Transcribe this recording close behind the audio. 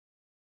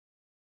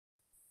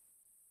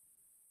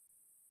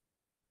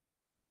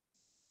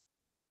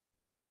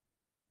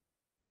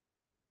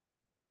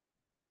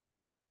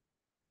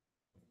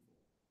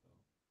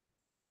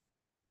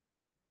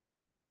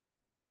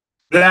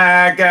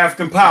Black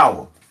African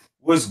Power.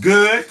 What's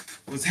good?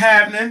 What's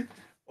happening?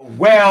 A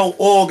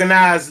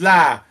well-organized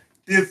lie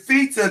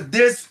defeats a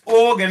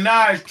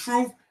disorganized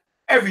truth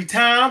every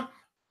time.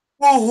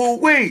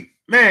 Woo-hoo-wee.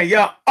 Man,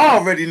 y'all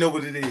already know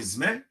what it is,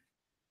 man.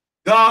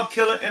 God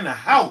killer in the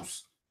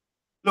house.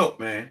 Look,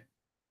 man.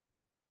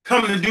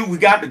 Coming to do, we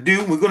got to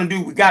do. We're going to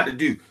do, we got to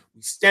do.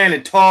 We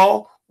standing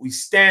tall. We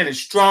standing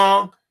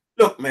strong.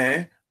 Look,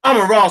 man. I'm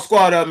a raw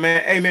squad up,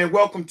 man. Hey, man,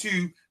 welcome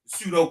to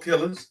Pseudo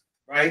Killers,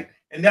 right?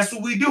 And that's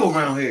what we do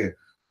around here.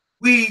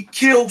 We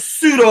kill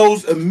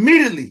pseudos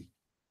immediately.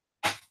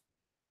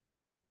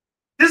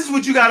 This is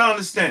what you got to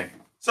understand.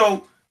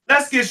 So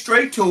let's get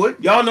straight to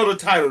it. Y'all know the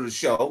title of the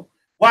show.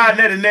 Why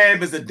Ned and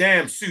Nab is a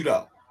damn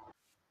pseudo.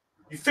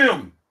 You feel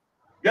me?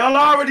 Y'all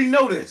already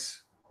know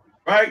this,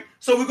 right?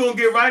 So we're going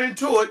to get right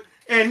into it.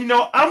 And,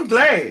 I'm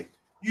glad,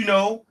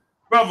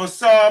 Brother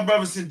Saw,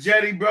 Brother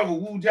Sanjetti, Brother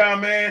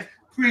Wuja, man,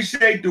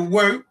 appreciate the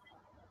work.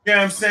 You know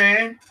what I'm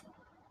saying?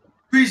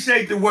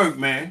 Appreciate the work,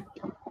 man.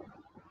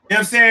 You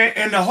know what I'm saying?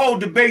 And the whole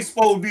debate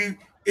supposed to be,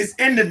 it's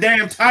in the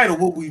damn title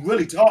what we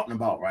really talking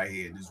about right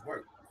here in this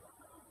work.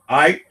 All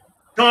right?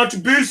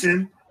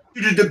 Contribution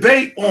to the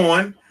debate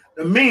on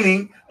the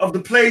meaning of the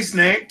place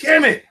name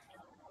Kemet.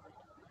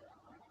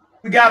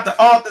 We got the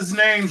author's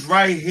names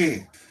right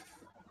here.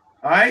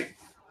 All right?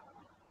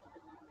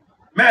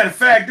 Matter of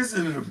fact, this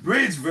is an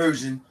abridged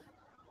version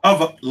of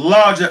a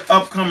larger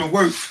upcoming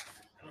work.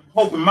 I'm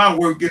hoping my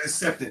work gets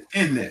accepted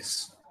in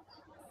this.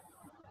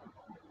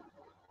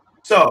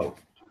 So,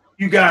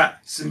 you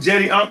got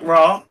Sanjetti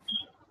Ankra,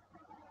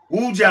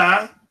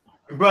 Wuja,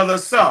 and Brother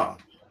Saw.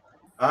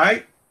 All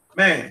right?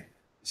 Man,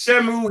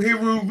 Shemu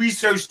Hiru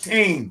research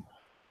team.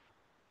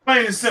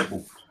 Plain and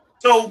simple.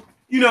 So,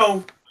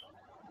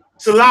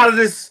 it's a lot of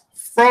this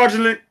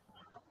fraudulent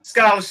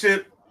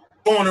scholarship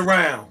going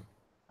around.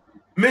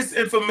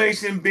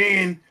 Misinformation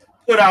being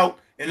put out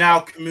in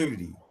our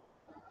community.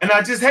 And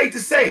I just hate to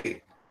say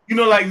it.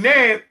 Like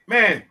Ned,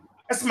 man,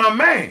 that's my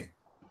man.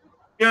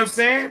 You know what I'm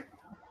saying?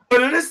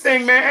 But in this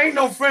thing, man, ain't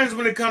no friends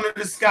when it comes to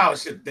this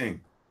scholarship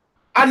thing.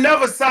 I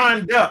never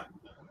signed up,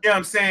 you know what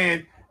I'm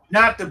saying,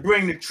 not to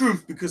bring the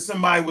truth because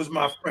somebody was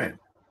my friend.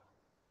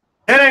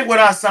 That ain't what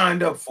I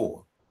signed up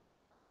for,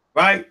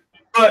 right?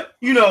 But,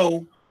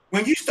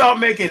 when you start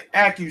making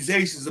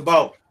accusations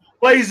about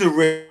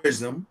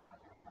plagiarism,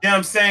 you know what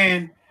I'm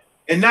saying,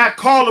 and not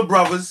call the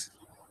brothers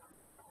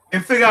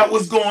and figure out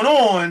what's going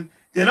on,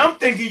 then I'm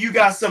thinking you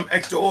got some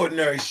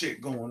extraordinary shit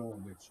going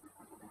on with you.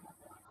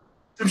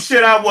 Some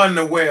shit I wasn't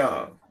aware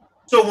of.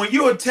 So when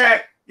you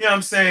attack, you know what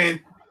I'm saying,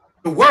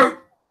 the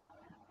work,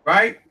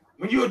 right?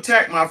 When you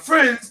attack my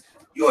friends,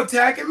 you're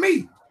attacking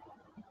me.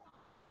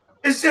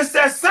 It's just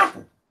that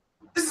simple.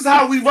 This is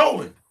how we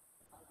rolling.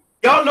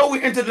 Y'all know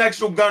we're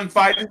intellectual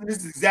gunfighters, and this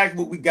is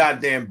exactly what we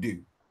goddamn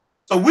do.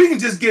 So we can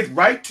just get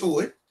right to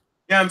it.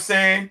 You know what I'm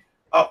saying?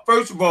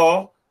 First of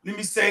all, let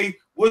me say,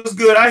 what's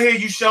good? I hear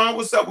you, Sean.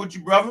 What's up with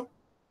you, brother?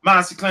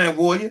 Monster Clan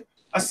Warrior.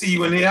 I see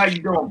you in here. How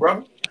you doing,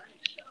 brother?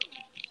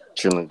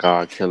 Chilling,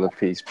 God killer,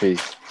 peace.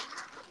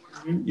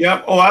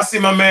 Yep. Oh, I see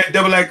my man,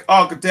 Double X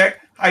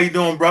Architect. How you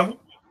doing, brother?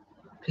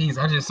 Peace.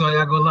 I just saw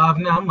y'all go live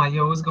now. I'm like,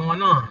 yo, what's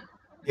going on?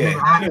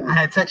 Yeah. I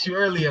had texted you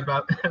earlier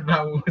about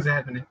what was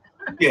happening.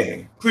 Yeah.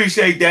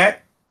 Appreciate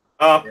that.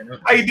 How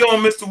you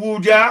doing, Mr.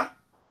 Wuja?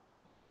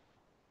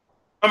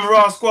 I'm a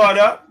raw squad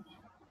up.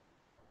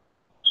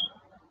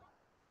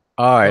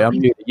 All right,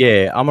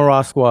 I'm a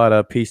raw squad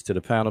up. Peace to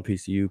the panel,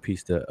 peace to you,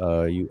 peace to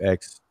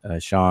UX,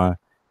 Sean,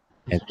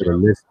 and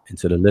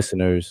to the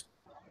listeners.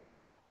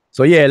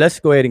 So yeah, let's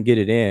go ahead and get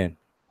it in.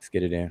 Let's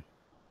get it in.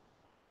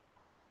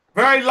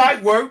 Very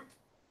light work,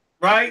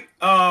 right?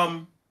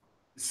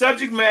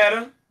 Subject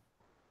matter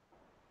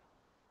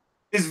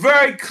is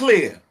very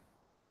clear.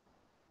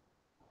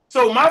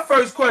 So my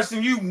first question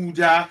to you,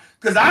 Wuja,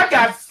 because I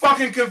got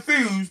fucking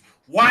confused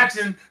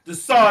watching the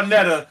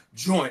Sarnetta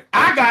joint.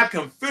 I got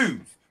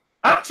confused.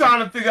 I'm trying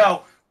to figure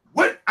out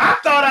what I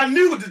thought I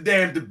knew what the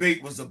damn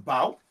debate was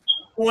about.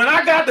 When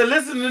I got to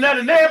listen to Ned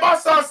and Nab, I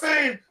started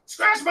saying,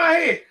 scratch my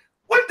head.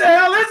 What the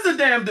hell is the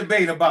damn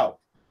debate about?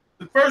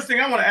 The first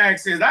thing I want to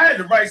ask is, I had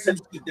to write some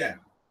shit down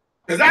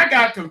because I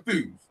got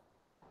confused.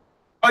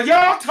 Are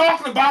y'all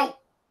talking about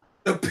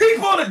the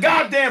people of the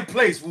goddamn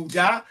place,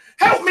 Wuja?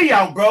 Help me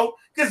out, bro.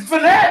 Because for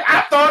that,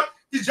 I thought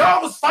that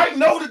y'all was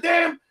fighting over the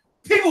damn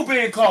people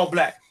being called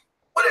black.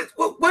 What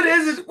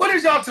is it? What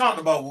is y'all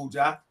talking about,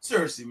 Wuja?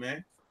 Seriously,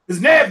 man.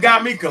 Because Nab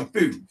got me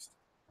confused.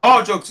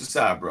 All jokes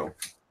aside, bro.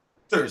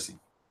 Seriously.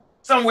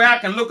 Somewhere I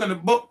can look in the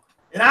book,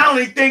 and I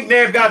only think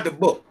Nab got the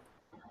book.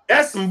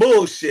 That's some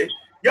bullshit.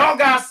 Y'all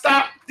gotta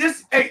stop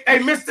this. Hey,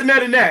 Mr.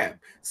 Ned and Nab,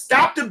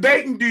 stop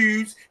debating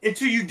dudes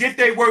until you get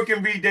their work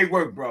and read their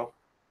work, bro.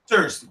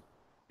 Seriously.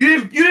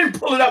 You didn't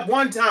pull it up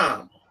one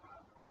time.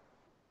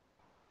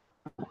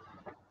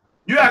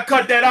 You gotta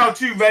cut that out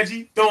too,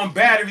 Reggie. Throwing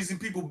batteries in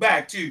people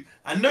back too.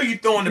 I know you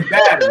throwing the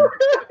battery.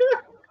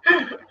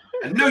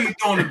 I know you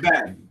throwing the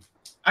battery.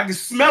 I can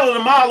smell it a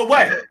mile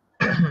away.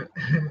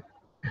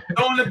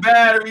 Throwing the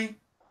battery.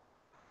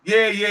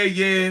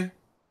 Yeah.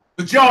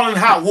 But y'all in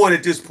hot water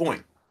at this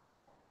point.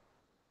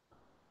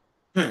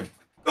 Go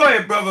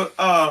ahead, brother.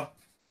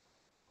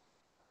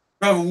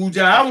 Brother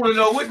Wuja, I want to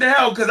know what the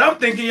hell, because I'm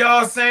thinking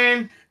y'all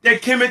saying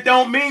that Kemet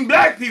don't mean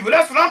black people.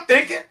 That's what I'm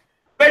thinking,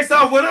 based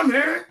off what I'm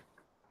hearing.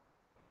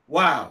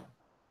 Wow.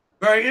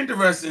 Very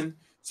interesting.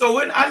 So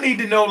what I need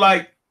to know,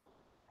 like,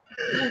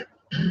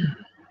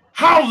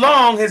 how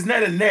long has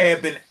Ned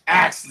Ned been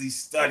actually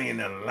studying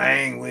the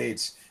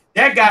language?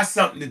 That got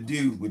something to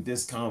do with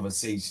this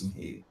conversation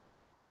here.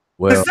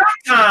 Well,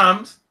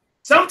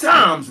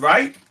 sometimes,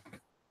 right?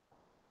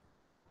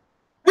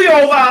 We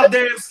over our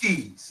damn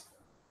skis.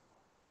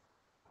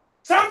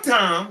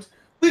 Sometimes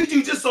we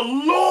do just a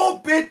little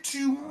bit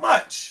too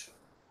much.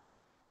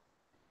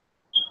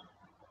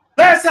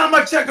 Last time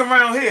I checked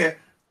around here,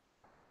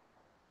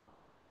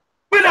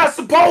 we're not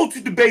supposed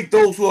to debate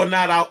those who are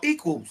not our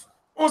equals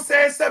on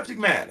said subject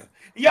matter.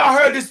 Y'all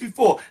heard this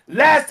before.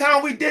 Last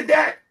time we did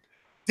that,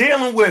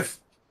 dealing with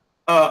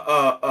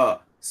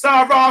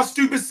Sarah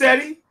Stupid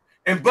Seti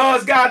and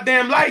Buzz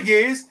Goddamn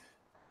Lightyears,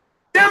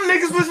 them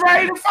niggas was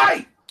ready to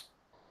fight.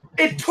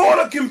 It tore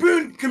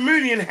the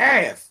community in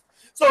half.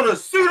 So the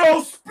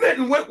pseudo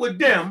splitting went with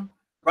them,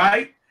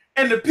 right?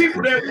 And the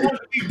people that want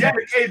to be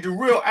dedicated to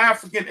real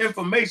African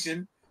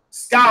information,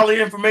 scholarly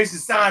information,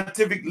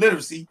 scientific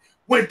literacy,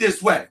 went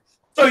this way.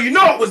 So you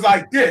know it was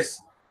like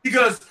this,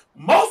 because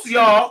most of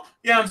y'all,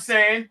 you know what I'm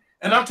saying,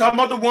 and I'm talking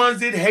about the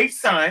ones that hate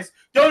science,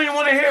 don't even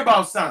want to hear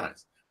about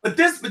science. But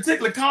this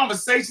particular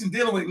conversation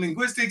dealing with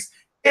linguistics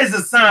is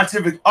a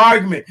scientific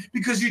argument,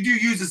 because you do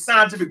use a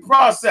scientific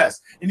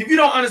process. And if you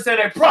don't understand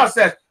that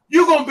process,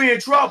 you're going to be in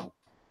trouble.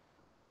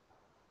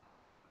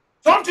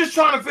 So I'm just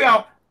trying to figure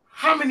out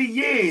how many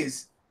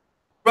years,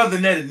 Brother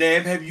Ned,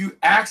 have you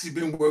actually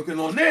been working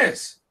on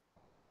this?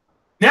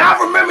 Now,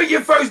 I remember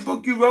your first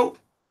book you wrote.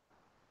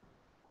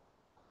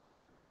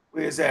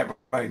 Where's that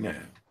right now?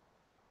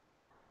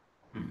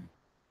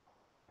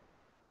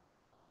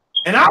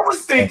 And I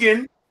was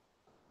thinking,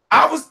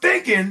 I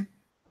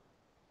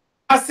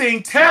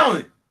seen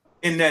talent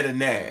in Ned.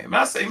 And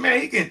I say,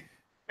 man,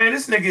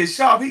 this nigga is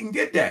sharp, he can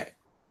get that.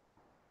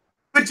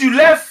 But you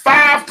left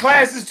 5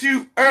 classes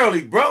too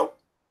early, bro.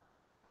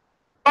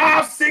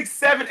 5, 6,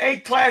 7,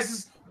 8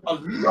 classes a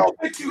little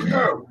bit too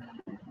early.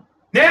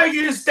 Now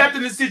you just stepped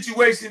in a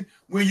situation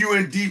when you're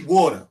in deep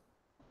water.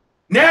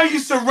 Now you're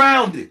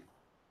surrounded.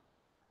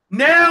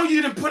 Now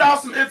you done put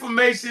out some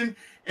information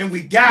and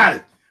we got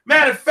it.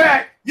 Matter of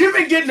fact, you've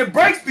been getting the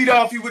brakes beat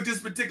off you with this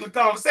particular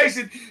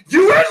conversation.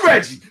 You and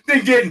Reggie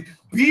been getting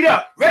beat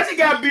up. Reggie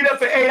got beat up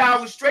for 8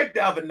 hours straight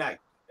the other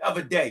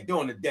day,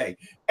 during the day.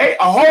 A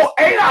whole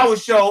 8-hour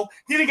show,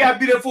 then he got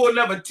beat up for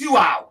another 2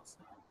 hours.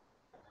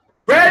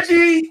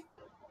 Reggie,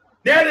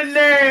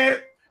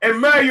 Ned, and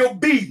Mario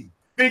Beatty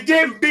been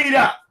getting beat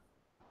up.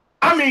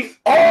 I mean,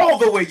 all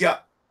the way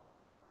up.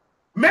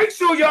 Make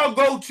sure y'all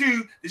go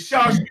to the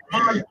Shashi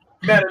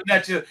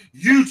Meta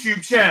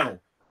YouTube channel.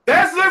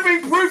 That's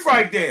living proof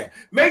right there.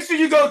 Make sure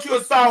you go to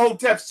Asar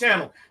Hotep's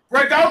channel.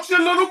 Break out your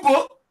little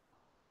book.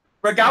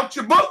 Break out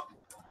your book,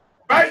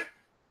 right?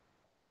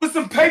 With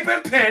some paper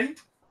and pen.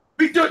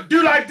 We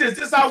do like this.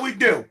 This is how we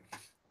do.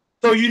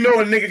 So you know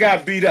a nigga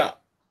got beat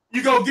up.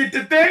 You go get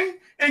the thing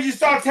and you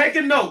start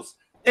taking notes.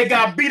 It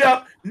got beat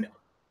up.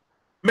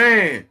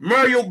 Man,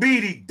 Mario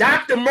Beatty,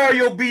 Dr.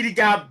 Mario Beatty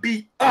got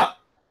beat up.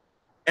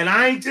 And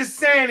I ain't just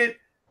saying it.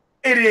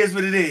 It is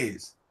what it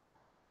is.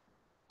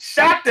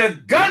 Shot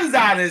the guns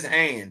out of his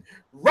hand.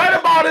 Right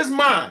about his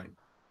mind.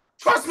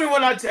 Trust me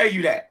when I tell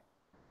you that.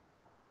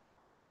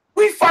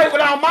 We fight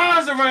with our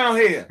minds around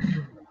here.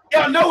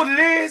 Y'all know what it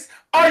is?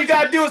 All you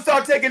got to do is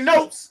start taking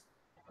notes.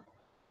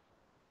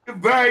 You're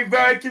very,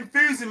 very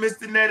confusing,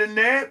 Mr.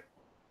 Ned.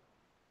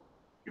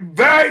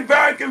 Very,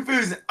 very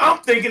confusing. I'm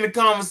thinking the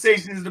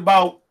conversation is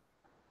about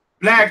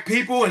black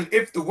people, and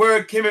if the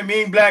word Kemet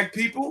mean black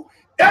people.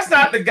 That's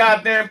not the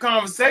goddamn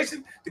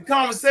conversation. The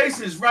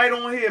conversation is right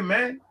on here,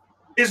 man.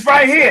 It's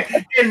right here.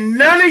 And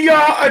none of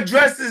y'all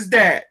addresses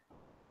that.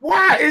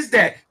 Why is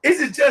that?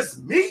 Is it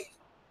just me?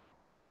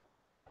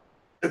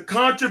 The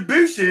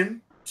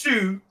contribution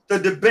to the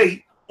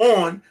debate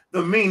on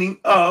the meaning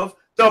of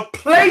the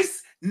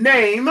place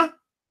name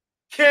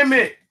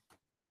Kemet.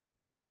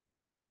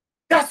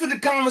 That's what the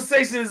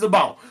conversation is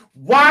about.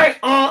 Why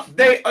aren't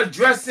they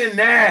addressing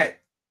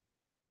that?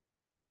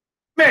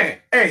 Man,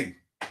 hey,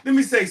 let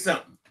me say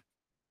something.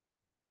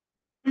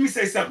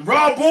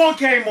 Rob Bourne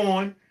came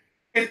on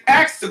and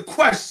asked a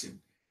question.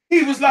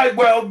 He was like,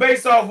 well,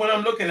 based off what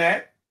I'm looking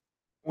at,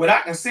 what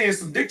I can see in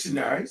some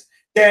dictionaries,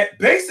 that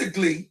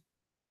basically,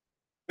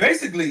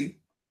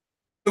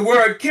 the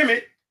word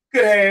Kemet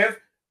could have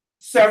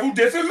several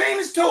different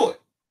meanings to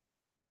it.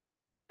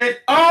 And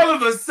all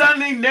of a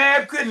sudden,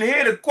 Nab couldn't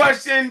hear the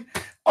question,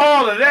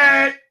 all of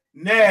that.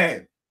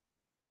 Nab,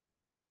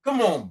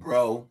 come on,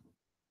 bro.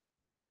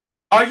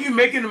 Are you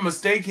making a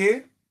mistake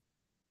here?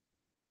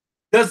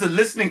 Does the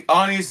listening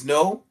audience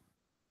know,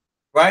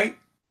 right,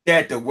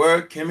 that the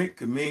word Kemet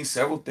could mean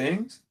several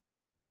things?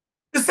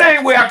 The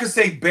same way I could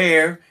say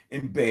bear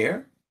and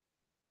bear.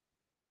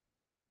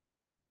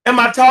 Am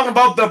I talking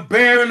about the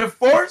bear and the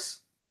force?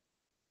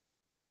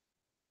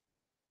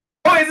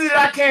 Or is it that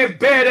I can't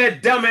bear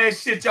that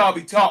dumbass shit y'all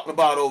be talking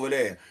about over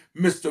there?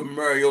 Mr.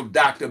 Muriel,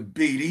 Dr.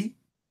 Beatty,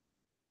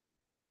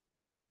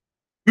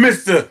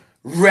 Mr.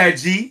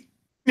 Reggie,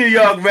 New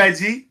York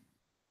Reggie,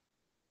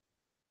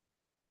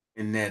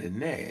 and Ned and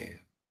Ned.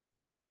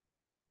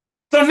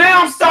 So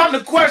now I'm starting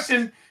to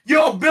question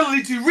your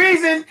ability to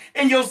reason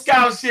and your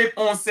scholarship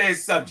on said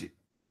subject.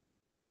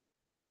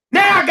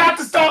 Now I got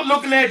to start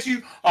looking at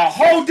you a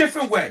whole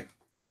different way.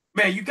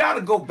 Man, you got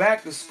to go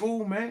back to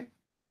school, man.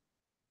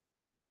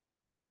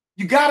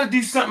 You got to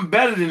do something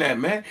better than that,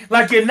 man.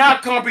 Like you're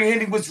not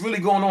comprehending what's really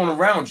going on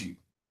around you.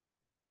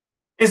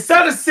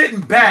 Instead of sitting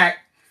back,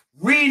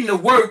 reading the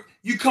work,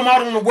 you come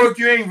out on the work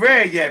you ain't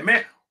read yet,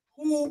 man.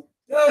 Who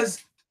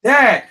does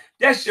that?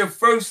 That's your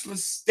first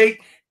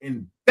mistake.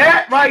 And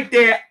that right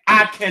there,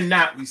 I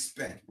cannot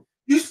respect.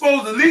 You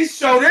supposed to at least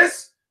show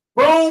this.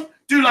 Boom,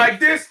 do like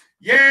this.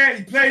 Yeah,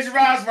 he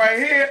plagiarized right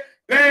here.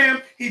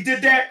 Bam, he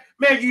did that.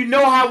 Man, you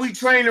know how we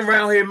train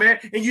around here, man.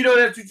 And you know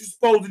that's what you're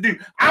supposed to do.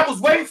 I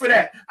was waiting for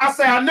that. I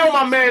say, I know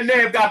my man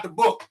Neb got the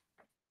book.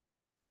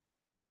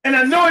 And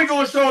I know he's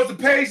going to show us the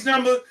page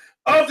number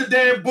of the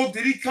damn book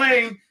that he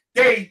claimed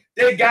they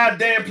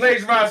goddamn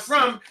plagiarized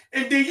from.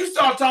 And then you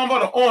start talking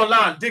about an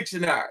online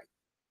dictionary.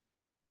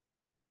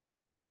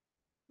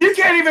 You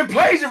can't even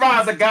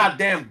plagiarize a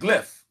goddamn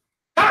glyph.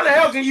 How the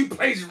hell can you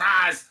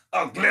plagiarize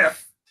a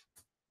glyph?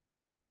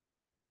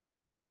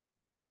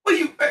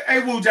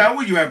 Hey, Wu-Jai,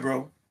 where you at,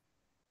 bro?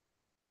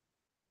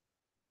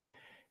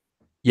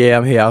 Yeah,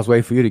 I'm here. I was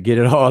waiting for you to get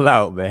it all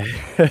out, man.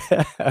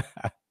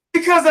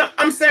 Because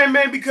I'm saying,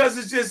 man, because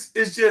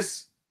it's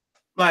just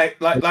like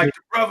the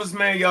brothers,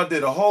 man, y'all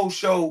did a whole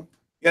show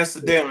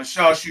yesterday on the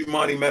Shaw Shoot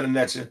Money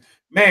Metanetia.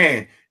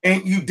 Man,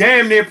 and you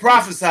damn near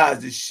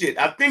prophesized this shit.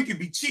 I think you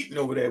be cheating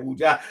over there,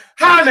 Wu-Jai.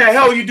 How in the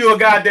hell you do a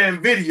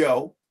goddamn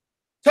video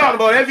talking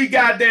about every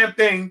goddamn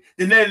thing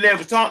that Ned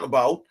was talking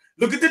about?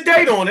 Look at the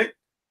date on it.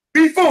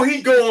 Before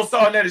he go on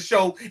Sarnet's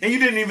show, and you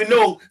didn't even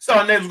know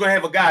Sarnet was gonna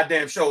have a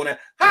goddamn show on that.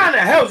 How in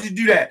the hell did you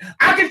do that?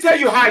 I can tell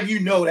you how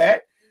you know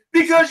that.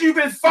 Because you've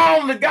been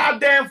following the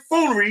goddamn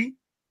foolery,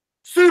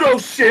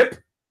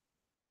 pseudo-ship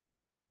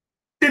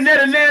that Ned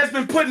and Ned's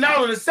been putting out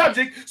on the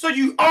subject, so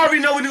you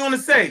already know what they're gonna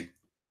say.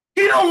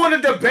 He don't want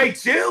to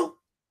debate you.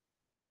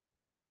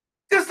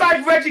 Just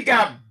like Reggie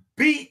got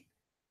beat,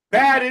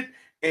 battered,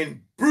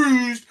 and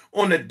bruised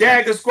on the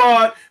Dagger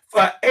Squad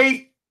for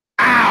 8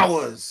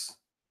 hours.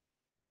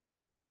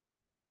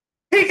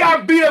 He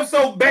got beat up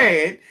so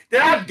bad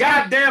that I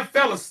goddamn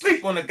fell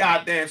asleep on the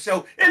goddamn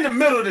show in the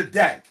middle of the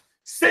day,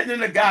 sitting in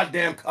the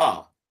goddamn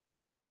car.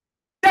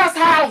 That's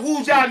how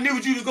Wu-Jai knew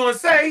what you was going to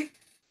say.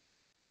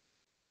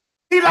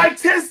 He like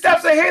 10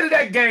 steps ahead of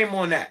that game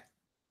on that.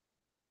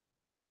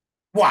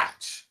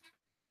 Watch.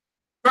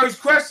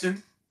 First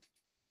question.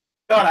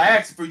 Thought I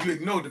asked for you,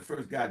 ignored the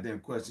first goddamn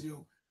question.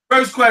 Yo.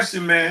 First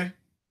question, man.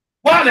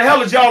 Why the hell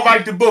did y'all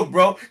write the book,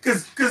 bro?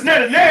 Because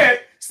Ned and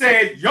Ned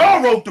said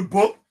y'all wrote the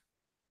book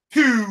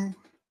to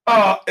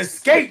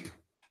escape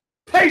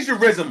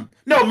plagiarism.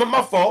 No,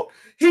 my fault.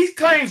 He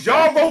claims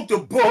y'all wrote the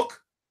book,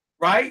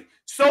 right?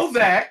 So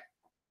that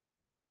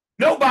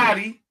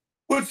nobody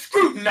would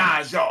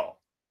scrutinize y'all.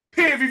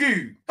 Peer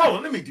review. Hold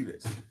on, let me do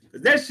this.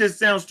 That shit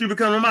sounds stupid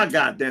coming from my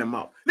goddamn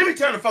mouth. Let me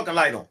turn the fucking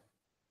light on.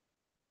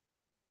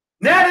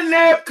 Ned and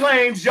Ned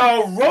claims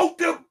y'all wrote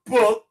the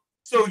book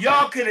so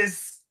y'all could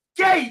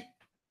escape.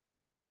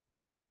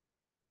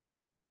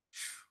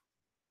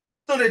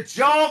 So that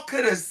y'all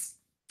could escape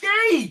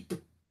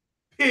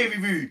peer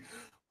review.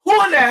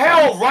 Who in the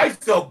hell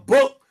writes a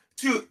book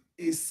to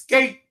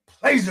escape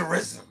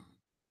plagiarism?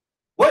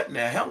 What in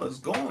the hell is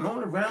going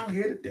on around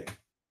here today?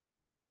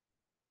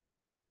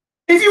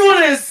 If you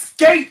want to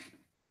escape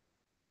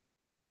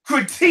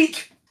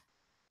critique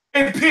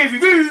and peer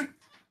review,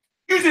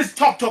 you just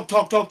talk.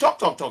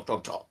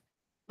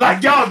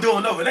 Like y'all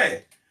doing over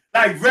there.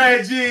 Like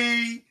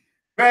Reggie.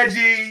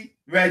 You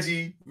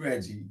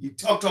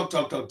talk.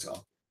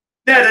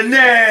 That a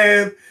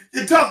Neb,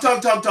 you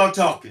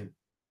talking.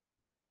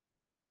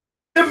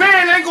 The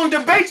man ain't gonna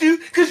debate you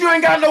because you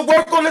ain't got no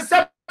work on the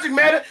subject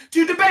matter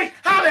to debate.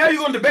 How the hell you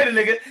gonna debate a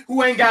nigga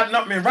who ain't got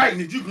nothing in writing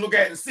that you can look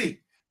at and see?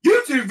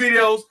 YouTube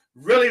videos,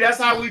 really, that's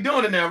how we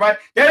doing it now, right?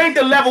 That ain't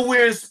the level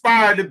we're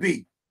inspired to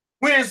be.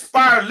 We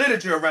inspire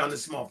literature around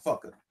this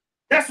motherfucker.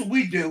 That's what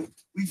we do.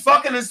 We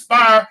fucking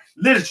inspire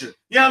literature.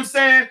 You know what I'm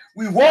saying?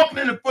 We walking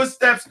in the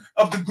footsteps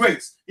of the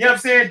greats. You know what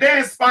I'm saying? They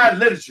inspire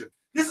literature.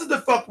 This is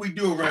the fuck we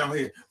do around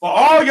here. For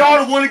all y'all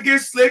that want to get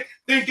slick,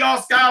 think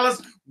y'all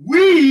scholars,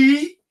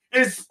 we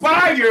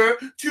inspire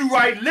to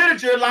write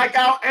literature like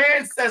our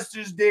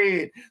ancestors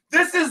did.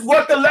 This is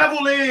what the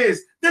level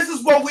is. This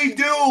is what we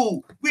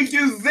do. We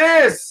do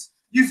this.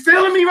 You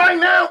feeling me right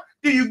now?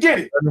 Do you get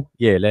it?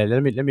 Yeah,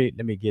 let me get it.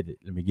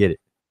 Let me get it.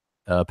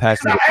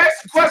 Pass me. I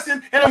asked the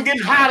question and I'm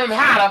getting hotter and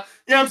hotter.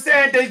 You know what I'm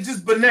saying? They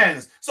just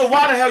bananas. So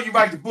why the hell you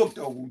write the book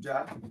though,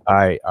 Wu-Jai?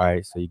 All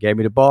right. So you gave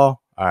me the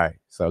ball. All right.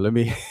 So let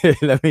me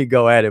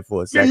go at it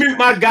for a second. You mute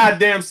my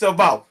goddamn self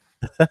out.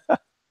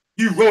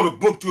 You wrote a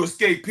book to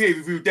escape peer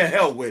review. The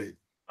hell with it.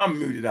 I'm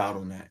muted out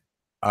on that.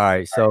 All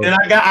right, so and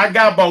I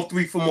got about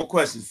 3-4 more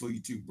questions for you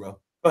too, bro.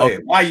 Go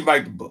ahead. Why you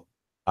write the book?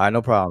 All right,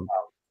 no problem.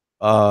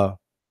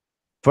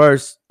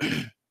 First,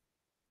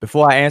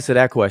 before I answer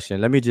that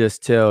question, let me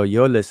just tell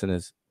your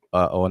listeners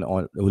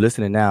on who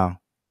listening now,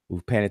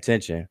 who's paying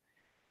attention,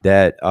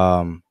 that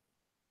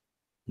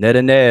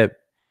Ned Neb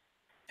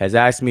has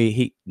asked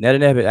me. Ned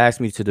Neb has asked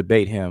me to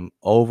debate him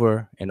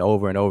over and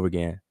over and over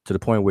again, to the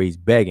point where he's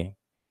begging,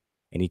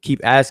 and he keep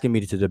asking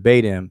me to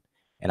debate him,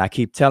 and I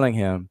keep telling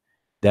him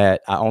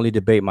that I only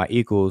debate my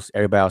equals.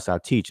 Everybody else I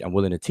teach, I'm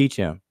willing to teach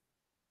him.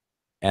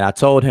 And I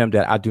told him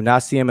that I do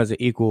not see him as an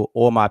equal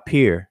or my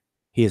peer.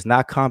 He is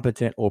not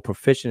competent or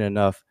proficient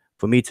enough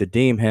for me to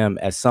deem him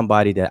as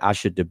somebody that I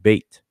should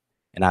debate.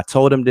 And I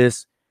told him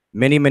this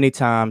many, many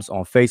times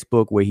on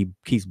Facebook, where he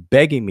keeps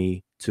begging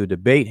me to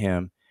debate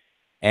him,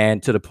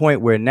 and to the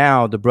point where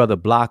now the brother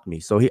blocked me.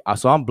 So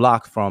I'm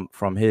blocked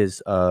from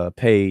his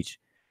page.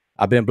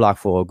 I've been blocked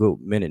for a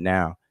good minute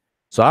now.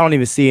 So I don't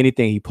even see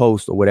anything he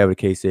posts or whatever the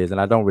case is,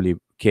 and I don't really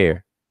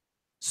care.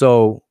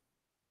 So,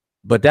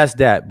 but that's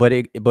that.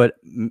 But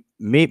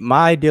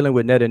my dealing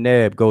with Ned and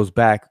Neb goes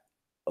back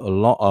a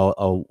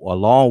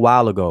long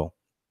while ago.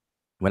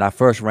 When I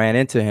first ran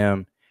into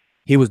him,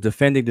 he was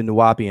defending the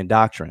Nuwapian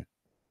doctrine.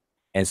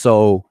 And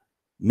so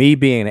me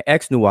being an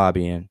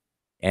ex-Nuwapian,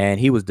 and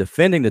he was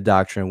defending the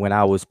doctrine when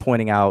I was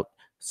pointing out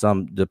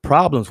the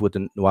problems with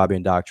the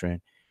Nuwapian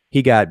doctrine,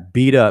 he got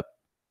beat up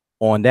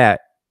on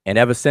that. And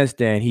ever since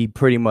then, he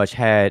pretty much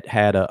had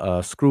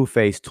a screw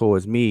face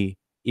towards me,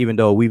 even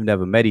though we've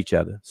never met each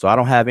other. So I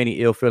don't have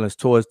any ill feelings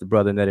towards the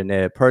brother Ned and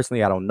Ned.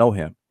 Personally, I don't know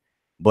him.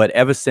 But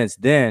ever since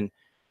then,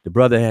 the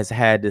brother has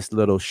had this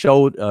little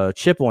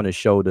chip on his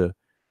shoulder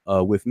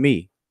with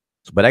me.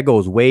 But that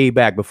goes way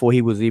back before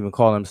he was even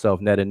calling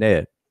himself Ned and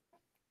Ned.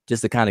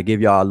 Just to kind of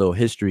give y'all a little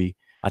history,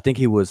 I think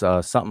he was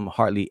something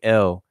Hartley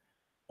L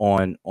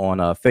on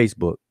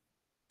Facebook.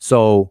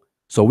 So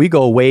we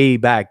go way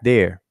back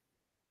there.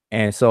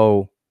 And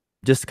so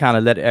just to kind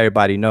of let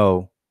everybody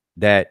know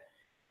that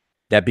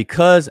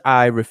because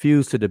I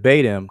refuse to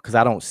debate him, because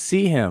I don't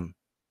see him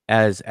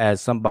as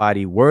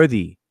somebody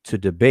worthy to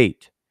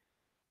debate,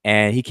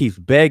 and he keeps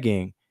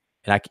begging,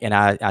 and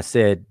I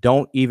said,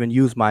 don't even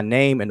use my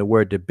name and the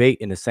word debate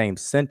in the same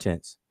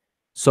sentence.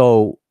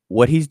 So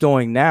what he's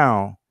doing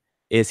now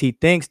is he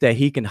thinks that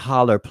he can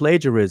holler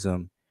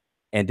plagiarism,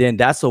 and then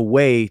that's a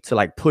way to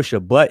like push a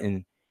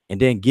button and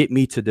then get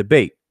me to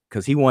debate,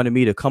 because he wanted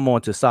me to come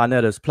on to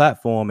Sarnetta's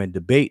platform and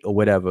debate or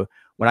whatever,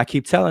 when I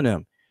keep telling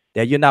him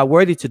that you're not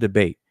worthy to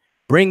debate.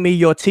 Bring me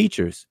your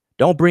teachers.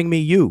 Don't bring me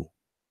you.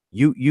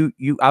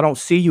 I don't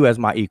see you as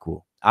my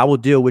equal. I will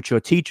deal with your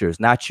teachers,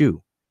 not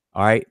you.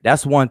 All right.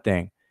 That's one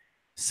thing.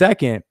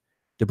 Second,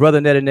 the brother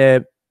Ned and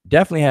Ned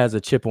definitely has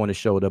a chip on his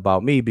shoulder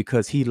about me,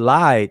 because he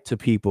lied to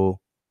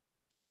people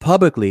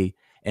publicly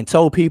and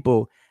told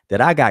people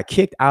that I got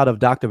kicked out of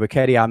Dr.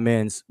 Raketi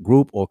Amen's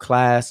group or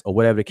class or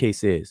whatever the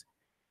case is.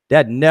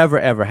 That never,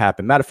 ever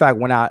happened. Matter of fact,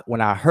 when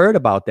I heard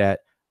about that,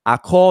 I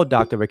called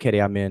Dr.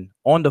 Raketi Amen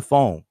on the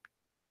phone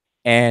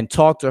and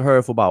talked to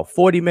her for about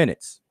 40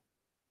 minutes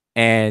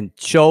and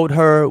showed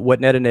her what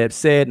Ned and Ned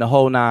said and the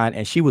whole nine.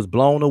 And she was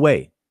blown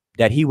away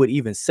that he would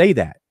even say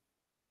that.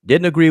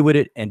 Didn't agree with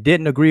it, and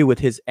didn't agree with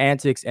his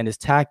antics and his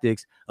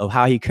tactics of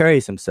how he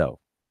carries himself.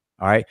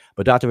 All right.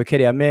 But Dr.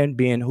 Raketi Amen,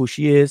 being who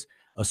she is,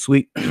 a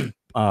sweet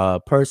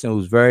person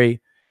who's very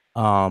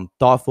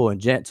thoughtful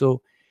and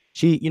gentle,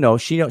 she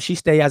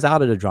stays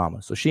out of the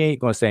drama. So she ain't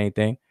going to say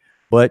anything.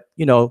 But,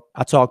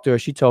 I talked to her.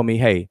 She told me,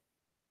 hey,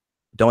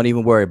 don't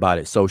even worry about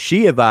it. So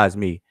she advised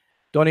me,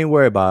 don't even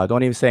worry about it.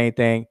 Don't even say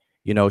anything.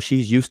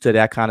 She's used to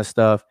that kind of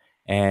stuff.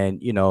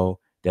 And,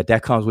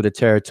 that comes with the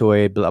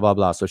territory, blah, blah,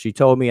 blah. So she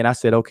told me, and I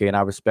said, okay. And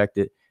I respect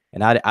it.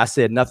 And I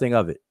said nothing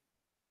of it.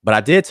 But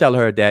I did tell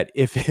her that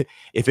if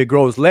it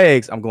grows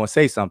legs, I'm going to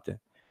say something.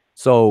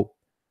 So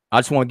I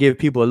just want to give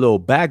people a little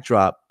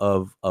backdrop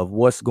of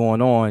what's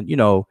going on.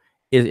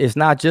 It's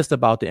not just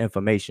about the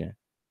information.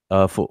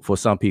 For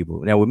some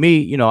people. Now with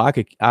me,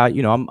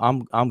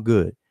 I'm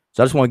good.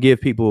 So I just want to give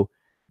people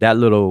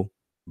that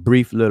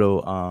brief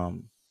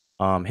little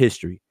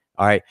history.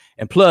 All right.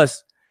 And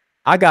plus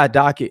I got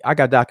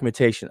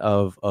documentation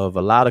of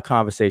a lot of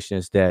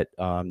conversations that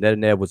Ned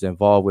and Ned was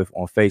involved with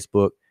on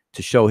Facebook,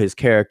 to show his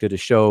character, to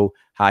show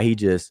how he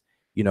just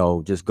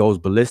goes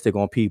ballistic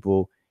on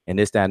people and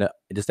this, that, and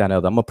the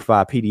other. I'm gonna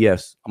provide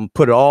PDFs. I'm gonna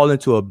put it all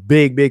into a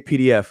big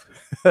PDF.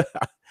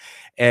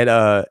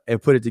 And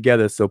put it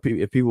together, so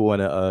if people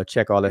want to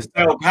check all that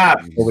stuff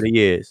over the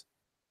years.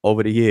 All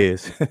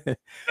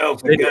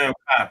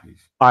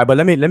right, but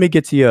let me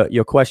get to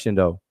your question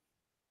though.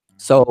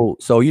 So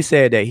you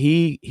said that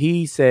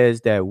he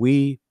says that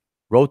we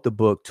wrote the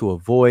book to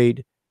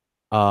avoid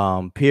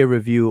peer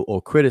review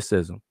or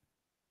criticism,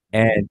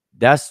 and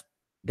that's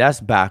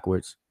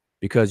backwards,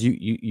 because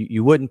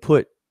you wouldn't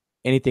put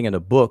anything in a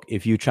book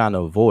if you're trying to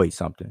avoid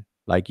something.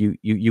 Like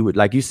you would,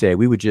 like you said,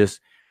 we would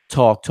just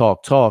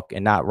talk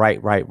and not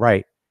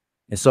write.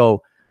 And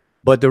so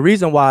But the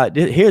reason why,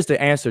 here's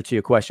the answer to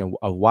your question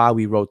of why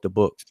we wrote the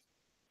book.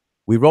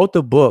 We wrote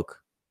the book,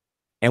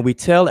 and we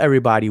tell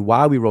everybody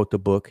why we wrote the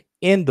book,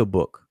 in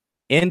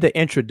the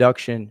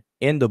introduction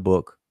in the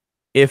book.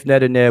 If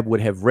Netaneb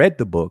would have read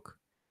the book,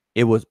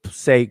 it would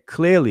say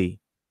clearly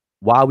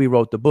why we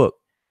wrote the book.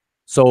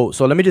 So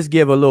let me just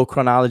give a little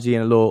chronology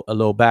and a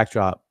little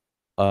backdrop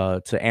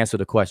to answer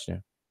the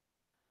question.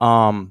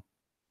 The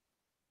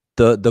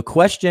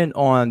question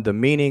on the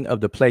meaning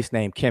of the place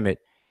name Kemet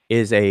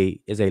is a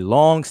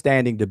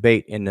long-standing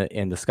debate in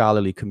the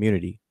scholarly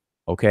community.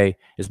 Okay,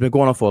 it's been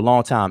going on for a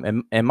long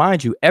time, and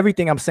mind you,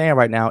 everything I'm saying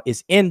right now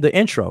is in the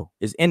intro,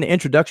 is in the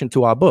introduction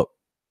to our book.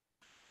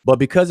 But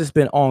because it's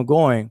been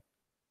ongoing,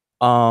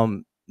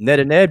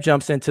 Netaneb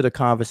jumps into the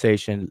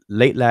conversation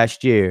late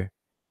last year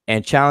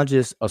and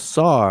challenges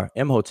Asar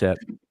Imhotep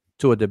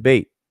to a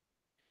debate.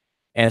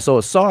 And so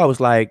Asar was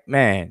like,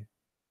 man,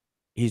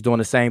 he's doing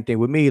the same thing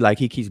with me. Like,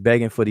 he keeps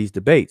begging for these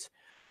debates.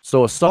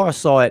 So Asar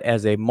saw it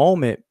as a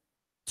moment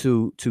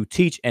to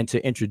teach and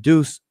to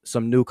introduce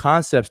some new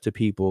concepts to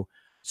people.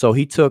 So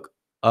he took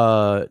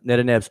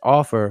Netaneb's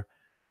offer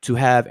to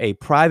have a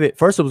private,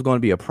 first it was going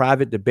to be a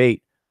private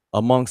debate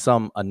among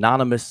some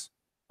anonymous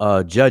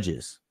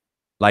judges.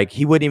 Like,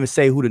 he wouldn't even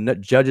say who the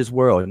judges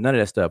were or none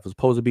of that stuff. It was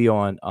supposed to be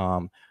on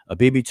a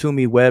Bibi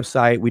Toomey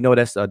website. We know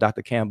that's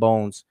Dr.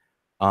 Cambone's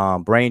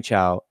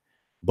brainchild,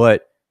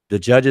 but the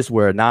judges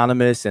were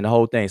anonymous and the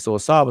whole thing. So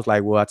Asar was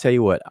like, well, I'll tell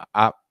you what,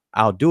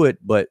 I'll do it,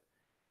 but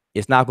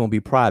it's not going to be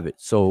private.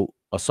 So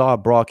Asar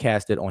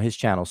broadcast it on his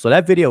channel. So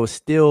that video is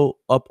still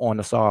up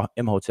on Asar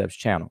Imhotep's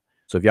channel.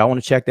 So if y'all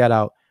want to check that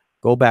out,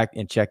 go back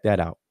and check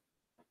that out.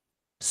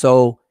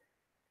 So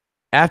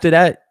after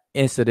that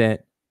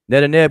incident,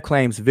 Netaneb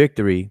claims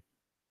victory.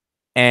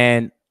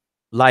 And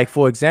like,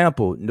 for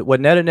example, what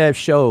Netaneb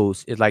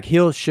shows is like,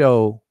 he'll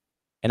show,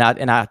 and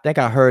I think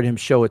I heard him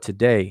show it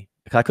today,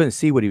 because I couldn't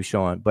see what he was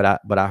showing, but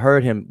I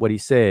heard him, what he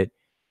said.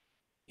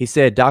 He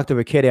said Dr.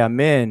 Raketi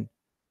Amen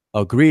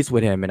agrees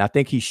with him. And I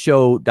think he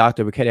showed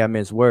Dr. Raketi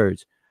Amen's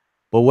words.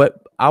 But what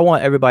I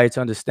want everybody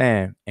to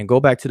understand, and go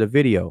back to the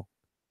video,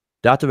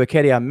 Dr.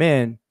 Raketi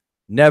Amen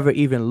never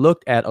even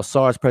looked at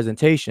Asar's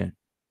presentation.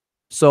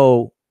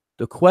 So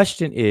the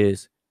question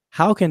is,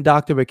 how can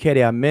Dr.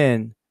 Raketi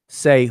Amen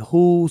say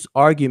whose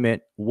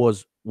argument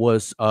whose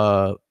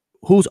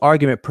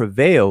argument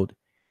prevailed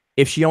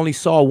if she only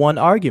saw one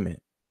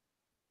argument?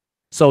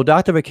 So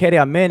Dr.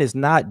 Raketi Amen is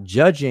not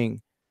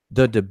judging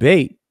the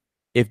debate,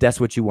 if that's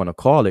what you want to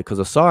call it, because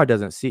Asar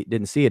didn't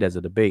see it as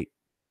a debate.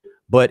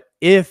 But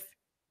if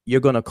you're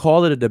going to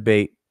call it a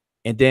debate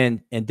and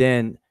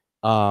then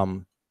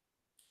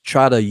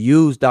try to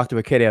use Dr.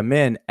 Raketi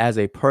Amen as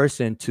a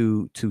person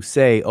to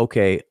say,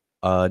 okay,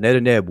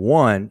 Netaneb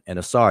won and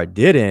Asar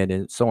didn't,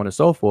 and so on and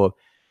so forth,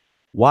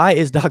 why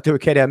is Dr.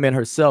 Raketi Amen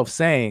herself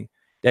saying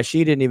that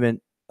she didn't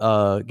even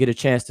get a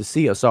chance to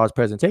see Asar's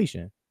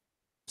presentation?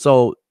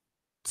 So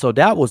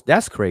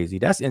that's crazy.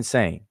 That's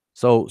insane.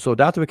 So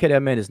Dr. Raketi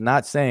Amen is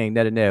not saying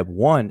Netaneb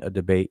won a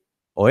debate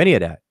or any of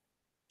that.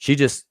 She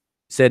just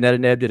said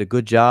Netaneb did a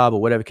good job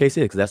or whatever the case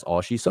is, because that's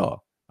all she saw.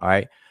 All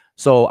right.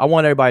 So I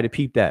want everybody to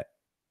peep that.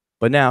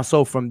 But now,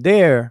 so from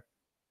there,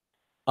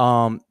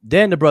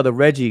 then the brother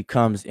Reggie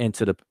comes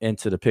into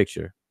the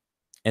picture.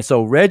 And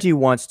so Reggie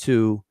wants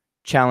to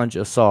challenge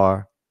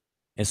Asar.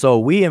 And so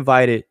we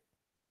invited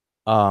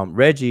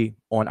Reggie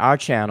on our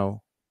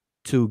channel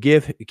to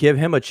give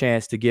him a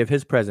chance to give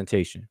his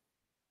presentation.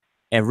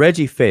 And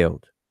Reggie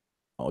failed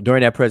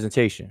during that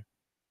presentation.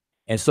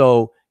 And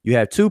so you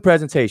have two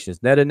presentations,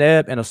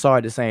 Netaneb and Asar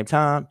at the same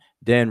time.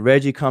 Then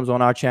Reggie comes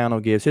on our channel,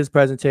 gives his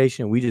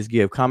presentation. We just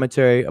give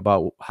commentary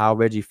about how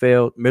Reggie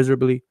failed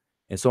miserably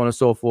and so on and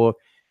so forth.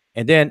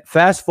 And then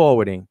fast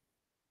forwarding.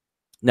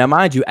 Now,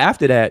 mind you,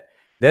 after that,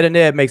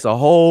 Netaneb makes a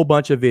whole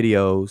bunch of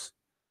videos.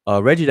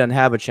 Reggie doesn't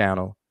have a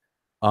channel,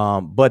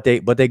 but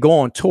they go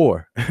on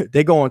tour.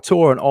 They go on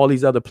tour on all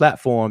these other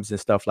platforms and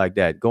stuff like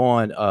that. Go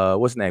on,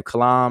 what's the name?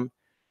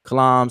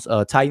 Kalam's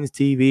Titans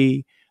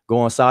TV, go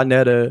on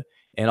Sarnetta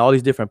and all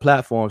these different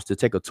platforms to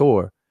take a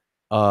tour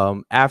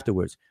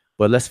afterwards.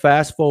 But let's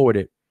fast forward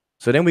it.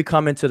 So then we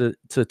come into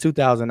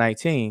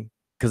 2019,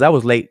 because that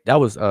was late. That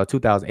was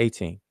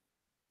 2018.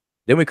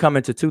 Then we come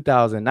into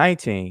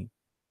 2019.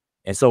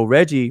 And so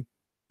Reggie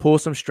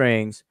pulls some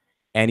strings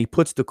and he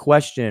puts the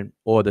question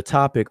or the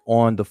topic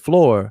on the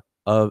floor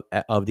of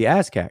the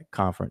ASCAC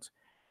conference.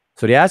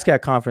 So the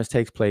ASCAC conference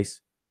takes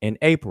place in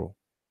April.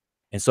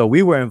 And so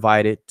we were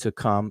invited to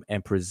come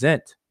and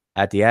present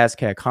at the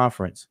ASCAC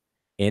conference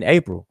in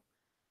April.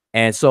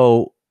 And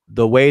so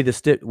the way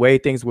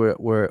things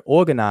were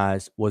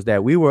organized was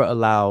that we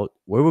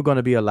were going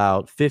to be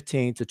allowed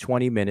 15 to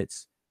 20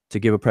 minutes to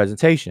give a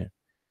presentation.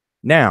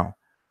 Now,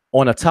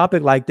 on a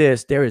topic like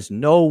this, there is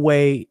no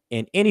way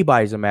in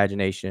anybody's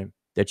imagination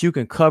that you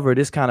can cover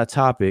this kind of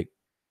topic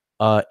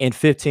in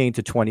 15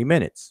 to 20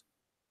 minutes.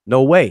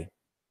 No way.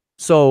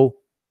 So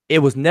it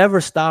was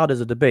never styled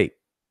as a debate.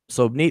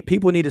 So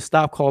people need to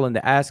stop calling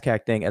the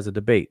ASCAC thing as a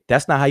debate.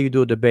 That's not how you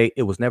do a debate.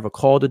 It was never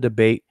called a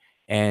debate.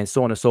 and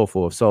so on and so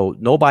forth. So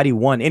nobody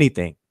won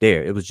anything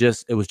there. It was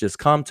just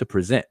come to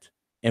present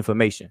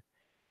information.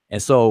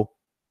 And so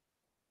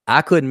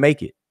I couldn't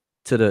make it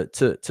to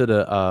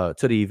the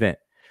event.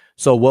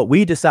 So what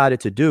we decided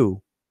to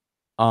do,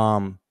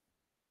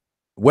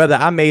 whether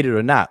I made it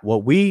or not,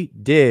 what we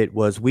did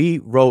was we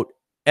wrote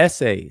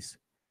essays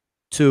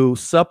to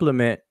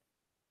supplement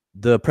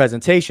the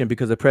presentation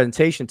because the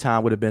presentation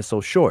time would have been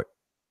so short.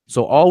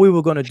 So all we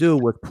were going to do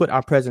was put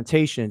our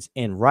presentations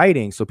in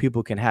writing so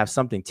people can have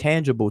something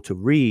tangible to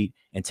read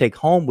and take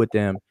home with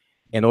them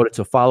in order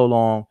to follow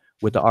along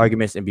with the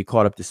arguments and be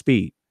caught up to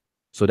speed.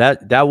 So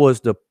that was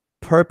the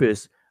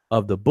purpose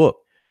of the book.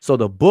 So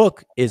the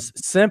book is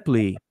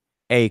simply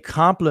a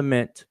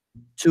complement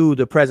to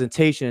the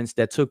presentations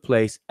that took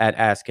place at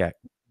ASCAC.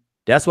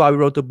 That's why we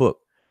wrote the book.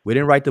 We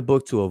didn't write the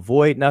book to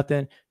avoid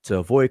nothing, to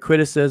avoid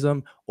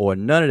criticism or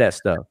none of that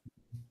stuff.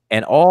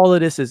 And all of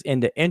this is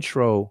in the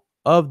intro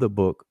of the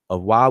book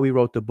of why we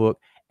wrote the book.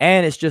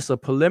 And it's just a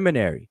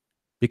preliminary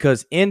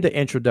because in the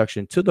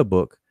introduction to the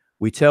book,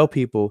 we tell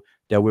people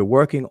that we're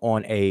working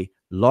on a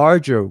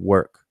larger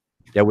work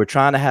that we're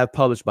trying to have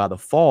published by the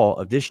fall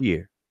of this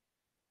year.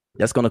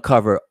 That's going to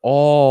cover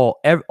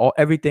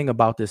everything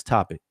about this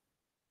topic.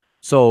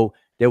 So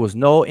there was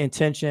no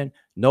intention,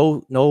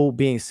 no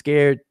being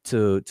scared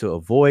to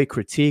avoid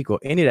critique or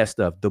any of that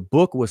stuff. The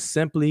book was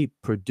simply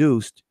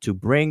produced to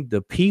bring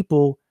the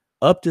people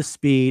up to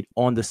speed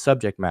on the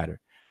subject matter.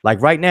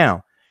 Like right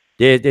now,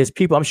 there's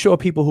people, I'm sure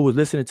people who were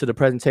listening to the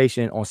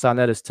presentation on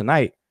Sonetas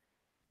tonight,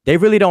 they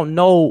really don't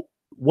know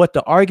what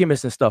the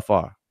arguments and stuff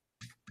are.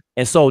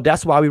 And so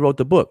that's why we wrote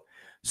the book.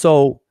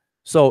 So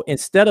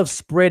instead of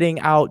spreading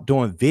out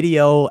doing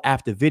video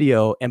after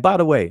video, and by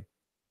the way,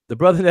 the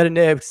brother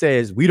Netaneb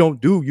says we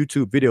don't do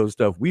YouTube video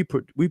stuff. We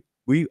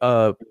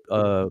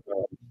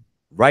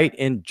write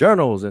in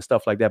journals and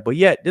stuff like that. But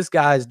yet this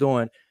guy's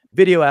doing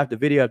video after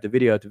video after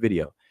video after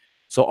video.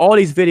 So all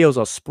these videos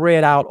are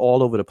spread out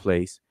all over the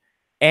place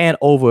and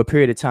over a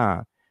period of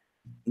time.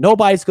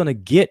 Nobody's gonna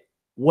get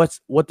what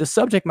the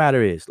subject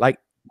matter is. Like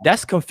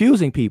that's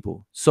confusing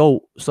people.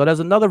 So there's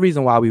another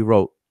reason why we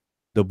wrote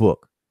the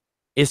book.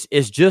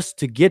 It's just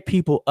to get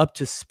people up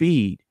to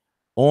speed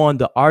on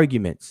the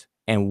arguments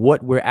and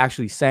what we're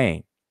actually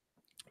saying.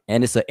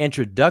 And it's an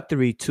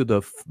introductory to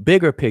the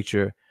bigger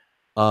picture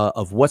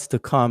of what's to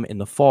come in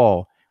the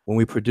fall when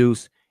we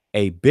produce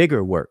a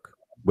bigger work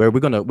where we're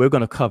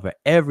gonna cover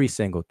every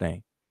single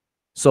thing.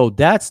 So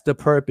that's the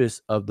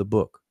purpose of the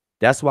book.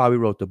 That's why we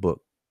wrote the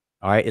book.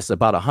 All right, it's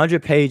about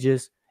 100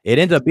 pages. It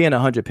ended up being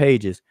 100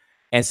 pages.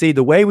 And see,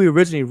 the way we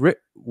originally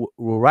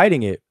were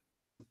writing it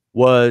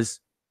was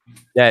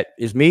that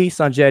is me,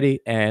 Sanjeti,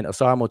 and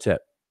Asar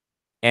Motep,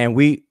 and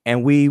we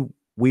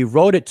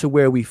wrote it to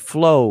where we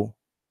flow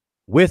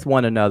with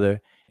one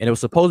another, and it was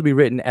supposed to be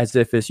written as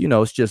if it's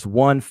it's just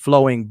one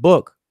flowing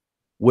book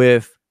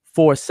with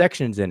 4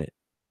 sections in it.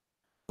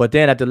 But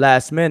then at the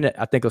last minute,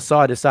 I think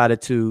Asar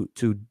decided to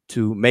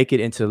make it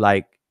into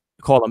like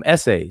call them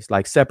essays,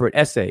 like separate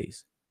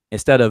essays,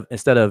 instead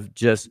of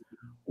just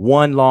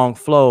one long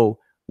flow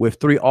with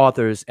 3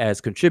 authors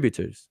as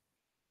contributors.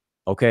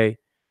 Okay,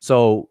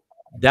 so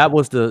that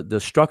was the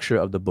structure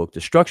of the book.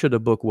 The structure of the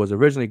book was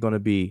originally going to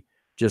be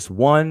just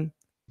one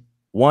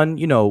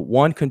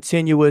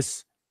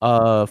continuous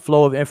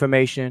flow of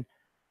information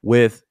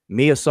with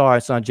me, Asar,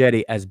 and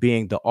Sanjeti as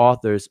being the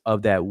authors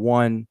of that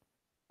one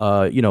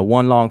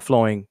long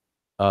flowing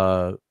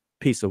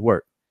piece of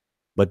work.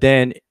 But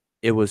then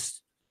it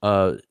was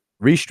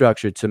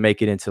restructured to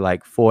make it into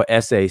like 4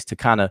 essays to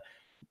kind of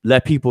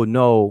let people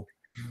know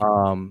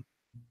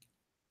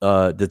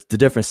the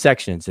different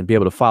sections and be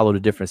able to follow the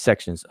different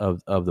sections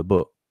of the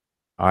book.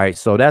 All right,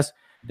 so that's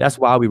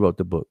why we wrote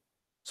the book.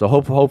 So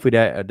hopefully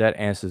that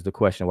answers the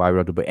question why we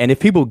wrote the book. And if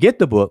people get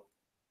the book,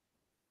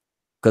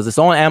 because it's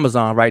on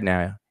Amazon right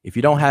now, if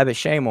you don't have it,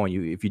 shame on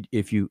you.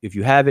 If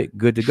you have it,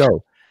 good to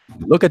go.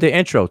 Look at the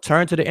intro,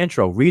 turn to the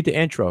intro, read the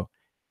intro.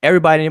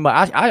 Everybody,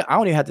 I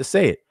don't even have to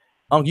say it.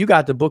 You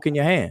got the book in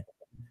your hand.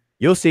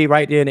 You'll see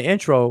right there in the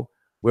intro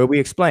where we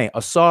explain.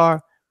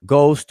 Asar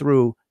goes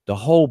through the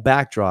whole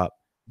backdrop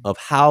of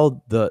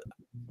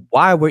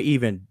why we're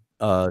even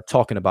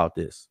talking about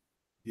this.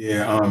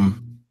 Yeah.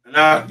 And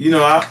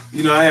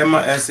I had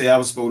my essay I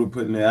was supposed to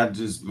put in there.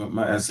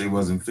 My essay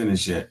wasn't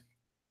finished yet.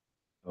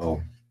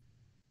 So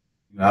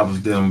I was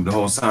dealing with the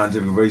whole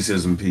scientific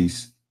racism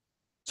piece.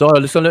 So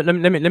let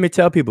me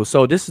tell people.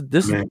 So this is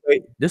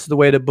the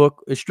way the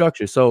book is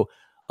structured. So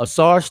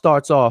Asar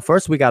starts off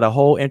first. We got a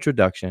whole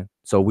introduction.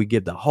 So we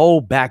give the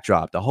whole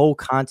backdrop, the whole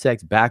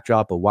context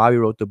backdrop of why we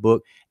wrote the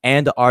book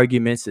and the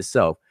arguments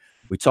itself.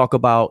 We talk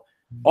about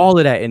all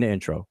of that in the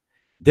intro.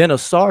 Then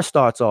Asar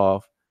starts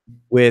off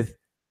with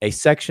a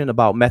section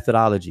about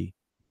methodology,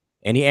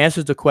 and he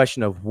answers the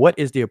question of what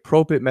is the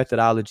appropriate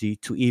methodology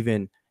to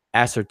even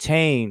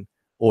ascertain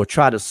or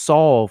try to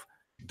solve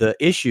the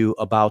issue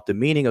about the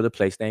meaning of the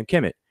place named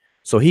Kemet.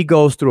 So he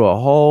goes through a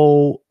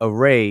whole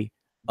array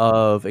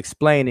of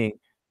explaining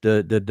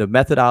the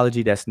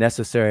methodology that's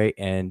necessary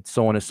and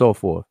so on and so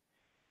forth.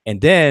 And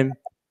then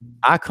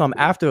I come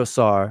after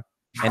Asar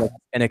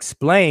and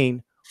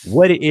explain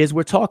what it is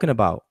we're talking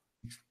about.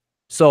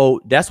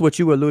 So that's what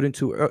you were alluding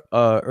to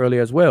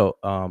earlier as well.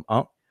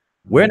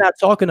 We're not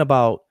talking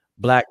about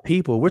black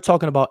people. We're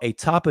talking about a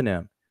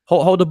toponym.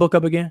 Hold the book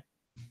up again.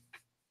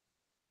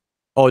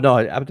 Oh, no,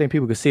 I think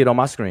people can see it on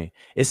my screen.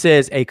 It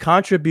says a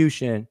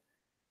contribution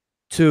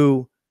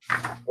to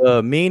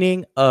the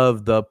meaning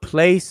of the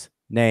place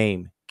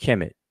name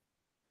Kemet.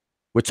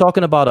 We're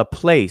talking about a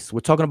place.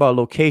 We're talking about a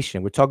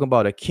location. We're talking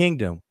about a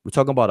kingdom. We're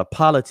talking about a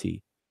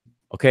polity.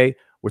 Okay?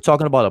 We're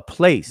talking about a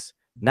place,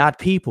 not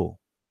people.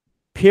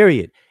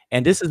 Period.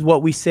 And this is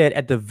what we said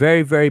at the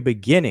very, very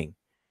beginning.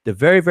 The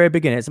very, very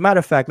beginning. As a matter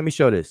of fact, let me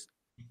show this.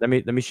 Let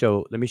me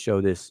show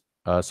this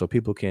so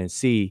people can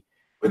see.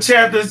 What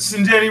chapter is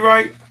Sinjeti,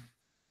 right?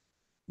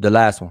 The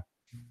last one.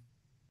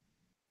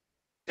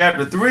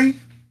 Chapter 3?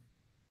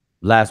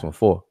 Last one,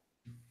 4.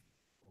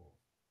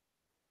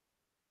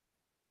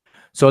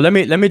 So let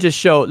me just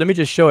show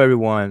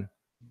everyone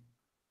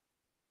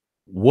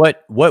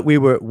what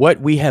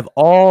we have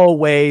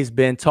always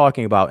been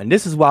talking about. And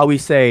this is why we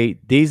say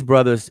these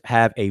brothers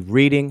have a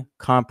reading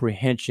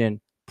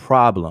comprehension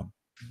problem.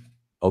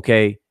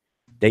 Okay?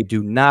 They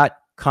do not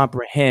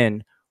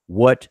comprehend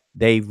what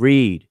they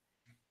read,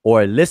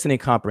 or listening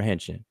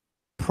comprehension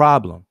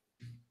problem,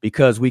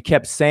 because we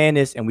kept saying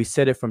this and we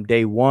said it from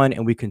day one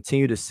and we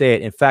continue to say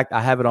it. In fact,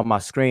 I have it on my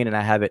screen and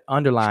I have it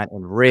underlined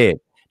in red.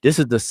 This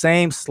is the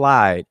same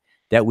slide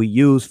that we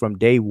used from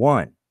day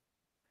one.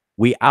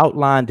 We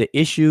outlined the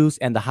issues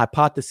and the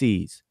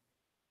hypotheses.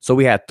 So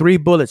we had 3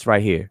 bullets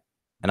right here,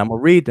 and I'm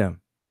gonna read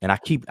them. And I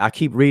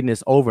keep reading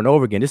this over and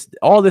over again.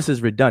 All this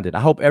is redundant. I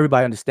hope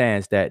everybody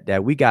understands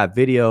that we got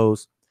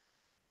videos,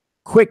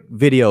 quick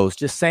videos,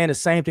 just saying the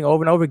same thing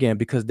over and over again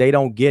because they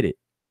don't get it.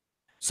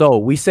 So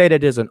we say that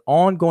there's an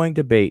ongoing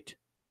debate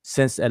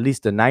since at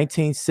least the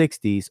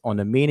 1960s on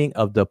the meaning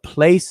of the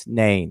place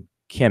name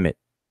Kemet.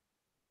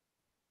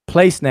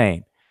 Place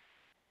name.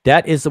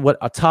 That is what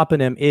a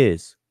toponym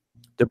is.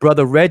 The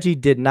brother Reggie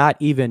did not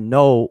even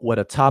know what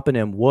a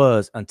toponym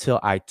was until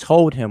I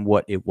told him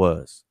what it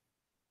was.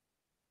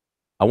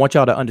 I want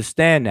y'all to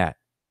understand that.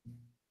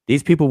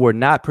 These people were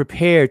not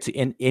prepared to,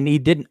 and he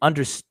didn't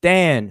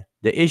understand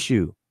the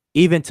issue,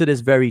 even to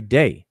this very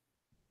day.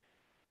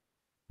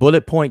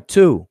 Bullet point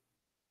 2,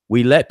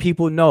 we let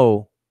people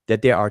know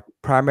that there are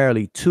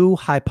primarily 2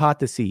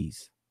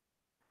 hypotheses.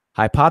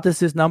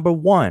 Hypothesis number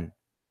 1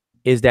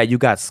 is that you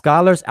got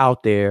scholars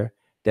out there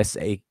that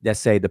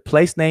say the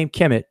place name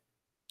Kemet,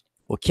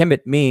 well,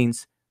 Kemet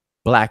means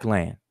black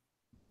land.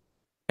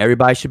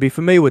 Everybody should be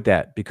familiar with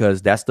that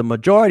because that's the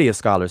majority of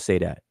scholars say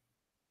that.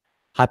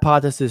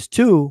 Hypothesis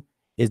 2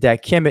 is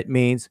that Kemet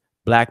means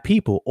black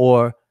people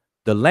or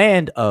the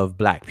land of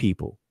black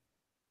people.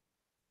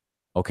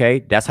 Okay,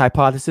 that's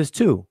hypothesis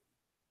 2.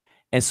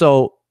 And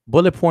so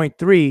bullet point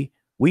 3,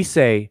 we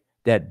say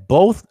that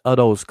both of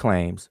those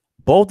claims,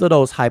 both of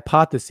those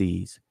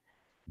hypotheses,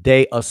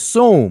 they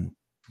assume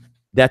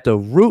that the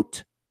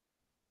root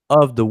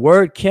of the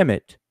word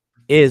Kemet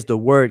is the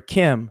word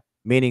Kem,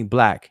 meaning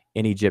black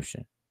in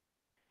Egyptian.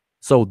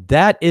 So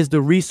that is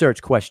the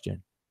research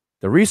question.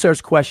 The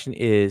research question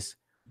is,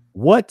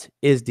 what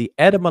is the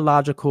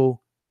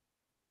etymological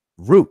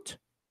root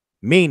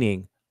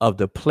meaning of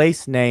the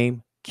place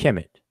name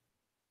Kemet?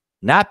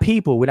 Not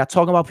people. We're not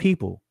talking about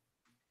people.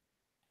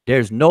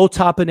 There's no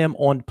toponym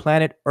on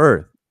planet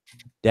Earth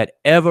that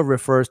ever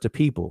refers to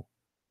people.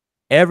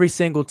 Every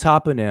single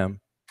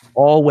toponym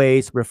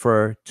always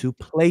refer to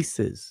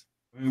places.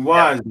 I mean,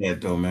 why is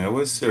that though, man?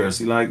 What's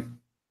seriously like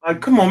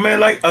come on, man.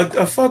 Like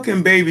a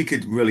fucking baby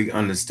could really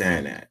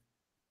understand that.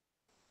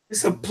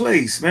 It's a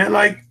place, man.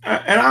 Like,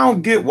 and I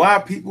don't get why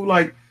people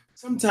like.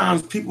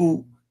 Sometimes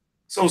people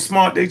so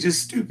smart they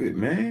just stupid,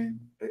 man.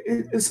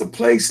 It's a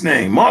place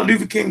name, Martin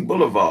Luther King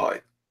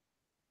Boulevard.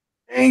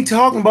 They ain't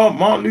talking about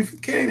Martin Luther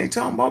King. They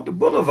talking about the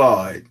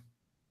boulevard.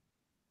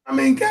 I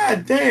mean,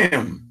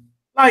 goddamn.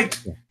 Like,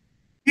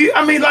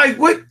 I mean, like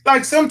what?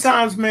 Like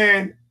sometimes,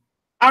 man,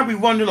 I be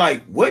wondering,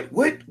 like, what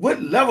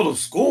level of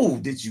school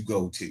did you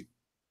go to?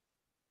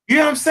 You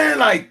know what I'm saying?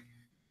 Like,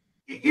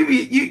 you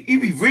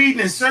be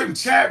reading in certain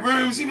chat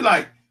rooms. You be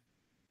like,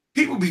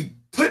 people be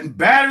putting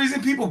batteries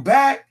in people's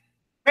back.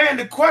 Man,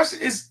 the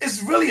question is,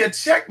 it's really a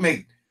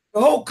checkmate.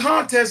 The whole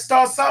contest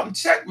starts out in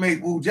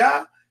checkmate,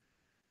 Wuja.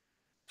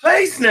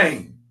 Place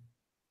name.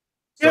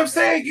 You know what I'm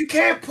saying? You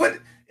can't put,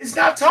 it's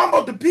not talking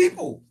about the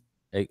people.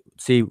 Hey,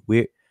 see,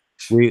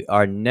 we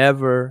are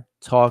never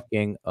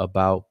talking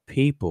about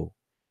people.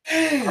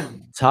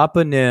 Damn.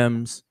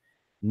 Toponyms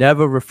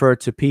never refer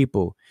to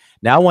people.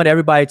 Now I want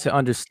everybody to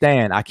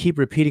understand. I keep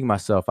repeating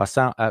myself. I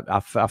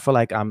feel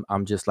like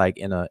I'm just like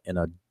in a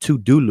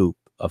to-do loop,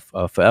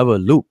 a forever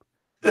loop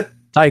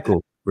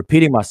cycle,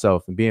 repeating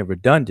myself and being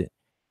redundant.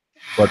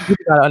 But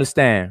people gotta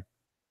understand,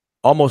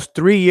 almost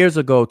 3 years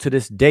ago to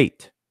this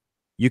date,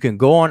 you can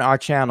go on our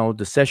channel,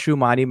 the Seshu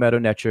Mani Meadow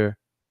Nature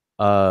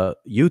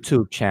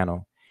YouTube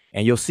channel,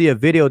 and you'll see a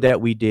video that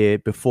we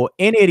did before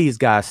any of these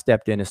guys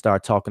stepped in and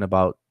started talking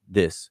about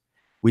this.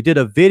 We did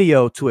a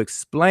video to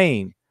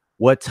explain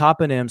what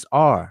toponyms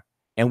are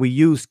and we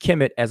use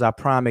Kemet as our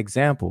prime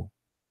example.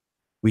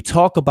 We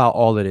talk about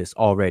all of this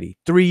already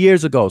 3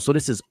 years ago. So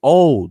this is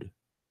old.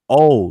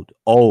 All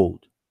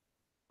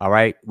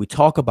right. We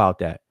talk about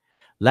that.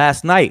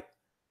 Last night,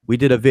 we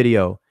did a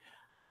video.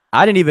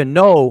 I didn't even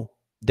know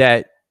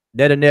that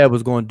Netanyahu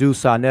was going to do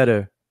Sa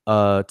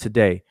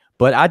today,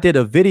 but I did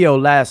a video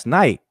last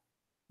night.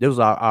 This was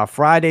our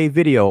Friday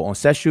video on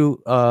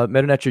Seshu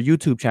Metanetra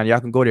YouTube channel. Y'all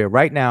can go there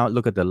right now,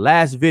 look at the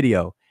last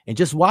video, and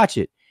just watch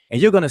it.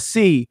 And you're going to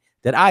see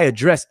that I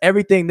address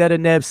everything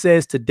Netanyahu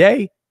says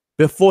today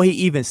before he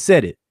even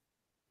said it.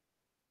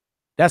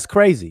 That's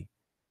crazy.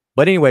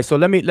 But anyway, so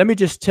let me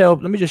just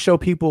show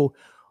people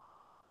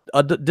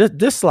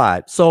this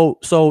slide. So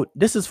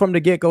this is from the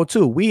get-go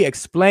too. We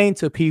explain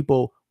to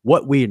people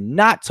what we're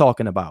not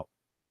talking about.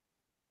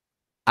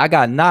 I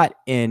got not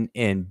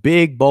in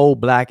big, bold,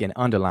 black, and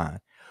underline.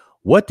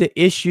 What the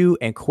issue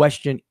and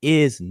question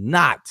is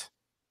not.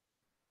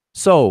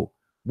 So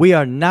we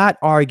are not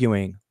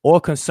arguing or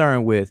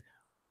concerned with,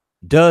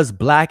 does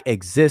black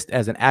exist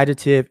as an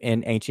adjective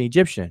in ancient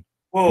Egyptian?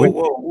 Whoa,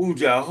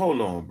 Wuja, hold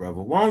on,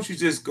 brother. Why don't you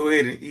just go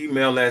ahead and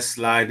email that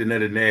slide to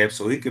Netanyahu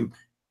so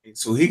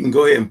he can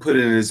go ahead and put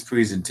it in his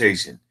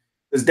presentation?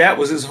 Because that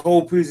was his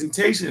whole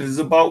presentation, is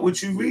about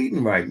what you're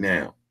reading right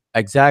now.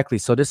 Exactly.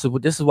 So this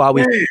is why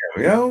we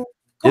yo.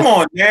 Come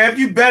on, Nab,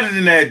 you better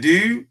than that,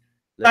 dude.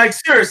 Like,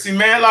 seriously,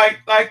 man.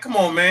 Like, come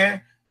on,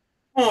 man.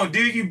 Come on,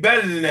 dude, you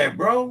better than that,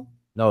 bro.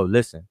 No,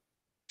 listen.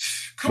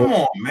 Come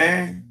on,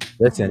 man.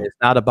 Listen, it's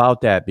not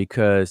about that,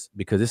 because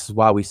this is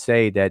why we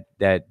say that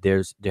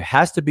there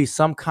has to be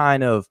some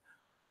kind of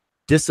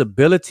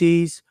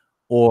disabilities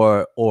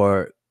or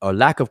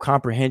lack of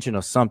comprehension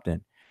or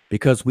something,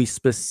 because we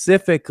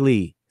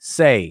specifically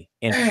say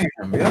in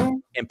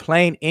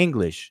plain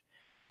English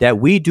that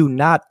we do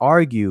not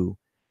argue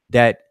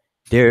that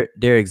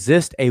there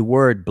exists a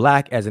word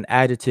black as an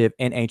adjective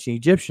in ancient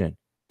Egyptian.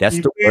 That's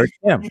the word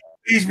Kim.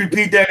 Please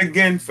repeat that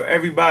again for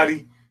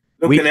everybody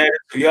looking at it,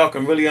 so y'all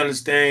can really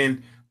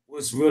understand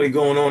what's really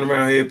going on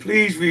around here.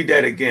 Please read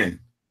that again.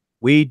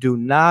 We do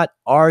not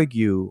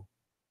argue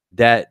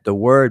that the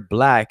word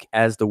black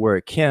as the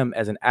word Kim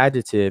as an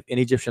adjective in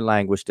Egyptian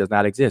language does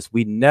not exist.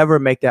 We never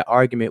make that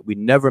argument. We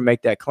never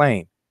make that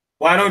claim.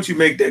 Why don't you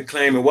make that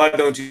claim, and why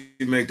don't you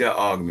make that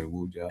argument,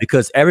 Wuja?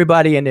 Because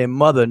everybody and their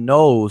mother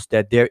knows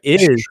that there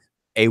is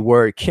a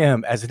word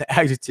Kim as an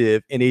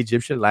adjective in the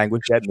Egyptian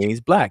language that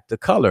means black, the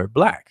color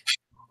black.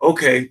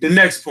 Okay, the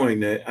next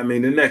point.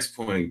 The next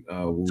point.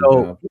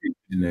 So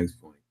the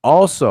next point.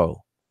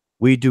 Also,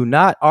 we do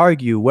not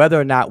argue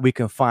whether or not we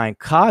can find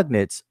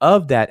cognates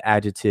of that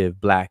adjective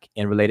black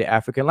in related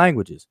African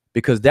languages,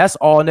 because that's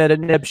all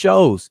Netanyahu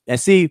shows. And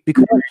see,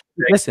 because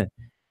listen,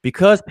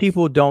 because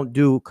people don't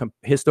do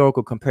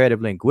historical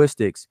comparative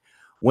linguistics,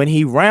 when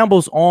he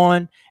rambles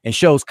on and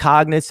shows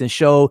cognates and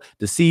show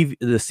the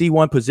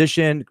C1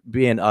 position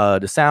being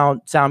the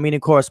sound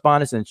meaning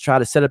correspondence and try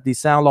to set up these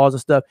sound laws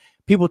and stuff,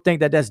 people think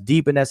that that's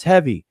deep and that's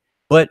heavy.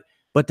 But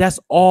that's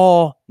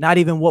all not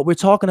even what we're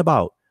talking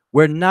about.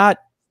 We're not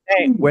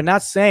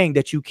saying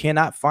that you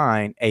cannot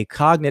find a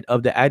cognate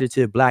of the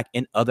adjective black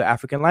in other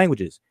African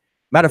languages.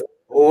 Matter of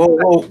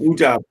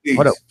Wuja,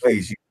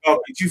 please. You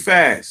talking too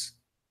fast.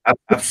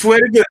 I swear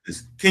to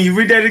goodness. Can you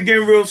read that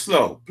again real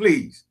slow,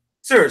 please?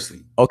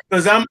 Seriously. Okay.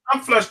 Because I'm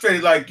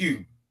frustrated like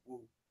you.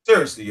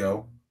 Seriously,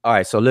 yo. All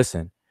right, so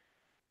listen.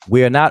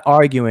 We are not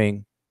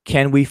arguing,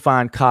 can we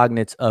find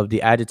cognates of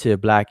the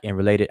adjective black in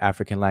related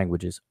African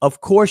languages?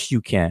 Of course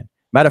you can.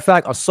 Matter of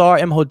fact, Asar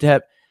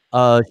Imhotep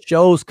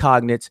shows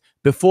cognates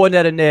before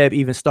Netanyahu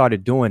even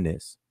started doing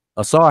this.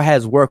 Asar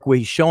has work where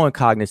he's showing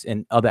cognates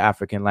in other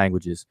African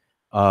languages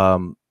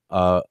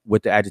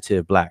with the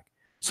adjective black.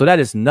 So that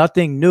is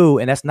nothing new,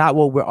 and that's not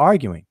what we're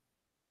arguing.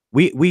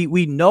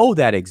 We know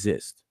that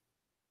exists.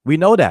 We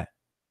know that.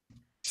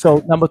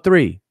 So number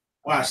 3.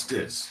 Watch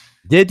this.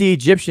 Did the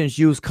Egyptians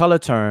use color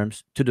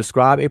terms to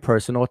describe a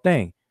person or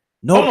thing?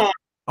 No.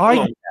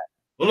 Hold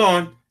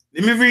on.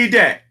 Let me read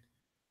that.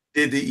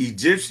 Did the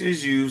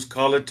Egyptians use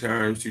color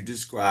terms to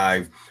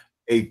describe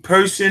a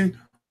person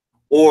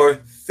or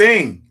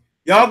thing?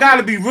 Y'all got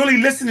to be really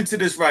listening to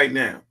this right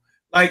now.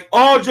 Like,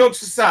 all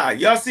jokes aside,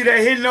 y'all see that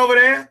hidden over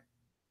there?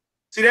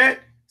 See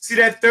that? See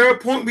that third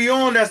point we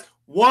on? That's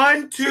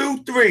 1,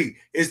 2, 3.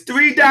 It's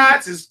 3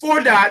 dots. It's 4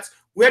 dots.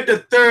 We're at the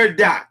third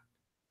dot.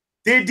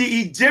 Did the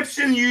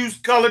Egyptian use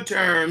color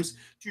terms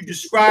to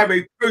describe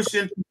a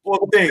person or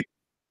thing?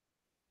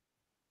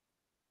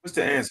 What's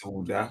the answer,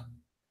 Wuja?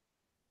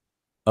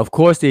 Of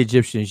course, the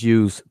Egyptians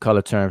use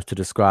color terms to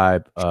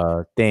describe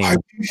things. Are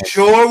you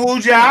sure,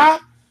 Wuja?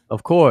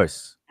 Of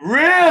course.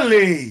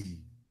 Really?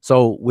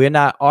 So we're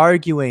not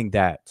arguing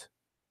that.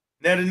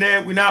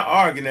 Netanyahu, we're not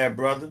arguing that,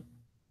 brother.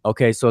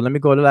 Okay, so let me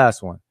go to the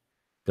last one.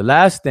 The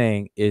last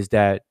thing is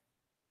that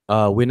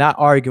we're not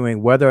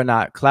arguing whether or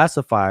not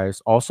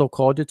classifiers, also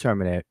called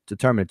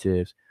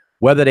determinatives,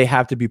 whether they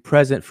have to be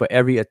present for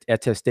every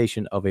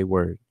attestation of a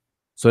word.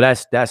 So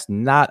that's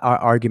not our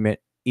argument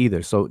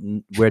either. So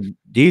where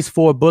these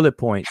 4 bullet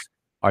points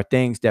are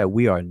things that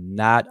we are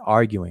not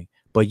arguing.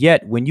 But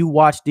yet, when you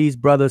watch these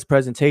brothers'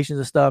 presentations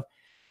and stuff,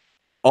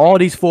 all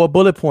these 4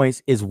 bullet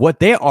points is what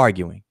they're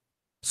arguing.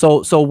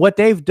 So what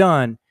they've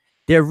done,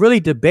 they're really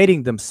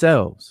debating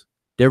themselves.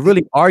 They're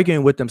really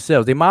arguing with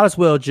themselves. They might as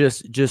well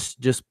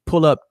just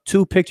pull up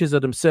 2 pictures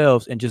of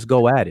themselves and just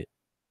go at it.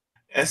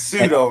 That's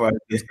pseudo right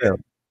there.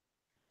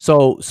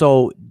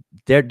 So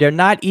they're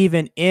not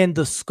even in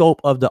the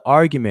scope of the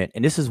argument.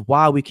 And this is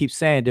why we keep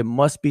saying there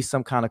must be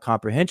some kind of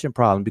comprehension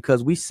problem,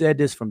 because we said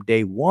this from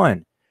day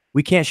one.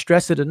 We can't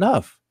stress it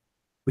enough.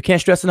 We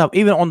can't stress enough.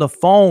 Even on the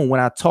phone, when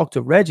I talked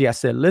to Reggie, I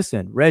said,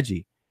 listen,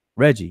 Reggie,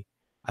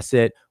 I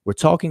said, we're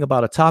talking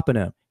about a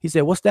toponym. He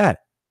said, what's that?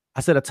 I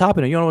said, a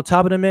toponym. You don't know what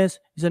toponym is?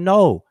 He said,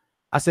 no.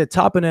 I said,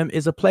 toponym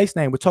is a place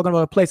name. We're talking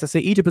about a place. I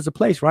said, Egypt is a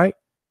place, right?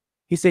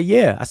 He said,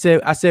 yeah. I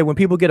said, when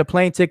people get a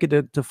plane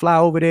ticket to fly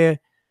over there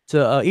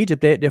to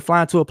Egypt, they're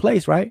flying to a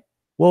place, right?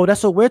 Well,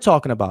 that's what we're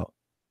talking about.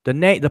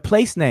 The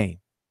place name.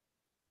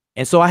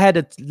 And so I had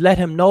to let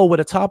him know what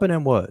a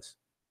toponym was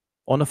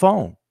on the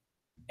phone.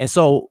 And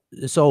so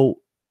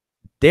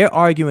they're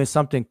arguing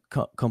something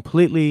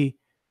completely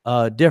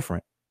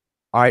different.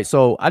 All right.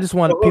 So I just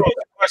want people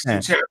to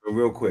question chat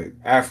real quick.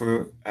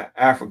 African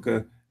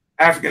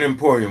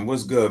Emporium.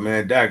 What's good,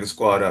 man? Dagger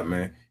Squad up,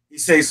 man. He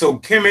say, so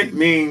Kemet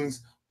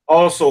means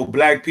also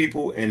black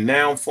people in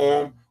noun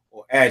form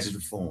or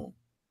adjective form.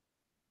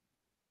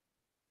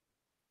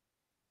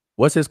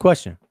 What's his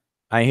question?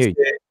 I hear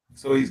you.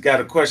 So he's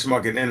got a question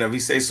mark at the end of it. He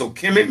say, so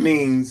Kemet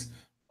means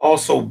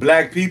also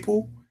black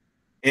people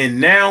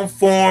in noun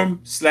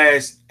form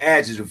 /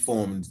 adjective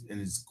form, and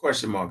his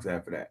question marks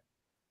after that.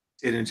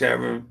 See it in the chat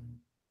room?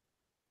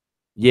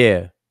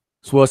 Yeah.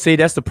 So, well, see,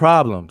 that's the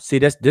problem. See,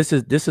 this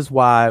is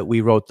why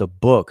we wrote the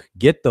book.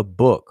 Get the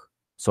book.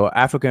 So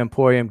African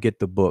Emporium, get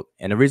the book.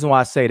 And the reason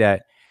why I say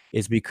that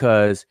is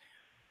because,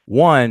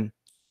 one,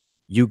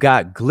 you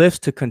got glyphs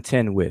to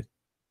contend with.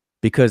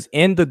 Because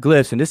in the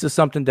glyphs, and this is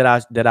something that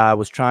I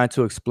was trying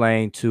to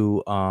explain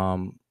to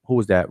who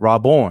was that?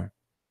 Rob Bourne.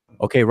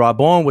 Okay, Rob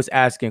Bourne was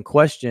asking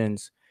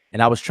questions,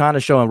 and I was trying to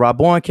show him. Rob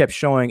Bourne kept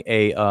showing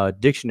a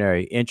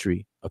dictionary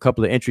entry, a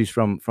couple of entries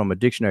from a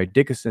dictionary,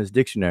 Dickinson's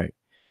dictionary.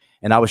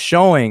 And I was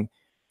showing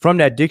from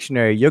that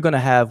dictionary, you're going to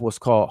have what's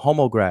called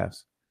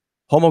homographs.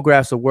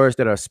 Homographs are words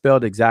that are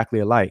spelled exactly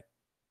alike.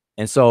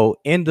 And so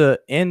in the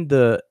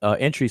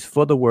entries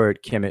for the word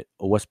Kemet,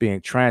 or what's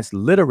being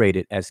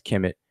transliterated as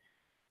Kemet,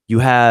 you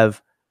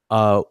have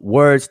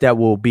words that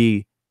will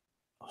be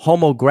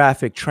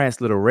homographic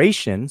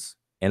transliterations.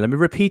 And let me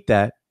repeat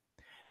that.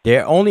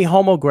 They're only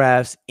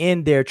homographs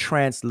in their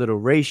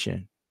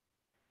transliteration,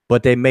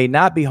 but they may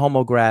not be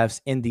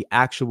homographs in the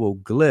actual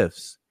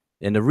glyphs.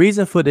 And the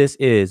reason for this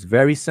is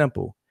very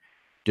simple.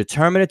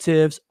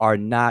 Determinatives are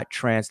not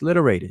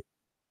transliterated.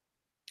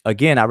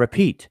 Again, I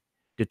repeat,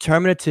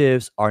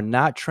 determinatives are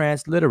not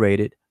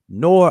transliterated,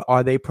 nor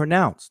are they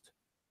pronounced.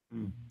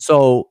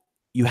 So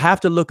you have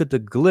to look at the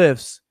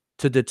glyphs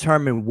to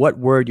determine what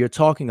word you're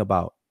talking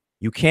about.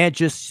 You can't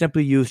just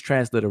simply use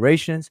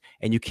transliterations,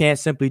 and you can't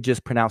simply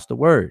just pronounce the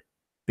word,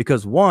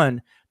 because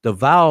one, the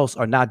vowels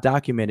are not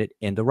documented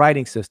in the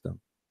writing system.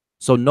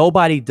 So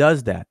nobody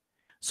does that.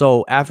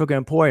 So African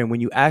Emporium, when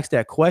you ask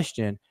that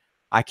question,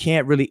 I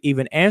can't really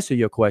even answer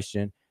your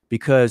question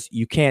because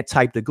you can't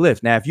type the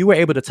glyphs. Now, if you were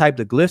able to type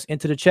the glyphs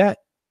into the chat,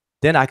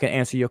 then I can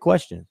answer your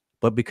question.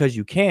 But because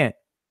you can't,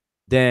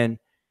 then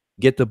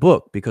get the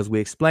book, because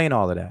we explain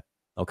all of that.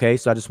 Okay,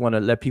 so I just want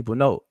to let people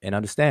know and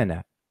understand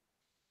that.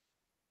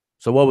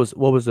 So what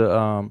was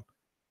the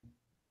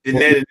Did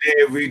Ned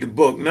read the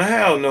book? No,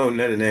 hell no,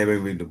 Ned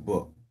ain't read the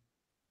book.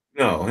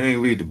 No, he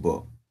ain't read the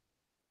book.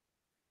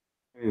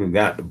 He even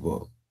got the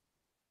book.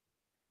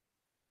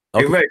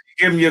 Okay. Hey, Reggie,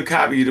 give him your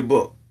copy of the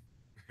book.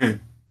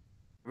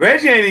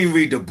 Reggie ain't even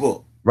read the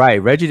book.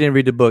 Right, Reggie didn't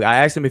read the book. I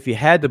asked him if he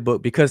had the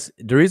book, because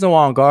the reason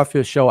why on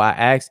Garfield's show I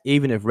asked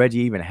even if Reggie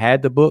even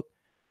had the book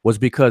was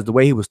because the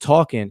way he was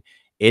talking,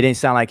 it didn't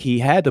sound like he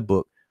had the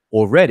book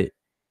or read it.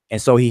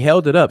 And so he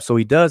held it up. So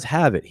he does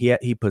have it.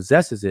 He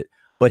possesses it,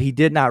 but he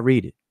did not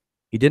read it.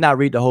 He did not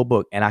read the whole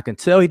book. And I can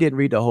tell he didn't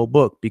read the whole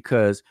book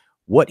because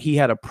what he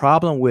had a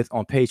problem with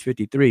on page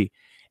 53.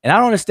 And I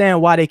don't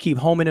understand why they keep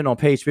homing in on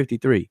page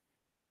 53.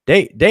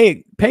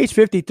 They page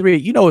 53,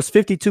 you know, it's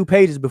 52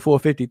 pages before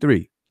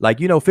 53. Like,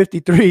 you know,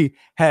 53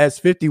 has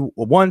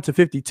 51 to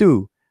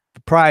 52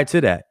 prior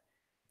to that.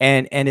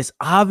 And it's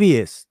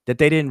obvious that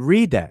they didn't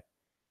read that,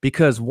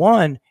 because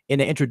one, in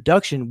the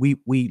introduction,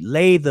 we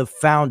lay the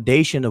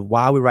foundation of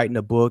why we're writing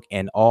the book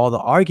and all the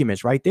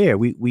arguments right there.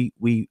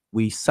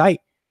 We cite,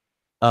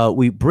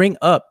 we bring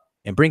up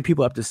and bring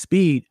people up to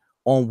speed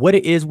on what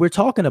it is we're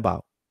talking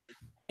about.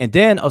 And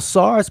then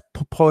Asar's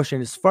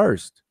portion is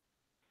first.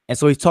 And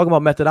so he's talking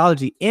about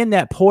methodology. In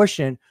that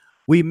portion,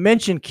 we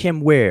mentioned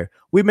Kim Ware.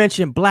 We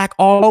mentioned black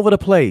all over the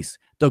place.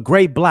 The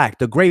great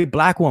black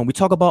one. We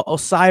talk about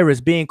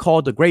Osiris being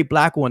called the great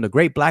black one, the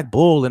great black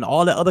bull, and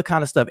all that other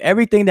kind of stuff.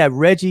 Everything that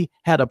Reggie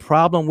had a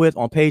problem with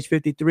on page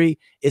 53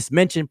 is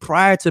mentioned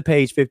prior to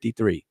page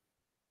 53.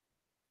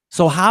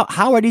 So how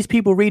are these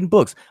people reading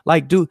books?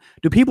 Like, do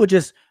people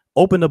just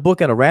open the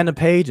book at a random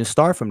page and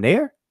start from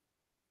there?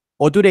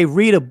 Or do they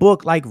read a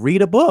book like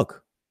read a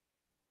book?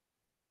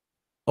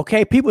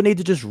 Okay, people need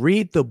to just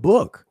read the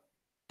book.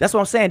 That's what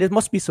I'm saying. There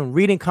must be some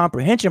reading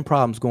comprehension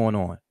problems going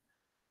on.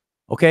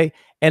 Okay,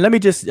 and let me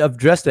just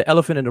address the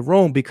elephant in the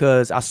room,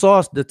 because I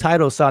saw the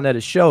title of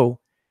Sarnetta's show,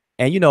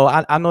 and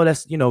I know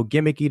that's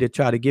gimmicky to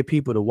try to get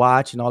people to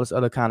watch and all this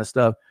other kind of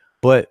stuff,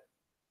 but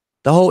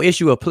the whole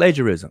issue of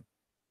plagiarism.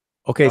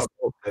 Okay,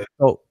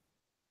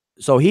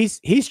 so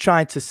he's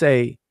trying to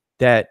say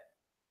that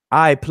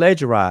I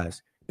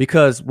plagiarized,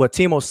 because what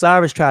Team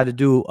Osiris tried to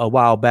do a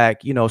while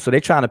back, so they're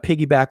trying to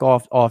piggyback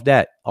off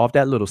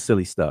that little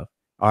silly stuff.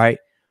 All right,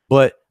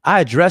 but I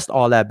addressed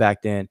all that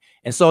back then,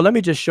 and so let me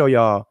just show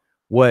y'all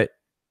what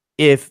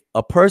if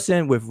a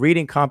person with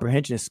reading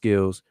comprehension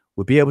skills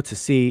would be able to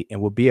see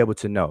and would be able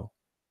to know.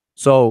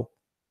 So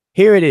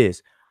here it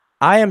is.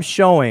 I am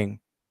showing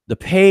the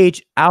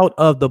page out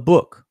of the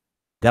book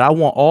that I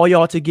want all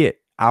y'all to get,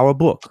 our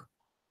book.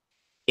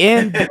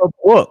 In the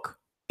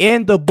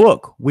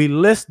book, we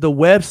list the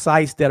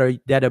websites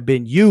that have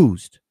been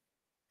used.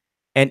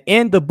 And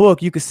in the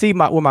book, you can see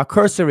where my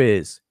cursor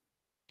is.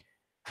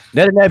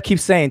 NetNeb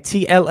keeps saying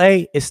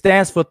TLA. It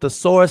stands for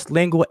Thesaurus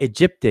Lingua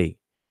Egypti.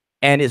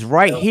 And it's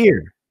right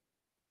here.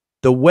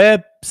 The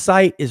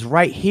website is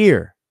right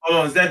here. Hold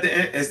on, is that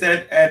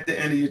at the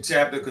end of your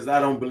chapter? Because I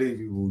don't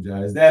believe you,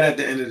 Wuja. Is that at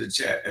the end of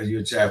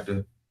your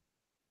chapter?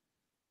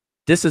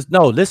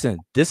 Listen.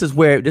 This is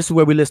where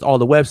we list all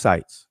the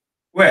websites.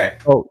 Where?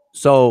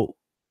 So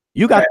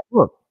you got the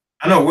book.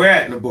 I know where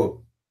at in the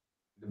book.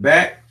 The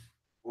back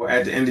or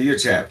at the end of your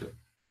chapter?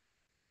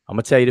 I'm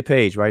gonna tell you the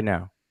page right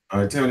now. All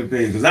right, tell me the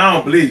page, because I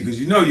don't believe,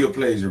 because you're a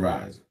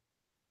plagiarizer.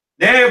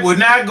 They would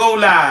not go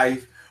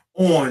live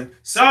on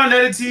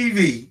Sarnetta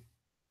TV.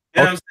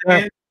 You know what I'm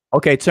saying?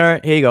 Okay,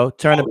 here you go.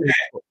 Turn the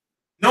page.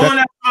 Knowing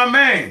that's my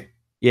man.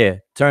 Yeah,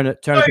 turn it.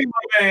 You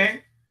my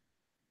man.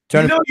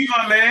 You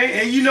my man,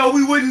 and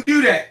we wouldn't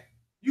do that.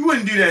 You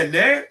wouldn't do that,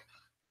 Ned.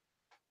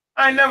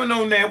 I ain't never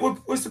known that.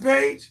 What's the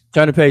page?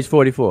 Turn to page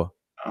 44.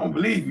 I don't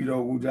believe you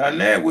though, Wuja.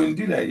 Ned wouldn't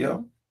do that,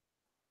 yo.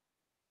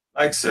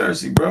 Like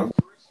seriously, bro.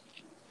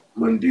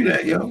 Wouldn't do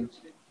that, yo.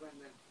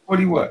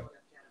 What?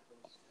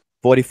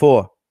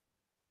 44.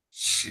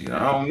 Shit,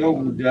 I don't know,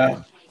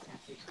 Wuja.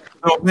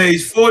 On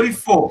page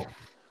 44.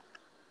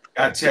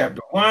 Got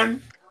chapter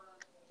 1.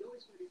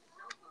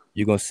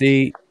 You're gonna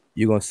see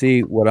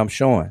what I'm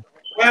showing.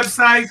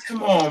 Websites,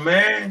 come on,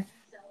 man.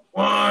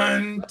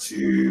 1,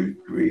 2,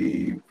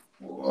 3,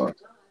 4.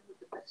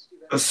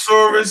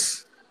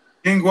 Thesaurus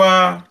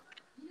Lingua.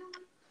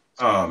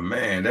 Oh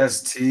man,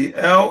 that's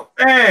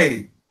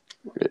TLA.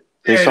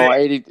 It's on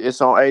 80. It's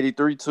on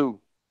 83 too.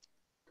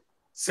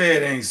 Say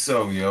it ain't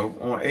so, yo.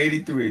 On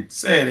 83.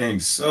 Say it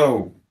ain't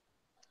so.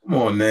 Come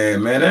on,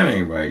 man. That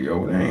ain't right,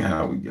 yo. That ain't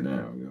how we get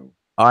out, yo.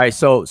 All right,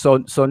 so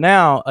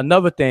now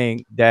another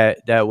thing that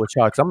would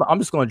shock. I'm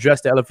just gonna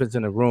address the elephants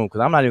in the room, because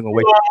I'm not even gonna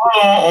wait.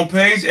 On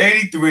page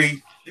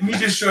 83. Let me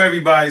just show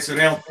everybody so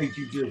they don't think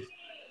you just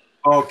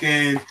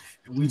talking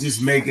and we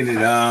just making it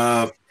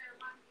up.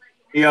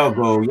 Here y'all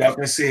go. Y'all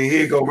can see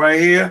here. Go right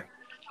here.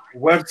 The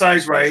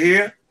website's right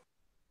here.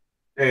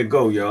 There you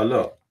go, y'all.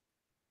 Look.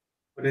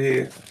 Put it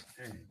here.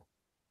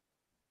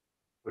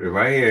 Put it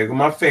right here. Go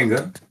my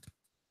finger.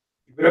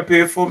 Keep it up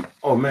here for me.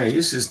 Oh man,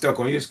 your shit's stuck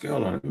on your screen.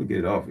 Hold on. Let me get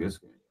it off your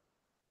screen.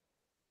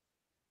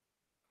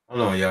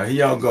 Hold on, y'all.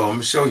 Here y'all go. I'm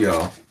gonna show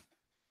y'all.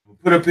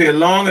 Put up here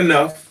long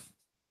enough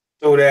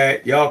so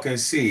that y'all can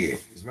see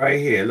it. It's right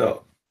here.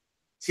 Look.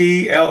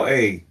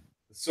 TLA.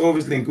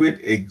 Thesaurus Lingua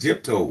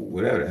Egypto.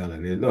 Whatever the hell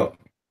it is. Look.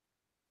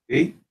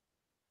 See?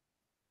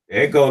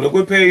 There you go. Look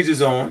what page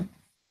is on.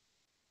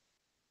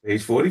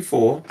 Page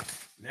 44.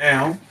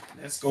 Now,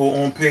 let's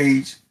go on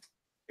page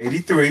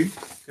 83.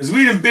 Because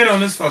we done been on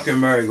this fucking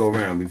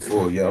merry-go-round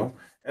before, yo.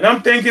 And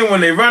I'm thinking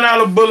when they run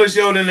out of bullets,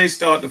 yo, then they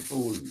start to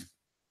fool you.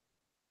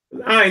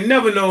 I ain't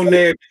never known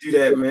Ned to do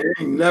that, man.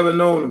 I ain't never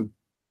known him.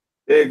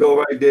 There you go,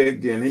 right there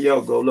again. Here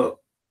y'all go, look.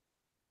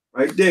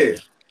 Right there.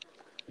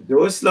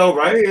 Do it slow,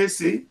 right here,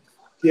 see?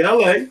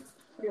 TLA.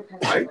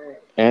 Right?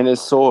 And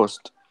it's sourced.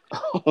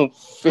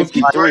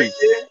 53.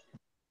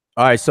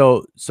 All right,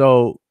 so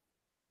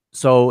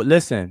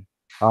listen.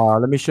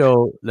 Let me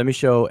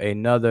show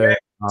another.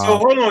 So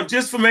hold on,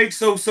 just for make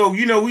so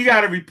we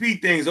got to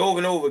repeat things over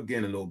and over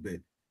again a little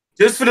bit,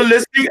 just for the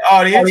listening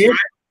audience. Right?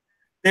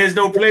 There's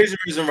no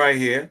plagiarism right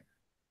here.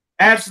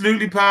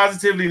 Absolutely,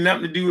 positively,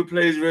 nothing to do with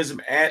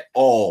plagiarism at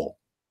all,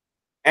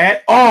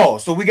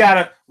 So we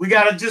gotta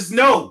just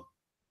know,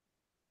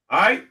 all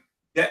right,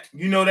 that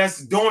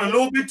that's doing a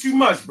little bit too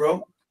much,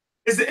 bro.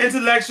 It's an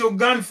intellectual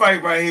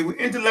gunfight right here. We're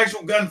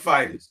intellectual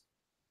gunfighters,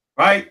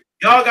 right?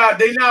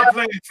 They not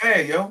playing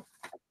fair, yo.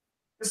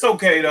 It's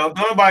okay though.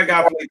 Nobody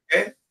got to play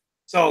fair.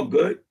 It's all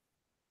good.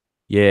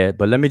 Yeah,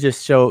 but let me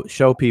just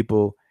show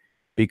people,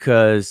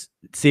 because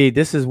see,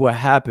 this is what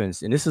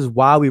happens, and this is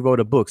why we wrote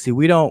a book. See,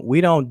 we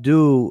don't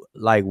do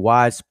like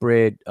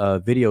widespread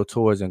video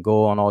tours and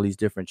go on all these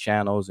different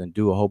channels and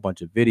do a whole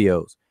bunch of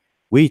videos.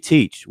 We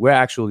teach. We're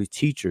actually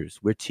teachers.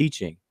 We're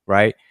teaching,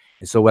 right?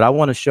 And so what I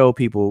want to show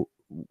people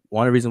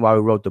one of the reasons why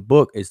we wrote the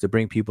book is to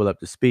bring people up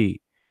to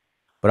speed.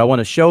 But I want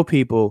to show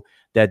people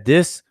that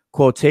this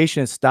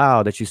quotation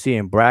style that you see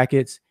in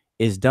brackets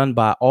is done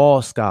by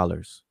all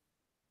scholars.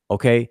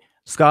 Okay,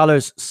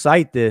 scholars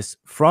cite this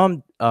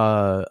from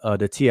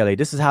the TLA.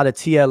 This is how the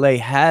TLA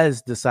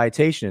has the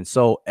citation.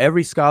 So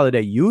every scholar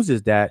that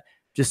uses that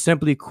just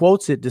simply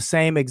quotes it the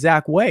same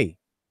exact way.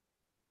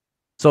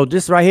 So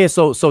this right here,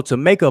 so to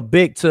make a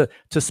big, to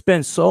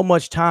spend so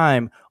much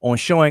time on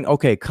showing,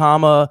 okay,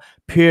 comma,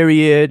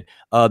 period,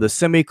 the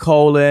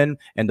semicolon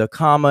and the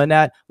comma and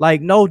that,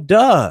 like, no,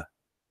 duh.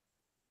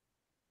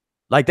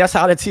 Like, that's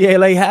how the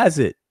TLA has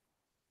it.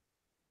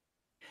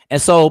 And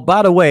so,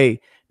 by the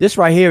way, this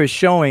right here is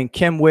showing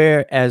Kim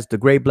Ware as the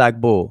great black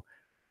bull.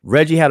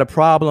 Reggie had a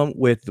problem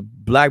with the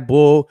black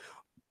bull.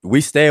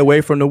 We stay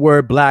away from the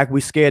word black. We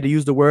scared to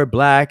use the word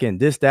black and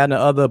this, that, and the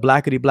other,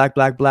 blackity, black,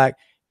 black, black.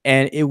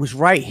 And it was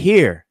right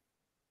here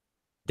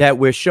that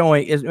we're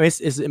showing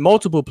it's in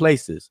multiple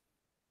places.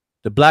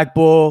 The black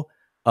bull,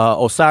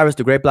 Osiris,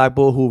 the great black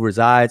bull who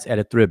resides at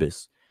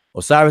Athribis.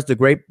 Osiris,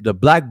 the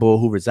black bull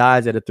who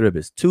resides at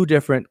Athribis. Two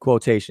different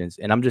quotations.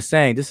 And I'm just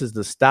saying, this is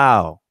the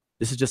style.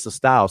 This is just a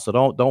style. So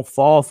don't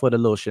fall for the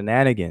little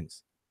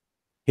shenanigans.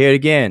 Here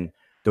again,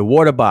 the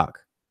Wörterbuch.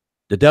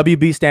 The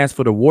WB stands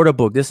for the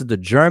Wörterbuch. This is the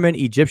German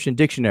Egyptian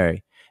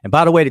dictionary. And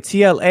by the way, the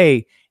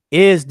TLA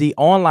is the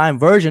online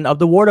version of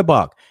the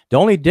Wörterbuch. The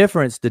only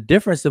difference, the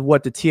difference of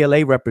what the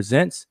TLA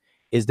represents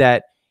is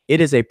that it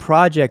is a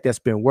project that's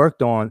been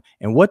worked on.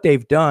 And what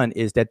they've done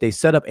is that they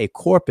set up a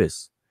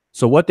corpus.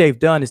 So what they've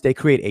done is they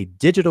create a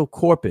digital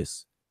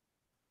corpus.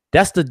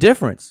 That's the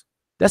difference.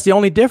 That's the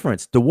only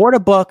difference. The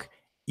Wörterbuch,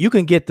 you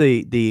can get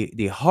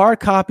the hard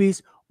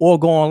copies or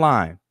go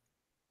online.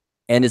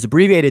 And it's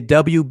abbreviated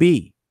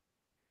WB.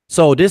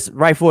 So this,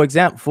 right, for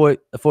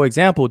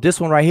example, this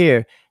one right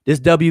here, this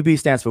WB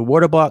stands for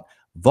Wörterbuch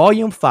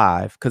Volume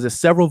 5, because it's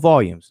several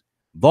volumes.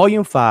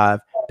 Volume 5,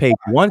 page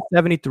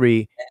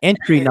 173,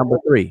 entry number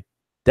 3.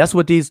 That's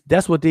what this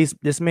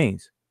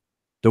means.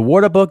 The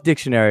Wörterbuch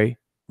Dictionary,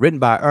 written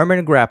by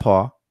Erman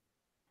Grappa,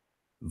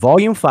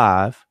 Volume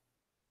 5,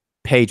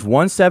 page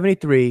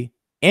 173,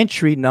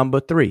 entry number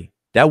 3.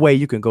 That way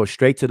you can go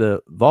straight to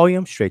the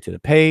volume, straight to the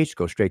page,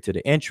 go straight to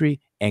the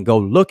entry, and go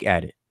look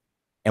at it.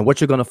 And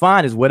what you're going to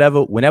find is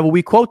whenever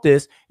we quote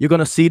this, you're going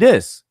to see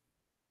this.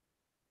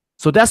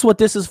 So that's what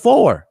this is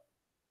for.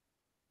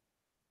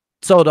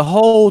 So the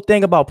whole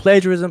thing about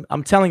plagiarism,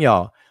 I'm telling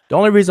y'all, the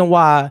only reason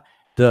why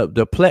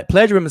the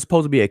plagiarism is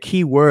supposed to be a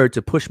key word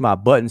to push my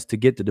buttons to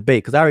get the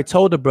debate, because I already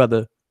told the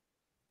brother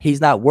he's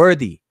not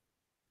worthy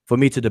for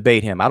me to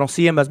debate him. I don't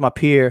see him as my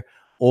peer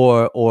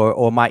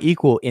or my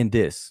equal in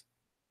this.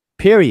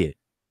 Period.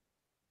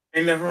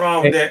 Ain't nothing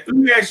wrong with that. Let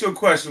me ask you a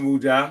question,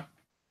 Wuja.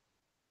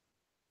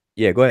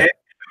 Yeah, go ahead.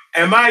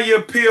 Am I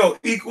your peer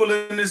equal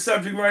in this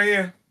subject right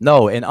here?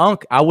 No, and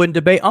Unc, I wouldn't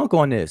debate Unc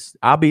on this.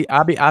 I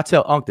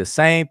tell Unc the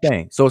same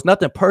thing. So it's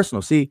nothing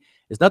personal. See,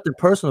 it's nothing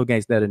personal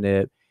against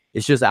Netaneb.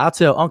 It's just I'll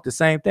tell Unc the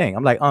same thing.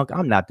 I'm like, Unc,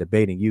 I'm not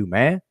debating you,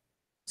 man.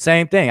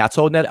 Same thing. I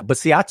told Net, but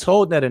see, I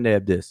told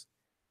Netaneb this.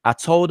 I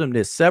told him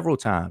this several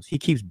times. He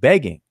keeps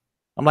begging.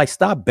 I'm like,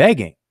 stop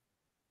begging.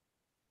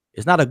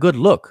 It's not a good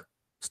look.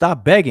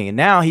 Stop begging. And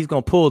now he's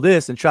going to pull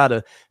this and try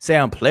to say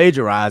I'm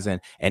plagiarizing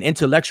and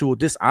intellectual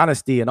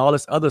dishonesty and all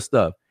this other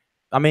stuff.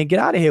 I mean, get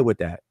out of here with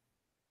that.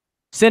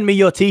 Send me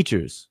your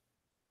teachers.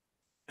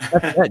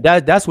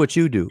 That's what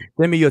you do.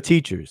 Send me your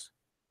teachers.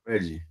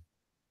 Reggie.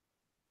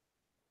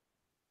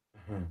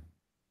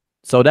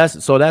 So that's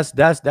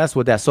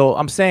what that. So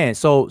I'm saying,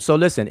 so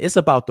listen, it's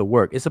about the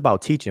work. It's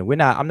about teaching.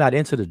 I'm not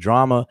into the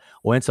drama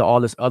or into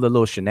all this other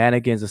little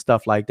shenanigans and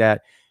stuff like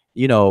that,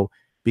 you know,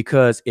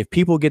 because if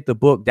people get the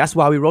book, that's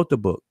why we wrote the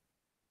book.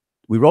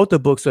 We wrote the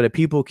book so that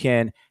people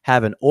can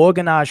have an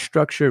organized,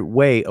 structured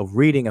way of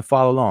reading and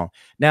follow along.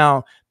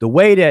 Now, the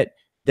way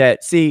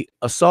that see,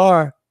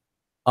 Asar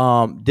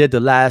did the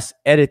last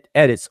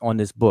edits on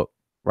this book,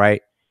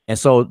 right? And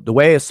so the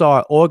way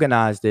Asar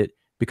organized it,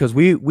 because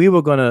we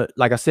were gonna,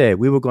 like I said,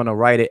 we were gonna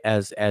write it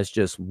as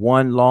just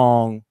one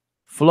long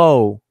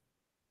flow,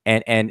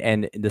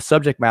 and the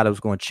subject matter was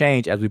going to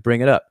change as we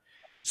bring it up.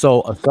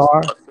 So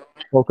Asar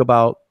spoke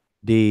about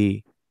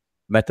the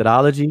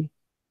methodology,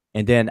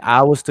 and then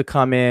I was to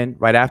come in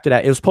right after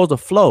that. It was supposed to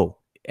flow,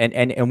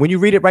 and when you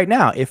read it right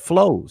now, it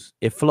flows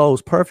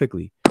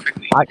perfectly.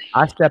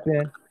 I step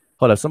in.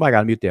 Hold up, somebody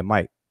gotta mute their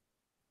mic.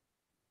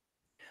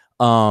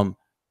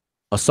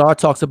 Asar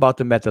talks about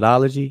the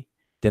methodology,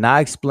 then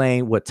I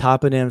explain what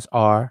toponyms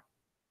are,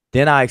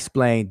 then I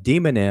explain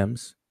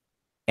demonyms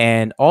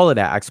and all of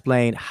that. I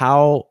explain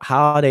how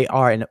they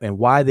are and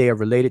why they are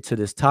related to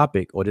this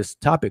topic, or this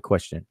topic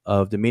question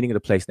of the meaning of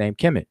the place name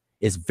Kemet.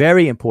 It's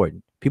very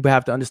important. People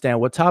have to understand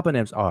what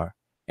toponyms are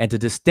and to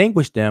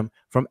distinguish them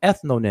from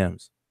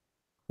ethnonyms.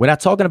 We're not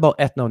talking about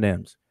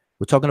ethnonyms.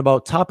 We're talking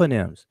about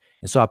toponyms.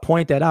 And so I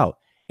point that out.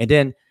 And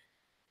then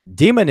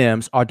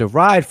demonyms are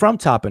derived from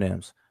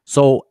toponyms.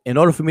 So in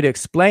order for me to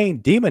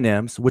explain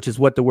demonyms, which is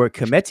what the word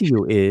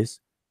Kemetiu is,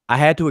 I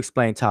had to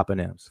explain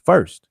toponyms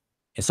first.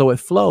 And so it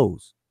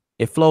flows.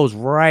 It flows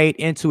right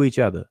into each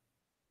other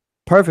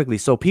perfectly.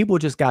 So people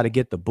just got to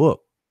get the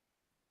book.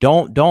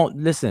 Don't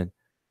listen.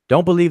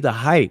 Don't believe the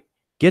hype.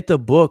 Get the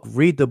book,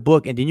 read the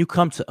book, and then you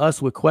come to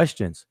us with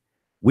questions.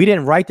 We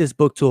didn't write this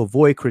book to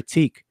avoid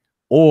critique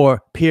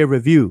or peer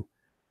review.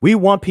 We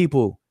want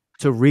people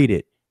to read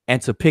it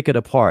and to pick it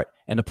apart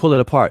and to pull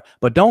it apart.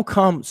 But don't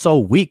come so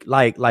weak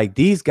like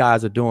these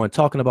guys are doing,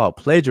 talking about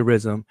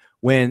plagiarism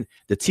when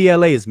the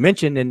TLA is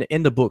mentioned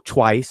in the book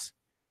twice,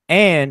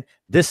 and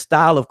this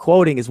style of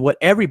quoting is what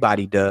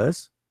everybody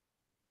does.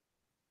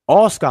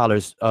 All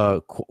scholars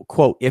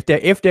quote if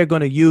they're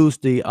going to use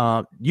the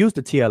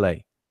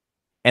TLA.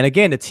 And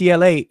again, the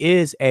TLA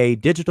is a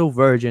digital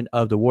version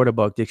of the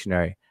Waterbuck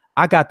Dictionary.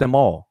 I got them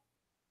all.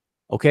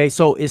 Okay,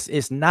 so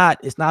it's not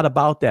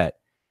about that.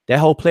 That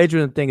whole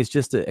plagiarism thing is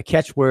just a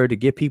catchword to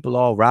get people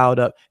all riled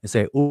up and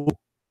say, ooh,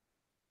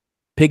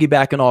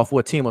 piggybacking off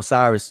what Team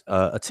Osiris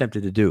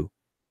attempted to do.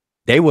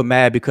 They were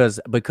mad because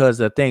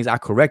of things I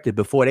corrected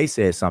before they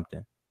said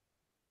something.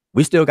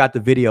 We still got the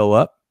video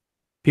up.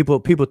 People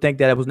think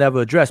that it was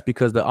never addressed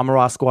because the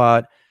Amara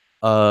Squad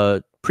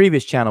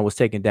previous channel was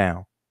taken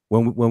down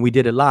when we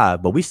did it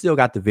live, but we still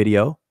got the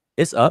video.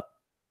 It's up.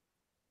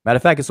 Matter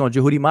of fact, it's on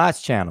Jehudi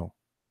Mod's channel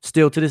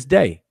still to this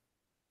day.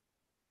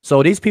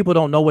 So these people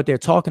don't know what they're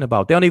talking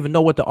about. They don't even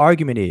know what the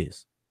argument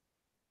is.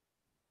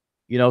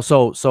 You know,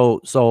 so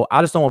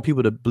I just don't want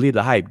people to believe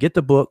the hype. Get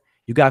the book.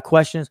 You got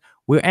questions,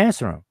 we'll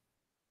answer them.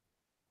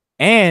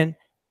 And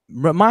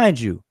remind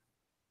you,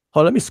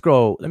 let me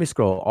scroll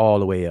all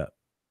the way up.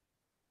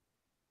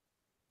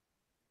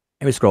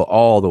 Let me scroll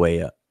all the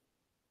way up.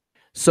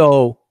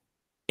 So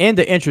in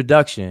the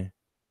introduction,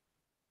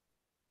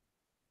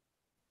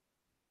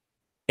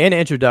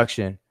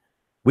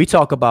 we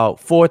talk about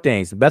 4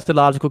 things: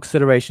 methodological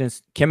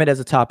considerations, Kemet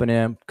as a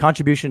toponym,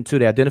 contribution to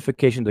the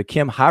identification of the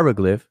Kem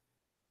hieroglyph,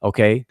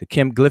 okay, the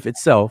Kem glyph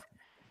itself,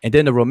 and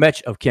then the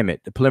Romech of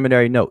Kemet, the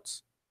preliminary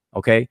notes,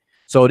 okay?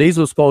 So these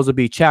were supposed to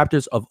be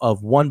chapters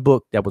of one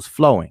book that was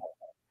flowing,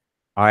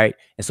 all right?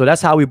 And so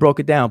that's how we broke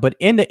it down. But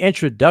in the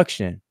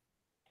introduction,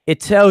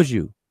 it tells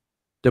you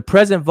the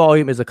present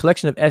volume is a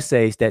collection of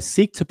essays that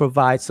seek to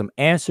provide some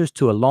answers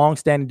to a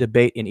long-standing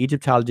debate in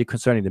Egyptology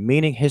concerning the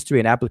meaning, history,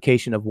 and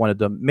application of one of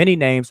the many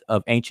names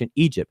of ancient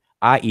Egypt,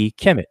 i.e.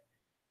 Kemet.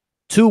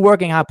 2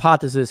 working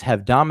hypotheses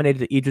have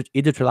dominated the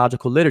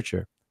Egyptological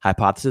literature.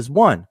 Hypothesis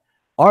 1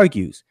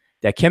 argues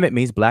that Kemet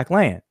means black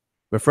land,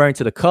 referring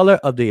to the color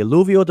of the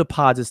alluvial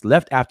deposits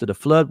left after the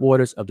flood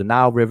waters of the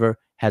Nile River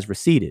has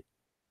receded.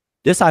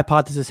 This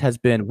hypothesis has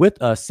been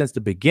with us since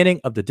the beginning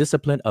of the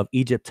discipline of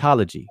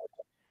Egyptology.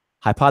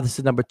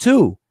 Hypothesis number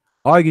 2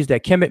 argues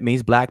that Kemet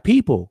means black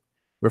people,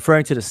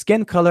 referring to the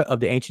skin color of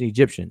the ancient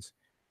Egyptians.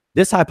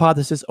 This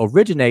hypothesis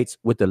originates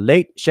with the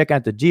late Sheikh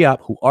Anta Diop,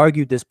 who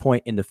argued this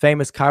point in the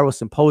famous Cairo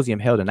Symposium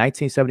held in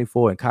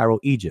 1974 in Cairo,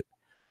 Egypt.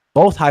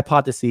 Both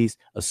hypotheses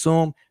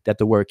assume that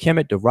the word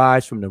Kemet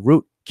derives from the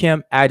root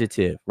Kem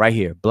adjective, right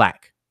here,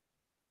 black.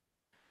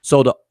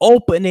 So the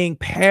opening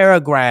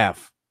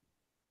paragraph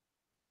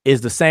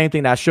is the same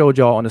thing that I showed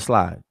y'all on the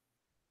slide.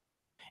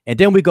 And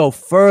then we go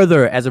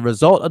further. As a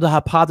result of the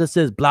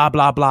hypothesis, blah,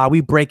 blah, blah, we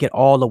break it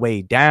all the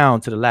way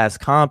down to the last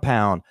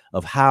compound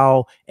of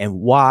how and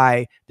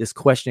why this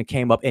question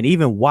came up, and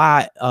even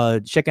why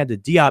Sheikh Anta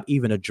Diop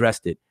even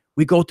addressed it.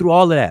 We go through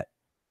all of that.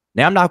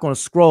 Now, I'm not going to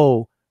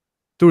scroll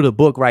through the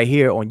book right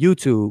here on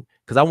YouTube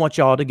because I want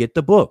y'all to get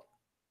the book.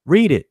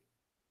 Read it.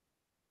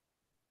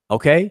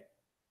 Okay?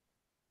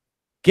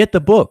 Get the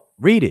book.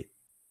 Read it.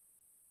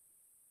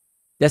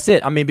 That's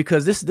it. I mean,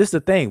 because this is the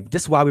thing.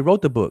 This is why we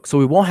wrote the book. So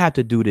we won't have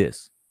to do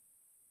this.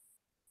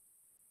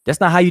 That's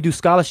not how you do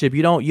scholarship.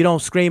 You don't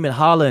scream and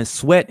holler and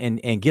sweat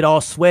and get all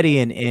sweaty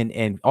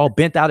and all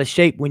bent out of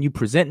shape when you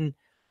presenting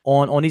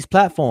on these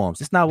platforms.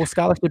 That's not what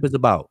scholarship is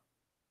about.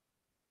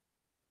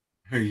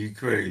 Are you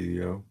crazy,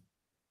 yo?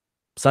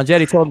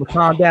 Sanjetti told him to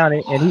calm down,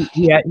 and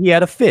he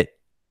had a fit.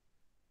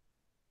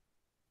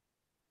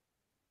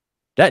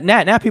 That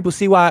now people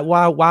see why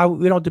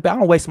we don't debate. I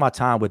don't waste my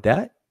time with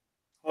that.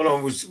 Hold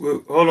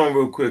on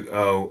real quick,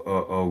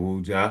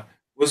 Wuja.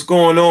 What's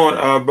going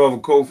on, brother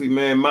Kofi,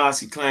 man?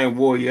 Mossy Clan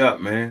Warrior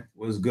up, man.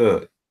 What's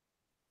good?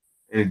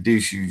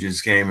 Introduce you,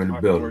 just came in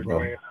the building,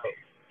 bro.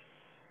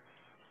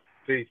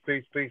 Peace to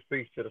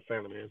the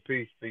family, man.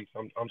 Peace.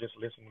 I'm just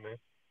listening, man.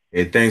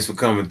 Hey, thanks for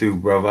coming through,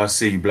 brother. I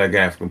see you, Black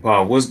African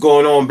Power. What's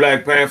going on,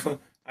 Black Panther?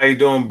 How you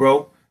doing,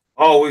 bro?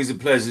 Always a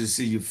pleasure to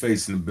see your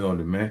face in the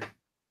building, man.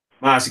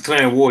 Mossy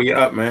Clan Warrior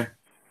up, man.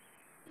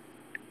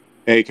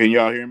 Hey, can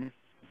y'all hear me?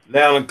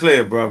 Loud and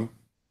clear, brother.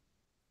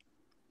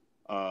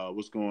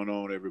 What's going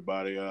on,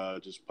 everybody?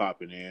 Just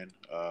popping in.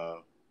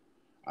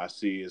 I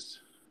see it's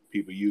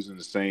people using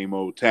the same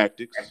old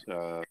tactics.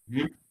 But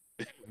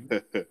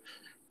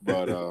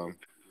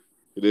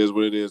it is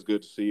what it is.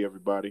 Good to see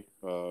everybody.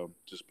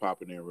 Just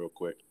popping in real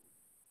quick.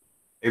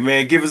 Hey,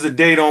 man, give us a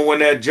date on when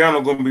that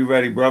journal going to be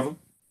ready, brother.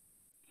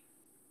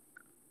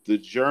 The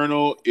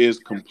journal is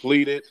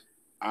completed.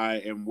 I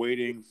am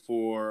waiting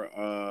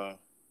for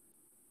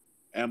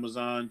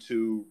Amazon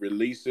to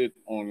release it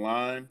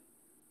online.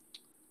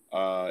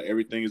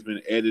 Everything has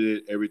been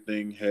edited.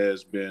 Everything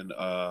has been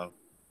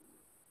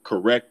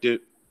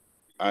corrected.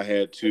 I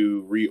had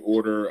to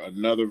reorder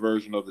another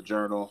version of the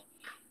journal,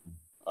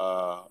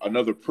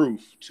 another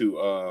proof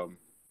to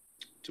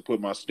put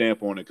my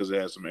stamp on it because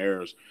it had some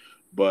errors.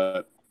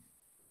 But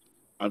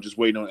I'm just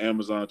waiting on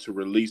Amazon to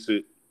release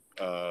it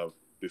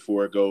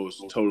before it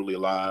goes totally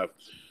live.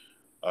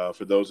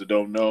 For those that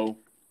don't know,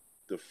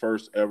 the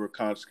first ever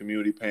Conscious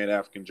Community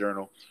Pan-African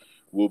Journal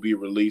will be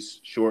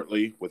released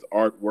shortly with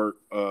artwork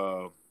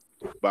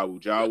by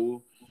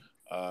Wujawu.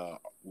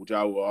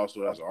 Wujawu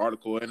also has an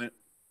article in it.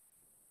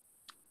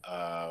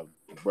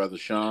 Brother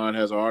Sean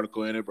has an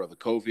article in it. Brother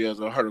Kofi has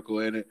an article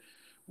in it.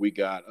 We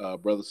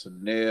got Brother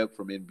Seneb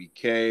from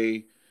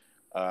NBK.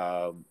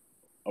 A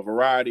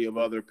variety of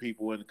other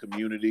people in the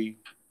community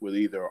with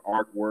either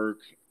artwork,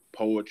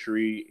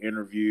 poetry,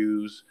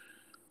 interviews,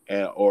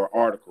 or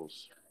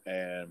articles.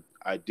 And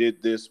I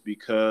did this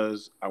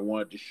because I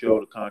wanted to show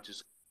the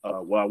conscious, I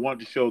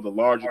wanted to show the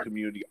larger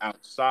community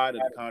outside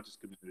of the conscious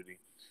community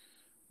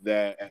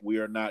that we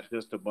are not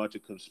just a bunch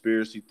of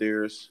conspiracy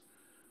theorists.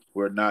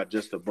 We're not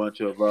just a bunch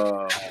of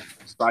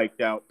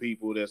psyched out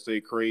people that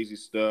say crazy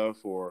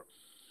stuff or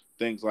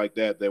things like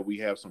that, that we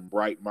have some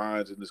bright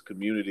minds in this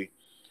community,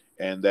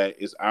 and that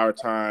it's our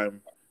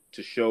time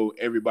to show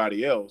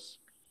everybody else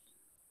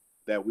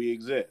that we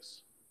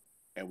exist.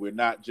 And we're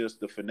not just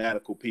the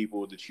fanatical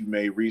people that you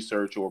may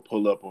research or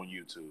pull up on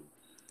YouTube.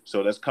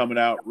 So that's coming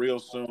out real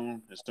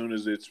soon. As soon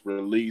as it's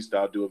released,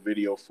 I'll do a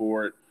video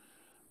for it.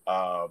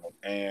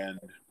 And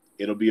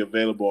it'll be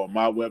available on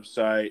my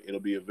website. It'll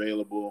be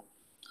available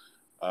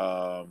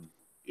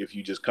if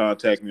you just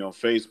contact me on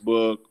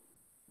Facebook.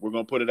 We're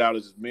going to put it out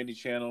as many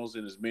channels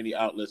and as many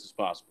outlets as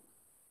possible.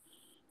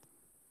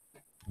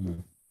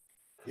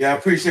 Yeah, I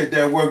appreciate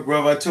that work,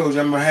 brother. I told you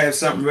I'm going to have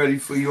something ready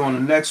for you on the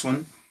next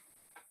one.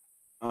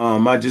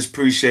 I just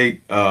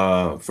appreciate,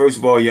 first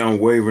of all, your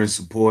unwavering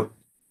support.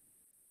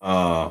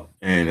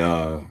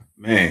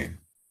 Man,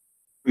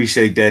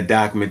 appreciate that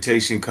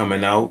documentation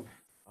coming out.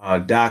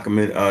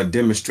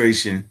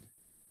 Demonstration,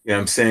 you know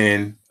what I'm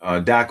saying?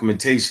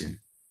 Documentation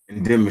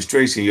and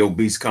demonstration, your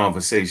beats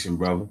conversation,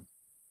 brother.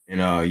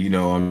 And,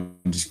 I'm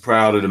just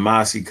proud of the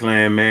Mossy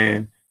clan,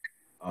 man.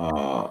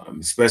 I'm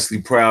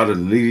especially proud of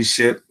the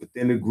leadership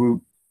within the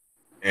group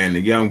and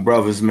the young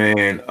brothers,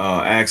 man,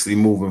 actually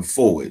moving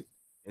forward.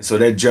 And so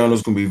that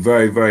journal's going to be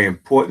very, very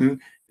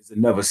important. It's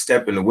another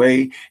step in the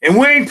way. And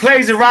we ain't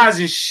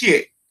plagiarizing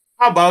shit.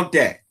 How about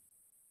that?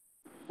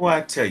 Well,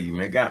 I tell you,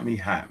 man, got me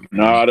hot, man.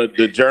 No,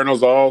 the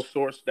journals are all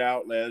sourced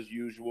out as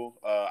usual.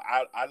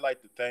 I'd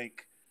like to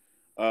thank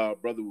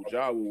Brother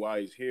Wujawu while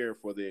he's here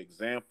for the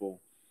example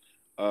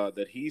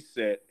that he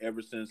set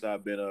ever since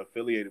I've been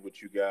affiliated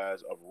with you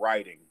guys of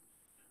writing.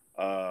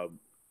 A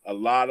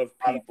lot of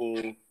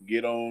people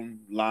get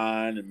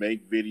online and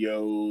make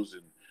videos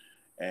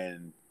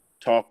and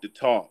talk the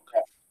talk,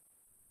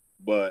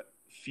 but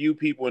few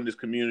people in this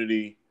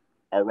community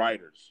are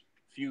writers.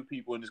 Few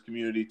people in this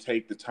community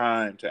take the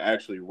time to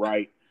actually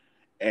write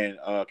and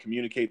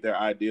communicate their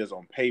ideas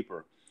on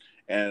paper.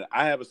 And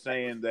I have a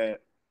saying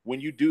that when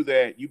you do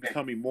that, you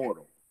become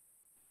immortal.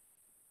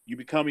 You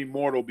become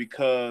immortal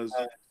because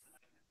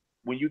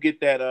when you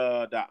get that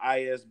the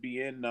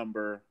ISBN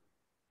number,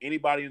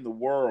 anybody in the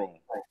world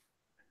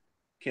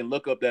can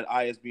look up that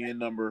ISBN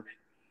number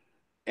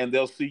and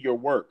they'll see your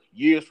work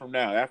years from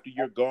now, after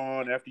you're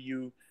gone, after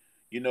your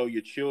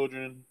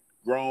children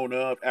grown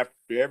up, after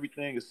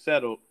everything is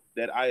settled.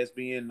 That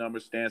ISBN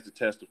number stands the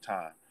test of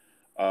time.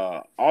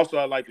 Also,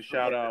 I'd like to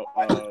shout out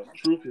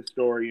Truth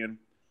Historian,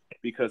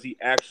 because he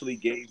actually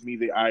gave me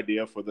the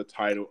idea for the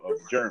title of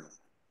the journal.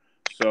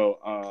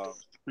 So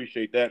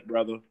appreciate that,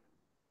 brother.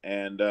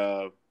 And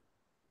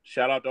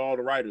shout out to all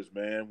the writers,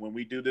 man. When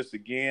we do this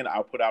again,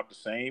 I'll put out the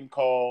same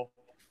call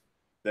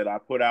that I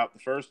put out the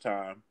first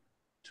time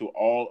to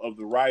all of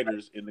the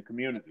writers in the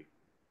community.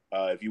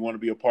 If you want to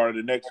be a part of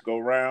the next go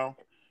round,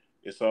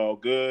 it's all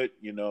good.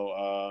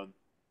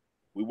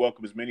 We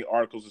welcome as many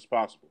articles as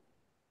possible.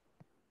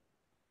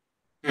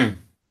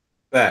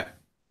 Back.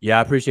 Yeah,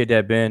 I appreciate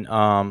that, Ben.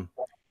 I'm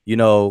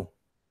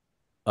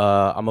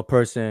a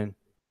person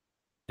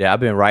that I've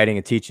been writing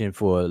and teaching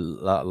for a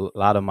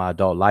lot of my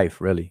adult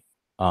life, really,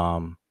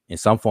 in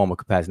some form of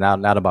capacity.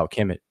 Not about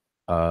Kemet,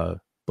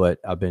 but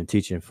I've been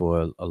teaching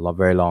for a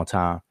very long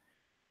time,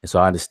 and so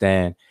I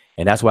understand,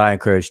 and that's what I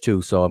encourage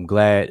too. So I'm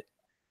glad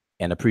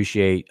and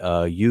appreciate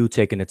you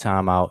taking the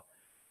time out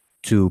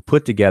to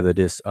put together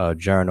this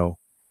journal,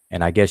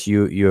 and I guess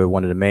you're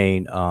one of the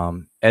main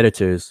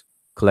editors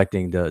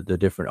collecting the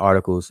different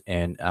articles,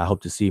 and I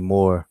hope to see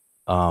more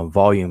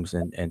volumes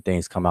and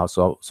things come out.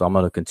 So I'm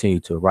going to continue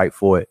to write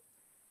for it,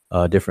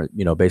 different,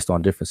 based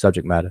on different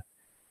subject matter.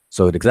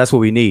 So because that's what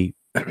we need.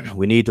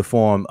 We need to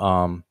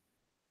form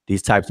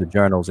these types of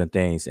journals and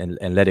things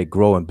and let it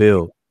grow and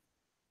build.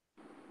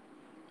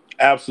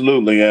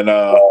 Absolutely. And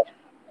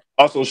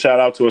also shout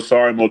out to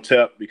Asari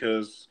Motep,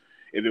 because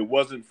if it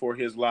wasn't for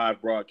his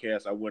live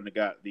broadcast, I wouldn't have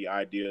got the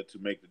idea to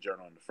make the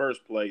journal in the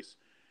first place.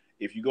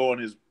 If you go on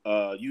his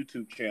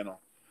YouTube channel,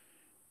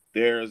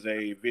 There's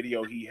a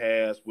video he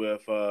has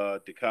with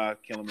Dekai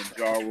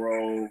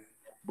Kilimanjaro,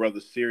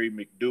 brother Siri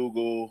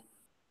McDougal.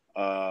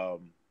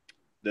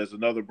 There's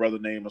another brother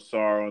named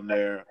Asar on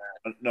there.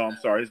 No, I'm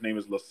sorry. His name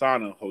is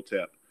Lasana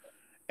Hotep.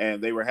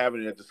 And they were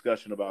having a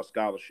discussion about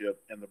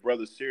scholarship. And the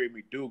brother Siri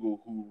McDougal,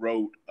 who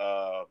wrote,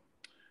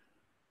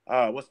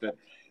 what's that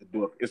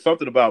book? It's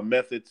something about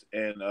methods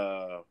and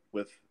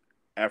with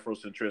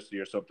Afrocentricity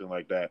or something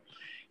like that.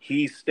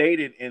 He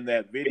stated in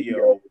that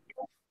video,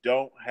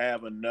 don't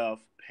have enough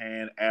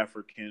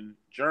Pan-African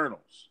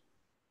journals.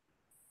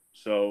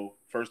 So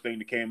first thing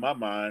that came to my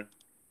mind,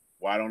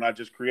 why don't I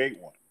just create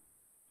one?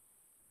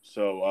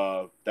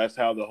 So that's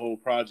how the whole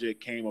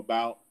project came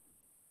about.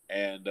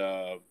 And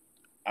I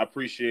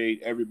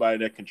appreciate everybody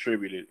that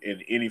contributed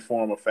in any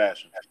form or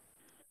fashion.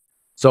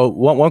 So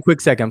one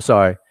quick second, I'm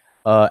sorry.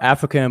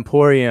 Africa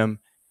Emporium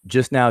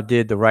just now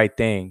did the right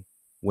thing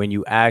when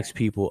you ask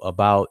people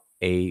about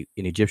an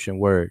Egyptian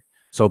word.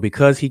 So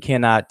because he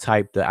cannot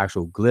type the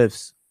actual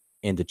glyphs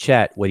in the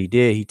chat, what he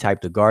did, he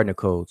typed the Gardner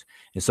codes.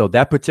 And so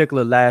that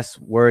particular last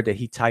word that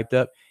he typed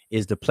up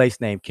is the place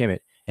name Kemet.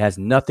 It has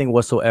nothing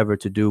whatsoever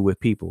to do with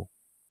people.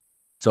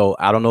 So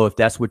I don't know if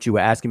that's what you were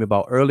asking me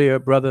about earlier,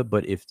 brother,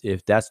 but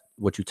if that's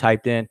what you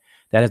typed in,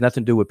 that has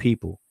nothing to do with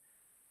people.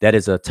 That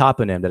is a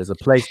toponym, that is a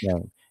place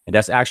name. And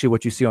that's actually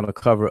what you see on the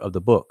cover of the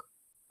book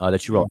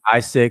that you wrote.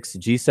 I6,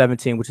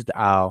 G17, which is the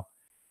owl.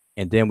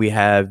 And then we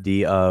have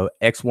the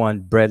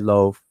X1 bread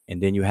loaf.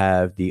 And then you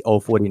have the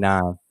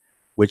O49,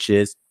 which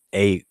is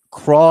a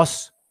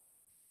cross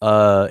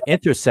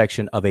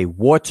intersection of a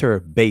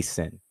water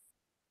basin.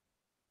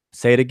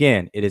 Say it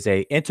again. It is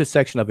a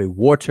intersection of a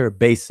water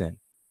basin.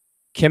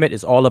 Kemet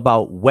is all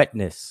about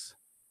wetness.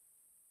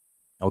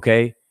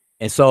 Okay.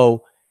 And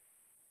so,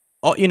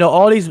 you know,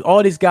 all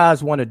these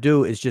guys want to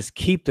do is just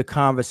keep the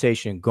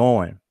conversation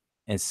going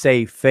and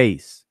save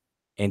face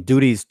and do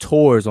these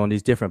tours on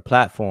these different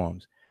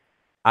platforms.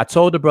 I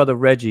told the brother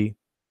Reggie,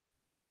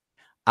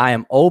 I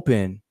am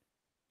open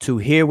to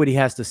hear what he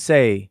has to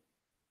say,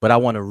 but I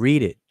want to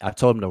read it. I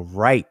told him to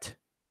write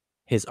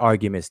his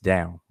arguments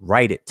down,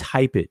 write it,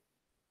 type it.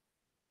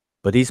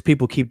 But these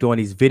people keep doing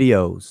these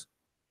videos.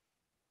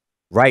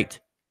 Write,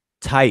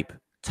 type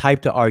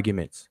the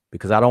arguments,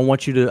 because I don't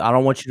want you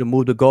to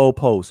move the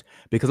goalposts.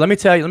 Because let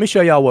me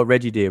show y'all what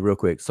Reggie did real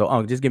quick.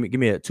 So just give me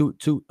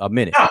a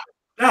minute.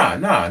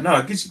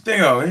 Nah. Get your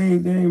thing out. He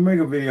ain't make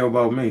a video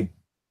about me.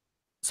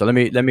 So let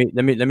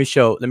me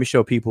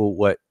show people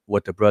what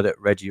the brother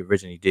Reggie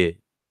originally did.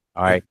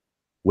 All right.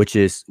 Which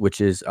is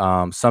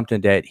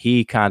something that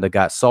he kind of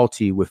got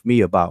salty with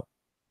me about.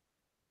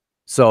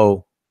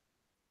 So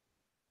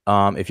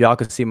if y'all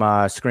can see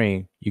my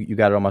screen, you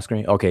got it on my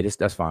screen. Okay,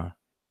 that's fine.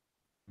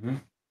 Mm-hmm.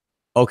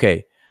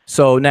 Okay,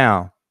 so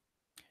now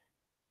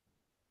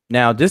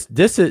this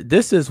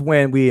is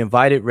when we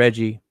invited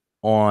Reggie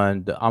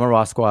on the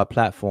Amara Squad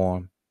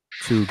platform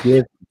to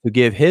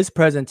give his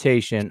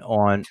presentation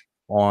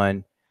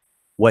on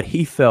what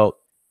he felt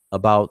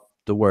about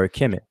the word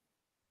Kemet.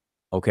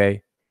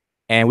 Okay,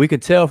 and we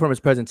could tell from his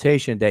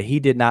presentation that he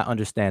did not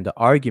understand the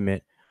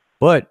argument,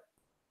 but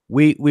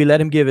we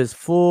let him give his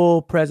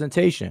full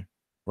presentation.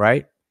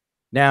 Right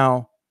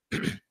now,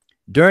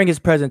 during his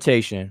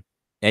presentation,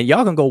 and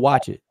y'all can go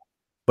watch it,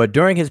 but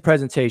during his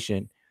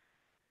presentation,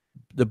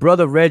 the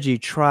brother Reggie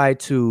tried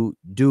to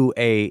do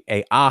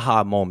a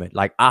aha moment,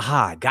 like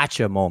aha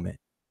gotcha moment,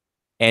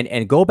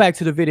 and go back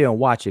to the video and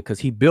watch it, because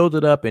he built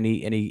it up and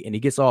he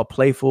gets all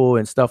playful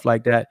and stuff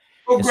like that.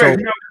 Oh, great! So, you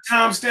know the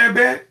timestamp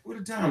at? Where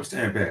the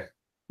timestamp at?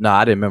 No,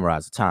 I didn't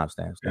memorize the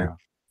timestamps now,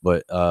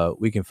 but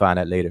we can find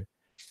that later.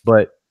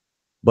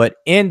 But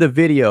in the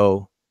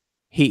video,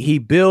 he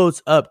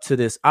builds up to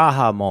this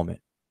aha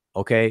moment.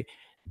 Okay,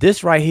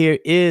 this right here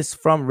is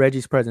from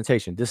Reggie's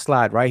presentation. This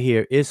slide right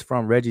here is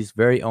from Reggie's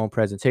very own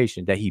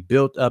presentation that he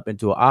built up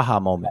into an aha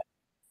moment.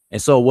 And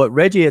so what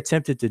Reggie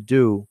attempted to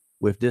do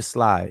with this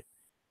slide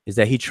is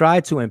that he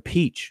tried to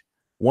impeach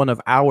one of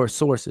our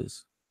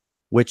sources,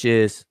 which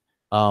is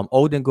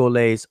Odin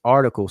Golay's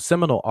article,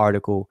 seminal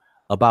article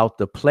about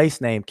the place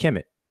name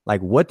Kemet.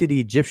 Like, what did the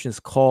Egyptians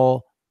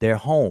call their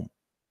home?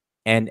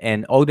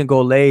 And Odin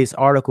Golay's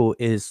article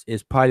is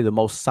probably the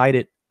most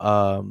cited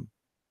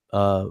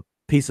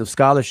piece of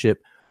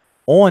scholarship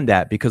on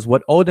that, because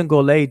what Odin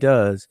Golay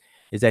does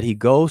is that he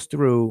goes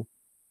through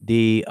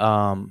the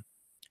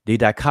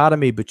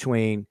dichotomy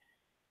between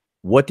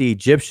what the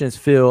Egyptians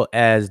feel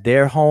as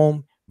their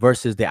home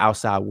versus the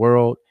outside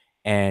world,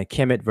 and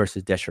Kemet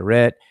versus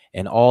Desheret,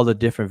 and all the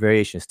different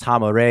variations,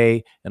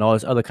 Tamaray, and all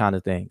this other kind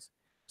of things.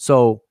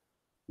 So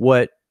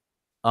what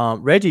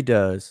Reggie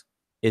does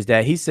is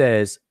that he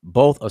says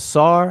both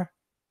Asar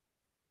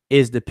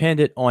is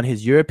dependent on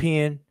his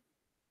European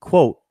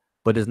quote,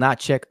 but does not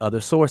check other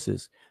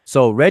sources.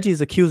 So Reggie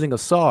is accusing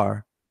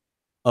Asar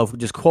of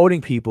just quoting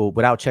people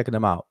without checking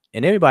them out.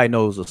 And everybody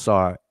knows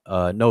Asar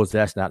knows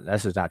that's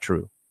just not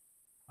true.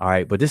 All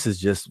right, but this is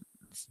just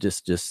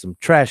some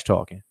trash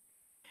talking.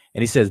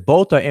 And he says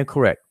both are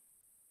incorrect.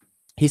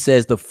 He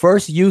says the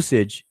first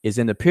usage is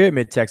in the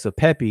pyramid text of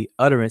Pepi,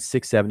 utterance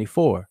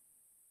 674.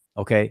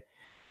 Okay.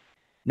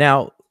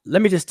 Now,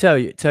 let me just tell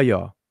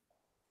y'all,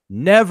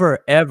 never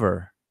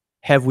ever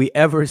have we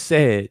ever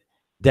said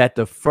that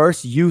the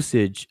first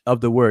usage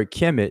of the word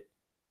Kemet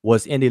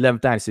was in the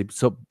 11th dynasty.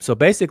 So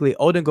basically,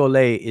 Odin Gole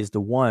is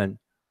the one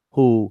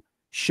who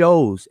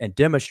shows and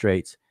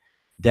demonstrates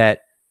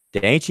that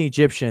the ancient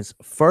Egyptians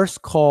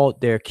first called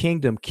their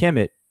kingdom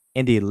Kemet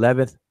in the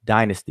 11th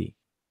dynasty.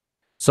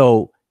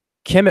 So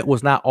Kemet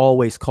was not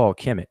always called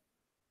Kemet.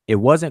 It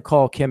wasn't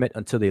called Kemet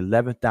until the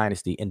 11th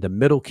dynasty in the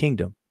Middle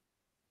Kingdom.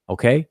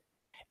 Okay.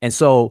 And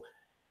so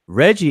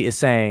Reggie is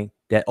saying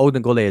that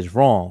Odin Gole is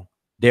wrong.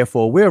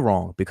 Therefore, we're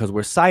wrong because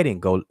we're citing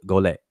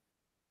Gole.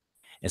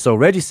 And so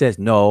Reggie says,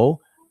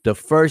 no, the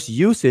first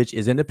usage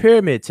is in the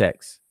pyramid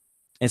text.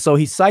 And so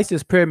he cites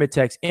this pyramid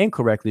text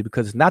incorrectly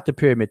because it's not the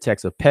pyramid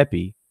text of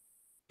Pepi.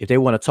 If they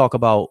want to talk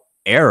about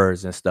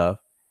errors and stuff,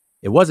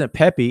 it wasn't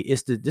Pepi.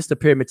 It's the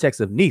pyramid text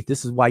of Neith.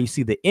 This is why you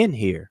see the N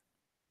here.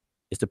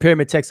 It's the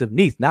pyramid text of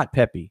Neith, not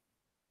Pepi.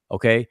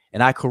 Okay.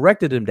 And I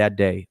corrected him that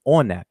day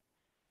on that.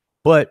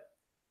 But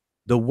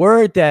the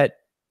word that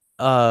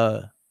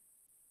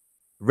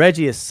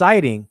Reggie is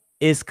citing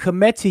is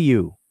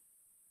Kemetiu,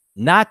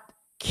 not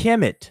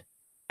Kemet,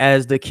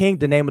 as the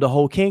name of the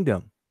whole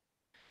kingdom.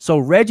 So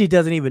Reggie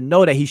doesn't even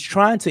know that he's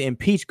trying to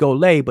impeach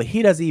Gole, but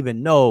he doesn't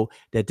even know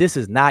that this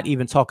is not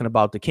even talking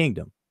about the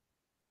kingdom.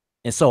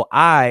 And so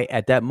I,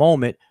 at that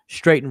moment,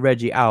 straightened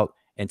Reggie out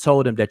and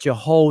told him that your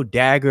whole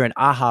dagger and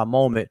aha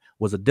moment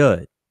was a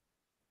dud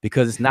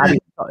because it's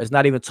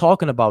not even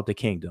talking about the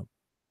kingdom.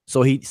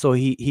 So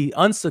he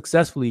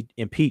unsuccessfully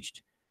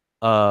impeached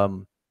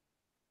Gole,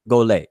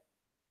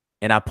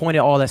 and I pointed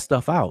all that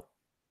stuff out.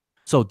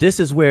 So this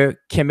is where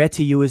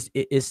Kemetiu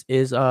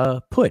is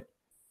put.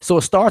 So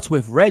it starts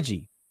with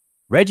Reggie.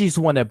 Reggie's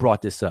the one that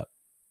brought this up.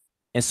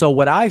 And so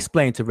what I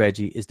explained to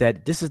Reggie is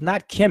that this is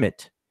not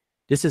Kemet.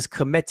 This is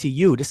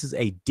Kemetiu. This is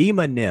a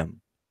demonym.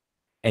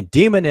 And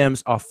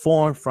demonyms are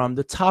formed from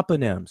the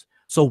toponyms.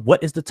 So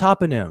what is the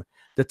toponym?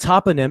 The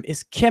toponym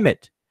is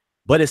Kemet,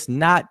 but it's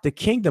not the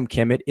kingdom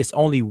Kemet. It's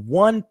only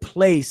one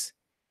place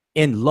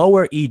in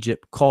Lower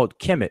Egypt called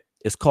Kemet.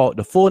 It's called,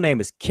 the full name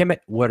is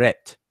Kemet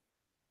Weret.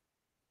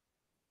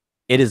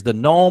 It is the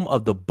nome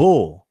of the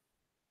bull.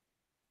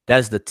 That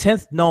is the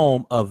 10th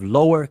nome of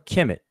Lower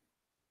Kemet.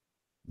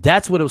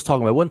 That's what it was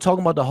talking about. It wasn't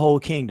talking about the whole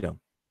kingdom.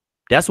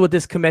 That's what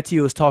this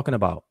Kemetiu is talking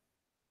about.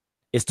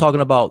 It's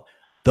talking about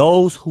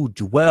those who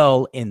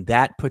dwell in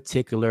that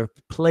particular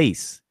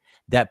place.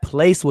 That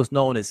place was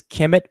known as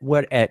Kemet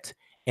Weret,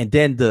 and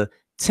then the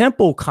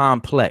temple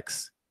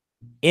complex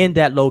in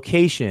that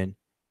location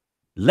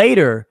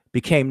later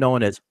became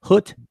known as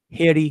Hut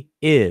Heri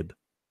Ib.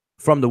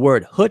 From the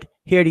word Hut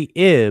Heri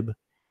Ib,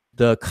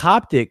 the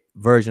Coptic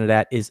version of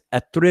that is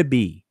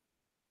Athribi.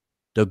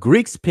 The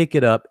Greeks pick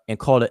it up and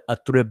call it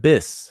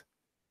Athribis.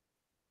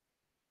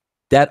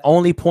 That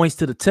only points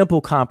to the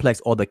temple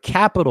complex or the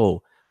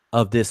capital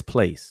of this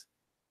place,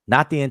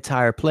 not the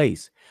entire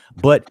place.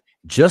 But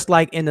just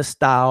like in the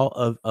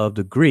style of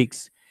the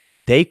Greeks,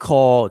 they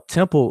call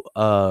temple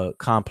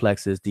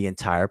complexes the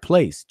entire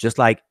place. Just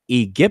like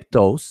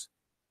Egyptos,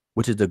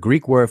 which is the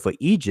Greek word for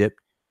Egypt,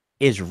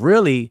 is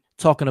really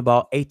talking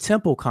about a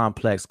temple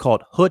complex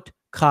called Hut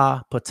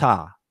Ka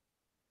Patah.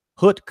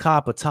 Hut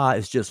Ka Patah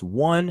is just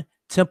one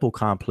temple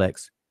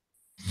complex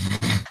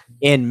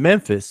in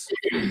Memphis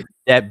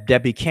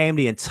that became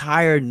the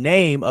entire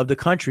name of the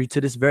country to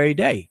this very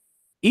day.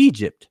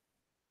 Egypt,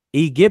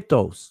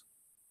 Egyptos.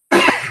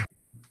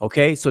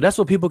 Okay, so that's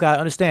what people got to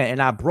understand.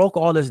 And I broke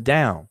all this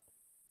down.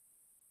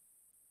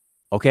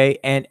 Okay,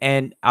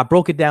 and I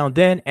broke it down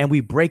then, and we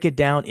break it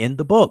down in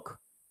the book.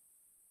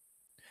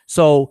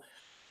 So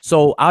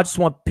I just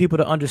want people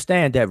to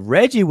understand that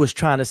Reggie was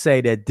trying to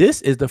say that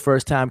this is the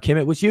first time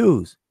Kemet was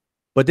used.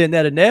 But then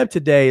Netaneb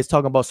today is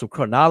talking about some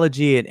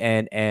chronology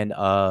and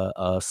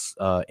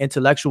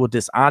intellectual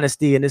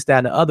dishonesty and this, that,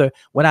 and the other,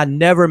 when I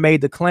never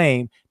made the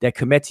claim that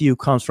Kemetiu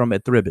comes from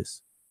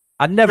Athribis.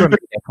 I never made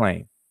that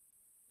claim.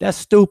 That's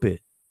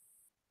stupid.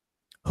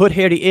 Hut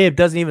Heri Ib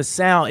doesn't even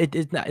sound,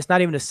 it's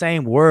not even the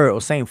same word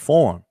or same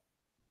form.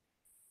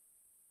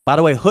 By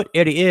the way, Hut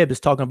Heri Ib is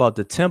talking about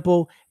the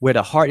temple where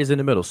the heart is in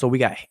the middle. So we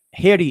got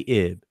Heri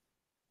Ib,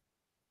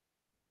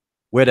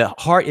 where the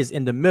heart is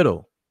in the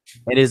middle.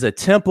 It is a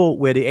temple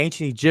where the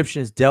ancient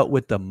Egyptians dealt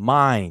with the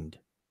mind.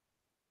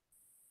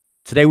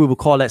 Today we would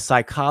call that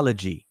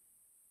psychology,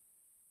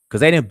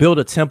 because they didn't build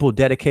a temple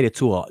dedicated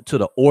to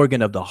the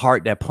organ of the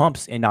heart that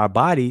pumps in our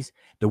bodies.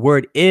 The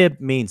word Ib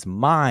means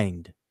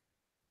mind.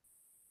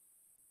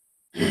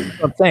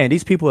 I'm saying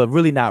these people are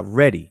really not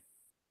ready.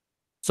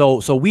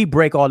 So we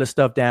break all this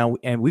stuff down,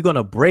 and we're going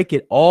to break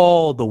it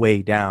all the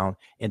way down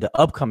in the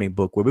upcoming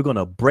book, where we're going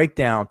to break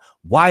down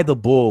why the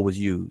bull was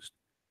used,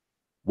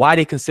 why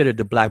they considered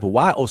the black bull,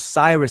 why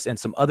Osiris and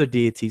some other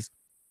deities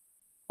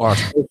are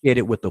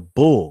associated with the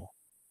bull.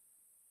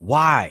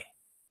 Why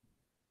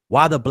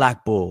the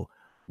black bull?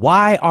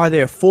 Why are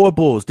there 4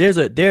 bulls? There's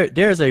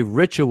a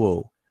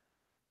ritual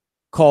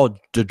called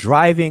the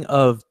driving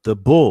of the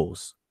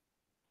bulls,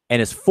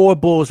 and it's 4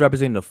 bulls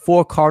representing the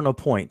 4 cardinal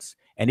points.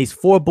 And these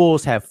 4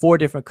 bulls have 4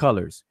 different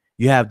colors.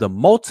 You have the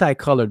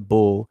multicolored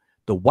bull,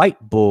 the white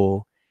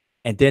bull,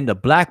 and then the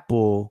black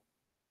bull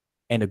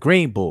and the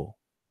green bull.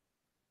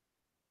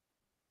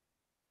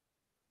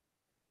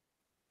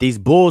 These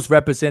bulls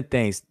represent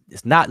things.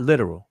 It's not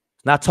literal.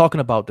 It's not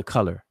talking about the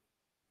color.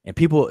 And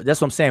people,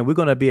 that's what I'm saying. We're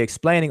going to be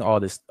explaining all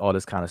this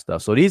kind of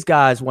stuff. So these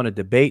guys want to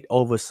debate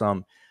over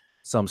some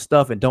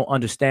stuff and don't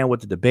understand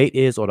what the debate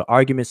is or the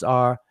arguments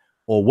are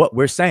or what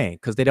we're saying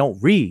because they don't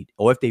read.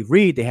 Or if they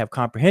read, they have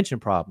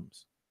comprehension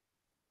problems.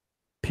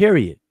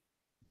 Period.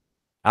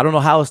 I don't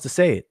know how else to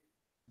say it.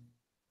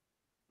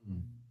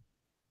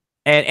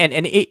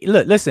 And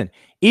look, listen,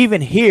 even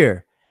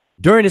here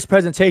during this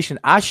presentation,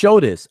 I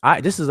show this.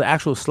 This is an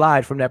actual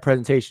slide from that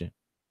presentation.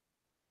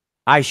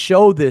 I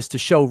show this to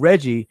show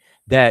Reggie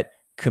that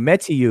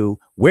Kemetiu,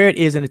 where it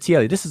is in the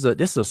TLA. This is a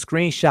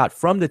screenshot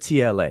from the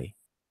TLA,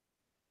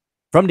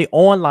 from the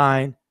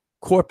online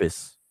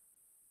corpus.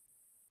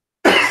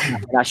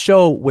 And I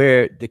show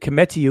where the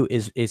Kemetiu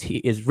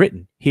is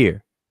written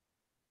here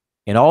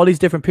in all these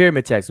different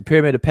pyramid texts. The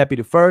pyramid of Pepi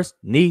I,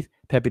 Neith,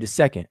 Pepi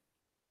II.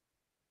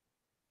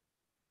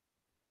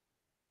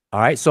 All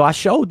right, so I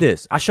showed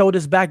this. I showed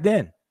this back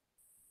then.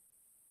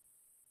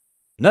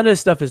 None of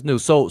this stuff is new.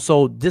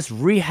 So this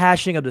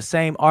rehashing of the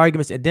same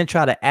arguments and then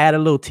try to add a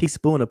little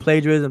teaspoon of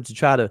plagiarism to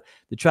try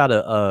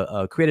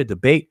to create a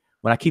debate.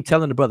 When I keep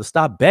telling the brother,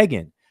 stop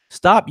begging,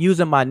 stop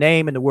using my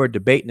name and the word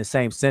debate in the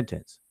same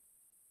sentence.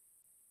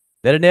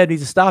 Leonard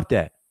needs to stop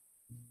that.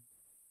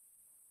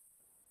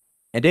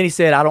 And then he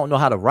said, I don't know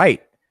how to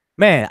write.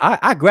 Man,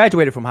 I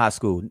graduated from high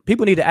school.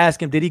 People need to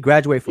ask him, did he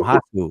graduate from high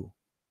school?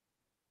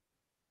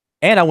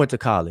 And I went to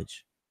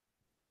college.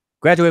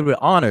 Graduated with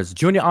honors,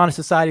 junior honor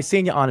society,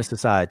 senior honor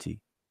society.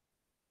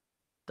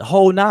 The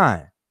whole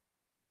nine.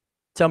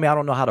 Tell me I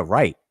don't know how to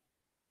write.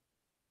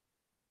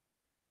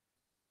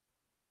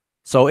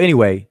 So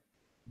anyway,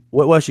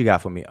 what else you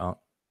got for me, Unc?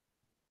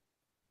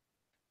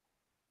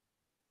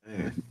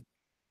 Okay.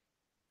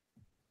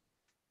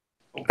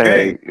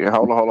 Hey,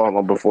 hold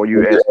on. Before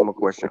you ask him a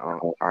question, I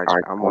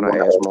want to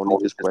ask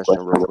Monique this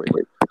question real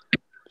quick.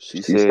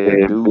 She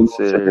said, dude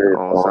said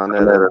on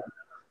Sonetta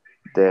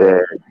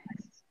that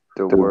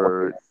the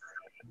word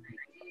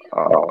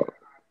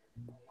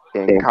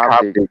in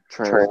Coptic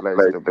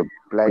translates to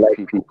black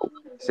people.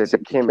 Says the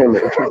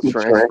Kemet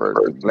transfers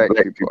to black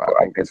people.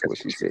 I think that's what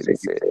she said. He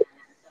said.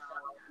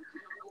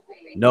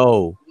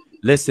 No,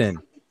 listen.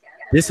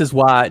 This is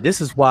why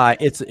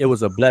it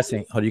was a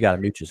blessing. Oh, you gotta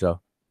mute yourself.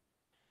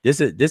 This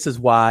is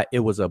why it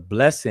was a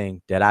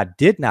blessing that I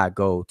did not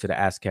go to the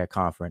ASCAP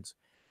conference,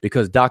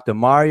 because Dr.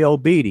 Mario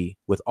Beatty,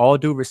 with all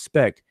due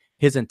respect,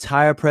 his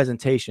entire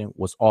presentation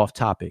was off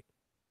topic.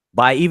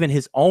 By even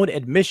his own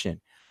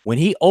admission, when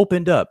he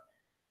opened up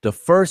the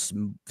first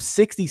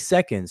 60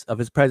 seconds of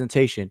his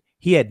presentation,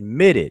 he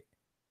admitted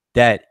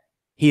that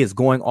he is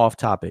going off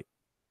topic.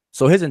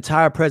 So his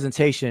entire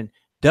presentation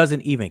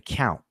doesn't even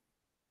count.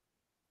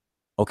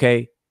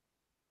 Okay.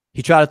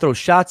 He tried to throw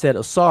shots at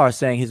Asar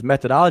saying his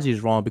methodology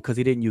is wrong because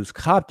he didn't use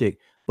Coptic.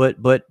 But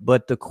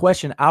the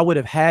question I would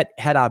have had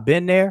I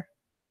been there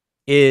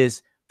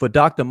is for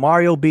Dr.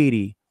 Mario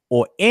Beatty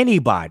or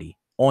anybody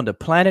on the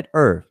planet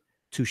Earth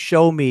to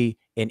show me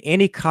in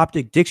any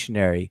Coptic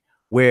dictionary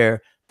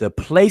where the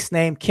place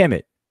name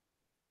Kemet,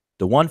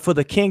 the one for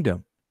the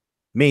kingdom,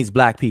 means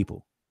black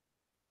people.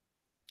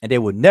 And they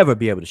would never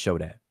be able to show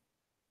that.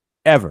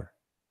 Ever.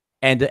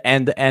 And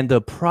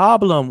the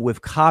problem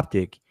with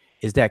Coptic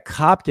is that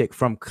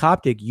from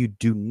Coptic, you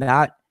do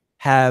not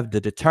have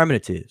the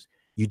determinatives.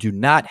 You do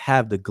not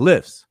have the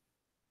glyphs.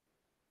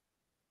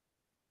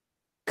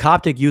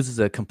 Coptic uses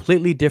a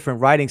completely different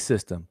writing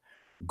system.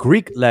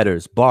 Greek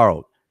letters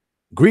borrowed.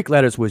 Greek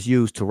letters was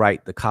used to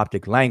write the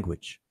Coptic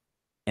language.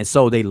 And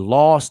so they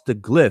lost the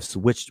glyphs,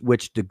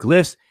 which the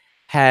glyphs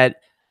had,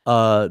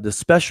 the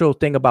special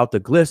thing about the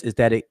glyphs is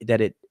that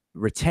it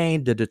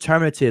retained the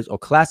determinatives or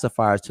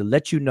classifiers to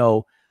let you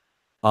know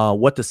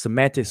what the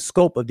semantic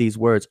scope of these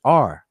words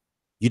are.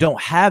 You don't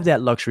have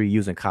that luxury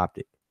using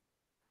Coptic.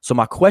 So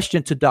my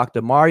question to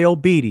Dr. Mario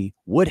Beatty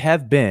would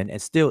have been,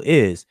 and still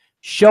is,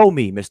 show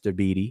me, Mr.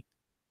 Beatty,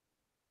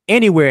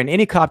 anywhere in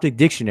any Coptic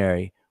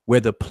dictionary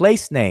where the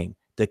place name,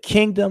 the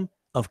kingdom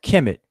of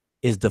Kemet,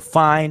 is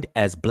defined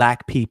as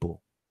black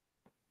people.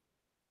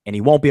 And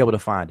he won't be able to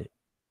find it.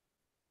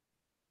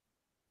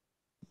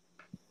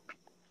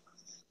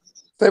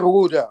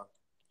 Wuja.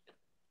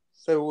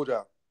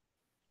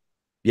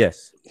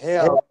 Yes.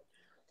 Hell,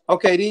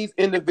 okay, these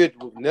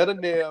individuals,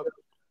 Netanel,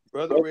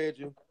 Brother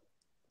Reggie,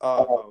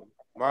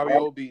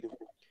 Mario Beatty,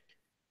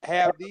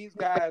 have these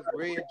guys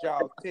read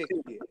y'all text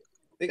yet?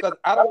 Because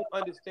I don't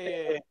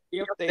understand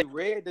if they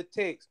read the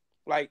text,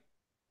 like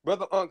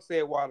Brother Unc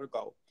said a while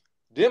ago,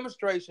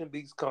 demonstration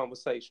beats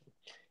conversation.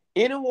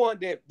 Anyone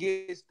that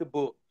gets the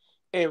book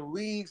and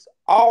reads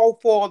all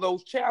 4 of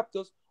those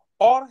chapters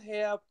ought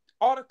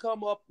to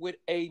come up with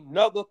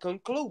another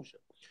conclusion.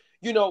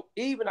 You know,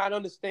 even I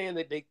understand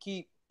that they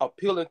keep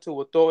appealing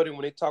to authority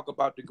when they talk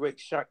about the great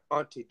Sheikh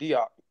Anta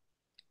Diop,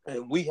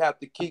 and we have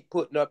to keep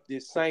putting up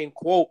this same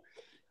quote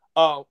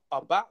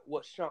about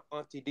what Sean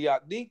Auntie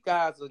Diop. These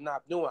guys are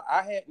not doing.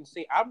 I hadn't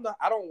seen. I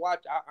don't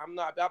watch. I'm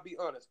not. I'll be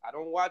honest. I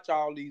don't watch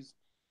all these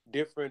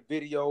different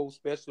videos,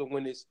 especially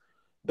when it's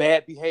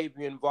bad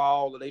behavior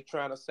involved or they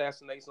trying to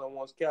assassinate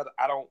someone's character.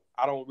 I don't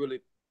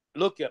really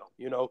look at them,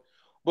 you know.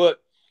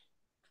 But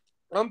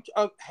I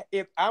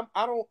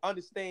don't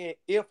understand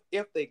if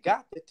they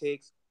got the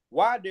text,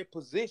 why their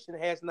position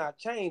has not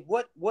changed.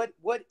 What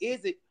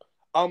is it?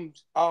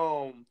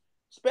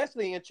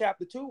 Especially in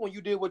chapter 2, when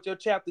you deal with your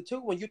chapter 2,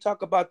 when you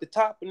talk about the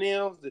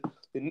toponyms, the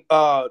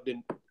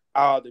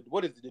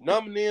what is it, the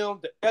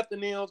nomonyms, the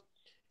ethonyms.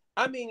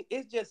 I mean,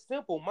 it's just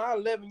simple. My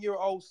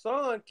 11-year-old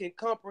son can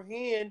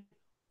comprehend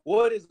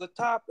what is a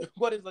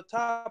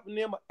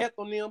toponym,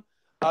 ethnonym,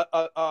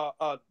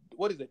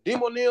 what is it,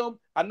 demonym.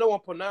 I know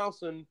I'm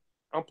pronouncing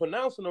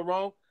it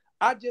wrong.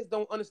 I just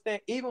don't understand.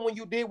 Even when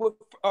you deal with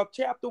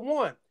chapter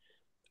 1,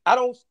 I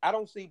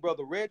don't see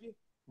Brother Reggie.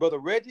 Brother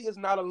Reggie is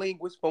not a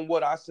linguist from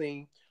what I've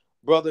seen.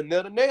 Brother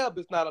Netanel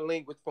is not a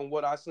linguist from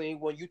what I've seen.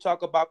 When you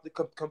talk about the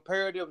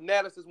comparative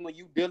analysis, when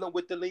you dealing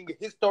with the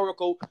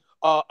historical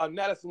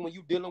analysis, when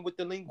you dealing with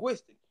the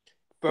linguistic,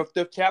 from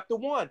chapter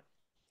 1,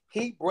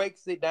 he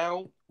breaks it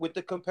down with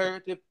the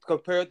comparative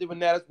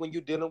analysis when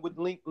you're dealing with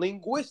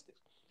linguistics.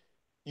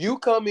 You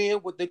come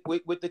in with the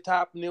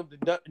toponym,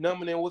 the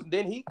nominal,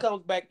 then he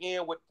comes back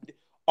in with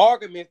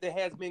arguments that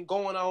has been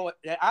going on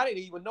that I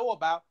didn't even know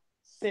about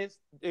since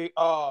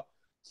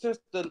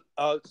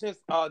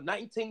 1995,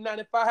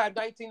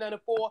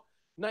 1994,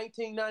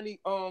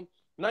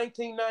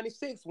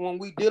 1996 when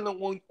we dealing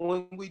with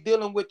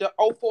the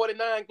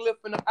 049 glyph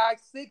and the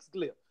I6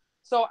 glyph.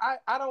 So I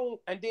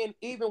don't, and then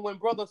even when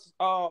brothers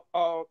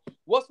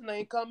what's the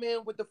name come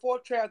in with the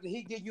 4th chapter,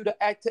 he give you the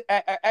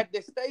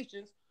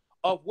attestations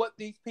of what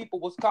these people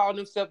was calling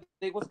themselves.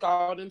 They was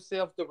calling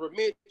themselves the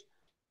Remit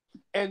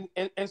and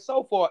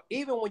so forth.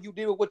 Even when you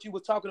deal with what you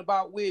were talking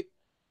about with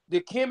the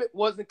Kemet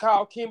wasn't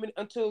called Kemet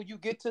until you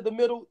get to the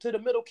middle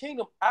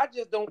kingdom. I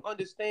just don't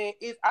understand.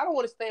 I don't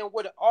understand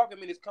where the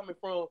argument is coming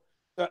from.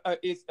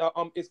 It's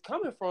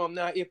coming from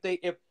now. If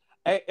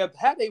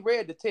had they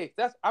read the text,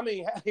 had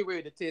they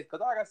read the text, because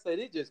like I said,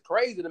 it's just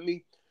crazy to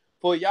me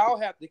for y'all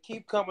have to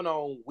keep coming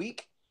on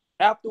week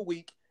after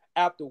week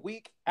after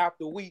week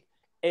after week,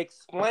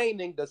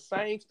 explaining the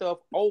same stuff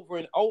over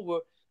and over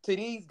to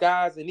these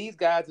guys, and these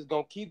guys is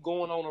gonna keep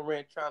going on a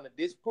rant trying to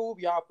disprove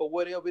y'all for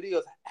whatever it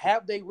is.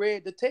 Have they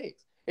read the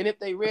text? And if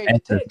they read the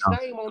text,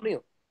 shame on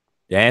them.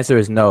 The answer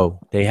is no.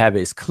 They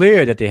haven't. It's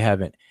clear that they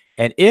haven't.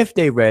 And if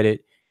they read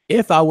it,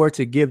 if I were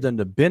to give them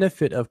the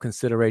benefit of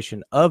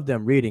consideration of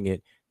them reading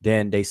it,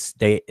 then they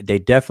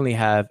definitely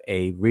have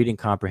a reading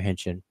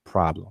comprehension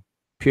problem.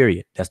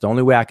 Period. That's the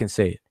only way I can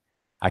say it.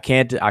 I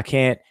can't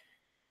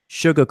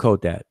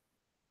sugarcoat that.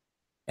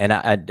 And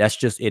that's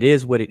just, it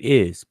is what it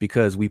is,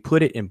 because we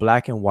put it in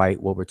black and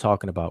white what we're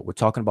talking about. We're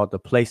talking about the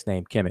place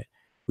name Kemet.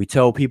 We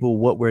tell people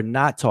what we're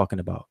not talking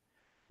about.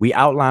 We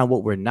outline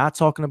what we're not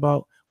talking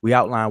about. We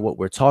outline what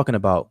we're talking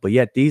about. But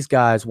yet these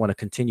guys want to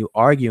continue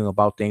arguing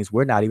about things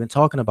we're not even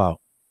talking about.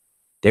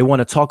 They want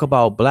to talk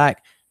about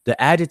black,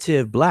 the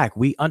adjective black.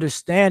 We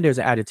understand there's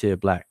an adjective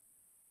black.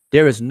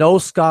 There is no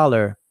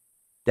scholar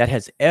that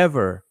has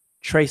ever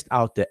traced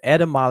out the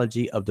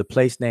etymology of the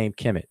place name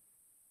Kemet,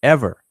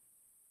 ever.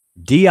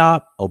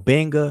 Diop,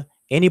 Obenga,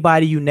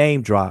 anybody you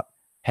name drop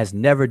has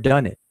never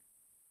done it,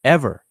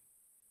 ever.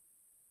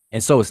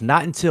 And so it's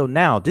not until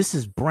now. This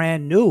is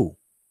brand new.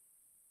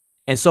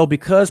 And so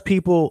because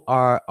people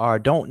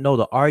don't know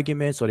the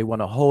arguments, or they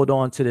want to hold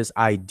on to this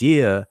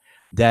idea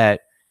that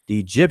the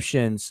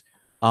Egyptians,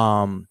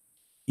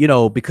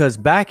 because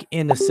back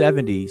in the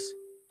 70s,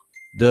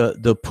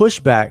 the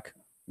pushback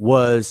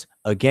was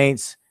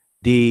against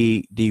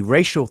the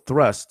racial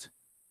thrust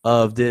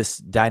of this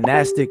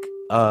dynastic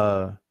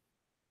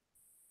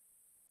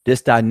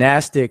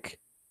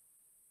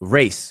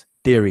race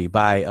theory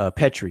by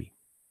Petrie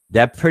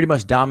that pretty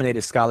much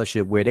dominated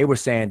scholarship, where they were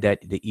saying that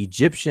the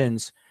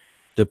Egyptians,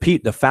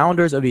 the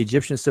founders of the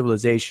Egyptian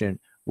civilization,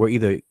 were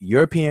either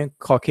European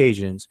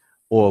Caucasians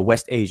or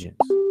West Asians.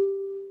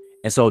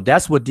 And so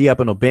that's what Diop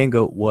and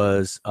Obenga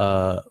was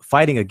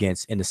fighting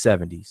against in the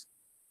 70s.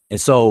 And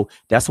so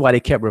that's why they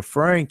kept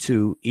referring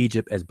to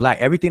Egypt as black.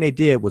 Everything they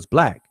did was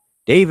black.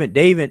 They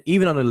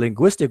even on the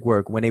linguistic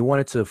work, when they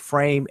wanted to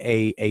frame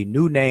a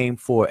new name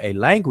for a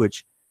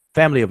language,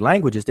 family of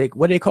languages,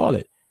 what do they call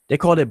it? They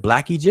called it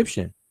Black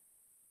Egyptian,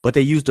 but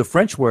they used the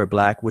French word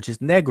black, which is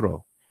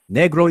Negro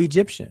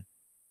Egyptian.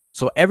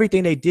 So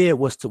everything they did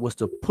was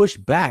to push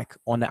back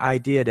on the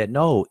idea that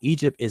no,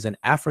 Egypt is an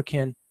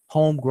African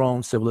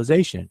homegrown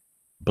civilization.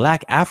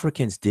 Black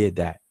Africans did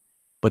that,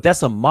 but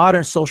that's a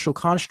modern social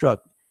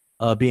construct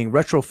being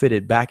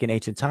retrofitted back in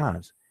ancient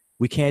times.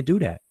 We can't do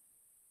that.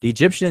 The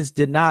Egyptians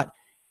did not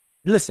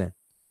listen.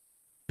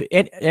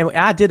 And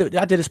I did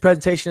this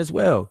presentation as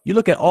well. You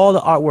look at all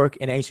the artwork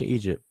in ancient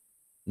Egypt,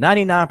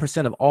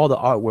 99% of all the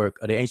artwork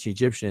of the ancient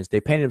Egyptians,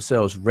 they painted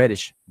themselves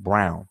reddish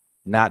brown,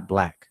 not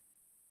black.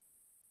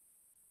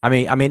 I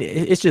mean,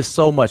 it's just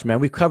so much, man.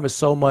 We've covered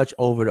so much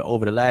over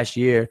the last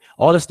year.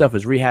 All this stuff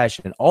is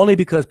rehashing only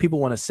because people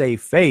want to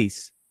save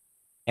face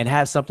and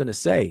have something to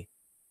say.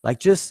 Like,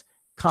 just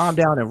calm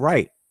down and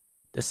write.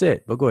 That's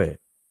it. But go ahead.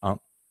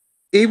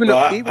 Even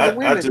Well, the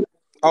women.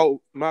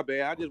 Oh, my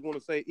bad. I just want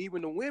to say,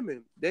 even the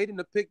women, they didn't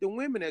depict the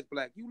women as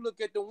black. You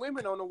look at the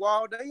women on the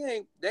wall,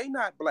 they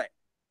not black.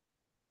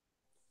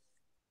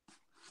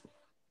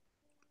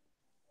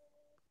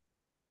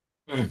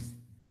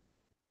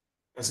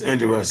 That's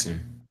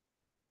interesting.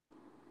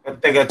 I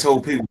think I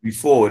told people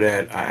before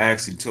that I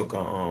actually took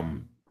a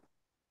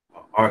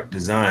art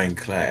design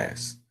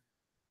class.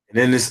 And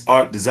in this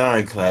art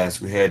design class,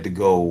 we had to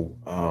go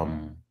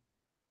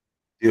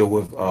deal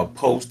with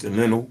Post and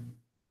Leno.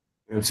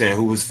 You know what I'm saying?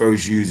 Who was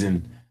first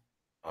using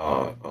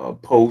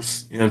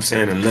Post, you know what I'm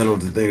saying, and Leno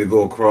the thing to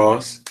go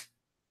across.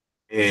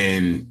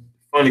 And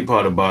funny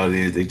part about it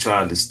is they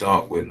tried to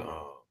start with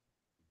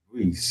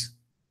Greece.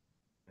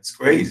 That's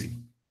crazy.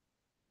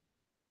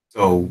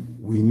 So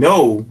we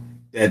know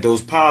that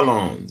those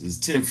pylons is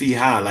 10 feet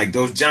high, like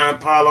those giant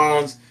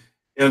pylons,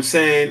 you know what I'm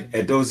saying,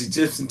 at those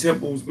Egyptian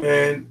temples,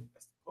 man.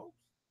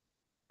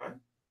 Right?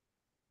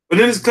 But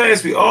in this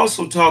class, we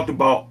also talked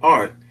about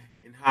art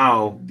and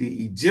how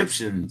the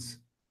Egyptians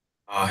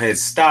had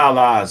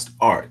stylized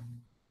art.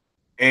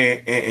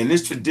 And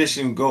this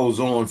tradition goes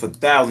on for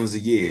thousands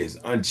of years,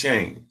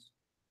 unchanged,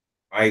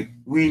 right?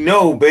 We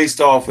know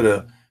based off of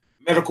the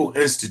medical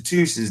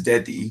institutions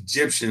that the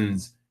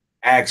Egyptians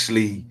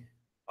actually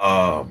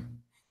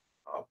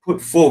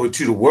put forward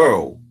to the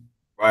world,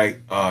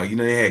 right?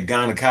 They had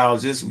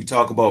gynecologists. We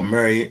talk about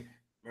Marriott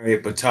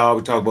Patel.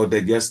 We talked about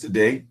that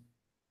yesterday.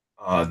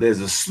 There's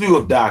a slew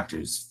of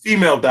doctors,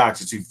 female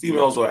doctors too.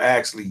 Females are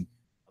actually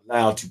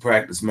allowed to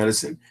practice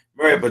medicine.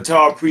 Marriott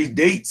Patel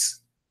predates,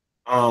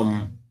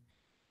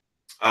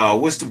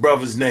 what's the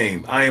brother's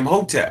name? I am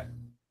Hotep.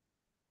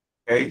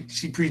 Okay,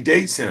 she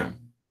predates him.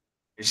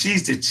 And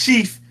she's the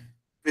chief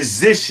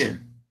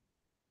physician.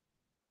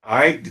 All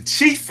right, the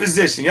chief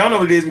physician. Y'all know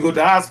what it is when you go to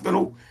the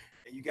hospital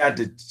and you got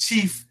the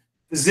chief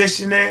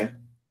physician there.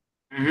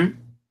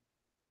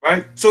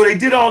 Right? So they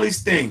did all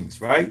these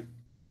things, right?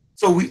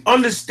 So we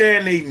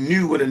understand they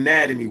knew what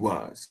anatomy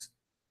was.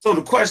 So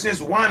the question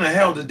is, why in the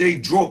hell did they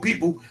draw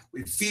people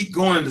with feet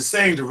going in the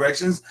same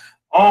directions,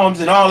 arms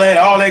and all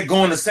that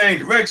going the same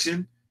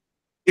direction,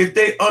 if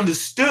they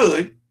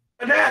understood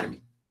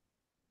anatomy?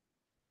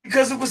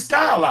 Because it was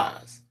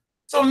stylized.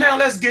 So now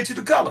let's get to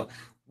the color.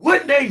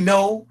 Wouldn't they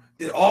know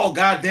that all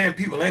goddamn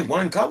people ain't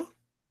one color?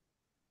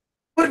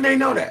 Wouldn't they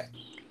know that?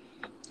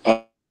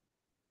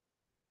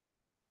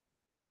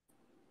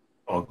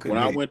 When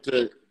I went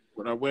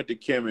to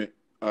Kemet,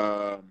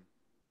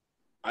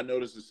 I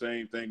noticed the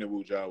same thing that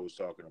Wujah was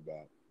talking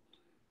about.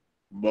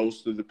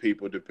 Most of the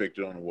people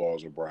depicted on the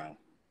walls are brown.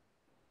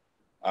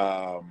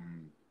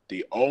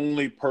 The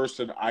only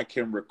person I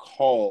can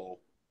recall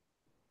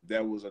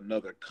that was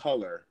another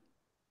color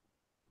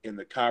in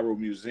the Cairo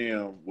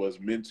Museum was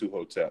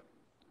Mentuhotep.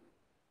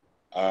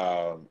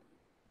 And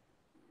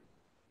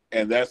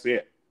that's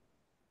it.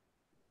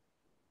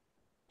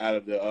 Out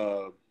of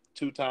the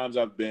 2 times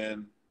I've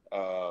been,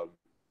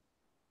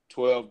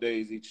 12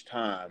 days each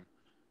time,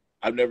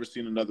 I've never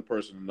seen another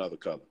person another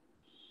color.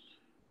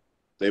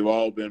 They've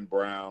all been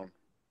brown.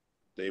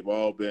 They've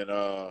all been,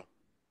 I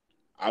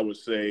would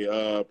say,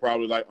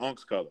 probably like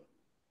Unk's color.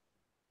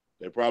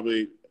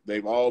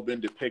 They've all been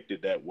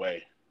depicted that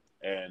way.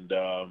 And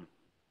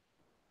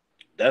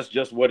that's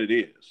just what it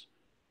is.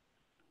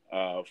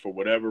 For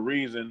whatever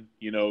reason,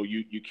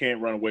 you can't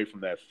run away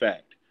from that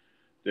fact.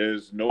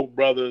 There's no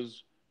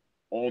brothers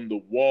on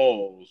the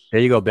walls.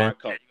 There you go, Ben.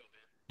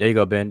 There you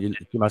go, Ben. You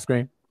see my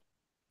screen?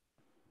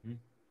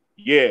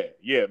 Yeah.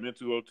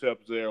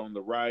 Mentuhotep is there on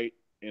the right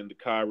in the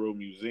Cairo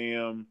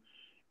Museum,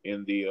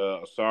 in the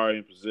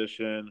Asarian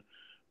position.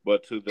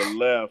 But to the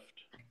left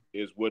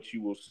is what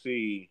you will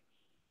see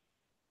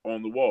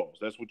on the walls.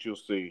 That's what you'll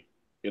see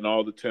in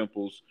all the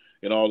temples,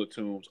 in all the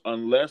tombs,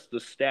 unless the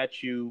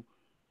statue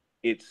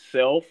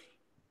itself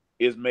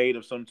is made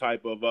of some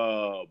type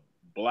of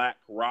black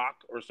rock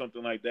or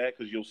something like that,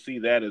 because you'll see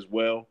that as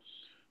well.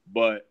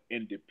 But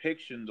in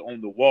depictions on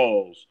the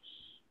walls,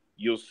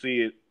 you'll see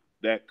it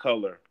that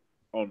color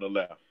on the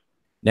left.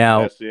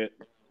 Now, that's it.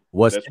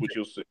 That's what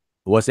you'll see.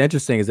 What's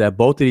interesting is that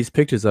both of these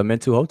pictures are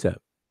Mentuhotep.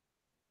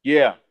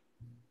 Yeah.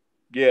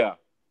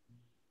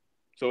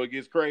 So it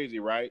gets crazy,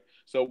 right?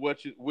 So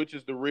which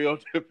is the real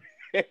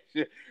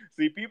depiction?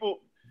 See, people,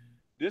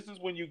 this is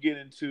when you get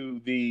into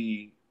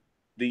the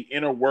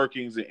inner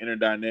workings and inner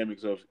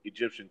dynamics of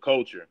Egyptian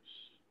culture,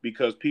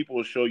 because people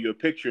will show you a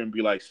picture and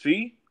be like,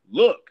 see,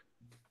 look,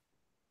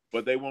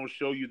 but they won't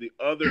show you the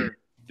other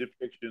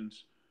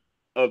depictions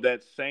of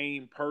that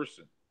same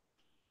person.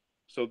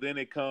 So then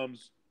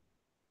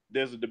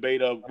there's a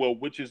debate of, well,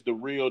 which is the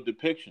real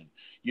depiction?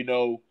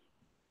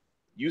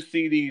 You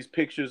see these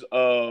pictures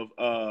of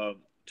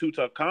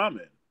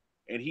Tutankhamun,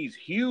 and he's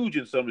huge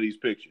in some of these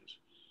pictures.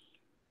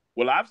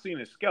 Well, I've seen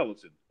his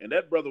skeleton, and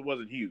that brother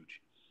wasn't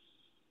huge.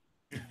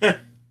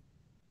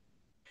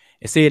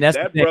 See, that's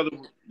that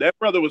That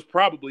brother was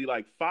probably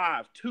like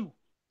 5'2"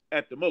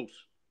 at the most.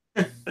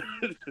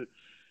 The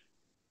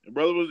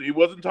brother he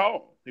wasn't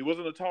tall. He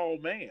wasn't a tall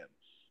man.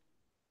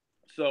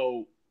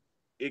 So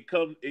it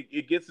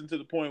gets into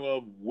the point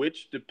of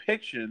which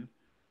depiction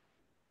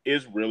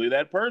is really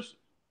that person.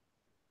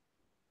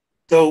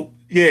 So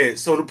yeah,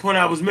 so the point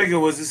I was making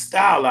was it's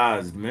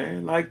stylized,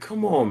 man. Like,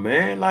 come on,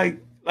 man.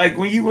 Like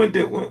when you went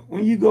to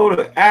when you go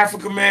to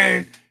Africa,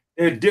 man,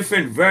 there are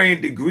different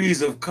varying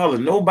degrees of color.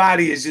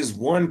 Nobody is just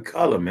one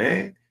color,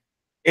 man.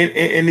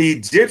 And the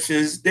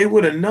Egyptians, they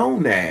would have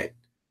known that.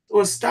 So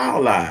it's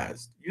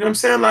stylized. You know what I'm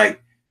saying?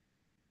 Like,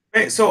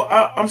 man, so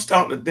I'm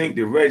starting to think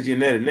that Reggie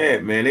and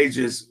Ned, man, they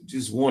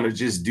just want to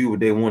just do what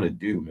they want to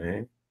do,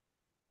 man.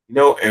 You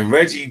know, and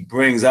Reggie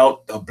brings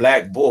out the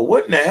black bull.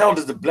 What in the hell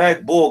does the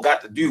black bull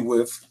got to do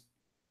with?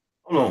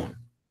 Hold on.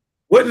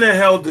 What in the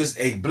hell does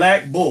a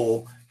black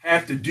bull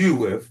have to do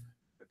with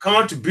the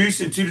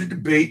contribution to the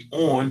debate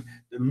on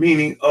the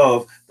meaning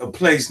of the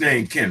place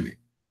name Kemet?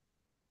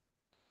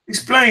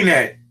 Explain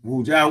that,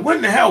 Wuja. What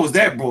in the hell was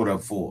that brought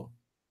up for?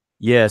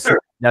 Yes, Sir,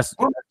 that's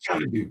what are you trying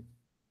to do?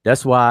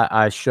 that's why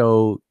I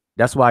showed.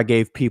 That's why I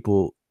gave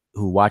people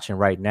who watching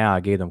right now. I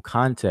gave them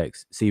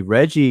context. See,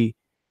 Reggie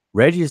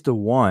is the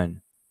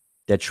one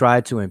that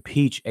tried to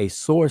impeach a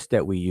source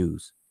that we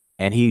use,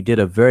 and he did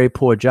a very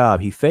poor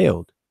job. He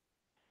failed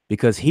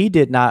because he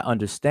did not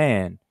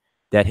understand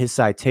that his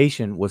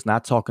citation was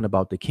not talking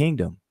about the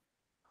kingdom.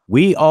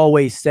 We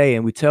always say,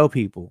 and we tell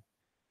people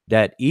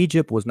that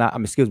Egypt was not,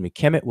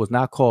 Kemet was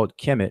not called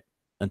Kemet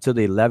until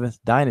the 11th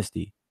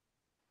dynasty.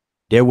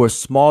 There were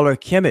smaller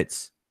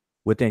Kemets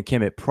within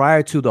Kemet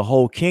prior to the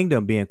whole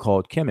kingdom being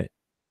called Kemet.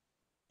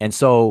 And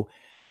so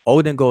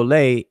Odin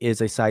Gole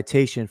is a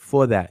citation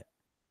for that.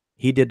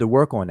 He did the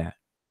work on that.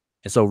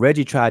 And so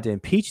Reggie tried to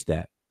impeach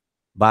that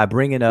by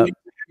bringing up.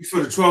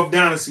 For the 12th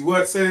dynasty,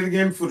 what? Say it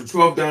again. For the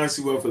 12th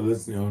dynasty, what for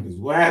listening on this?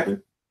 What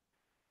happened?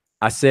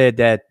 I said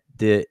that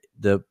the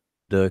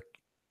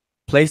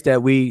place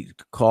that we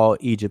call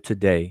Egypt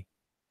today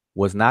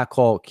was not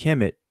called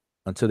Kemet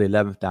until the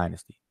 11th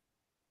dynasty.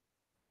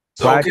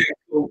 So, okay.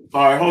 So,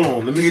 all right, hold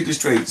on. Let me get this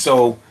straight.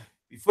 So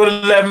before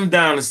the 11th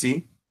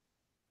dynasty,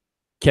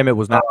 Kemet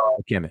was not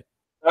called Kemet.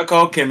 Not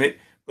called Kemet,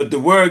 but the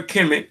word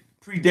Kemet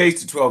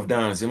predates the 12th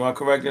dynasty. Am I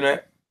correct in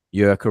that?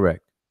 You're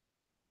correct.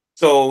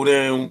 So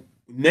then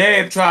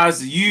Neb tries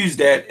to use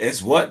that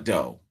as what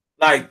though?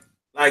 Like,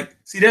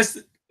 see,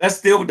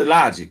 let's deal with the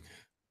logic.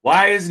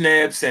 Why is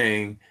Neb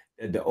saying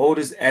that the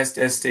oldest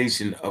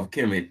attestation of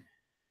Kemet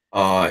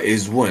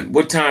is when?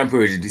 What time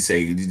period did he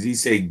say? Did he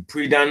say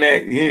pre-down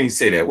that? He didn't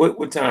say that.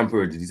 What time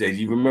period did he say? Do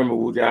you remember,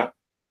 Wuja?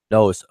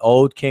 No, it's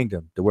Old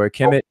Kingdom. The word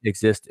Kemet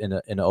exists in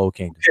the Old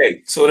Kingdom.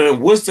 Okay, so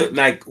then what's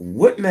the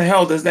what in the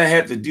hell does that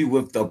have to do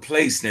with the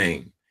place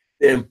name?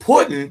 The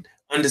important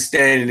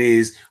understanding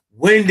is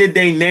when did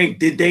they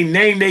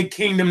name their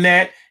kingdom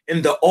that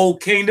in the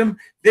Old Kingdom?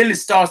 Then it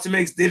starts to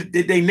make did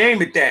they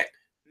name it that?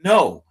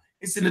 No,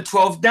 it's in the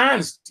 12th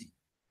dynasty.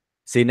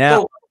 See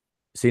now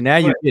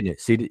you get it.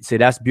 See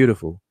that's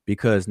beautiful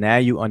because now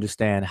you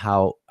understand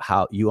how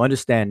you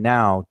understand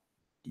now.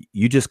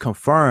 You just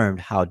confirmed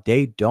how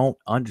they don't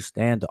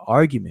understand the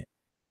argument.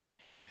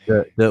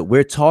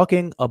 We're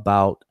talking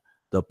about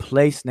the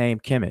place name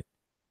Kemet,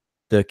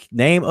 the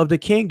name of the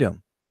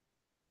kingdom,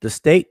 the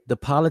state, the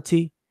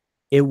polity.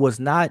 It was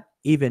not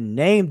even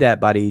named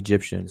that by the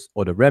Egyptians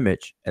or the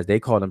Remich, as they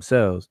call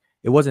themselves.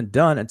 It wasn't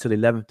done until the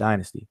 11th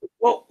dynasty.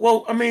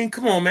 Well, I mean,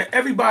 come on, man.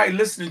 Everybody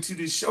listening to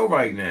this show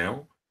right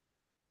now,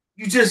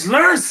 you just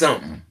learned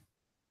something.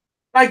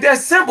 Like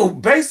that's simple,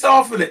 based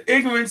off of the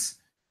ignorance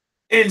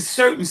in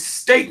certain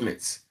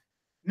statements.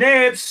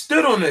 Neb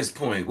stood on this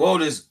point. Well,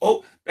 this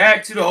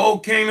back to the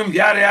Old Kingdom,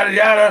 yada yada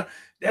yada.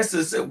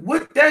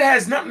 What that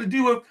has nothing to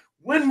do with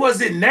when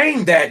was it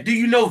named that? Do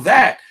you know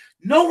that?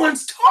 No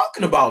one's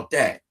talking about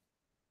that.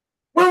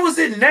 When was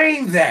it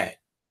named that?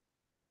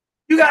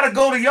 You got to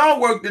go to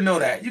y'all work to know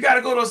that. You got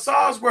to go to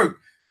Saul's work.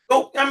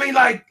 I mean,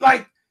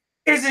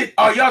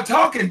 are y'all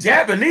talking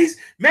Japanese?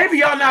 Maybe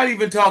y'all not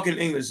even talking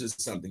English or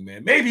something,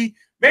 man. Maybe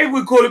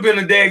we could have been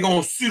a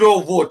daggone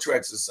pseudo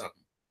vortex or something.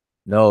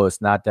 No,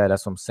 it's not that.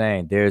 That's what I'm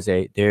saying. There's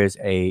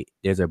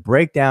a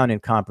breakdown in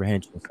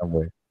comprehension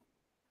somewhere.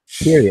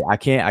 Period. I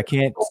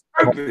can't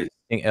purpose.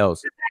 Anything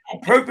else. On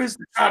purpose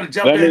to try to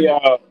jump in.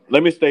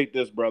 Let me state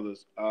this,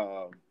 brothers,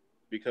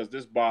 because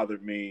this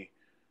bothered me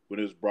when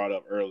it was brought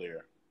up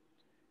earlier.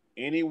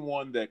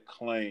 Anyone that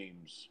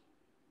claims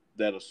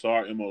that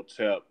Asar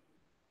Imhotep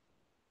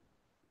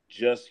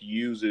just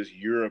uses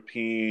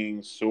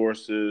European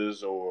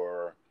sources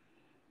or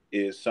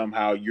is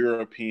somehow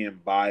European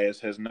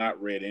biased has not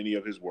read any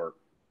of his work.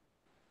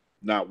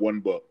 Not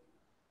one book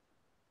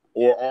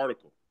or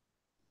article.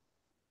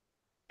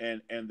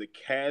 And the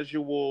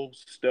casual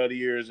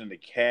studiers and the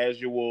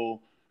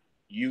casual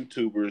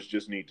YouTubers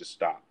just need to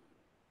stop.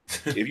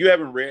 If you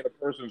haven't read a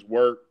person's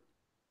work,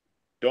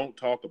 don't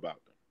talk about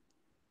them.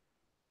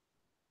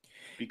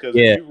 Because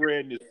if you've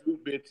read Nisut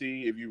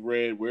Biti, if you've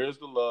read Where's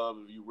the Love,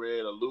 if you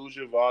read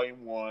Illusion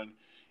Volume 1,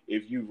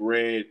 if you've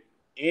read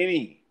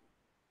any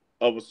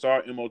of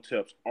Asar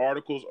Imhotep's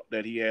articles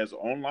that he has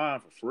online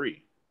for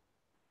free,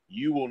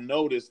 you will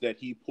notice that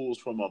he pulls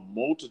from a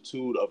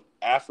multitude of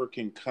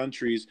African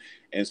countries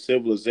and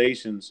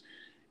civilizations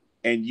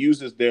and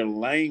uses their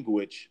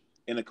language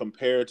in a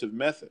comparative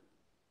method.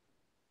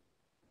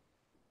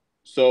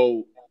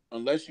 So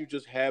unless you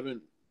just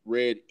haven't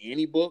read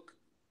any book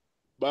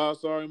by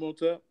Asar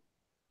Imhotep,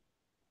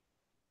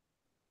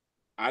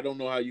 I don't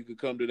know how you could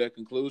come to that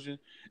conclusion.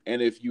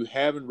 And if you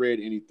haven't read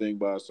anything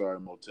by Asar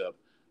Imhotep,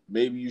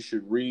 maybe you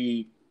should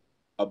read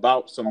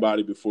about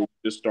somebody before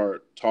you just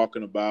start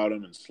talking about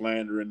them and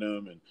slandering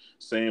them and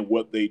saying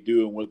what they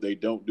do and what they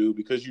don't do,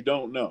 because you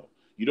don't know.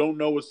 You don't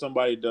know what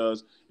somebody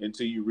does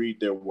until you read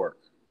their work.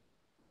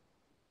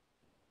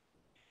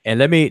 And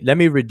let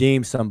me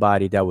redeem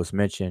somebody that was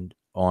mentioned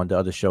on the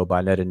other show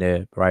by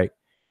Netaneb, right?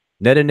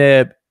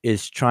 Netaneb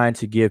is trying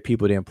to give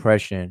people the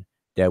impression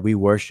that we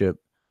worship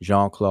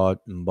Jean-Claude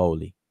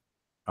Mboli.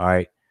 All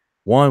right.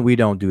 One, we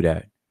don't do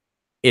that.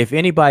 If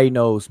anybody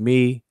knows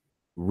me,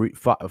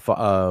 sees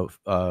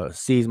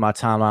my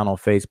timeline on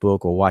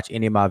Facebook or watch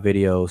any of my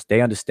videos,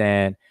 they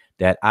understand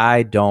that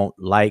I don't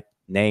like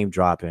name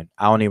dropping.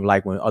 I don't even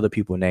like when other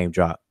people name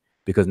drop,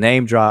 because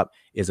name drop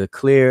is a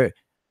clear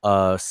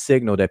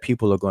signal that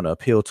people are going to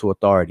appeal to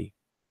authority.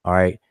 All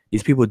right.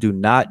 These people do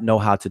not know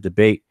how to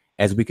debate,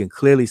 as we can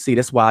clearly see.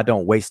 That's why I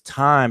don't waste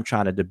time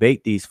trying to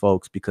debate these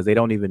folks, because they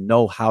don't even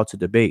know how to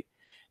debate.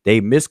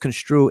 They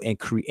misconstrue and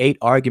create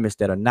arguments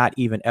that are not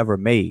even ever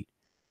made.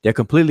 They're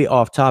completely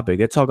off topic.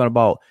 They're talking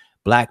about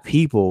black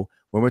people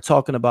when we're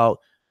talking about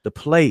the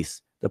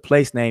place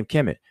named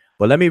Kemet.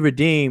 But let me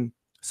redeem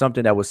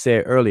something that was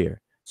said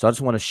earlier. So I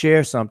just want to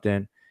share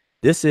something.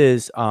 This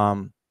is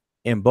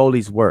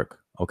Mboli's work,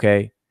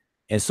 okay?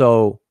 And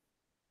so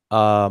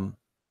as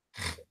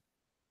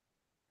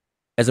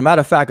a matter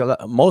of fact,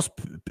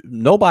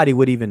 nobody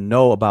would even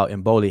know about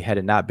Mboli had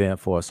it not been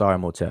for Asar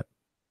Imhotep.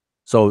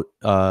 So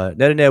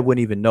Netaneb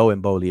wouldn't even know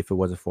Mboli if it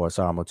wasn't for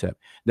Asar Imhotep.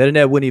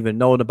 Netaneb wouldn't even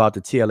know about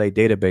the TLA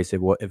database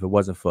if it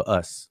wasn't for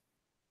us.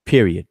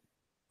 Period.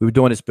 We were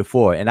doing this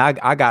before, and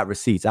I got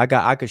receipts.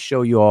 I could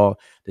show you all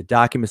the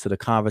documents of the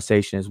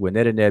conversations where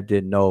Netaneb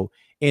didn't know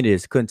any of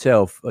this, couldn't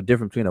tell a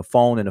difference between a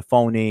phone and a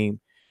phoneme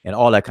and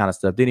all that kind of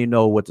stuff. Didn't even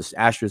know what the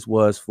asterisk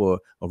was for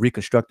a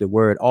reconstructed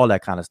word, all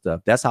that kind of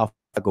stuff. That's how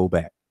I go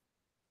back.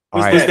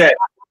 What's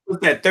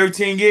that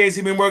 13 years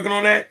he been working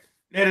on that,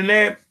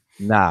 Netaneb?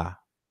 Nah.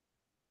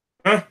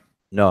 Huh?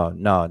 No,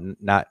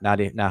 not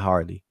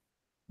hardly.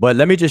 But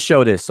let me just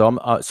show this.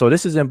 So so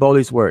this is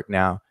Mboli's work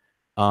now.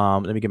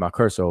 Let me get my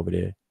cursor over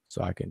there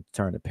so I can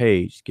turn the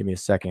page. Give me a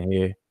second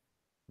here,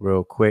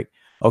 real quick.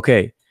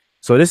 Okay,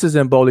 so this is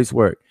Mboli's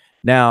work.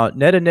 Now,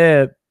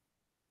 Netaneb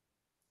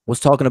was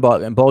talking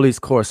about Mboli's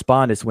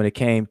correspondence when it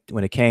came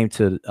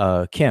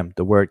to Kim,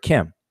 the word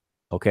Kim.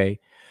 Okay,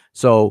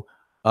 so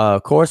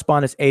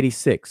correspondence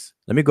 86.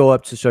 Let me go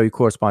up to show you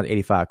correspondence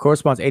 85.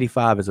 Correspondence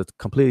 85 is a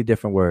completely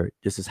different word.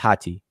 This is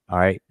Hati. All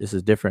right, this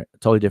is different,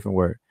 totally different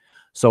word.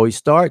 So he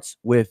starts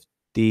with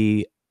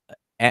the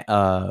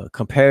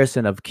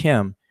comparison of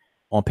Kim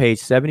on page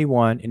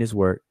 71 in his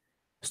work,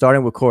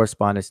 starting with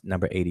correspondence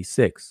number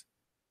 86.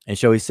 And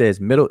so he says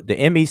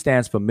the ME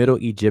stands for Middle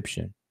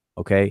Egyptian.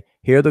 Okay,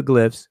 here are the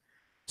glyphs.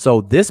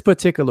 So this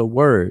particular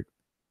word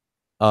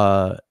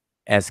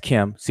as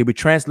Kim, see, we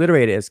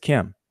transliterate it as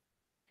Kim.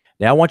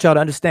 Now I want y'all to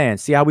understand,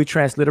 see how we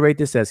transliterate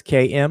this as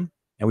KM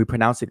and we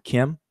pronounce it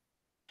Kim?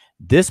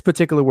 This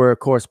particular word,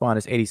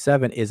 correspondence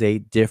 87, is a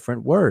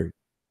different word,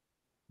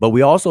 but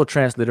we also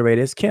transliterate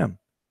it as Kim.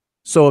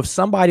 So if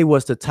somebody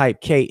was to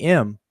type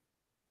KM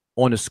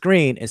on the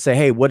screen and say,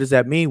 hey, what does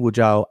that mean,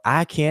 Wujao?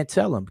 I can't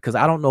tell them because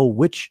I don't know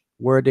which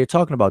word they're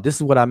talking about. This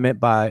is what I meant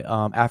by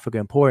Africa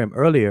Emporium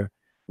earlier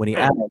when he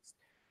asked,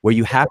 where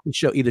you have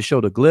to either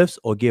show the glyphs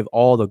or give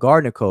all the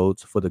Gardner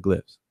codes for the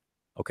glyphs.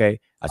 Okay,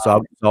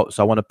 so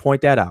I want to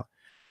point that out.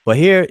 But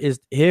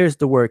here's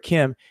the word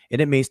Kim,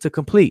 and it means to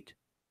complete.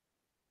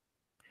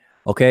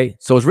 Okay,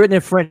 so it's written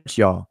in French,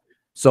 y'all.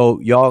 So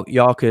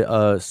y'all could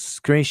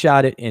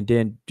screenshot it and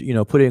then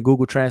put it in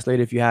Google Translate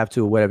if you have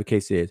to, or whatever the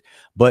case is.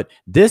 But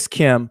this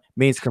Kim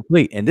means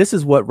complete, and this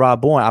is what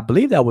Rob Bourne, I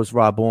believe that was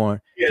Rob Bourne.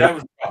 Yeah, that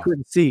was. I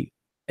couldn't see.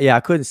 Yeah, I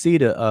couldn't see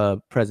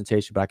the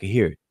presentation, but I could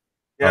hear it.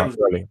 Yeah, was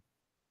earlier.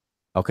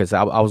 Okay, so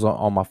I was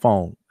on my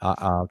phone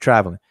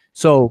traveling.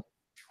 So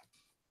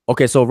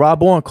okay, so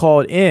Rob Bourne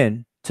called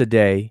in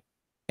today,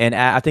 and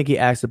I think he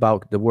asked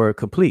about the word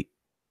complete.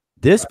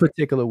 This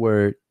particular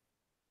word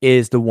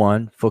is the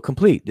one for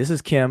complete. This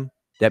is Kim,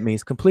 that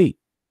means complete.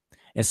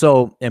 And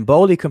so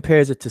Mboli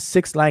compares it to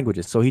 6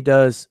 languages. So he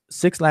does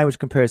 6 language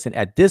comparison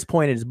at this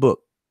point in his book.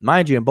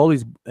 Mind you,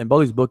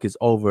 Mboli's book is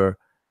over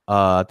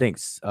I think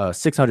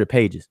 600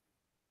 pages.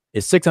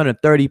 It's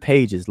 630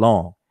 pages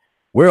long.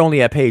 We're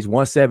only at page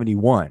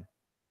 171.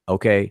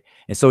 Okay.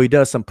 And so he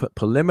does some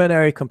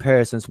preliminary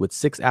comparisons with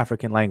 6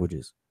 African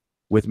languages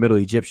with Middle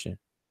Egyptian.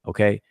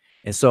 Okay.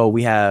 And so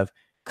we have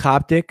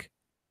Coptic,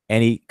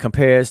 and he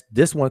compares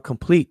this one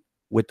complete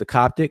with the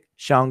Coptic,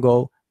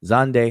 Shango,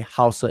 Zande,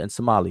 Hausa, and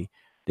Somali.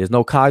 There's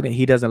no cognate.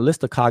 He doesn't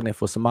list a cognate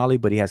for Somali,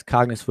 but he has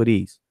cognates for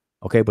these.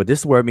 Okay, but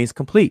this word means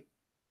complete.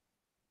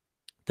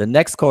 The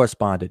next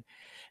correspondent,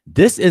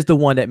 this is the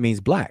one that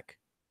means black.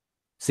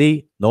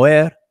 See,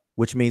 noer,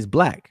 which means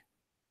black.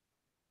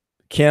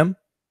 Kim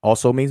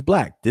also means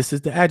black. This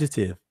is the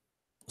adjective.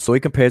 So he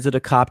compares it to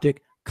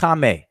Coptic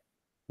kame,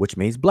 which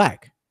means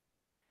black.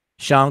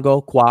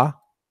 Shango kwa,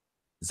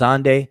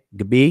 Zande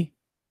gabi,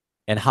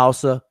 and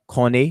Hausa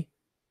koni,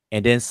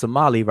 and then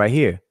Somali right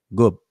here,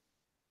 gub,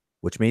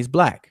 which means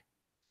black.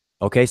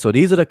 Okay, so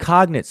these are the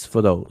cognates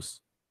for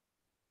those.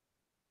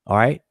 All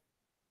right.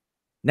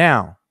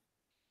 Now,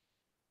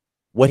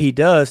 what he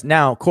does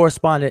now,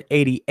 correspondent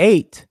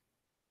 88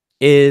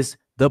 is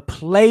the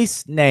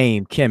place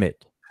name Kemet.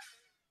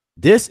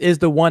 This is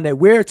the one that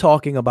we're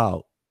talking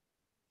about.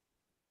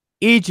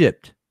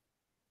 Egypt.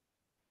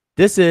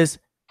 This is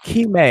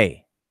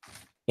Kime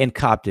in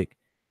Coptic,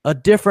 a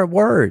different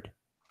word.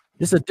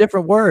 This is a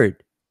different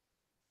word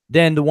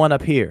than the one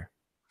up here.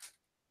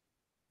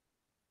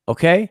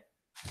 Okay.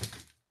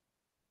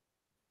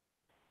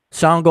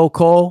 Shango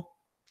Ko,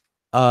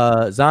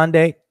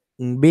 Zande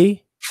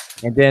Mbi,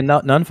 and then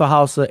none for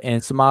Hausa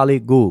and Somali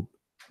Gub.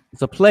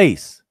 It's a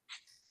place.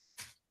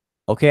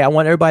 Okay, I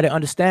want everybody to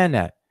understand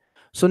that.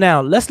 So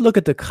now let's look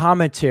at the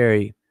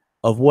commentary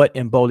of what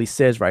Mboli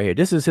says right here.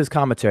 This is his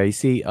commentary. You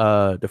see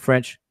the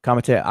French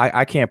commentary.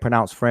 I can't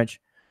pronounce French,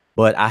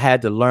 but I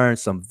had to learn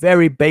some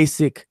very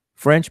basic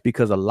French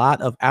because a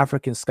lot of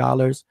African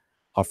scholars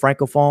are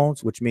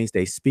francophones, which means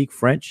they speak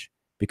French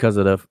because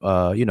of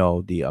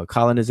the the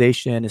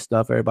colonization and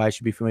stuff. Everybody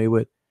should be familiar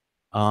with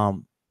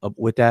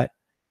that.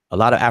 A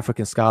lot of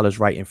African scholars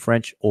write in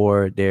French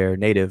or their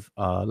native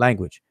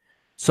language.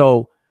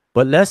 So,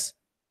 but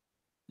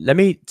let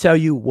me tell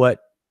you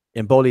what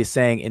Mboli is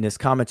saying in this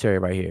commentary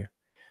right here.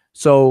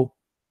 So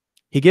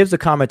he gives a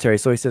commentary.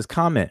 So he says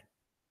comment.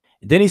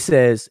 Then he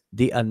says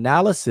the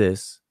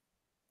analysis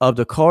of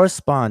the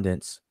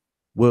correspondence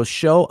will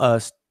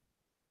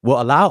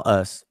allow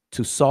us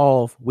to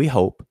solve, we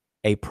hope,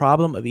 a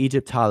problem of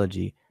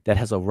Egyptology that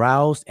has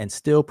aroused and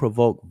still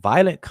provoke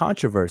violent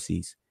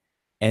controversies,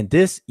 and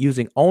this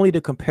using only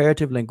the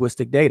comparative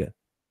linguistic data.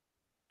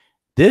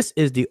 This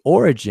is the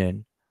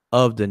origin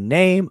of the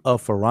name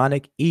of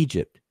Pharaonic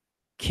Egypt,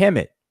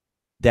 Kemet,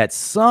 that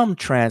some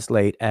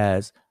translate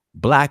as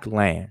Black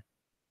Land,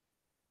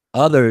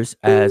 others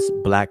as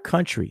Black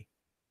Country.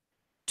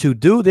 To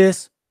do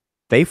this,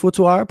 faithful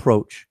to our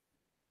approach,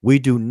 we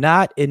do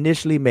not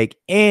initially make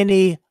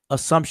any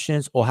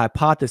assumptions or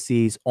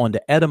hypotheses on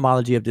the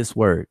etymology of this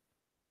word,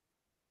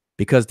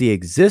 because the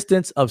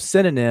existence of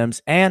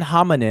synonyms and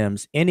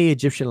homonyms in the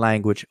Egyptian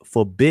language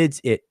forbids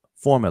it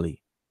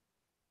formally.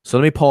 So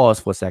let me pause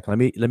for a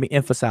second. Let me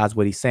emphasize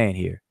what he's saying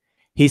here.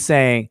 He's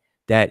saying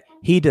that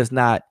he does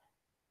not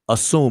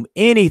assume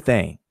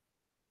anything.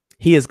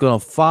 He is going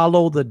to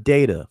follow the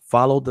data,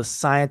 follow the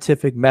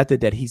scientific method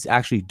that he's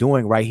actually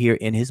doing right here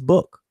in his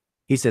book.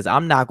 He says,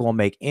 I'm not going to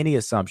make any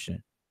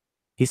assumption.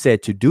 He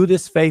said, to do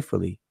this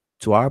faithfully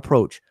to our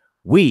approach,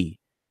 we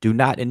do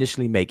not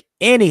initially make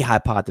any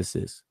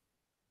hypothesis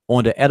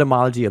on the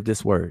etymology of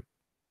this word,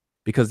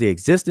 because the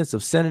existence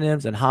of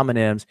synonyms and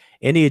homonyms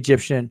in the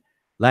Egyptian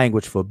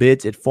language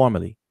forbids it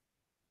formally.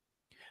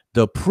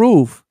 The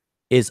proof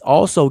is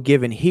also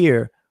given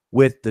here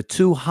with the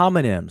two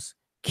homonyms,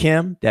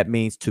 Kim, that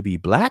means to be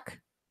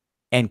black,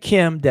 and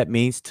Kim, that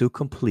means to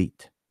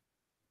complete.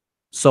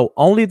 So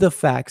only the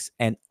facts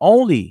and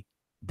only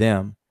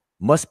them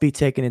must be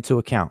taken into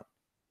account.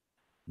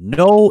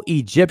 No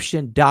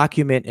Egyptian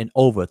document in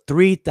over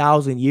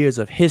 3,000 years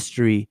of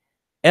history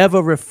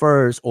ever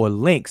refers to a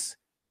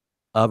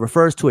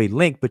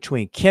link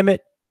between Kemet,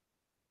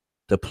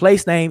 the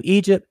place name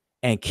Egypt,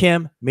 and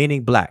Kim,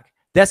 meaning black.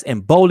 That's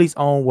in Mboli's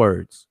own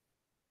words.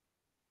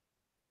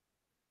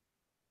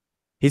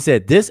 He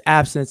said this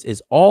absence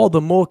is all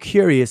the more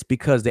curious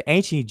because the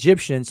ancient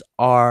Egyptians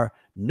are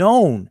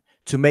known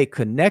to make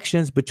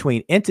connections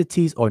between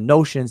entities or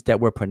notions that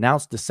were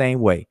pronounced the same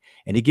way.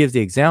 And he gives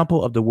the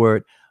example of the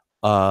word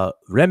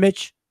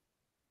remich,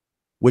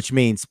 which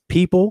means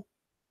people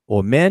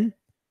or men.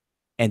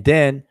 And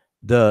then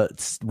the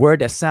word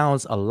that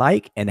sounds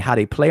alike and how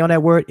they play on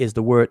that word is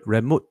the word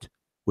remut,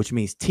 which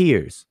means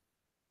tears,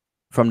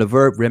 from the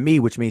verb remi,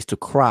 which means to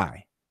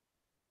cry.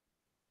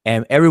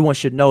 And everyone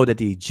should know that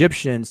the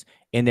Egyptians,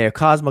 in their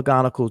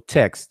cosmogonical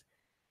text,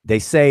 they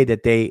say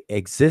that they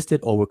existed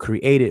or were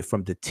created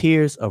from the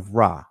tears of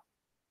Ra.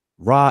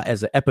 Ra,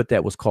 as an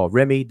epithet, was called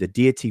Remi, the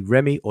deity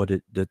Remi, or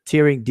the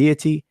tearing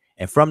deity.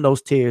 And from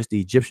those tears, the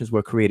Egyptians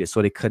were created.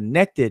 So they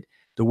connected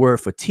the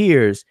word for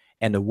tears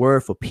and the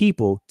word for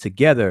people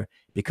together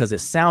because it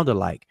sounded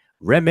like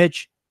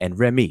Remich and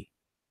Remi.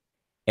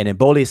 And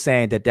Mboli is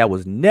saying that that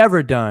was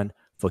never done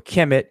for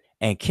Kemet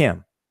and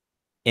Kim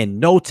in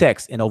no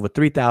text in over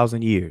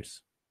 3,000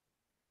 years.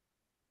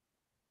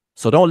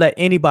 So don't let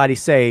anybody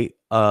say,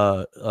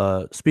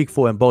 speak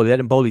for Mboli. Let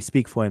Mboli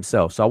speak for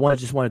himself. So I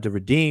just wanted to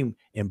redeem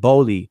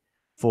Mboli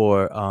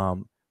for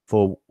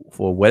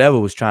whatever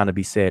was trying to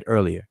be said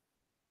earlier.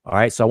 All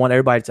right. So I want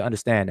everybody to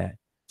understand that.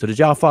 So did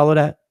y'all follow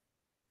that?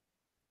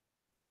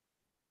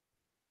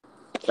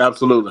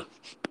 Absolutely.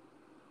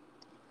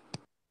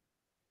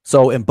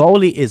 So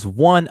Mboli is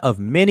one of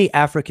many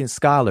African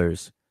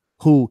scholars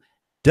who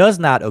does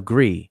not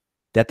agree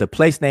that the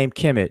place name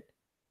Kemet,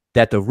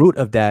 that the root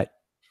of that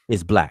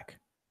is black.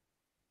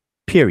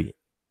 Period.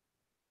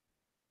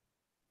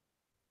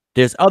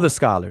 There's other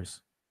scholars,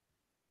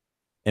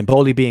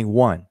 Mboli being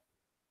one.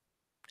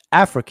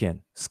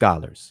 African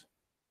scholars,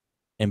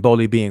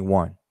 Mboli being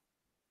one.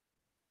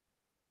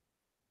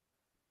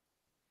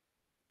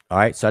 All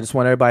right, so I just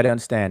want everybody to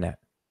understand that.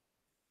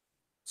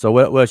 So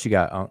what else you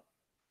got, Unc?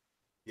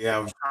 Yeah, I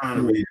was trying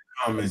to read the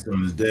comments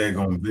on this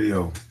daggone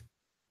video.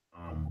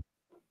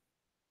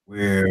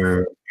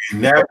 Where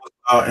and that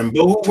was and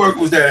who work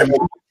was that? And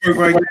work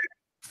right there?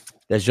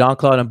 That's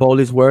Jean-Claude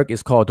Mboli's work.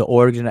 It's called The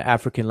Origin of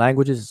African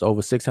Languages. It's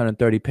over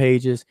 630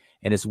 pages,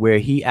 and it's where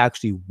he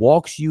actually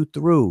walks you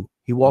through.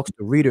 He walks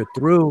the reader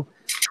through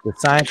the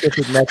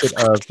scientific method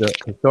of the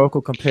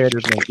historical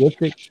comparative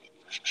linguistics.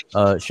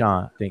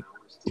 Sean, I think.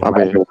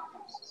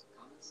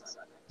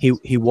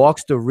 He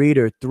walks the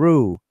reader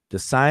through the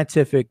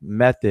scientific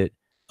method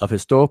of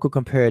historical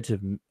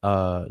comparative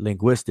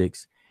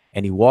linguistics,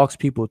 and he walks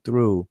people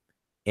through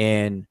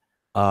in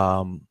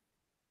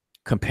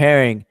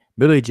comparing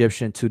Middle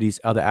Egyptian to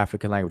these other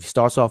African languages. He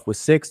starts off with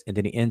 6, and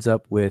then he ends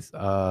up with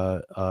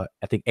I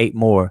think 8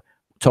 more,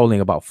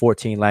 totaling about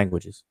 14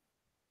 languages.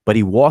 But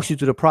he walks you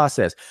through the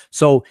process.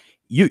 So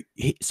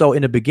so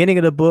in the beginning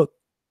of the book,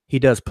 he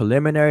does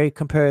preliminary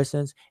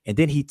comparisons, and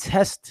then he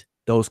tests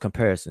those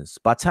comparisons.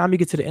 By the time you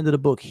get to the end of the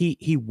book,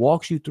 he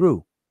walks you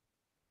through.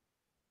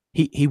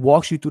 He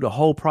walks you through the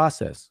whole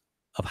process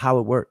of how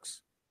it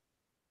works.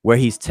 Where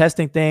he's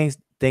testing things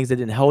that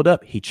didn't hold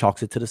up, he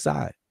chalks it to the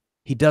side.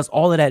 He does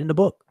all of that in the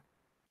book.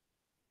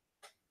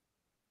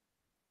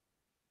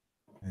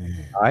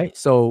 All right,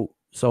 so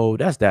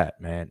that's that,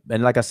 man.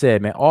 And like I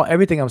said, man,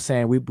 everything I'm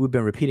saying, we've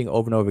been repeating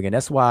over and over again.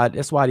 That's why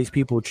these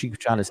people keep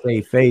trying to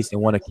save face and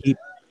want to keep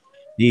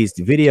these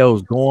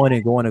videos going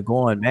and going and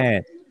going,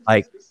 man.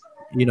 Like,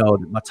 you know,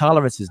 my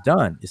tolerance is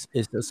done.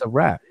 It's a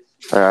wrap.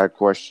 I got a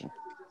question.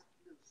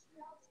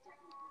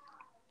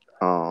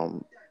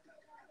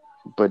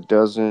 But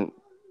doesn't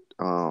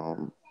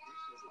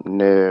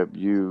Neb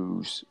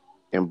use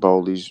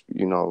Mboli's,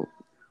 you know,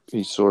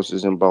 he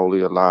sources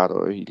Mboli a lot,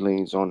 or he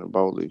leans on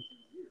Mboli?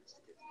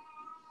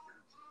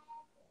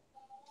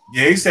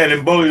 Yeah, he said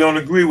Mboli don't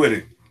agree with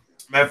it.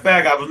 Matter of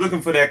fact, I was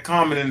looking for that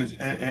comment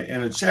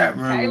in the chat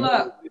room. Hey,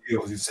 look.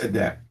 He said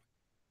that.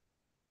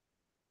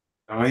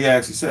 Oh, he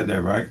actually said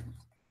that, right?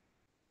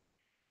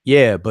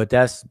 Yeah, but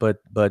that's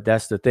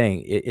the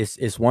thing.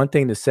 It's one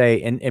thing to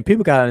say, and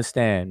people gotta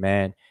understand,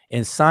 man.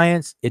 In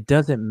science, it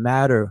doesn't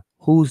matter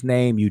whose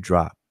name you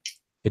drop.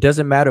 It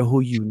doesn't matter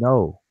who you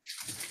know.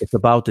 It's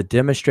about the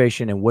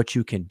demonstration and what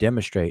you can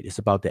demonstrate. It's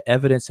about the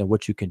evidence and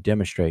what you can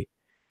demonstrate.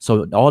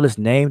 So all this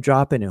name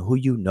dropping and who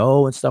you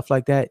know and stuff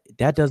like that,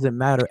 that doesn't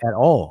matter at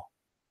all.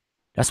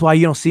 That's why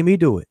you don't see me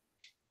do it.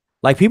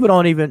 Like, people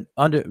don't even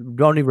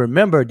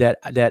remember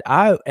that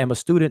I am a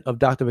student of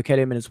Dr. Viketti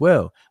Amen as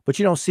well. But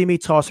you don't see me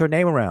toss her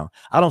name around.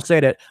 I don't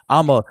say that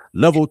I'm a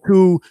level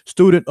 2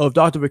 student of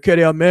Dr.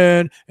 Viketti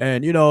Amen,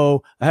 and you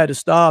know, I had to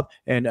stop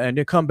and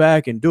then come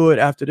back and do it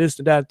after this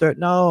and that and third.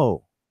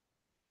 No.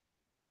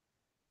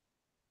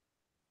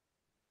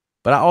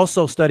 But I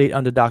also studied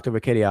under Dr.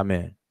 Viketti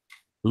Amen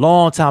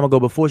long time ago,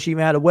 before she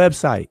even had a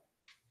website.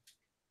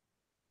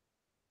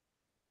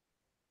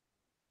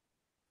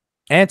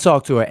 And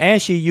talk to her,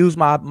 and she used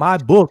my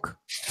book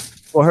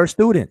for her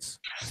students.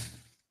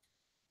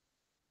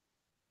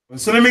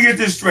 So let me get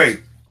this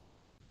straight.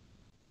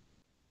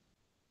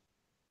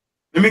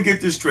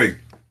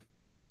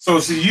 So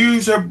she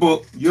used her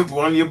book,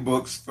 one of your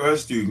books, for her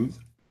students.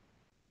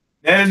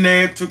 Nana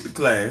Nab took the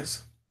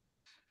class.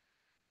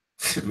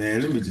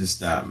 Man, let me just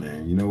stop,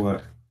 man. You know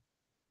what?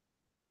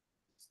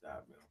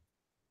 Stop, man.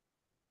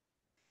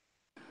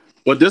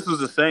 But this is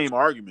the same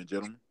argument,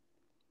 gentlemen.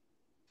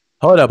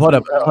 Hold up.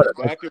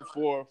 Back and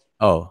forth.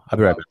 Oh, I'll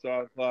be right back.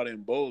 Jean-Claude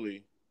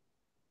Mboli.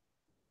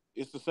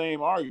 It's the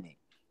same argument.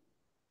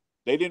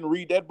 They didn't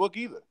read that book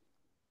either.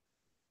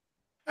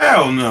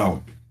 Hell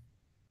no.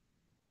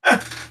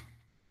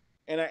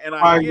 And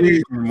I get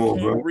it. Anymore,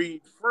 You bro. can't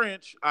read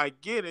French. I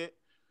get it.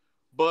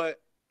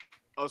 But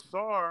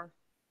Asar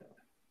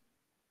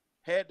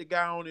had the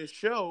guy on his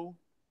show,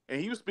 and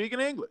he was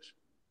speaking English.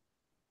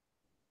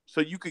 So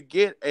you could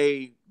get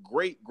a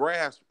great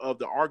grasp of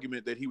the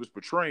argument that he was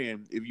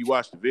portraying if you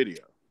watch the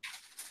video.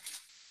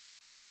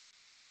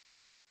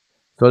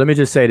 So let me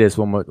just say this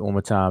one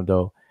more time,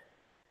 though.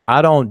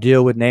 I don't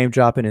deal with name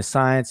dropping in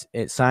science.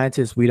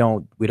 Scientists, we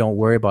don't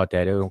worry about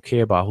that. They don't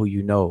care about who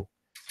you know.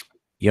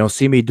 You don't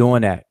see me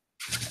doing that.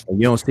 And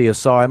you don't see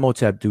Asar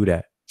Imhotep do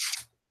that.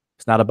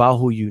 It's not about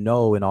who you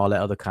know and all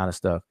that other kind of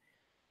stuff.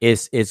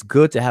 It's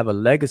good to have a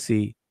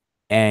legacy,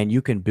 and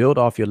you can build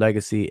off your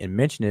legacy and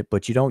mention it,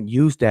 but you don't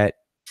use that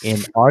in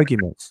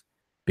arguments,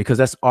 because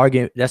that's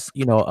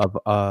you know,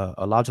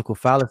 a logical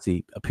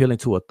fallacy, appealing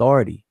to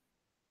authority.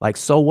 Like,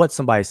 so what,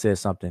 somebody says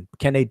something,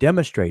 can they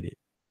demonstrate it?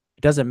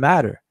 It doesn't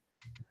matter.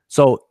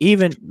 So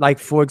even, like,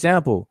 for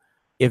example,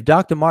 if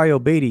Dr. Mario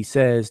Beatty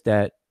says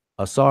that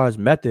Asar's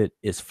method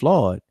is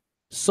flawed.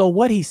 So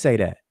what he say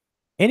that?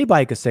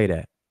 Anybody could say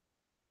that.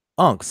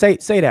 Unc, say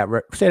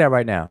that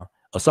right now.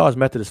 Asar's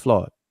method is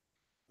flawed.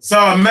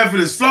 Asar's method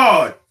is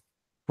flawed.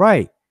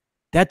 Right.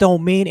 That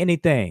don't mean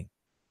anything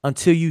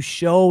until you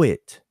show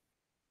it.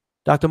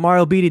 Dr.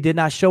 Mario Beatty did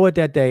not show it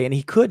that day, and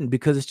he couldn't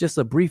because it's just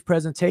a brief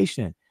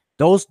presentation.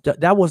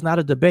 That was not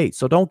a debate.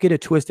 So don't get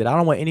it twisted. I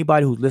don't want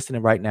anybody who's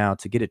listening right now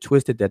to get it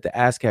twisted that the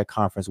ASCAT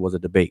conference was a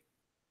debate.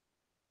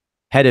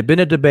 Had it been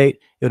a debate,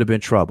 it would have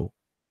been trouble.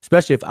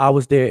 Especially if I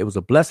was there. It was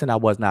a blessing I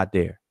was not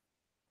there.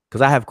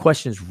 Because I have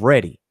questions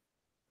ready.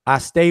 I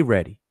stay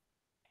ready.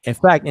 In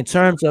fact, in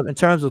terms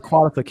of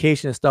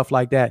qualification and stuff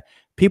like that,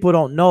 people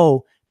don't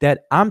know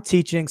that I'm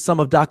teaching some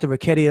of Dr.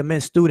 Raketi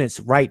Amin's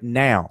students right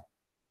now.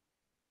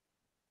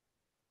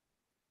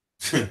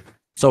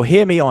 So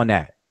hear me on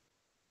that.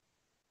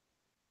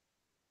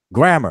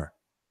 Grammar.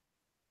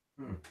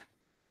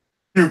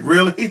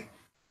 Really?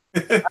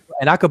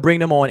 And I could bring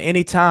them on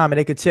anytime and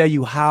they could tell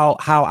you how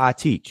I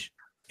teach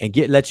and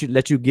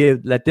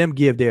let them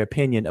give their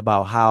opinion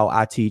about how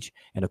I teach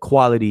and the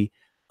quality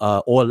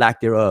or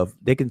lack thereof.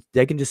 They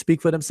can just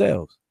speak for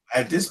themselves.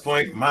 At this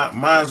point,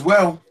 might as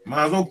well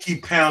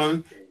keep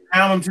pounding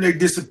till they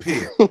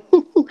disappear. I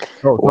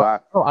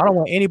don't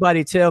want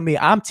anybody to tell me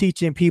I'm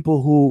teaching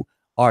people who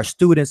are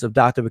students of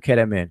Dr.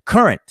 Raketi Amin,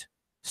 current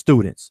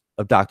students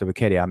of Dr.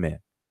 Raketi Amin,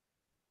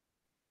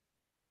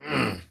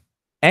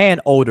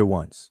 and older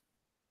ones.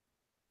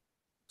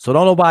 So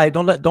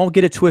don't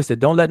get it twisted.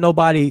 Don't let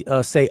nobody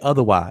say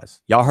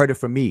otherwise. Y'all heard it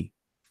from me.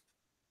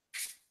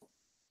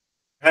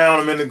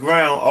 Pound them in the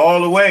ground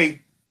all the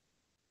way.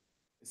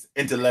 It's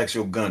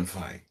intellectual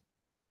gunfight.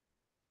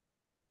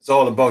 It's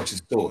all about your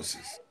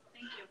sources.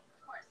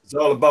 It's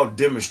all about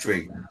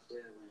demonstrating.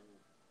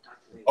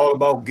 It's all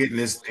about getting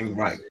this thing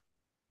right.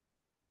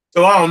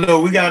 So I don't know.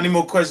 We got any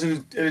more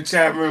questions in the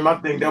chat room? I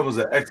think that was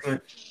an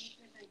excellent.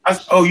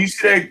 You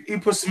see that? He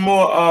put some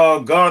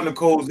more Gardner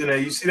codes in there.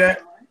 You see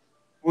that?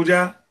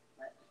 Wuja?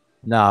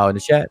 No, in the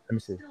chat. Let me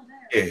see.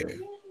 Yeah,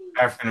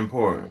 African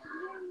Emporium.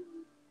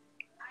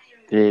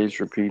 Yeah, he's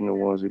repeating the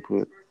ones he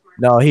put.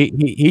 No,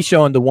 he's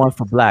showing the one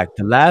for black.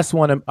 The last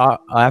one,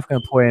 African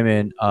Emporium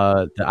in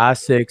the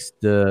I6,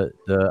 the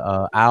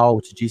OWL,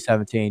 which is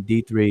G17,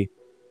 D3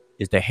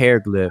 is the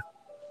hieroglyph.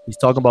 He's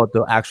talking about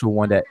the actual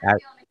one that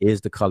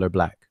is the color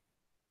black.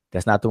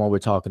 That's not the one we're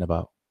talking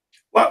about.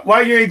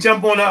 Why you ain't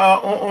jump on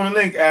the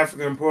link,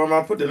 African Emporium?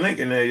 I'll put the link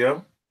in there,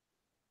 yo.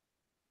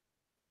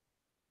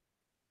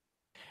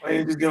 Why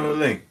you just give him a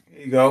link?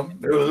 Here you go.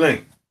 There's a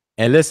link.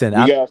 And listen,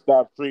 you gotta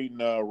stop treating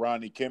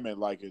Ronnie Kimmett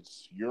like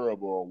it's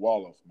Yoruba or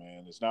Wolof,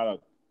 man. It's not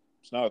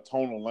a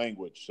tonal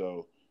language,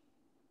 so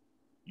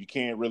you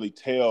can't really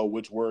tell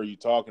which word you're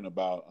talking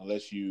about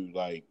unless you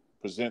like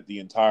present the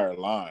entire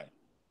line.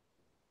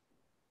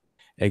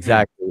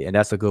 Exactly, and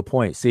that's a good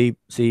point. See,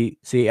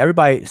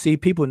 everybody,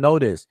 people know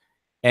this.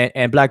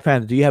 And Black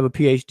Panther, do you have a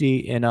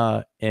PhD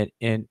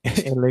in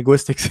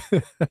linguistics?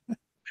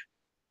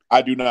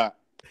 I do not.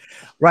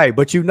 Right,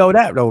 but you know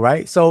that though,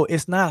 right? So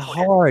it's not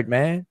hard,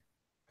 man.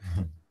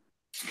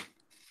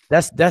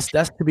 That's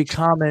to be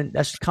common.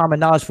 That's common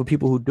knowledge for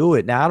people who do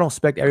it. Now, I don't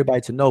expect everybody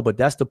to know, but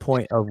that's the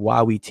point of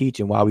why we teach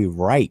and why we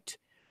write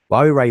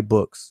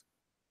books,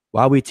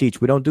 why we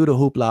teach. We don't do the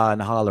hoopla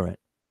and the hollering.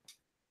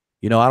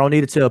 You know, I don't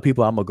need to tell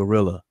people I'm a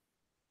gorilla.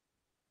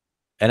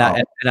 And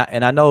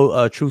I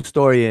know True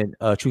Story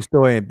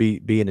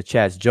be in the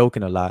chats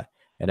joking a lot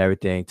and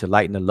everything to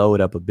lighten the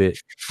load up a bit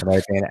and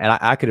everything. And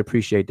I could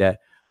appreciate that.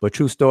 But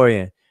True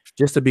Story,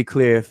 just to be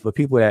clear for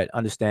people that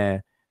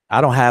understand, I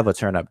don't have a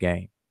turn up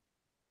game.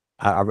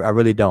 I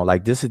really don't.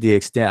 Like, this is the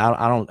extent.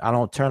 I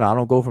don't turn up. I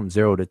don't go from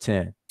 0 to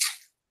 10.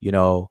 You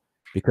know,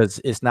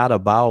 because it's not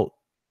about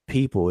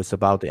people. It's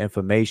about the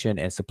information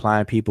and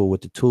supplying people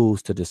with the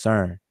tools to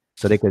discern,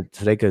 so they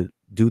could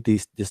do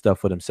this stuff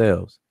for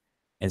themselves.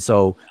 And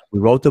so we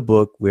wrote the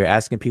book. We're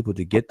asking people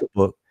to get the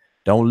book.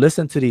 Don't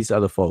listen to these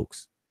other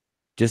folks.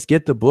 Just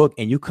get the book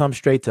and you come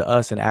straight to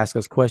us and ask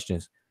us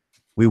questions.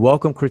 We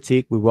welcome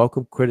critique. We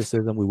welcome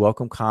criticism. We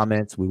welcome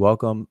comments. We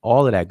welcome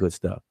all of that good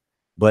stuff.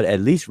 But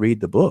at least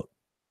read the book,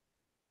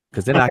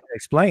 because then I can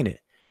explain it.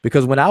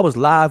 Because when I was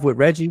live with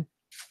Reggie,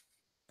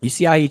 you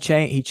see how he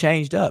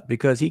changed up,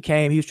 because he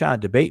was trying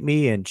to debate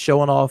me and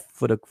showing off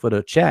for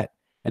the chat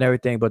and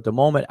everything. But the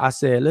moment I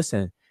said,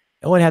 listen,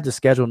 I wouldn't have to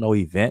schedule no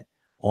event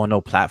on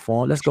no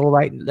platform. Let's go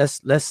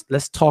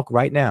let's talk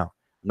right now.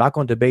 I'm not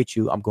going to debate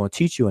you. I'm going to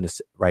teach you in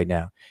this right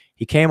now.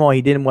 He came on.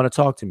 He didn't want to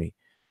talk to me.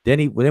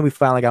 Then we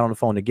finally got on the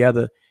phone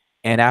together.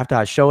 And after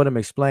I showed him,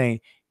 explained,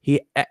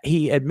 he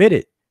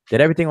admitted that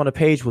everything on the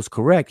page was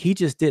correct. He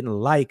just didn't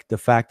like the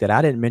fact that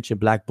I didn't mention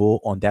Black Bull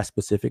on that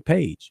specific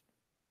page,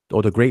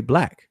 or the Great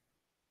Black.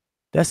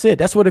 That's it.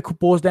 That's what it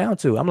boils down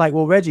to. I'm like,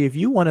 well, Reggie, if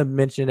you want to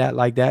mention that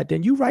like that,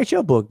 then you write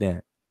your book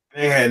then.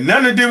 It had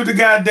nothing to do with the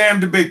goddamn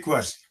debate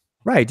question.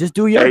 Right. Just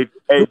do your.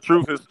 Hey,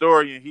 truth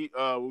historian,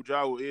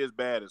 Wujawu is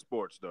bad at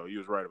sports, though. He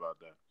was right about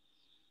that.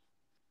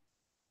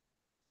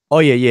 Oh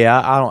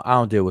yeah. I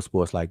don't deal with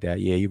sports like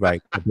that. Yeah, you're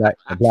right. Black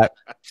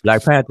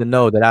Panther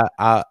know that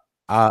I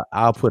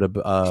I'll put a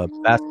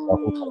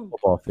basketball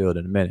football field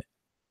in a minute.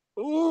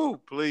 Ooh,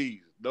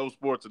 please, no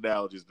sports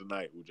analogies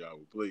tonight,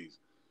 Ujawu, please.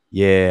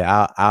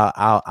 Yeah,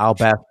 I'll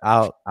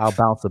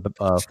bounce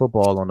a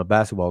football on the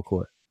basketball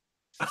court.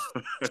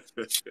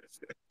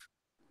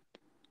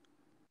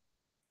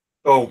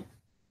 So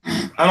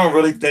I don't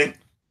really think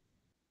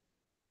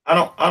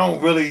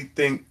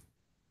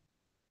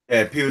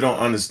that people don't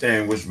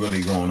understand what's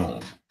really going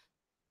on.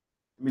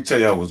 Let me tell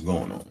y'all what's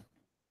going on.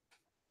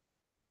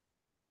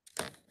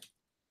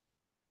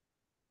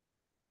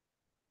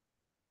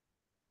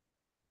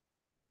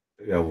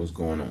 Tell y'all what's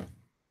going on.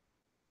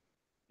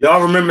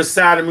 Y'all remember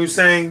Saddam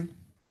Hussein?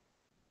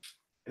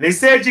 And they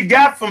said you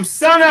got from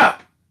sun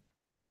up,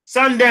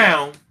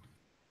 sundown,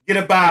 get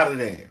up out of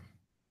there.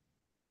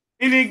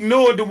 He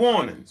ignored the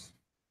warnings.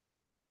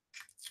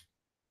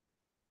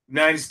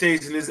 United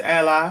States and its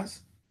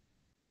allies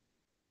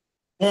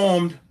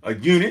formed a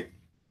unit.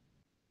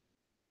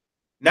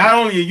 Not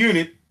only a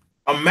unit,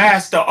 a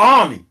master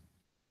army.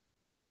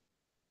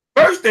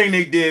 First thing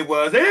they did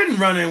was they didn't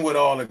run in with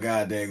all the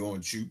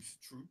goddamn troops.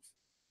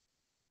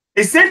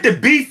 They sent the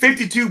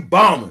B-52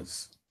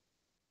 bombers.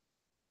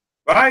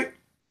 Right?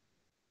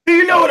 Do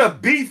you know what a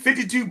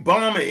B-52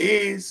 bomber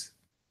is?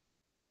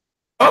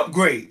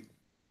 Upgrade.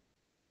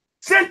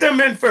 Sent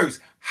them in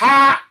first.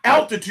 High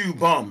altitude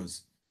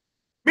bombers.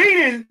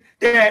 Meaning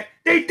that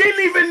they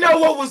didn't even know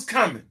what was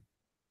coming.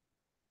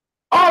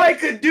 All they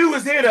could do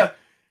was hit a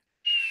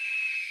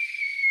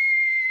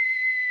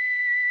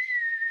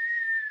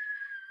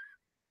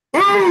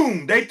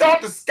boom. They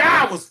thought the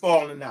sky was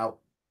falling out.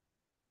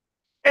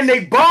 And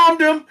they bombed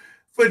them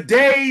for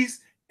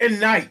days and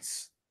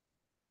nights.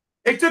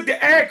 They took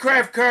the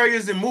aircraft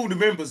carriers and moved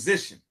them in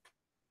position.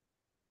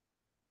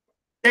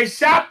 They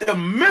shot the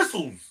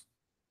missiles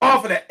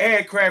off of the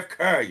aircraft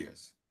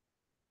carriers.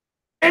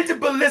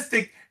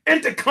 Interballistic,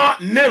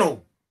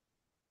 intercontinental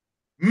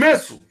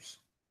missiles.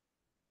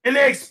 And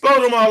they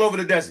explode them all over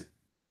the desert.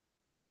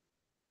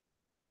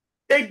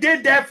 They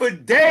did that for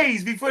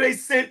days before they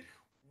sent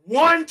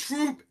one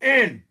troop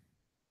in.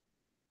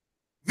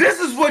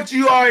 This is what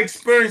you are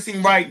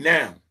experiencing right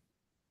now.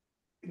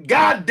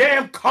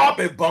 Goddamn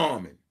carpet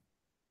bombing.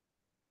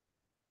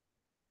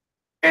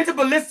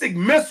 Interballistic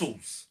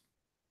missiles.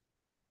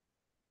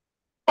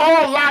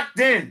 All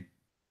locked in.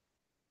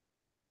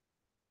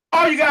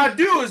 All you gotta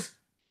do is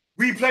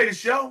replay the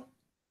show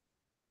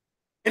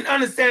and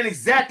understand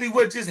exactly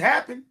what just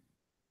happened.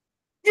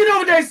 You know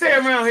what they say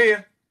around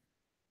here?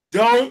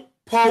 Don't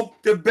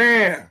poke the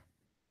bear.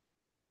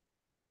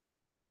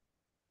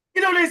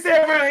 You know what they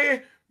say around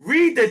here?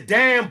 Read the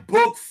damn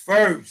book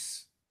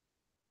first.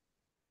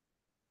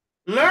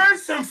 Learn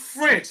some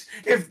French.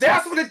 If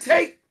that's what it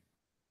takes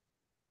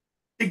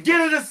to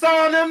get it to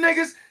sign them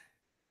niggas,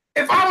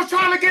 if I was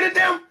trying to get at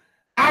them,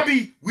 I'd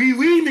be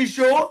me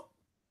sure.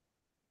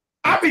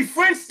 I'd be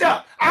Frenched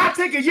up. I'd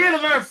take a year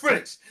to learn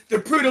French to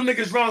prove them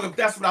niggas wrong if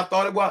that's what I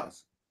thought it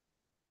was.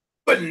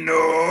 But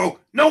no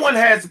one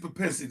has the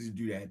propensity to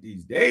do that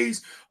these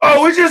days.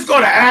 Oh, we're just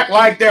going to act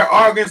like they're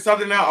arguing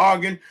something they're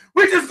arguing.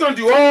 We're just going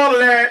to do all of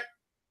that.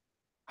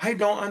 I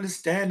don't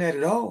understand that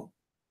at all.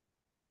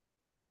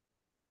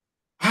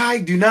 I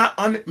do not.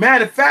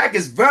 Matter of fact,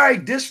 it's very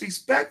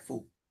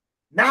disrespectful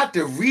not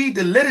to read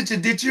the literature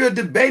that you're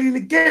debating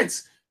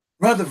against,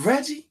 Brother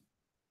Reggie.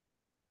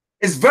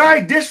 It's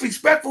very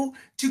disrespectful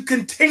to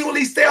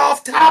continually stay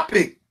off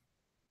topic.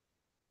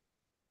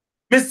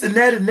 Mr.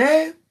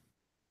 Netanyahu,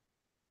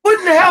 what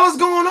in the hell is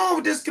going on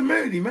with this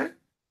community, man?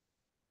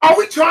 Are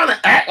we trying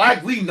to act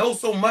like we know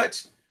so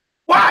much?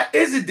 Why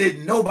is it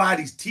that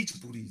nobody's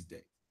teachable these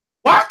days?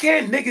 Why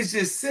can't niggas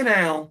just sit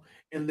down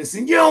and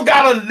listen? You don't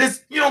gotta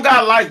listen. You don't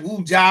gotta like Wu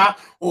Jia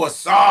or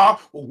Saw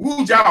or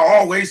Wu Jia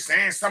always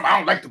saying something. I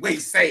don't like the way he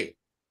say it.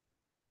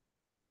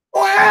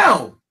 Well,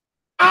 hell,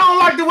 I don't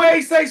like the way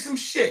he say some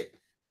shit.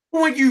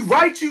 When you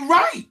write, you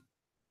write.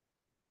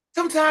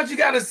 Sometimes you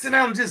gotta sit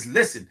down and just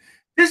listen.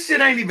 This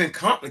shit ain't even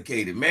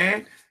complicated,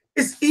 man.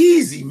 It's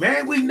easy,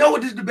 man. We know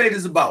what this debate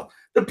is about.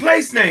 The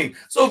place name.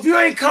 So if you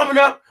ain't coming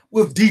up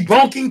with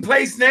debunking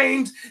place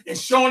names and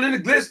showing in the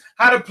glitch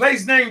how the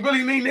place name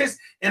really mean this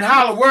and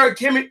how the word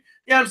Kemet, you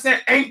know what I'm saying,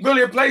 ain't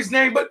really a place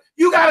name, but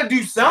you got to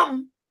do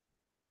something.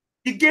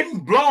 You're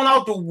getting blown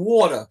out the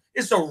water.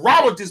 It's a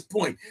rout at this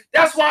point.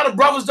 That's why the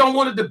brothers don't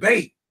want to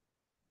debate.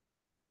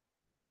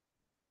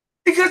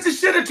 Because the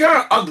shit will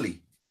turn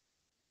ugly.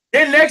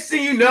 Then next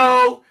thing you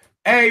know,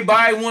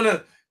 everybody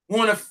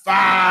wanna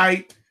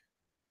fight,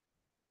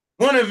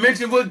 wanna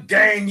mention what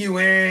gang you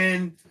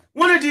in,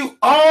 wanna do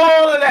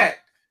all of that.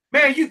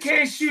 Man, you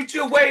can't shoot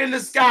your way into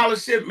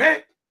scholarship,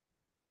 man.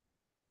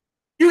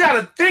 You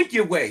gotta think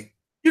your way.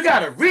 You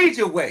gotta read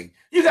your way.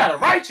 You gotta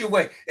write your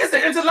way. It's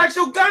an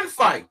intellectual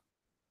gunfight.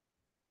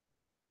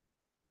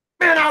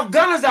 Man, our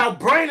gun is our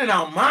brain and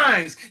our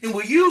minds, and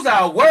we use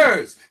our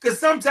words, because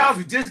sometimes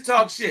we just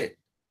talk shit.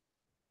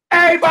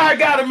 Everybody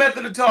got a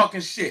method of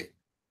talking shit.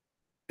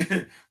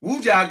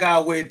 Wu Jia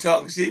got a way of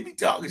talking shit. He be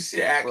talking shit,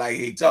 act like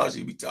he ain't talking shit.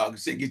 He be talking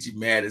shit, get you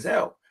mad as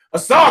hell.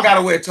 Asar got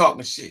a way of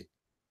talking shit.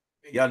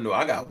 Y'all know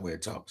I got a way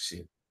of talking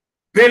shit.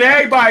 Ben,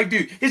 everybody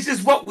do. It's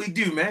just what we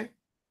do, man.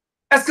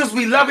 That's because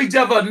we love each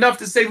other enough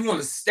to say we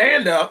want to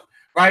stand up,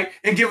 right,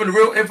 and give them the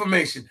real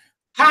information.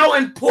 How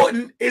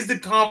important is the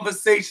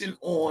conversation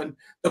on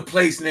the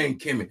place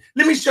named Kemet?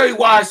 Let me show you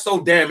why it's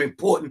so damn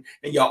important,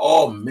 and y'all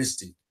all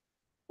missed it.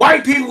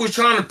 White people were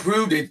trying to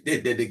prove that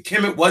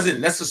Kemet wasn't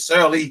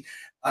necessarily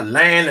a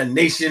land, a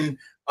nation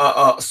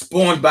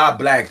spawned by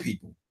black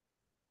people.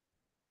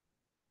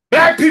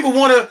 Black people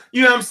want to,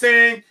 you know what I'm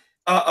saying?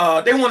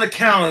 They want to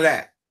counter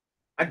that.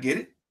 I get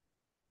it.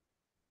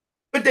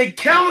 But they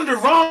counted the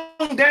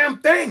wrong damn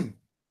thing.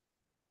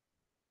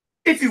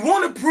 If you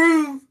want to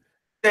prove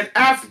that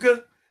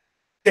Africa,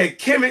 that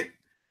Kemet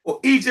or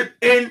Egypt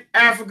in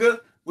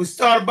Africa was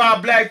started by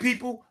black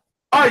people,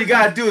 all you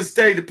got to do is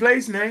study the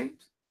place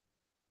names.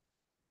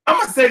 I'm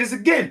going to say this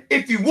again.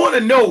 If you want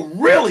to know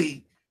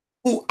really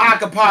who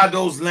occupied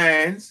those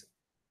lands,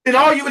 then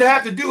all you would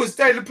have to do is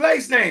study the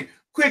place name.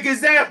 Quick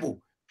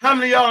example. How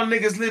many of y'all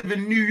niggas live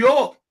in New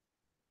York?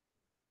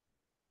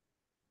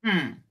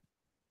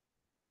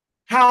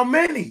 How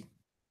many?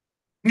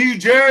 New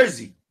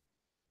Jersey.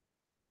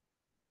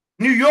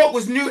 New York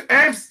was New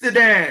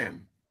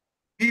Amsterdam.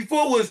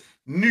 Before it was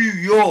New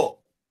York.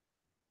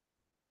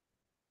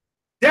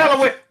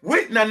 Delaware.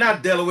 Wait, no,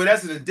 not Delaware.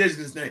 That's an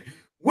indigenous name.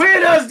 Where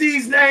does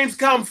these names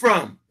come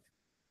from?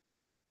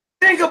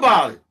 Think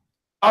about it.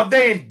 Are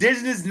they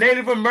indigenous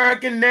Native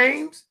American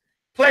names?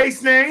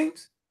 Place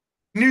names?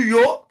 New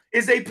York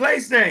is a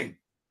place name.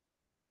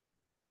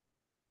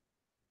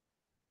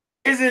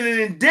 Is it an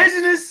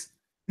indigenous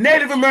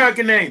Native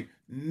American name?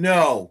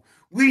 No.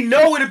 We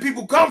know where the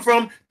people come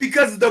from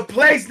because of the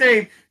place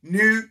name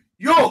New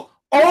York.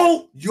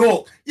 Old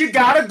York. You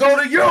gotta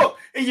go to Europe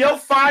and you'll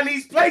find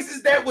these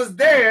places that was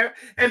there,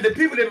 and the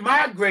people that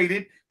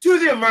migrated to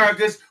the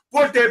Americas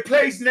brought their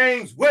place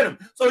names with them.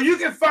 So you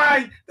can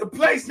find the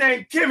place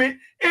name Kemet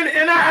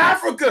in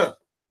Africa.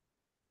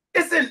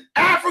 It's an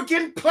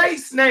African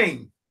place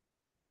name.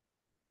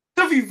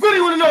 So if you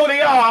really want to know who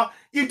they are,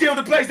 you deal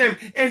with the place name.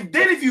 And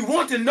then if you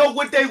want to know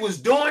what they was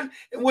doing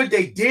and what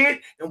they did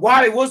and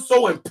why it was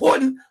so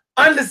important,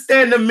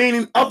 understand the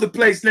meaning of the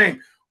place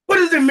name. What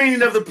is the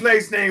meaning of the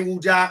place name,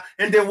 Wuja?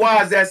 And then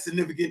why is that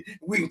significant?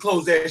 We can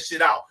close that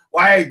shit out.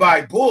 Why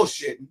everybody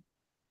bullshitting?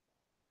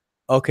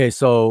 Okay,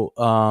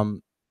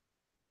 so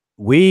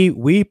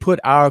we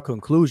put our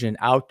conclusion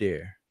out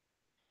there,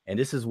 and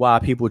this is why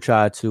people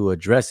try to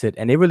address it,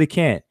 and they really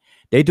can't.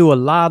 They do a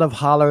lot of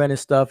hollering and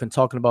stuff and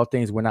talking about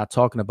things we're not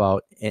talking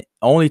about, and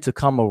only to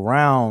come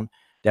around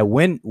that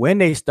when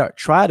they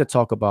try to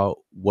talk about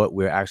what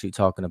we're actually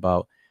talking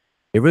about,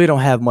 they really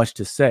don't have much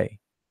to say.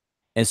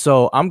 And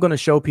so I'm going to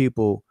show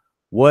people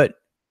what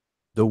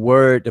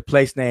the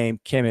place name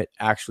Kemet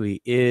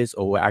actually is,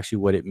 or actually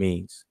what it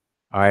means.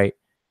 All right.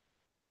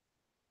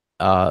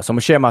 So I'm going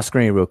to share my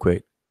screen real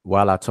quick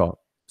while I talk.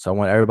 So I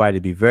want everybody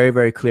to be very,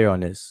 very clear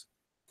on this.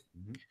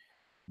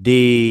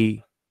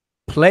 The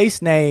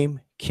place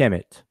name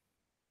Kemet.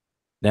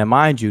 Now,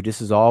 mind you,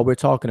 this is all we're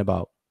talking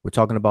about. We're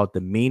talking about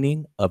the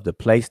meaning of the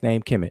place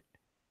name Kemet.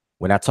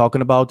 We're not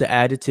talking about the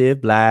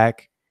adjective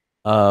black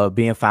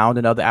being found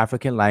in other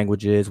African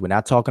languages. We're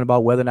not talking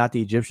about whether or not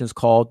the Egyptians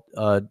called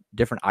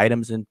different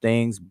items and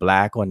things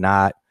black or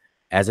not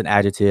as an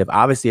adjective.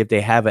 Obviously, if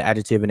they have an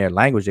adjective in their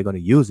language, they're going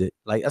to use it.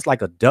 Like, that's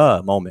like a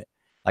duh moment.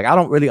 Like, I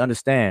don't really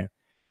understand.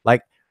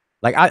 Like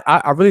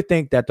I really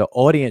think that the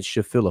audience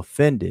should feel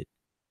offended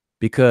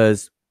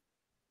because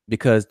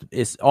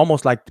it's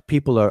almost like the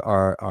people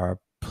are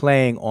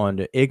playing on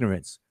the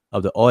ignorance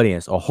of the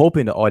audience, or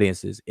hoping the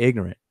audience is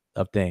ignorant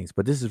of things.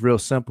 But this is real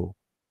simple.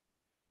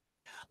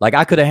 Like,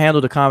 I could have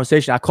handled the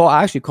conversation.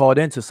 I actually called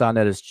into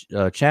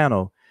Sonetta's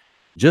channel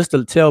just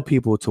to tell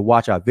people to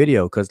watch our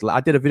video, because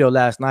I did a video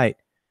last night,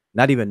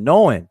 not even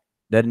knowing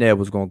that Ned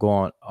was going to go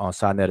on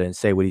Sonetta and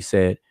say what he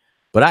said.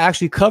 But I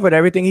actually covered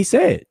everything he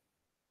said.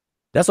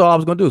 That's all I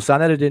was going to do.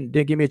 Sonetta didn't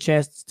give me a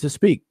chance to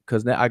speak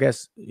because I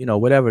guess, you know,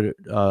 whatever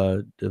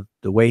the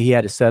way he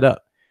had it set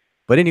up.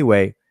 But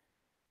anyway,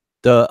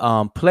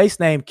 the place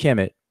name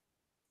Kemet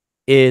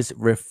is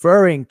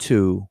referring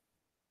to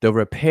the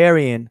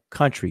riparian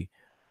country.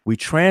 We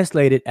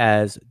translate it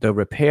as the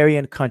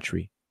riparian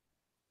country,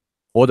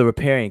 or the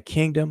riparian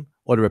kingdom,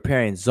 or the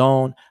riparian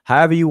zone,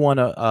 however you want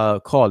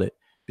to call it,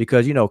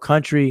 because, you know,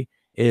 country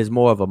is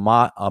more of a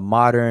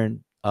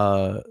modern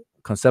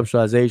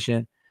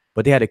conceptualization,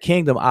 but they had a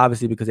kingdom,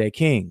 obviously, because they had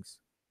kings.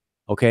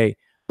 Okay.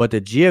 But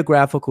the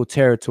geographical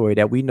territory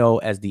that we know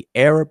as the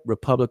Arab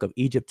Republic of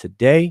Egypt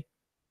today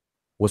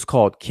was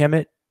called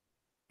Kemet.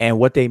 And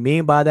what they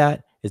mean by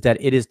that is that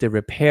it is the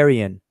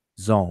riparian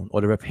zone, or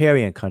the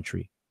riparian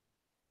country.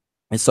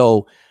 And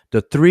so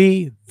the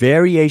three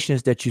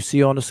variations that you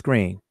see on the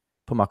screen,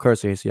 put my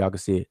cursor here so y'all can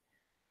see it.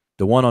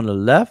 The one on the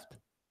left,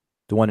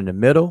 the one in the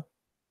middle,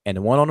 and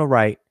the one on the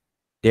right,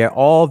 they're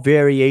all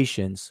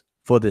variations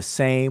for the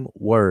same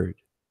word.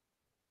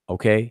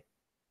 Okay.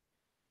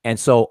 And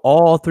so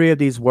all three of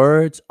these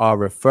words are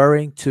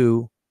referring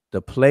to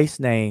the place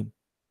name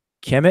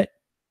Kemet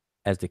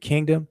as the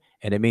kingdom,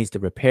 and it means the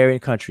riparian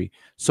country.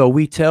 So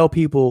we tell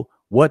people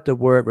what the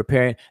word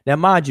riparian. Now,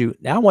 mind you,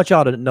 now I want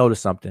y'all to notice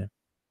something.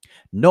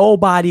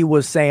 Nobody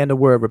was saying the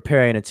word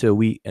riparian until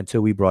we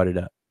brought it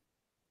up.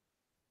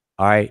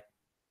 All right.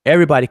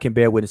 Everybody can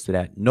bear witness to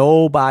that.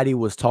 Nobody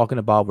was talking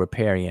about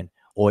riparian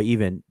or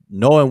even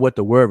knowing what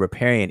the word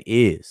riparian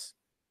is.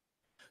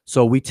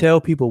 So we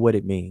tell people what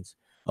it means.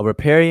 A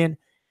riparian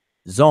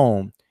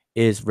zone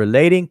is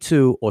relating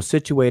to or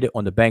situated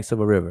on the banks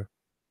of a river.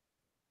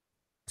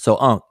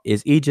 So,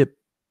 is Egypt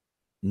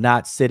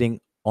not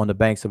sitting on the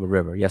banks of a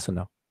river? Yes or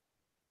no?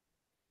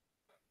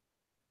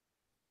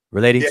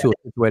 Relating to or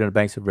situated on the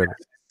banks of a river.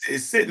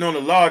 It's sitting on the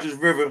largest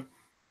river,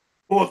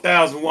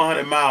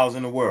 4,100 miles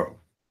in the world.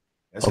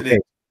 That's okay.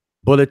 it.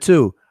 Bullet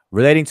 2,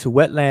 relating to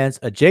wetlands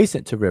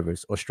adjacent to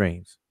rivers or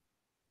streams.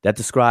 That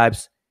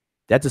describes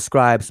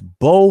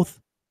both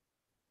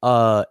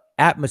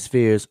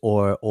atmospheres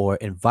or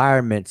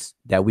environments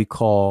that we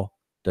call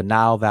the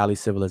Nile Valley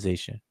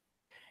civilization.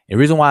 And the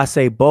reason why I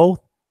say both,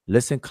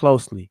 listen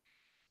closely.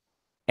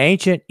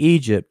 Ancient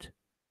Egypt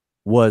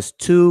was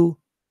two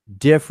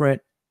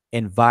different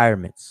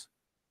environments.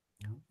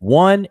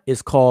 One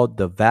is called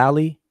the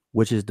valley,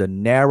 which is the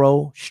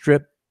narrow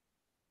strip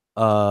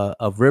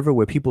of river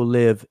where people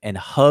live and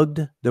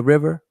hugged the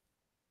river.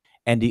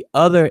 And the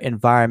other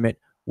environment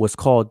was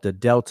called the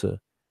delta.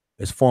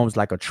 It forms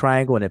like a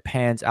triangle and it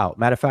pans out.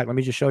 Matter of fact, let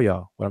me just show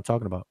y'all what I'm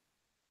talking about.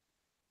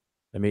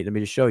 Let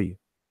me just show you.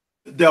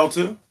 The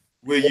delta,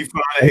 where you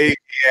find the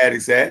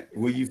Asiatics at,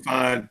 where you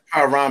find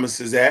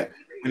Pyramuses at,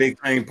 where they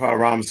claim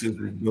Pyramuses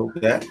was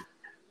built at.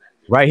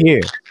 Right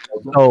here.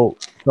 So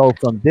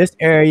from this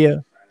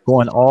area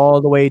going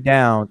all the way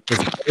down,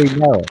 it's very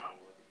narrow.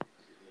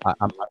 I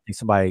think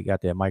somebody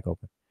got their mic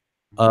open.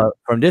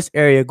 From this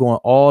area going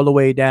all the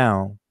way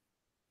down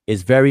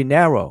is very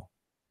narrow.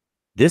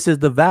 This is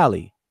the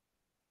valley.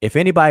 If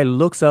anybody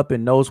looks up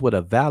and knows what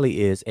a valley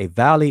is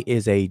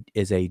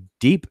a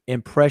deep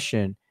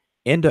impression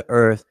in the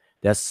earth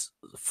that's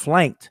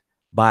flanked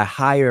by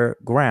higher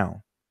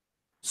ground.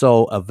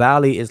 So a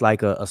valley is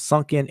like a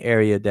sunken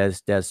area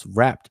that's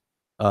wrapped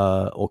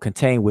or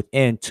contained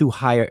within two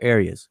higher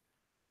areas.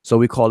 So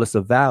we call this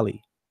a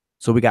valley.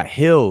 So we got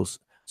hills.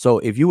 So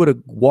if you were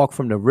to walk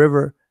from the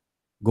river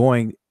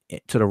going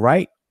to the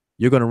right,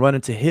 you're going to run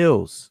into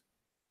hills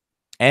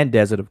and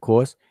desert, of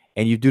course.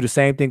 And you do the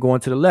same thing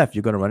going to the left.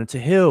 You're going to run into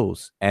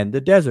hills and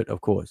the desert,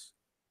 of course.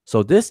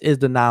 So this is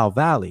the Nile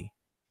Valley.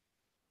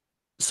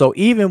 So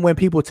even when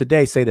people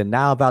today say the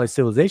Nile Valley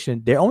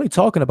civilization, they're only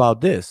talking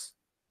about this.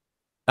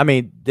 I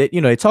mean,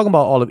 they're talking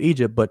about all of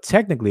Egypt, but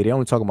technically they're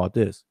only talking about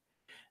this.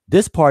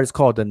 This part is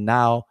called the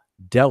Nile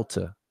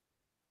Delta.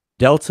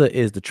 Delta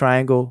is the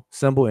triangle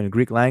symbol in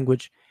Greek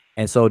language.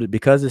 And so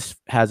because it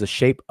has a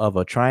shape of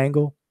a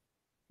triangle,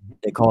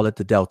 they call it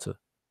the Delta.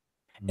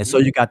 And so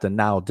you got the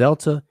Nile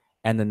Delta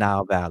and the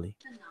Nile Valley.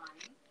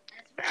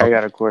 I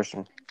got a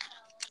question.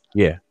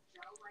 Yeah.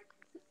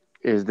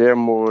 Is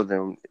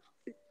Kemet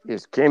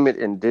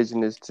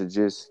indigenous to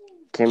just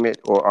Kemet,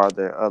 or are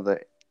there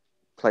other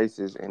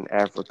places in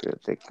Africa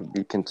that could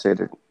be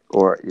considered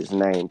or is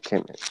named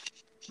Kemet?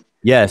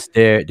 Yes,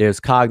 there's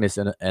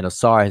Cognis and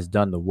Asar has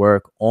done the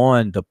work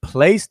on the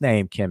place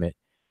name Kemet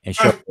and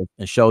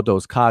showed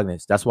those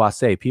cognates. That's why I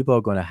say people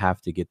are going to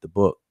have to get the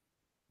book,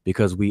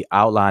 because we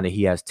outline that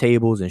he has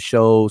tables and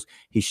shows.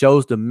 He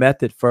shows the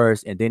method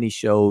first, and then he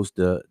shows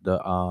the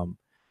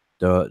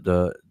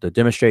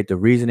demonstrate the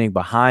reasoning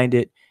behind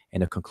it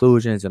and the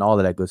conclusions and all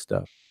of that good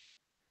stuff.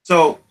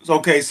 So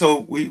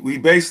we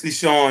basically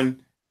showing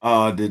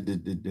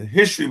the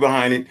history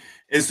behind it.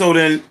 And so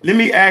then let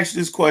me ask you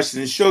this question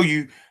and show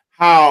you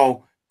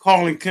how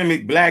calling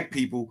Kemet black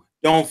people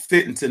don't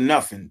fit into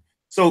nothing.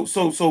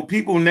 So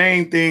people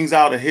name things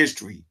out of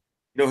history,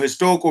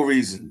 historical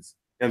reasons.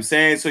 You know what I'm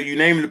saying? So you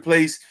name the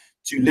place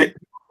to let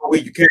people know where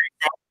you came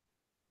from.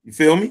 You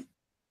feel me?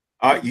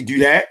 All right, you do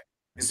that.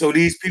 And so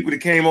these people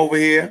that came over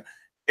here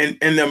in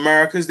the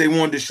Americas, they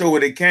wanted to show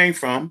where they came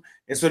from.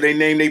 And so they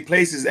named their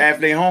places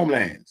after their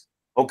homelands.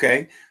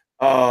 Okay.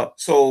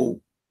 So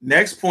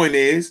next point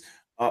is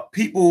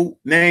people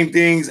name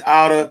things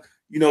out of,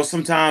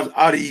 sometimes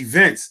out of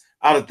events,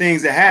 out of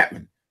things that happen.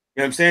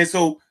 You know what I'm saying?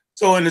 So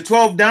in the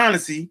 12th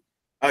dynasty,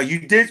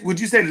 would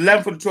you say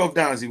 11th for the 12th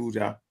dynasty,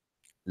 Wuja?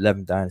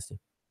 11th dynasty.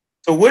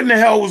 So what in the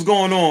hell was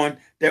going on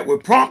that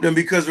would prompt them?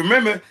 Because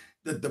remember,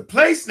 the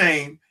place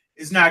name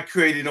is not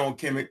created on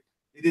Kemet.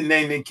 They didn't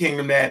name their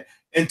kingdom that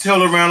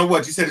until around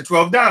what? You said the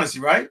 12th dynasty,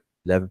 right?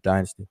 11th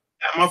dynasty.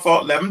 Not my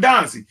fault, 11th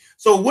dynasty.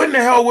 So what in the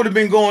hell would have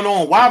been going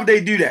on? Why would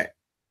they do that?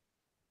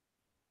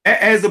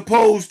 As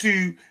opposed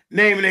to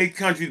naming a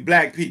country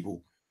black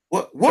people.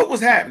 What was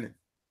happening?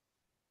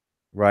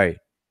 Right.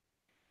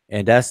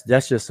 And that's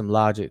just some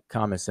logic,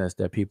 common sense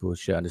that people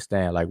should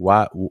understand. Like,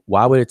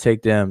 why would it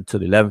take them to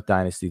the 11th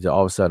dynasty to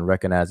all of a sudden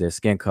recognize their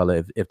skin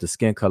color if the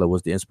skin color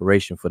was the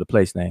inspiration for the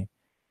place name?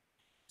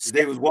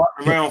 They was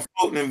walking around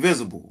floating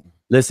invisible.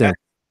 Listen,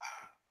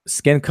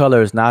 skin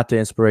color is not the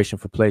inspiration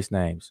for place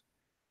names.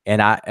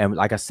 And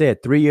like I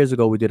said, 3 years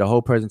ago, we did a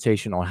whole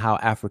presentation on how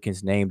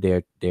Africans named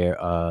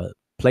their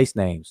place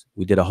names.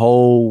 We did a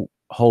whole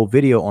whole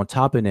video on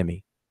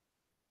toponymy.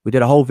 We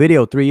did a whole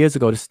video 3 years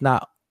ago. This is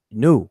not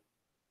new.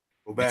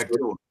 Go back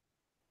to it.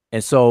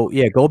 And so,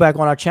 yeah, go back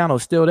on our channel.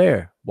 It's still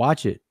there.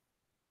 Watch it.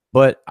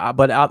 But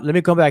let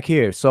me come back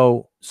here.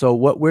 So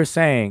what we're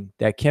saying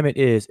that Kemet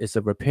is, it's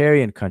a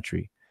riparian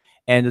country.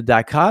 And the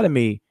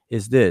dichotomy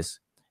is this.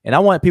 And I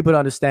want people to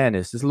understand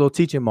this. This is a little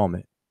teaching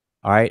moment.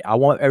 All right. I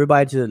want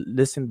everybody to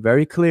listen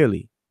very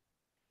clearly.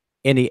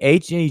 In the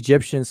ancient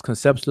Egyptians'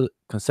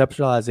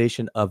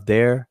 conceptualization of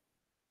their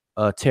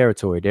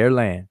territory, their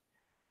land,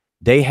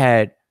 they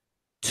had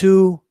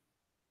 2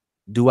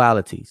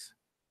 dualities,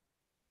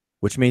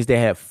 which means they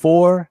had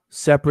 4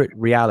 separate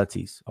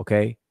realities.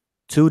 Okay.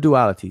 2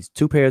 dualities,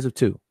 2 pairs of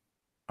 2.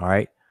 All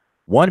right.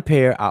 One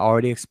pair I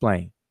already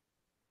explained.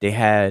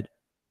 They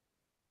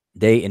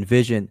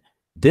envisioned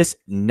this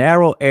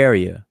narrow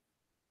area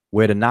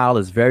where the Nile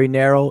is very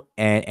narrow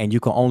and you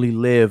can only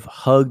live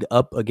hugged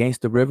up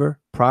against the river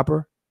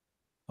proper.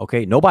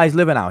 Okay. Nobody's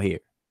living out here.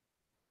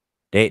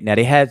 They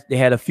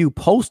had a few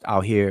posts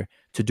out here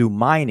to do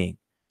mining,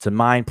 to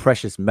mine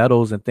precious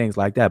metals and things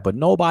like that. But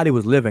nobody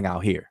was living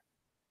out here.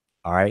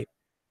 All right.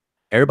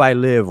 Everybody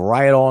lived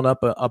right on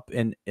up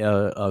in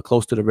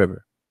close to the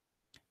river.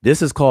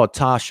 This is called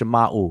Ta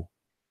Shema'u.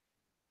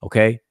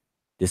 Okay.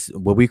 This is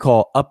what we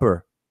call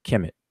Upper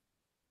Kemet.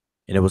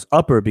 And it was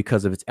upper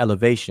because of its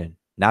elevation,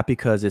 not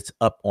because it's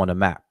up on a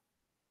map.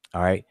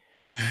 All right.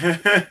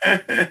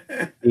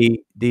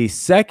 The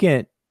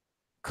second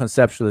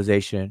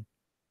conceptualization,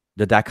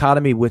 the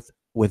dichotomy with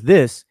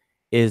this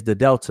is the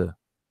delta,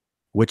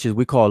 which is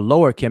we call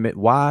Lower Kemet.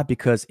 Why?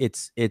 Because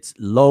it's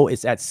low,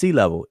 it's at sea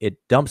level. It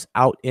dumps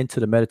out into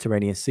the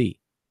Mediterranean Sea.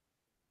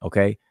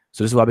 Okay.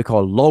 So this is why we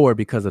call lower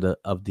because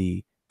of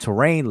the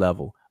terrain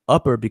level,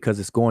 upper because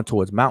it's going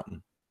towards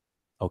mountain.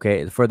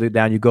 Okay. The further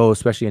down you go,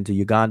 especially into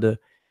Uganda,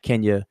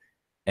 Kenya,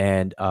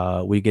 and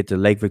we get to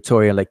Lake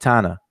Victoria and Lake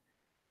Tana.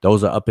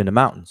 Those are up in the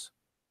mountains.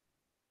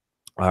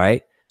 All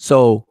right.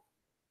 So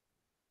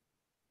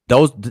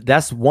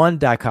that's one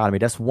dichotomy.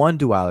 That's one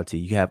duality.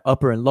 You have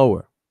upper and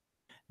lower.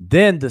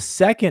 Then the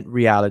second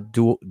reality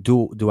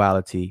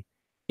duality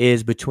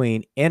is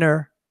between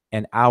inner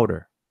and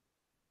outer.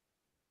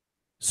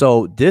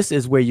 So this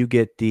is where you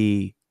get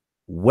the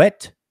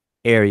wet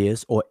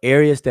areas or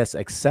areas that's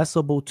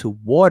accessible to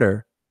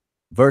water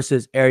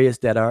versus areas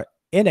that are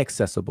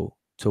inaccessible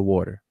to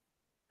water.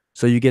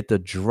 So you get the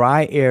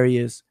dry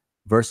areas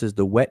versus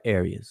the wet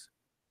areas.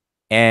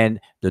 And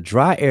the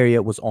dry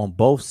area was on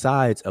both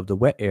sides of the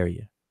wet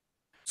area.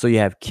 So you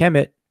have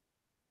Kemet,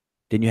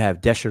 then you have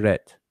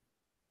Desheret.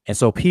 And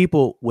so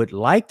people would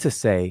like to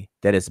say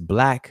that it's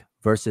black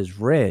versus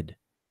red,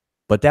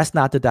 but that's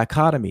not the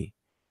dichotomy.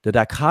 The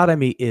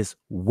dichotomy is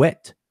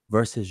wet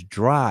versus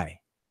dry.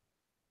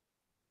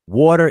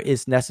 Water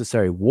is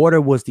necessary. Water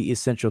was the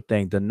essential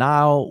thing. The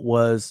Nile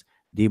was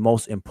the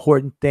most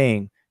important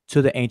thing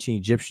to the ancient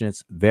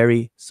Egyptians'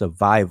 very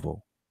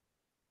survival.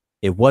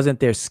 It wasn't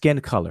their skin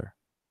color.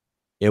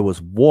 It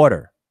was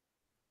water.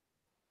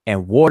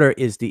 And water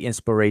is the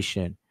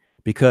inspiration,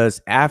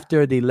 because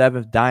after the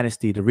 11th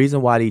dynasty, the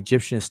reason why the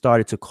Egyptians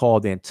started to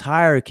call the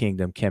entire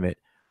kingdom Kemet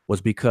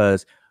was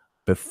because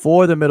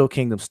before the Middle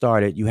Kingdom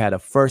started, you had a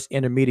first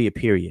intermediate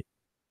period.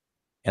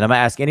 And I'm going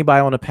to ask anybody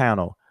on the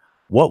panel,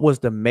 what was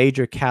the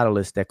major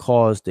catalyst that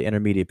caused the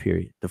intermediate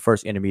period, the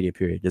first intermediate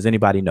period? Does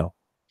anybody know?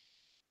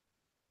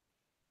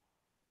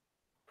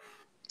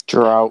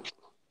 Drought.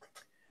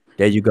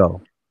 There you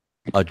go.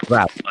 A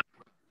drought.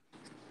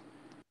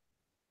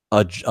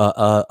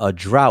 A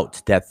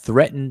drought that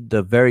threatened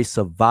the very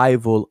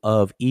survival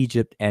of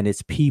Egypt and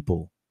its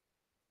people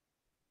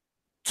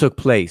took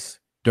place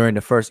during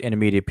the first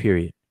intermediate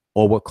period,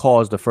 or what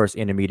caused the first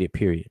intermediate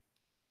period.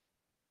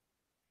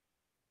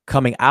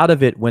 Coming out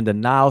of it, when the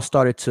Nile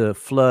started to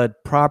flood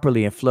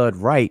properly and flood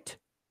right,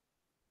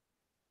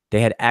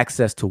 they had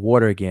access to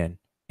water again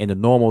in the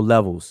normal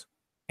levels.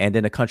 And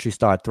then the country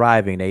started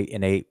thriving.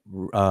 They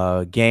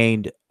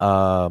gained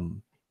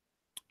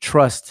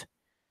trust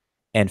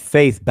and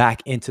faith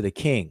back into the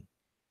king.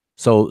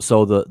 So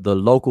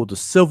the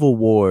civil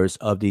wars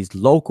of these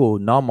local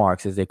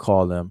nomarchs, as they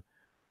call them,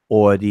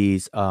 or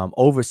these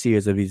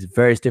overseers of these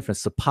various different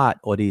sapat,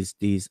 or these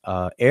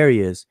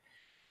areas,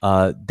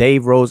 they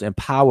rose in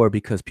power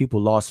because people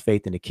lost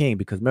faith in the king.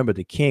 Because remember,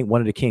 the king, one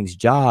of the king's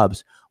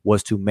jobs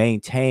was to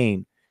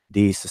maintain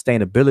the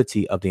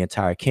sustainability of the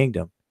entire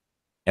kingdom.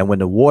 And when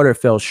the water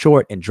fell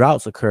short and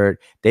droughts occurred,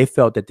 they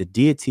felt that the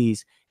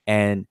deities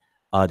and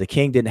the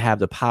king didn't have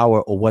the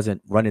power or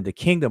wasn't running the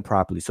kingdom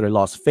properly. So they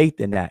lost faith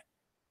in that.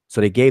 So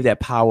they gave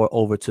that power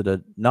over to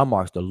the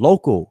nomarchs, the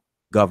local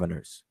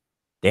governors.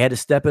 They had to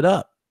step it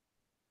up.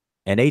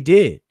 And they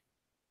did.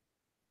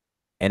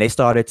 And they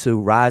started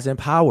to rise in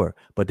power.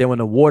 But then when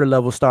the water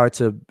level started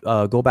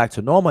to go back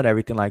to normal and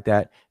everything like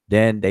that,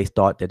 then they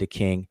thought that the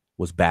king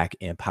was back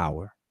in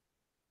power.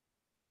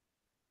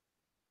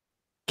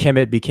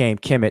 Kemet became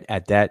Kemet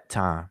at that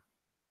time.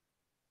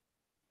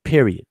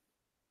 Period.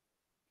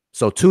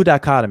 So 2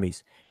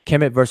 dichotomies,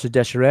 Kemet versus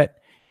Desheret.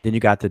 Then you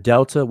got the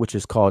delta, which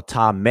is called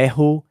Ta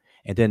Mehu.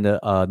 And then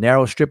the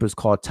narrow strip is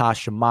called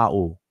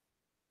Tashama'u.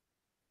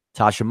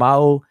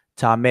 Tashama'u,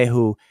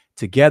 Tamehu,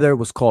 together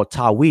was called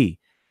Tawi,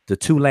 the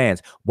two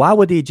lands. Why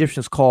would the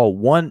Egyptians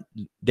call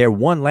their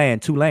one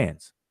land two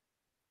lands?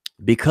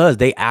 Because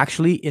they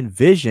actually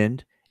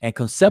envisioned and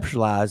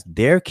conceptualized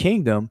their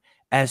kingdom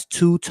as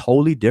two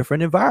totally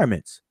different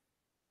environments,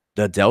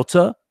 the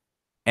Delta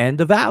and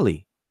the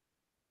Valley.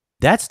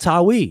 That's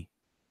Tawi.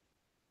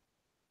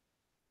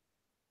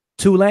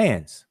 Two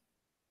lands.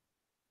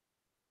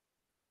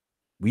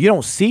 You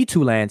don't see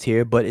two lands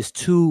here, but it's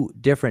two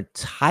different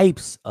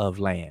types of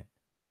land.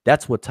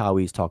 That's what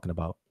Tawi is talking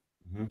about.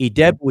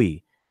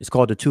 Idebwi is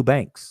called the two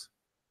banks.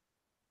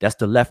 That's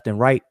the left and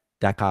right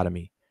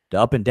dichotomy. The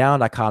up and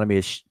down dichotomy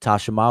is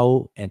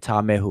Tashama'u and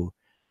Tamehu.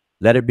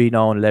 Let it be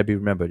known, let it be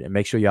remembered, and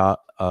make sure y'all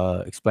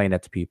explain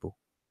that to people.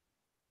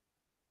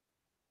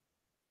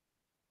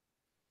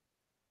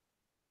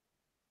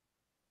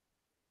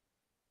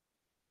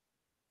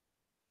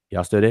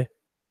 Y'all still there?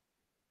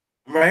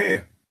 I'm right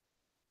here.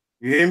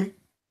 You hear me?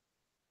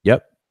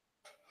 Yep.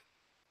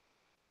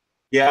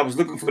 Yeah, I was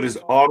looking for this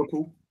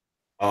article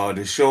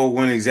to show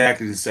when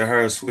exactly the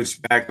Sahara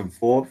switched back and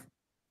forth.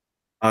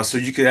 So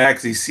you could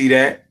actually see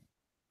that.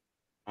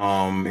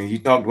 And you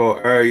talked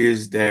about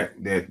areas that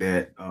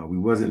we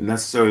wasn't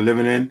necessarily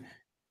living in.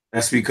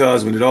 That's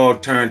because when it all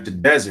turned to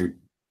desert,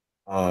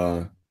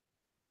 that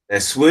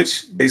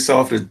switch based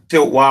off the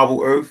tilt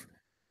wobble of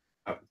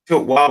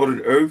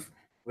the earth,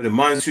 where the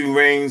monsoon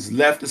rains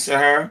left the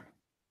Sahara.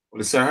 Well,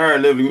 the Sahara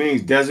literally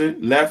means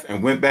desert, left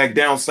and went back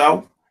down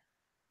south.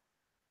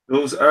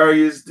 Those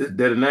areas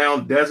that are now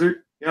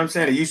desert, you know what I'm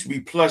saying? It used to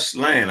be plush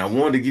land. I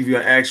wanted to give you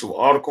an actual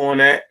article on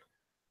that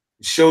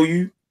to show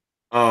you.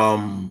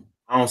 I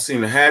don't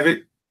seem to have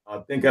it. I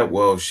think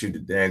shoot, the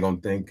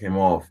daggone thing came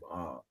off.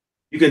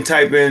 You can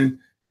type in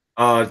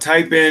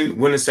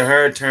when the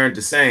Sahara turned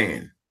to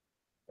sand.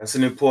 That's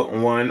an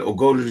important one. Or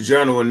go to the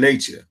Journal of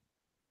Nature.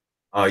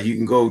 You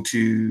can go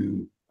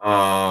to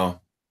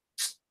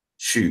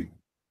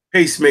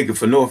pacemaker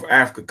for North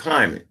Africa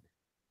climate.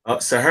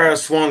 Sahara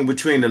swung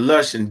between the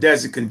lush and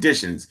desert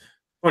conditions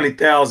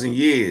 20,000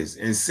 years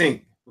in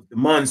sync with the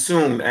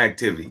monsoon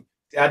activity.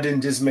 I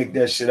didn't just make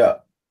that shit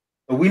up.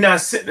 But we're not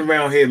sitting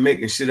around here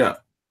making shit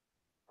up.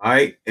 All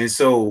right. And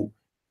so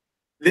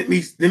let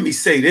me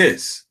say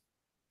this,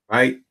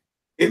 right?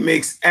 It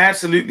makes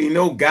absolutely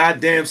no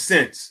goddamn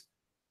sense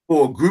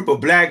for a group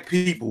of black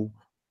people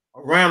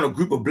around a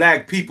group of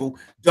black people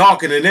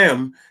darker than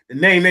them to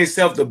name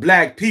themselves the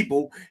black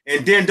people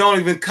and then don't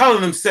even color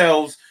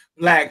themselves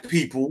black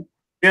people.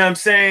 You know what I'm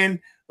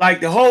saying?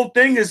 Like the whole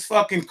thing is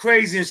fucking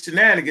crazy and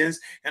shenanigans,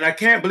 and I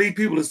can't believe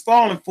people is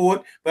falling for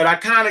it, but I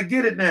kind of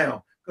get it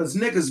now because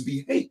niggas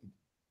be hating.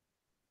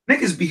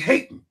 Niggas be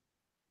hating.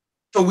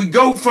 So we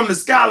go from the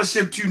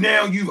scholarship to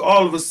now you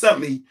all of a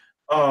sudden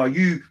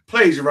you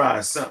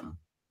plagiarize something,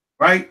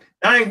 right?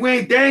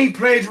 They ain't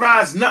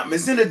plagiarized nothing.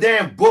 It's in the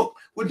damn book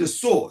with the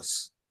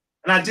source.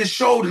 And I just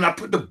showed and I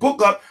put the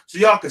book up so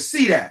y'all can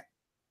see that.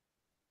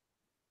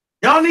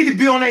 Y'all need to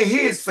be on their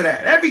heads for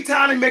that. Every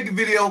time they make a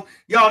video,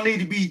 y'all need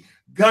to be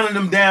gunning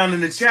them down in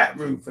the chat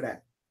room for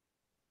that.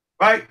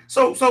 Right?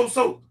 So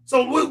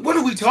what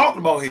are we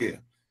talking about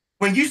here?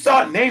 When you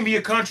start naming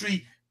your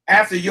country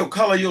after your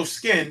color, your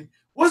skin,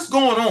 what's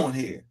going on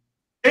here?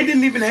 They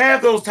didn't even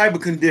have those type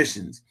of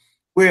conditions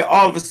where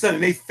all of a sudden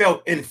they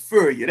felt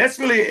inferior. That's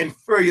really an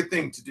inferior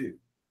thing to do.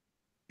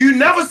 You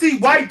never see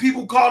white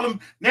people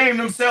name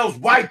themselves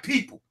white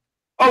people.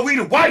 Oh, we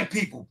the white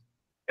people.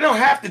 They don't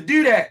have to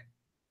do that.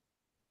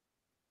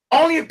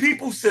 Only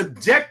people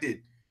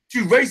subjected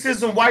to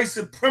racism, white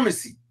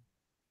supremacy,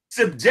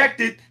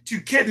 subjected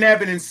to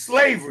kidnapping and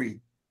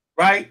slavery,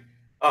 right?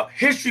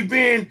 History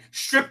being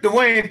stripped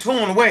away and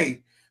torn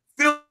away,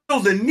 feel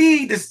the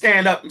need to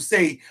stand up and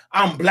say,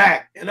 I'm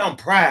black and I'm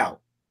proud.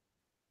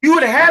 You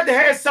would have had to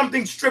have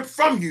something stripped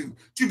from you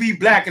to be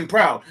black and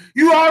proud.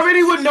 You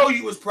already would know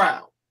you was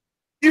proud.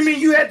 You mean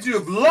you had to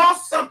have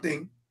lost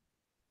something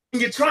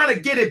and you're trying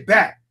to get it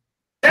back.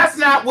 That's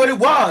not what it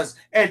was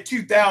at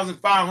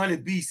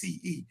 2500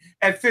 BCE,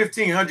 at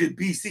 1500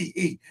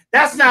 BCE.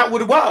 That's not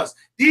what it was.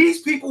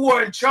 These people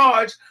were in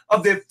charge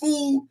of their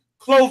food,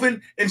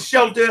 clothing, and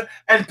shelter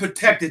and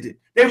protected it.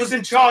 They was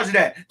in charge of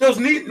that. There's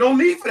no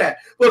need for that.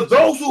 But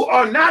those who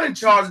are not in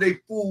charge of their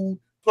food,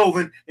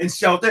 clothing, and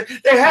shelter,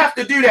 they have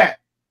to do that.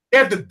 They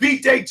have to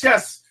beat their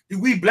chests that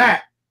we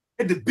black.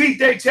 They have to beat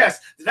their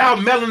chests that our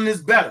melanin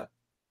is better.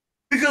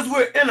 Because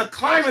we're in a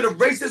climate of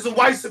racism,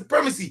 white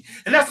supremacy.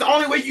 And that's the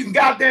only way you can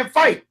goddamn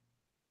fight.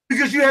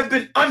 Because you have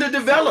been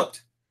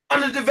underdeveloped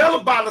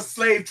by the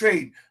slave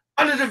trade,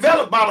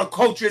 underdeveloped by the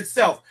culture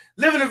itself.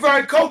 Living the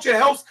very culture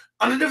helps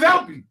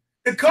underdevelop you.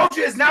 The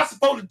culture is not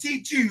supposed to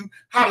teach you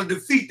how to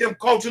defeat them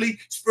culturally,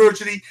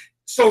 spiritually,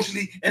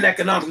 socially, and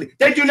economically.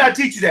 They do not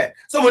teach you that.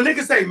 So when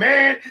niggas say,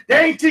 man,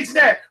 they ain't teaching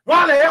that,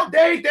 why the hell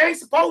they ain't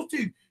supposed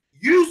to?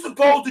 You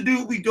supposed to do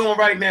what we doing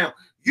right now.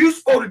 You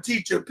supposed to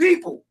teach your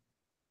people.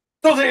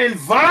 So the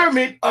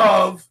environment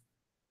of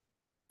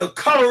the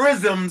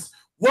colorisms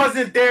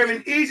wasn't there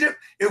in Egypt.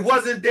 It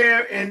wasn't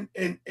there in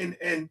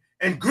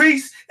and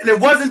Greece, and it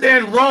wasn't there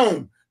in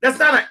Rome. That's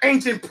not an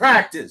ancient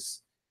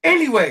practice.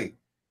 Anyway,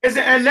 it's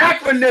an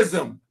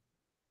anachronism.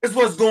 Is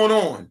what's going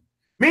on.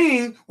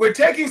 Meaning, we're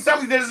taking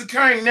something that is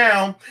occurring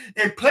now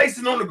and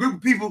placing on a group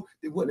of people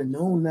that wouldn't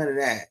have known none of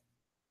that.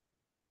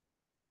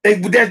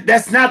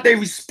 That's not their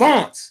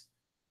response.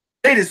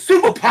 They the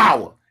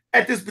superpower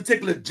at this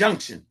particular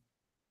junction.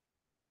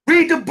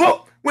 Read the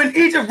book when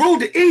Egypt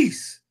ruled the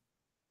East.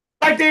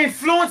 Like they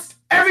influenced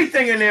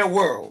everything in their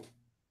world.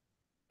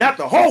 Not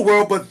the whole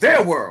world, but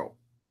their world.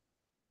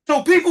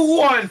 So people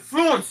who are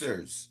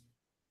influencers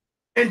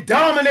and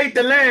dominate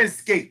the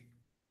landscape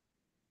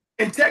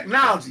in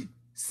technology,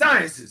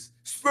 sciences,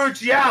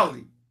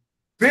 spirituality,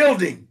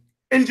 building,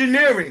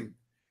 engineering,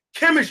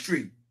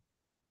 chemistry,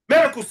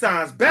 medical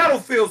science,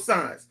 battlefield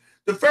science,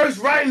 the first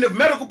writing of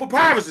medical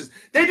papyruses.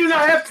 They do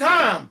not have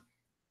time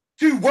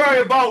to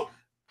worry about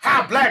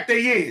how black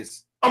they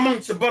is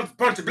amongst a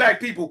bunch of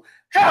black people.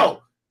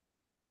 Hell,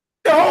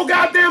 the whole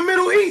goddamn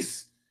Middle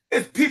East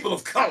is people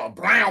of color,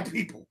 brown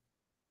people.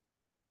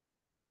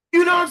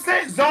 You know what I'm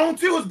saying? Zone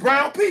 2 is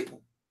brown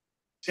people.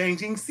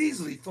 Changing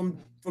seasonally from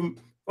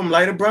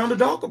lighter brown to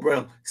darker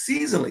brown.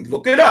 Seasonally.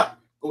 Look it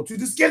up. Go to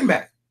the skin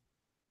map.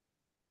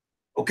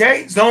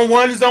 Okay? Zone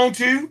 1 is zone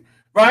 2,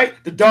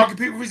 right? The darker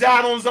people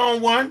reside on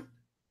zone 1,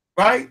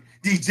 right?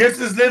 The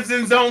Egyptians lives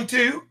in zone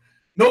 2.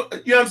 No,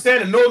 you know what I'm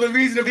saying? The northern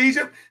region of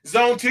Egypt,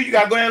 zone 2, you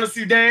got to go down to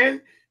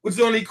Sudan, which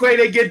is on the equator,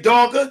 they get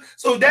darker.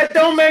 So that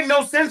don't make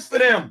no sense for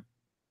them.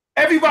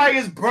 Everybody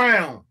is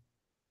brown.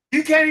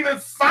 You can't even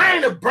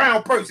find a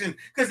brown person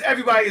because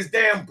everybody is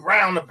damn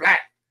brown or black.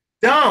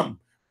 Dumb.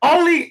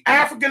 Only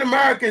African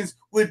Americans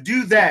would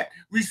do that,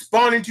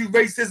 responding to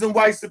racism,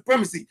 white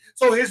supremacy.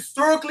 So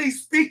historically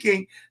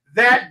speaking,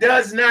 that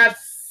does not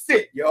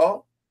fit,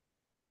 y'all.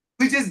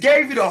 We just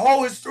gave you the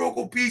whole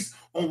historical piece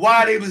on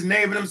why they was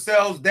naming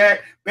themselves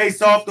that,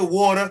 based off the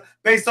water,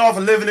 based off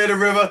of living in the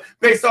river,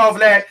 based off of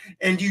that,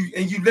 and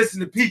you listen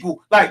to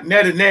people like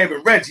Netta, Neb,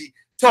 and Reggie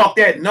talk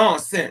that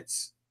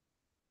nonsense.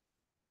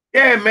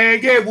 Yeah, man.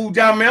 Yeah, Wu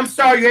Jia, man. I'm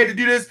sorry you had to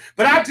do this,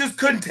 but I just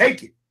couldn't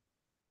take it.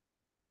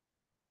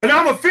 But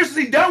I'm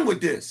officially done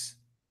with this.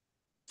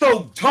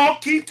 So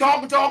keep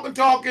talking.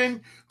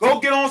 Go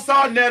get on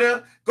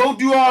Sarnetta. Go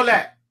do all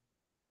that.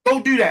 Go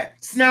do that.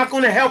 It's not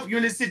going to help you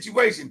in this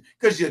situation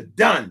because you're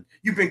done.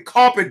 You've been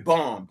carpet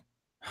bombed.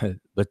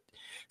 But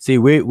see,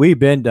 we've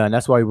been done.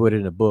 That's why we put it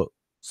in the book.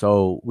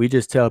 So we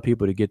just tell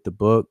people to get the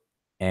book.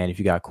 And if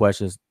you got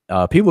questions,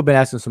 people have been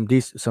asking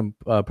some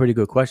pretty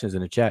good questions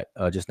in the chat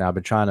just now. I've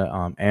been trying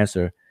to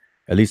answer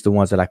at least the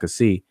ones that I could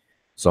see.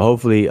 So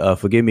hopefully,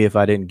 forgive me if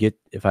I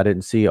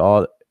didn't see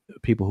all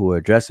people who are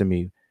addressing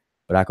me,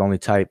 but I can only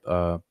type.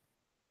 I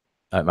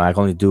can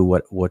only do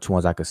which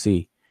ones I could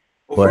see.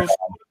 Well, but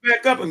scroll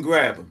back up and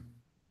grab them.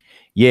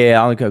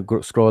 Yeah, I only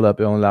could scroll up.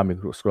 It only allowed me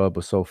to scroll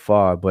up so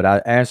far. But I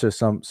answered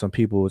some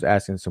people who was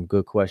asking some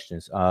good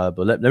questions. But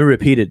let me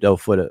repeat it though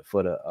for the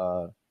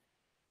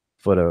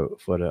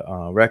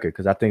record,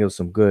 because I think it was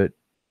some good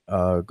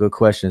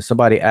questions.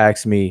 Somebody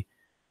asked me,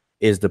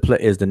 is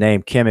the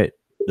name Kemet,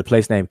 the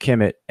place name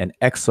Kemet, an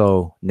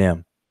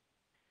exonym?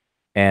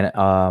 And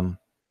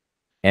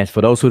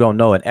for those who don't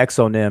know, an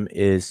exonym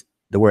is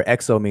the word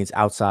exo means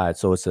outside,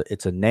 so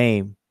it's a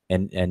name,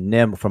 and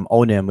nim from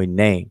onym we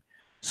name.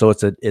 So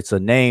it's a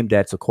name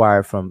that's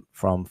acquired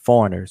from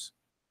foreigners.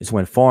 It's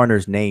when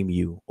foreigners name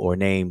you or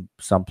name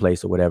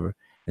someplace or whatever.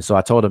 And so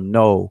I told him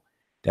no,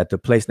 that the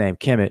place name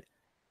Kemet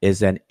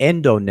is an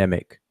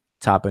endonymic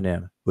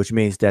toponym, which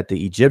means that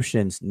the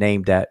Egyptians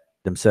named that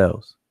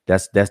themselves.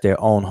 That's their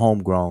own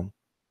homegrown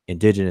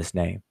indigenous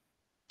name.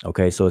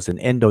 Okay, so it's an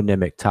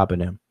endonymic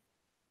toponym.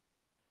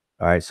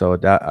 All right, so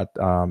that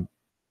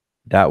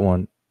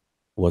one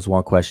was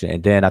one question.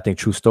 And then I think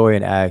True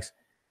Storian asked,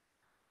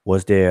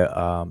 was there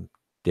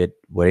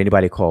what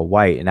anybody call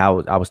white? And I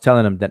was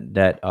telling them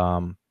that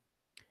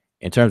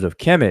in terms of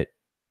Kemet,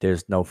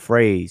 there's no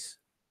phrase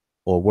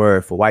or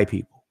word for white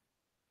people.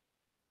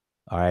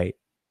 All right.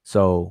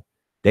 So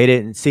they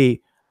didn't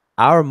see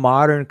our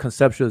modern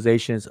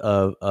conceptualizations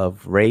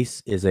of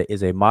race is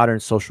a modern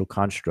social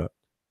construct,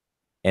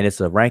 and it's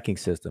a ranking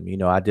system. You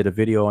know, I did a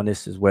video on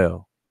this as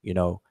well, you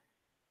know,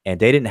 and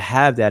they didn't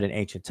have that in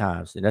ancient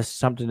times. And that's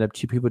something that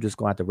people just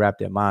going to have to wrap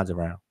their minds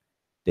around.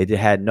 They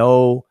did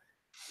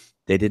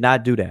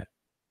not do that.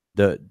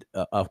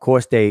 Of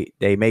course they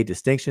made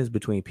distinctions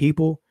between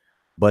people,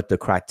 but the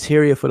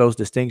criteria for those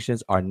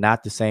distinctions are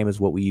not the same as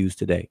what we use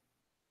today.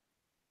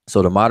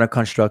 So the modern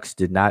constructs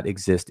did not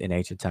exist in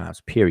ancient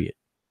times, period.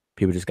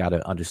 People just got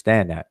to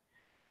understand that.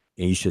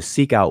 And you should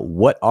seek out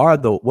what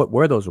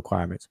were those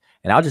requirements.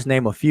 And I'll just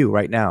name a few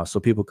right now so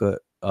people could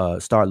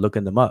start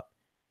looking them up.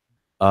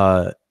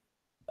 A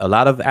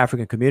lot of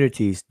African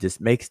communities just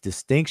makes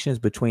distinctions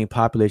between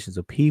populations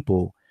of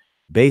people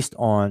based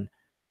on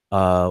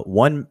a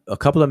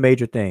couple of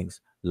major things.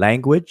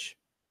 Language,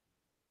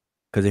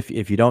 because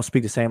if you don't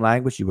speak the same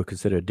language, you would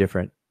consider a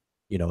different,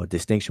 a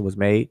distinction was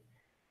made.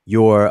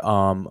 Your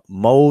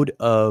mode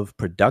of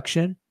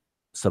production,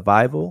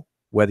 survival,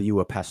 whether you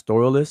were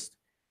pastoralist,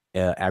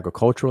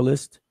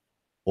 agriculturalist,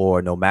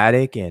 or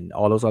nomadic and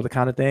all those other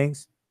kind of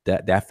things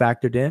that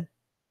factored in.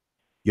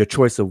 Your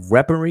choice of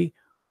weaponry.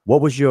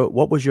 What was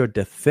your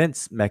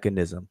defense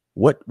mechanism?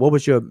 What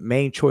was your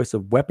main choice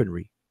of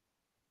weaponry?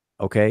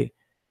 Okay,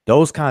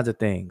 those kinds of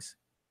things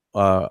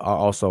are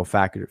also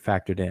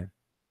factored in.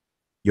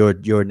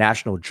 Your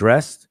national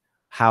dress,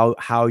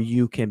 how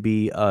you can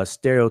be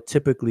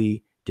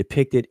stereotypically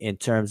depicted in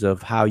terms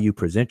of how you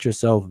present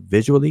yourself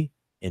visually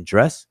in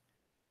dress,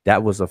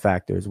 that was a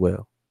factor as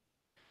well.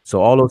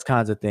 So all those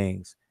kinds of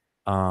things,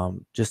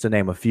 just to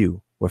name a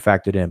few, were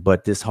factored in.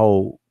 But this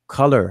whole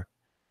color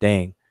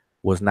thing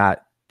was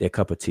not their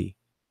cup of tea.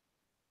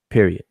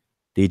 Period.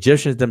 The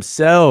Egyptians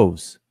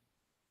themselves,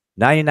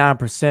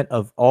 99%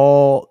 of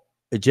all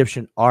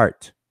Egyptian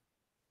art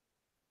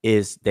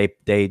is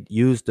they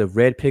use the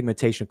red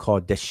pigmentation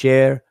called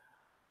desher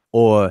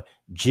or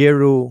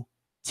jiru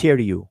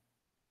tiriu,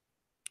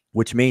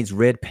 which means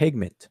red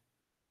pigment.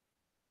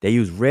 They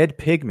use red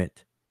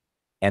pigment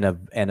and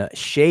a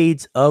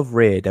shades of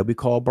red that we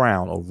call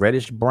brown or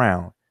reddish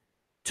brown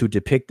to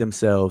depict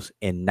themselves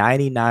in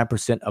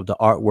 99% of the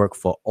artwork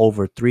for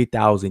over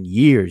 3,000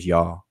 years,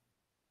 y'all.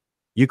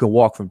 You can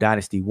walk from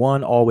Dynasty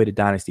 1 all the way to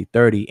Dynasty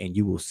 30 and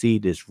you will see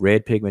this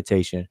red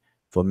pigmentation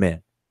for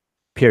men,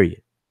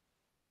 period.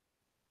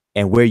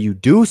 And where you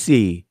do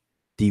see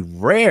the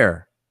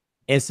rare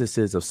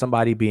instances of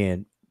somebody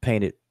being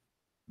painted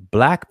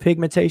black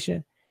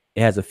pigmentation,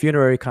 it has a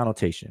funerary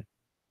connotation.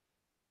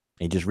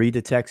 And just read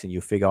the text and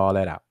you'll figure all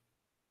that out.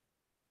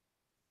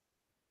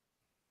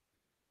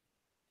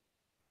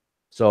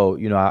 So,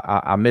 you know,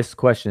 I missed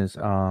questions.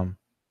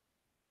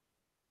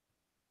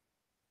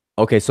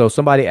 Okay, so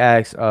somebody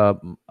asked,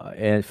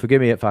 and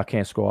forgive me if I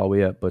can't scroll all the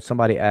way up, but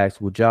somebody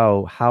asked,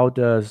 Wujao, how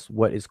does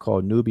what is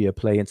called Nubia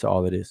play into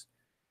all of this?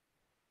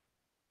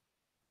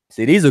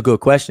 See, these are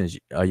good questions,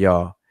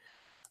 y'all.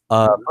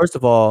 First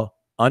of all,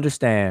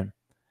 understand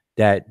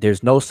that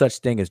there's no such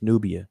thing as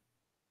Nubia.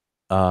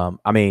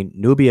 I mean,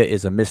 Nubia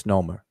is a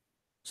misnomer.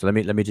 So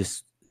let me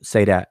just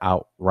say that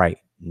outright.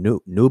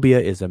 Nubia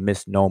is a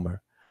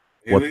misnomer.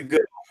 Here we go.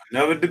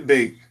 Another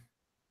debate.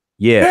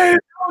 Yeah. Hey,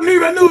 I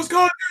knew it was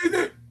called.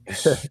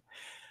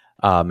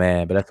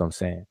 Man, but that's what I'm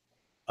saying.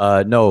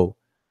 No,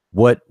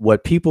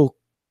 what people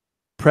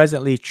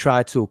presently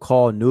try to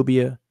call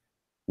Nubia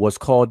was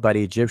called by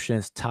the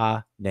Egyptians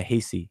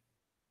Ta-Nehisi.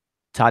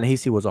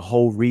 Ta-Nehisi was a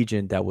whole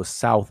region that was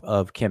south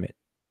of Kemet.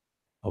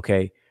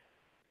 Okay.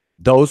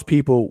 Those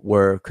people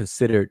were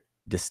considered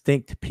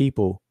distinct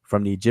people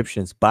from the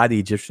Egyptians by the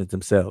Egyptians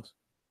themselves.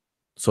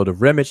 So the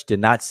Remich did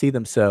not see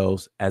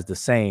themselves as the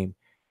same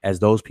as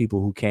those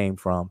people who came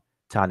from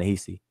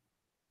Ta-Nehisi,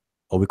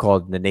 or we call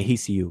it the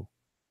Nehisiu.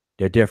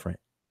 They're different.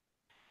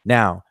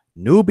 Now,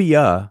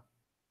 Nubia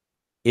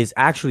is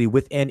actually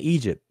within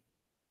Egypt,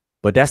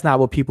 but that's not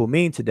what people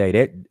mean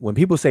today. When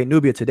people say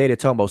Nubia today, they're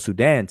talking about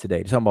Sudan today.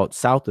 They're talking about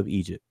south of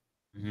Egypt.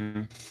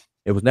 Mm-hmm.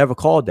 It was never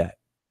called that.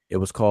 It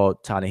was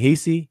called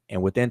Ta-Nehisi,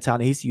 and within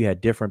Ta-Nehisi, you had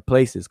different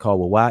places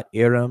called Wawat,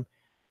 Iram,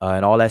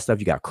 and all that stuff.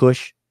 You got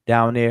Kush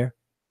down there.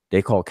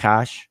 They call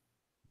Kash.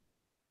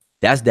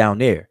 That's down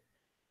there.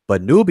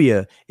 But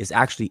Nubia is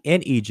actually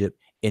in Egypt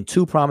in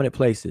two prominent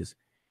places.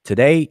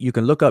 Today, you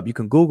can look up, you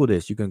can Google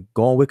this. You can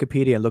go on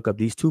Wikipedia and look up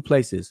these two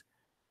places.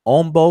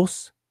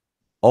 Ombos,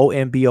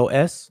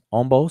 O-M-B-O-S,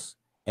 Ombos,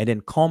 and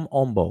then Kom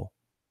Ombo,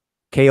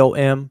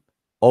 K-O-M-O-M-B-O.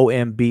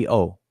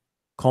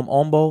 Kom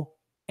Ombo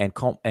and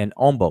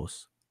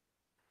Ombos.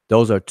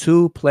 Those are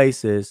two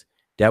places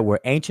that were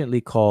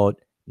anciently called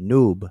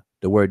Nub.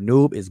 The word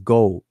Nub is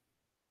gold.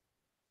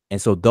 And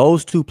so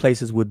those two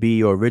places would be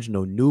your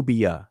original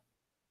Nubia.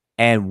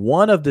 And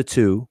one of the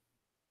two,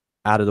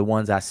 out of the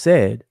ones I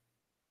said,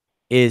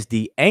 is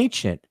the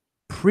ancient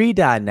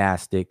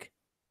pre-dynastic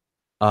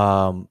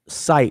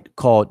site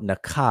called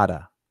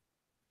Nakada.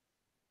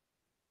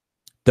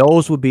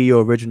 Those would be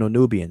your original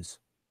Nubians,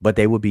 but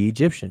they would be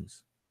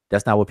Egyptians.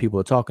 That's not what people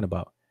are talking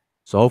about.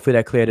 So hopefully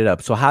that cleared it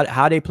up. So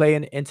how they play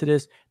into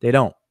this? They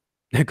don't,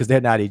 because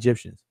they're not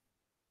Egyptians.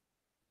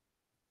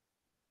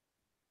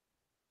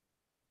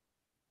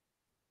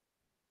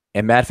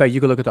 And matter of fact, you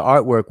can look at the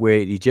artwork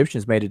where the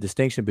Egyptians made a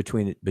distinction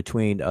between the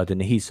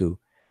Nehisu.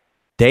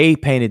 They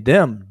painted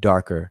them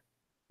darker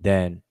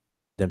than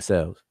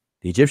themselves.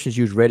 The Egyptians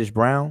used reddish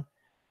brown.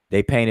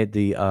 They painted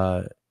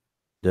the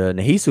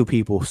Nehisu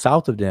people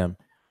south of them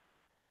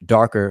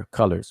darker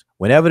colors.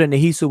 Whenever the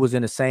Nehisu was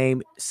in the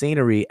same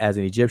scenery as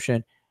an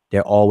Egyptian,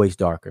 they're always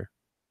darker.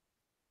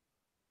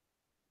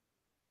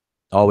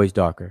 Always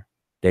darker.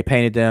 They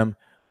painted them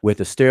with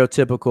a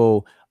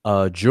stereotypical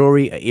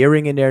jewelry, an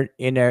earring in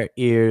their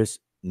ears,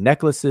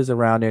 necklaces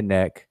around their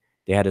neck.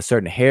 They had a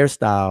certain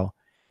hairstyle,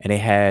 and they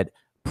had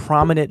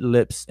prominent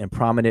lips and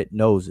prominent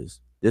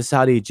noses. This is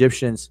how the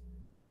Egyptians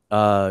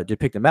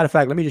depict them. Matter of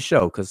fact, let me just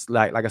show, because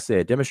like I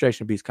said,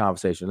 demonstration beats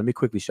conversation. Let me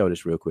quickly show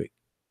this real quick.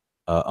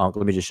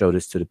 Uncle, let me just show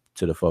this to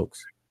the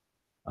folks.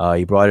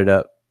 He brought it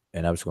up,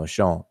 and I'm just going to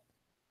show them.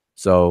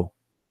 So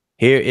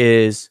here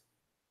is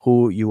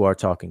who you are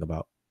talking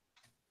about.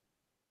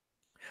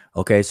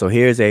 Okay, so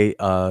here's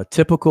a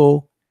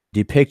typical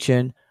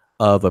depiction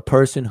of a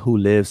person who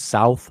lives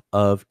south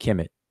of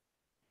Kemet.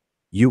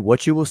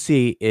 What you will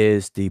see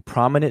is the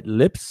prominent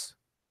lips,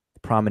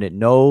 prominent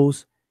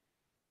nose,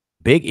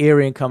 big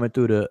earring coming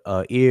through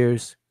the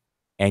ears,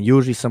 and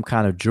usually some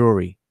kind of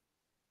jewelry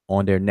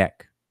on their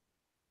neck.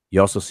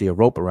 You also see a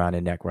rope around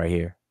their neck right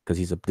here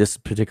because this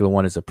particular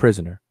one is a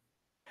prisoner.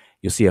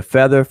 You'll see a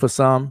feather for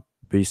some,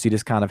 but you see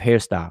this kind of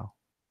hairstyle.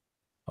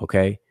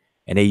 Okay,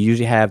 and they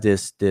usually have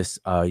this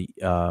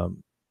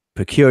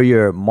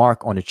peculiar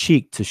mark on the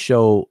cheek to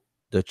show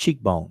the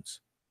cheekbones.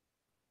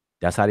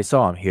 That's how they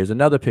saw him. Here's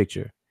another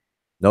picture.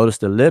 Notice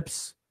the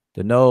lips,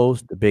 the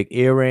nose, the big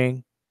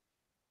earring,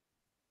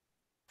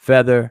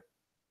 feather.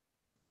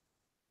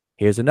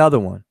 Here's another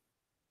one.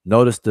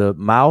 Notice the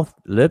mouth,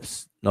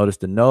 lips. Notice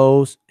the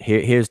nose.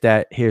 Here's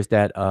that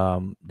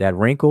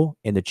wrinkle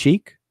in the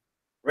cheek.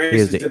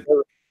 Here's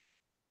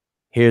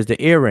the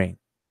earring.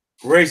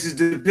 Racist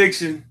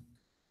depiction.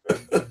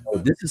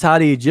 This is how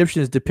the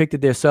Egyptians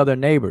depicted their southern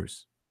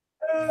neighbors.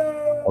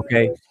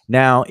 Okay.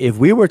 Now, if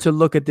we were to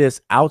look at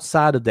this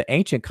outside of the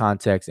ancient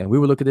context and we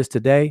would look at this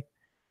today,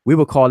 we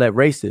would call that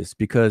racist,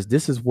 because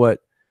this is what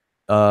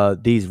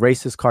these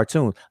racist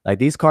cartoons, like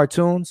these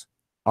cartoons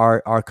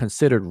are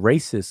considered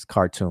racist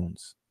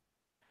cartoons.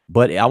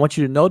 But I want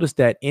you to notice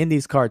that in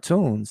these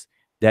cartoons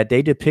that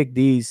they depict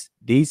these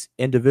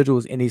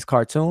individuals in these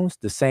cartoons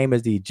the same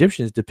as the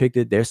Egyptians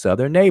depicted their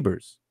southern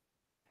neighbors.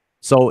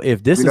 So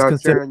if this is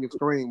considered, sharing your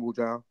screen,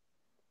 Wujal.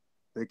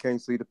 They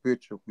can't see the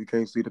picture. We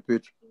can't see the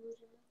picture.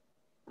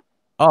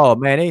 Oh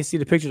man, they didn't see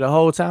the picture the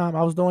whole time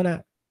I was doing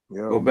that.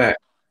 Yeah. Go back.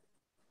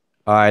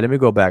 All right, let me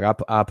go back.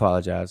 I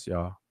apologize,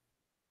 y'all.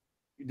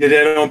 You did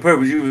that on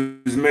purpose.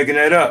 You was making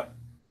that up.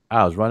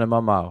 I was running my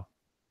mouth.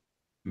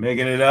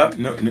 Making it up.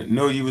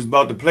 No, you was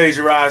about to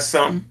plagiarize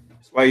something.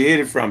 That's why you hid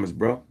it from us,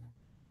 bro.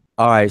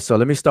 All right, so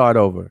let me start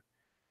over.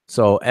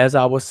 So as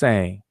I was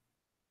saying,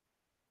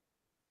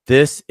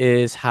 this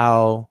is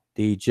how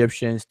the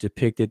Egyptians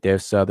depicted their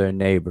southern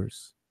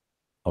neighbors.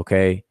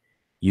 Okay,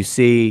 you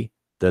see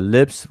the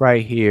lips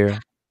right here.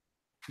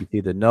 You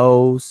see the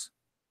nose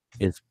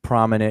is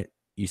prominent.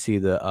 You see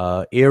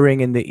the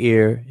earring in the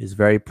ear is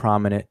very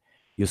prominent.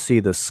 You'll see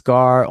the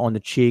scar on the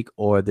cheek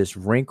or this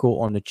wrinkle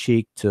on the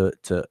cheek to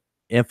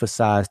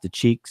emphasize the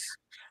cheeks.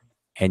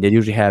 And they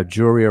usually have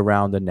jewelry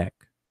around the neck,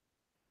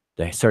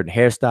 the certain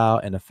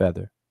hairstyle and a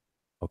feather.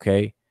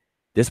 Okay.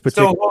 This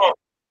particular.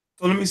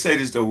 So let me say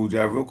this though,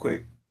 Wujal, real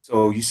quick.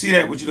 So you see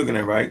that what you're looking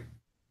at, right?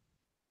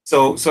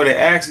 So they're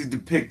actually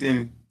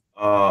depicting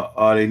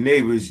their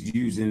neighbors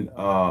using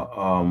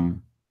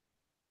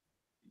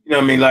you know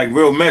what I mean, like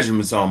real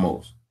measurements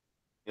almost.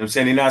 You know what I'm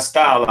saying? They're not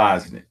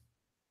stylizing it,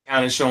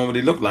 kind of showing what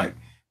they look like.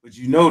 But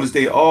you notice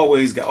they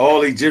always got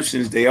all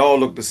Egyptians, they all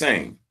look the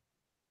same.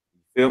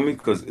 You feel me?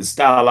 Because it's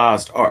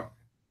stylized art.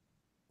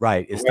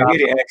 Right. It's right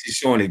here, they actually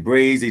showing their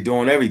braids, they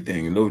doing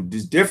everything. And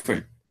it's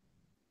different.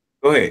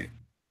 Go ahead.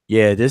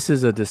 Yeah, this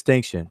is a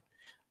distinction.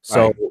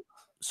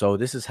 So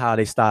this is how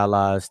they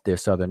stylized their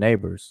southern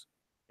neighbors.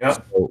 Yeah.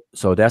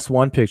 So that's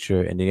one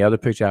picture. And the other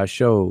picture I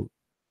showed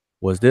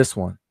was this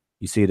one.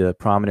 You see the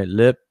prominent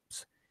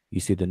lips, you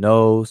see the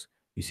nose,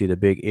 you see the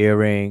big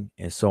earring,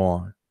 and so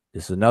on.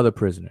 This is another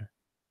prisoner.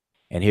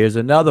 And here's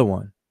another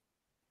one.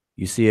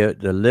 You see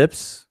the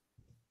lips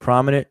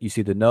prominent, you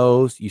see the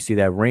nose, you see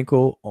that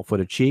wrinkle for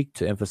the cheek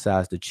to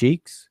emphasize the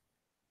cheeks.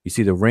 You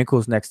see the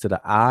wrinkles next to the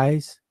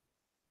eyes.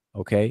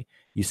 Okay.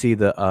 You see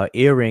the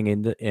earring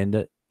in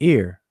the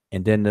ear,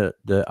 and then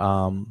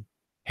the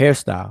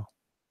hairstyle.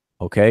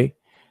 Okay.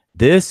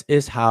 This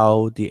is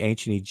how the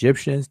ancient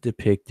Egyptians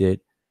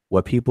depicted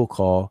what people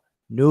call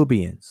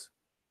Nubians.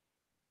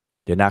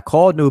 They're not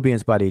called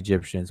Nubians by the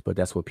Egyptians, but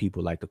that's what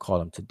people like to call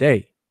them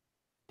today.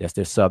 That's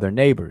their southern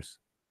neighbors.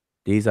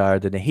 These are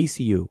the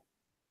Nehisiu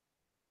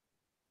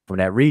from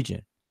that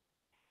region.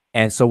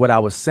 And so what I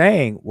was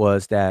saying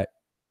was that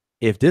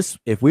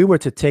if we were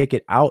to take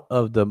it out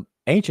of the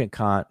ancient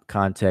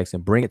context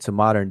and bring it to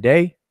modern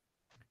day,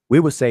 we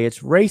would say it's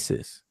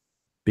racist,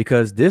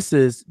 because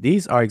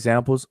these are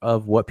examples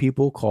of what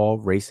people call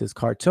racist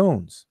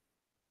cartoons,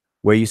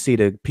 where you see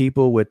the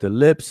people with the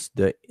lips,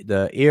 the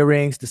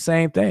earrings, the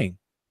same thing.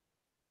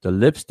 The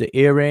lips, the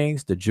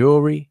earrings, the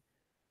jewelry,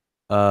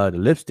 the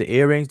lips, the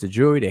earrings, the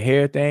jewelry, the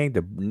hair thing,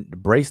 the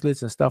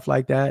bracelets and stuff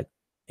like that.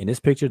 In this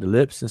picture, the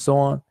lips and so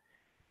on.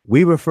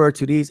 We refer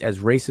to these as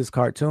racist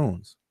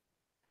cartoons.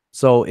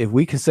 So if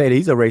we can say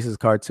these are racist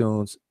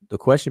cartoons, the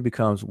question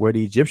becomes, were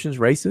the Egyptians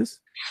racist?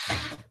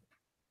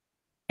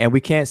 And we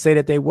can't say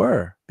that they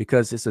were,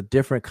 because it's a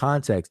different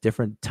context,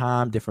 different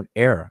time, different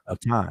era of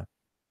time.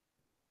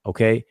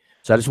 Okay.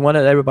 So I just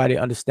wanted everybody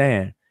to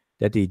understand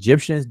that the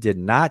Egyptians did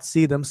not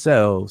see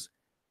themselves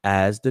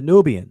as the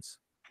Nubians.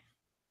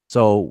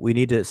 So we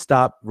need to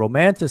stop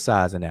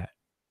romanticizing that.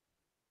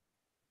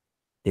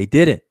 They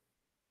didn't.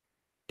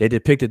 They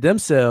depicted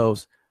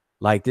themselves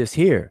like this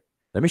here.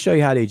 Let me show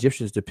you how the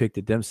Egyptians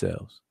depicted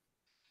themselves.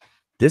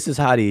 This is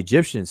how the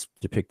Egyptians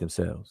depict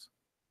themselves.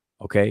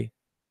 Okay.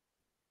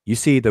 You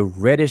see the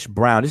reddish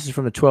brown. This is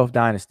from the 12th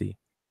dynasty.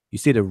 You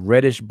see the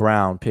reddish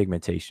brown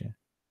pigmentation.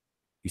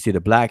 You see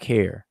the black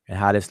hair and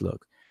how this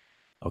looks.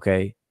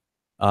 Okay.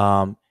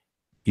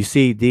 You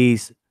see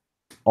these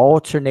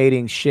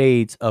alternating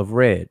shades of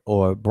red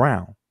or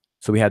brown.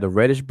 So we have the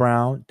reddish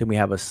brown, then we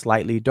have a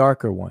slightly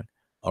darker one,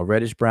 a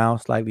reddish brown,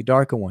 slightly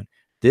darker one.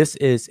 This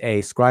is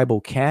a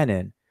scribal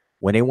canon.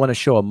 When they want to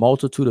show a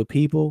multitude of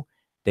people,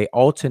 they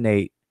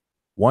alternate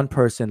one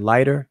person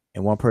lighter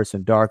and one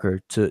person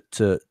darker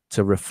to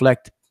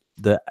reflect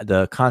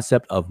the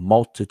concept of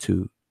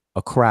multitude,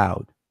 a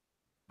crowd.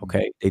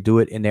 Okay, they do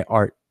it in their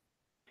art.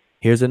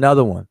 Here's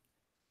another one,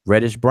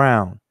 reddish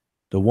brown.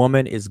 The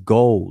woman is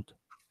gold.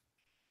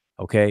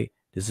 Okay,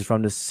 this is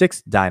from the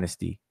 6th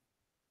dynasty.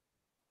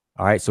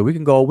 All right, so we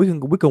can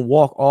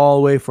walk all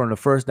the way from the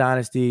 1st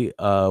dynasty,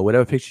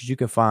 whatever pictures you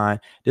can find.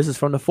 This is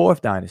from the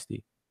 4th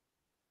dynasty.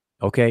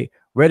 Okay,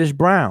 reddish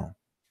brown.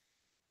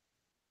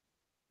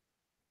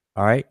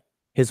 All right,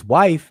 his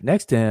wife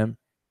next to him,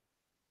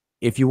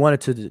 if you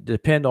wanted to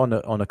depend on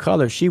the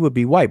color, she would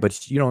be white,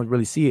 but you don't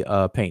really see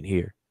paint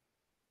here.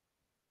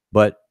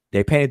 But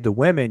they painted the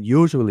women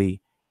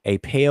usually a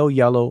pale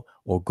yellow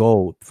or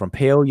gold, from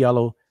pale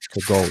yellow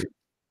to gold.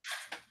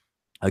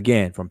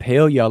 Again, from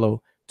pale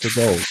yellow to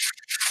gold.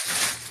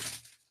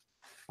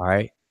 All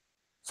right.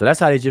 So that's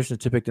how the Egyptians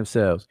depict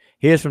themselves.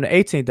 Here's from the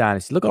 18th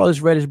dynasty. Look at all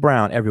this reddish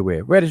brown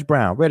everywhere. Reddish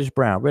brown, reddish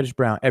brown, reddish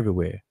brown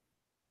everywhere.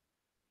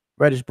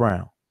 Reddish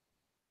brown.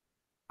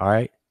 All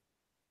right.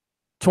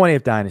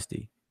 20th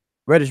dynasty.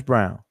 Reddish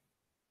brown.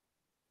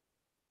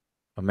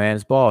 A man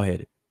is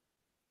bald-headed.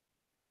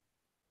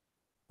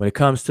 When it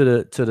comes to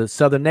the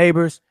southern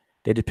neighbors,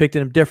 they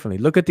depicted them differently.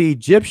 Look at the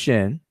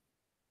Egyptian,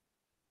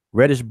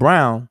 reddish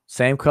brown,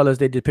 same colors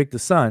they depict the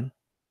sun,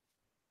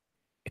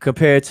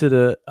 compared to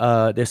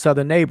their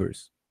southern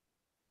neighbors.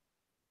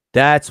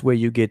 That's where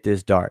you get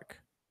this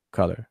dark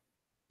color.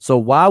 So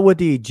why would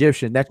the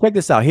Egyptian, now check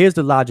this out. Here's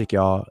the logic,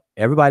 y'all.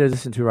 Everybody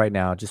listen to right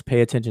now, just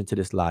pay attention to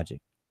this logic.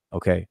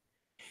 Okay.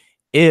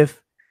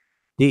 If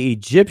the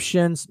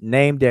Egyptians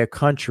named their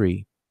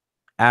country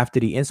after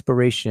the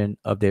inspiration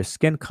of their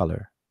skin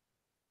color,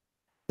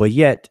 but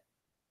yet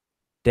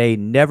they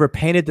never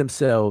painted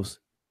themselves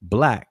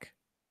black,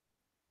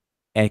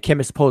 and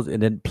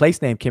the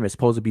place name Kemet is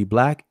supposed to be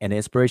black, and the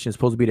inspiration is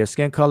supposed to be their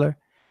skin color,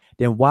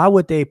 then why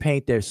would they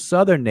paint their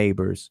southern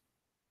neighbors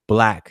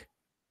black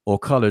or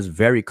colors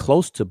very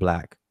close to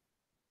black,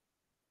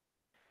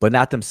 but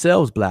not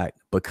themselves black,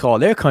 but call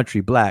their country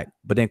black,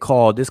 but then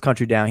call this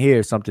country down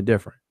here something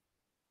different?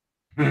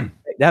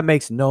 That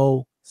makes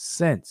no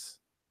sense.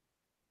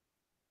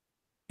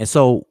 And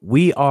so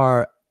we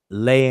are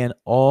laying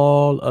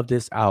all of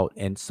this out.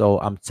 And so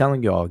I'm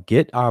telling y'all,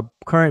 get our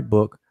current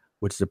book,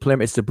 which is a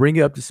preliminary. It's to bring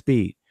you up to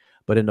speed.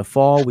 But in the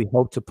fall, we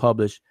hope to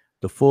publish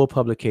the full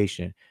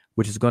publication,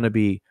 which is going to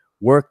be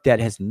work that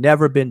has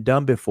never been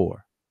done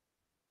before.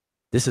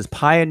 This is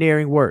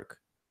pioneering work.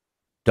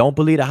 Don't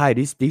believe the hype.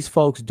 These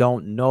folks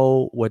don't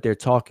know what they're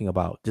talking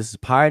about. This is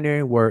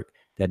pioneering work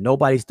that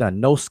nobody's done.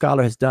 No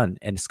scholar has done.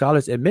 And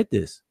scholars admit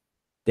this.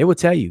 They will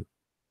tell you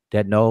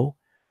that no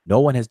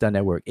one has done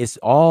that work. It's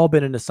all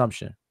been an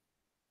assumption.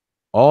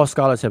 All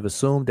scholars have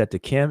assumed that the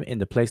Kim in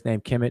the place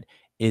name Kemet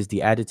is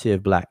the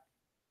adjective black,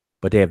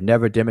 but they have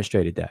never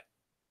demonstrated that.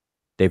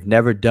 They've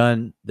never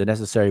done the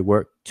necessary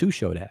work to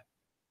show that.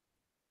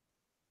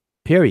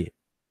 Period.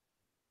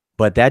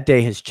 But that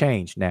day has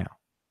changed now.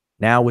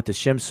 Now with the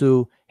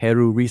Shemsu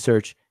Heru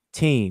research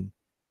team,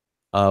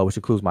 which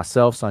includes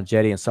myself,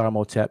 Sanjeti, and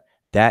Saramotep,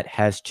 that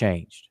has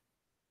changed.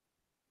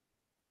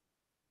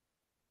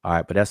 All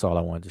right, but that's all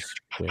I wanted to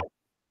share.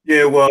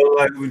 Yeah, well,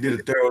 like we did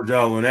a thorough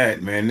job on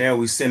that, man. Now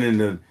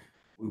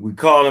we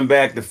calling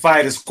back the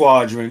fighter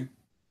squadron,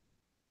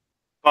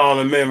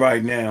 calling them in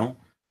right now,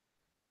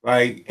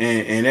 right?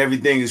 And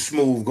everything is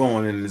smooth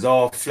going and it's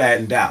all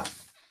flattened out,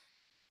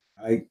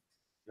 right?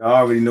 Y'all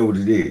already know what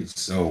it is.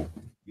 So,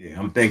 yeah,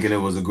 I'm thinking it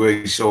was a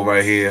great show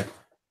right here.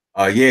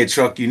 Yeah,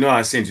 Chuck, you know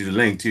I sent you the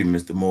link too,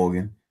 Mr.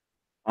 Morgan.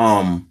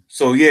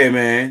 So, yeah,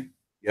 man.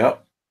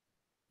 Yep.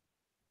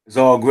 It's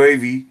all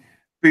gravy.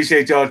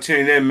 Appreciate y'all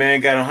tuning in, man.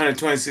 Got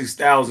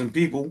 126,000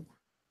 people.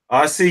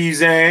 I see you,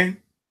 Zan.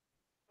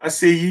 I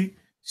see you.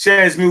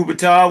 Shaz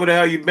Mubatar, where the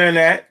hell you been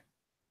at?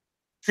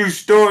 True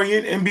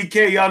Historian,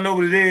 MBK, y'all know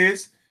what it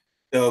is.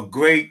 The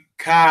Great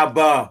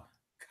Kaaba.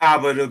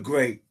 Kaaba the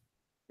Great.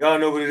 Y'all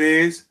know what it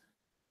is.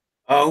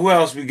 Who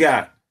else we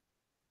got?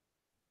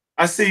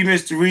 I see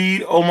Mr.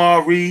 Reed,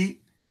 Omar Reed.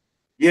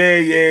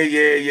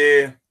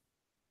 Yeah.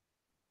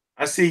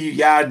 I see you,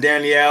 y'all,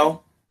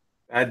 Danielle.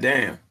 God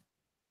damn.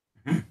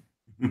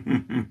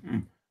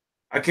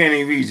 I can't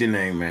even read your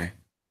name, man.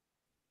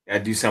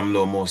 Gotta do something a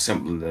little more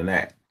simple than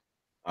that.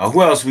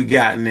 Who else we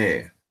got in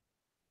there?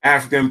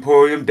 African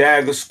Emporium,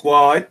 Dagger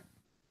Squad.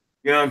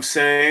 You know what I'm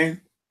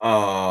saying?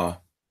 Hold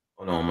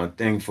on, my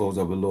thing froze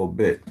up a little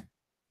bit.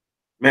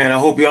 Man, I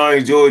hope y'all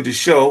enjoyed the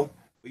show.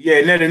 But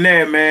yeah, net and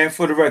there, man,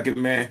 for the record,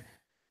 man,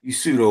 you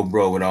pseudo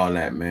bro with all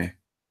that, man.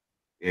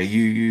 Yeah,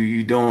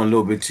 you doing a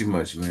little bit too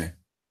much, man.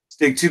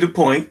 Stick to the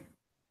point.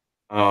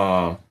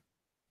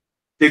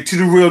 Stick to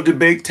the real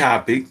debate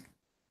topic,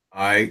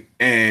 all right,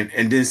 and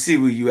then see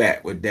where you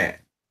at with that.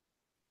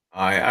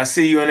 All right, I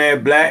see you in there,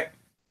 Black.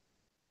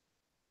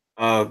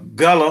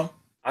 Gullah,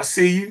 I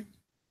see you.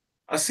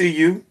 I see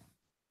you.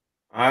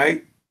 All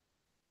right.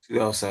 Who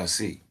else I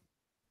see?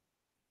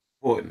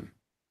 Important.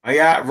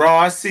 Raw,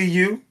 I see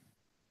you.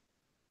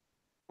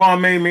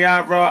 Kwame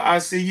Mayat Raw, I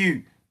see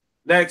you.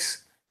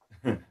 Lex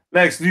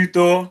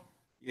Luthor,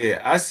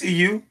 yeah, I see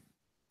you.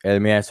 Hey,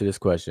 let me answer this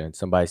question.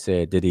 Somebody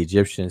said, did the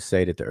Egyptians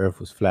say that the earth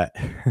was flat?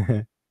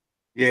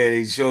 Yeah,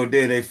 they sure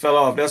did. They fell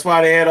off. That's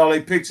why they had all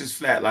their pictures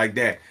flat like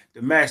that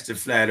to match the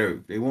flat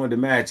earth. They wanted to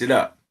match it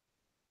up.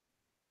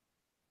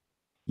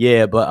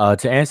 Yeah, but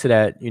to answer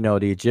that, you know,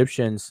 the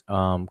Egyptians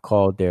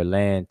called their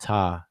land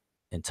Ta,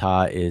 and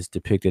Ta is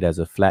depicted as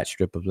a flat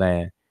strip of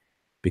land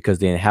because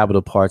the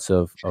inhabitable parts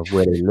of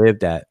where they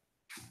lived at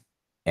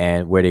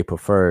and where they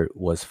preferred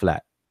was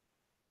flat.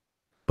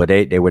 But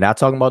they were not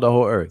talking about the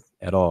whole earth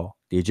at all.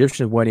 The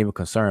Egyptians weren't even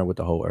concerned with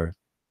the whole earth.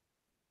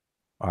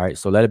 All right,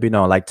 so let it be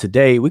known. Like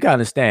today, we gotta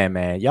understand,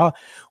 man. Y'all,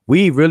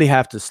 we really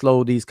have to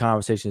slow these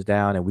conversations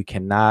down, and we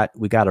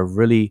gotta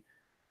really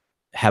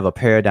have a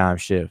paradigm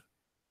shift.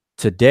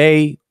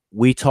 Today,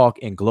 we talk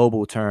in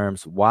global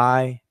terms.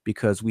 Why?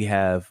 Because we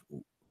have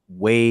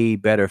way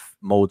better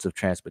modes of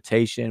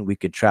transportation. We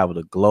could travel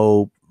the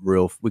globe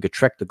we could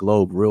trek the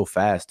globe real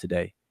fast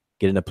today.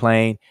 Get in a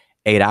plane,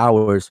 8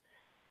 hours.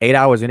 8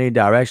 hours in any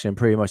direction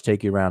pretty much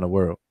take you around the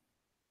world.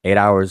 8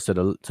 hours to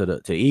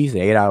the east,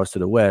 8 hours to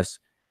the west.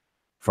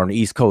 From the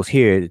East Coast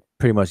here, it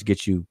pretty much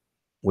gets you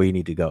where you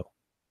need to go.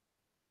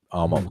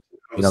 Almost.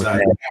 You know what I'm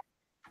saying?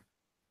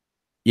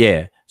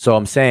 Yeah. So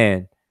I'm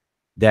saying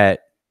that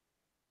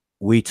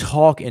we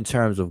talk in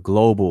terms of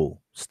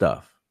global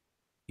stuff.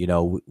 You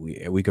know,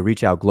 we could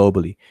reach out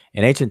globally.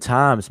 In ancient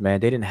times, man,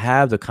 they didn't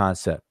have the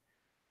concept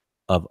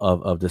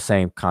of the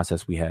same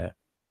concepts we have.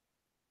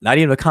 Not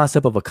even the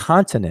concept of a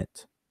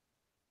continent.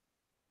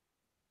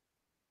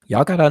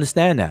 Y'all got to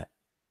understand that.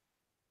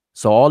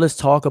 So all this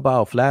talk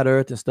about flat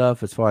earth and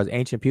stuff, as far as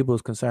ancient people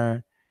is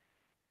concerned,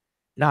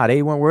 nah,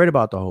 they weren't worried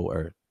about the whole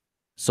earth.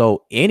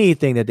 So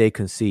anything that they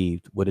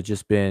conceived would have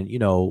just been, you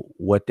know,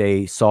 what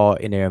they saw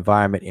in their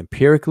environment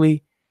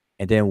empirically,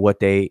 and then what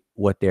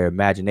their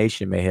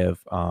imagination may have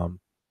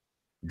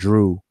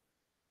drew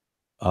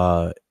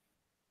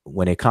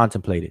when they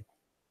contemplated.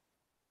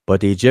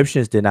 But the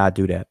Egyptians did not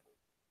do that.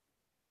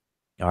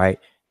 All right.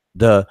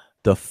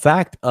 The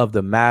fact of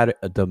the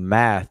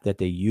math that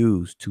they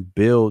used to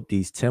build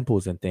these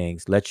temples and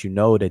things lets you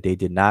know that they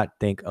did not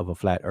think of a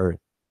flat earth.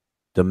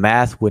 The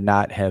math would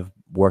not have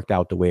worked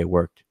out the way it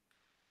worked.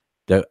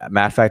 The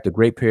matter of fact, the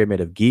Great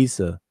Pyramid of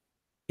Giza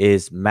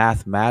is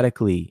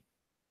mathematically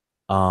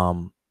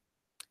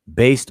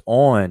based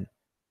on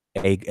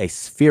a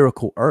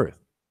spherical earth.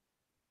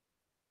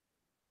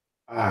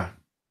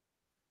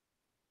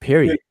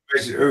 Period.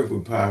 Earth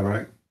with pi,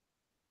 right?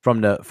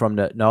 From the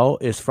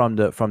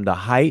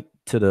height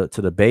to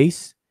the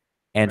base,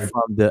 and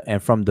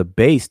right. from the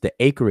base, the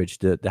acreage,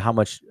 the how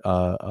much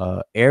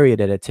area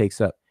that it takes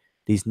up.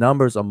 These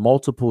numbers are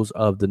multiples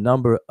of the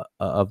numbers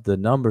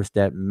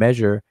that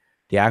measure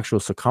the actual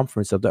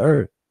circumference of the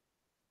earth.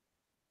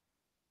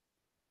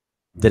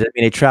 Did it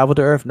mean they traveled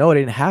the earth? No,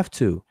 they didn't have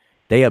to.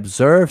 They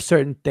observed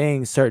certain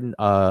things, certain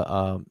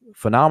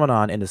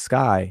phenomenon in the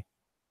sky,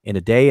 in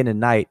the day and the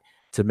night,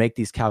 to make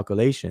these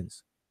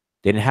calculations.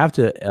 They didn't have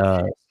to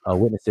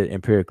witness it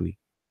empirically.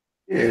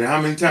 Yeah,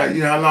 how many times?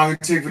 You know how long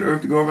it takes for the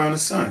Earth to go around the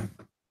sun?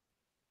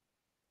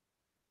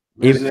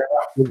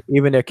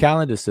 Even their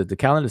calendar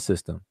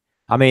system.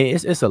 I mean,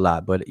 it's a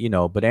lot, but you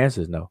know, but the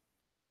answer is no.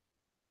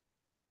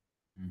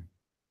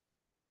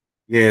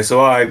 Yeah, so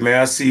all right,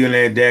 man. I see you in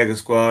that Dagger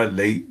Squad.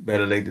 Late,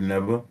 better late than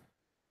never.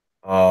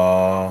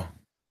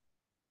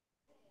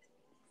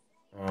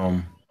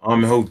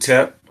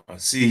 Hotep, I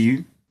see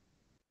you.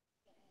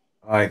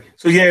 All right.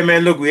 So yeah,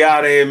 man, look, we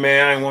out of here,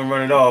 man. I ain't want to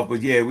run it off,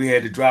 but yeah, we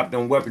had to drop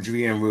them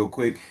weaponry in real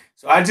quick.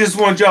 So I just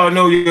want y'all to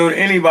know,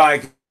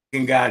 anybody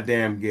can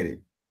goddamn get it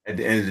at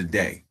the end of the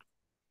day.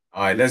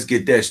 All right, let's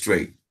get that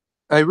straight.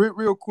 Hey,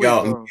 real quick,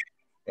 I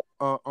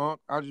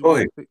just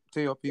want to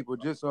tell people,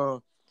 just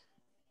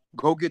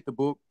go get the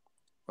book.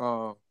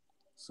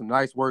 Some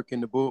nice work in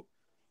the book.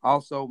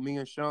 Also, me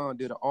and Sean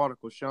did an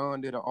article.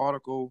 Sean did an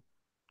article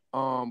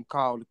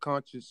called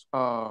Conscious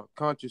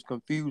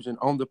Confusion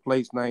on the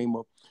place name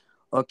of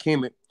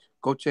Kemet.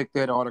 Go check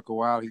that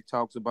article out. He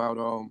talks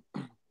about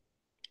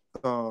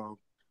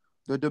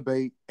the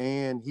debate,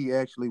 and he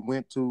actually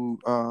went to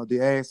the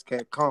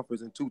ASCAP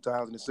conference in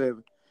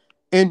 2007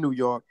 in New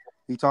York.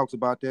 He talks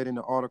about that in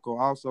the article.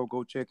 Also,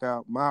 go check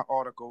out my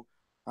article.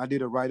 I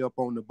did a write-up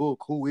on the book,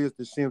 Who is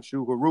the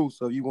Shemshu Haru?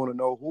 So if you want to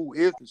know who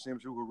is the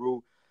Shemshu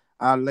Haru,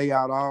 I lay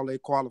out all their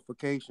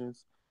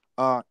qualifications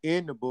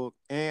in the book,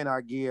 and I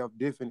give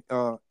different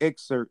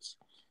excerpts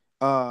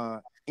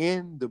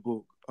in the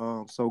book.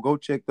 So go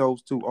check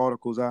those two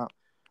articles out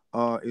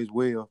as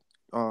well,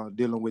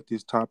 dealing with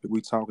this topic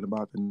we're talking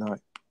about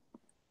tonight.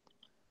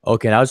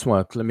 Okay, I just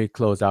want to let me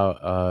close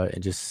out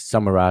and just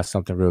summarize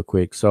something real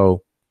quick.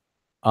 So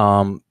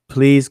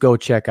please go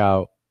check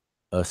out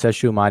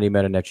Seshu Mighty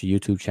Metanetra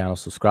YouTube channel.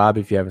 Subscribe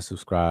if you haven't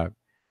subscribed.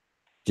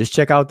 Just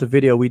check out the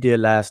video we did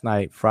last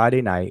night,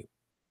 Friday night,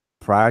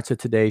 prior to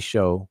today's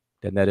show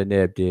that Ned and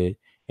Neb did,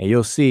 and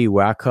you'll see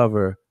where I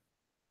cover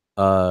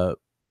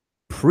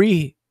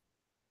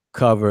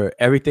pre-cover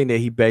everything that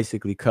he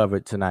basically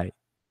covered tonight,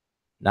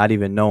 not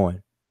even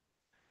knowing.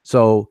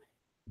 So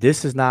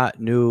this is not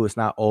new, it's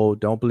not old.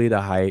 Don't believe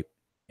the hype.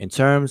 In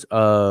terms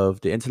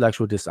of the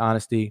intellectual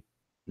dishonesty,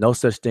 no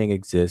such thing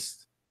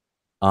exists.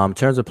 In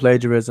terms of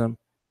plagiarism,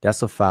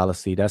 that's a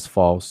fallacy, that's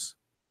false.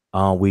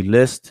 We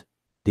list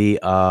the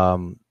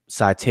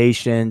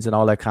citations and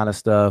all that kind of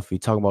stuff. We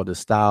talk about the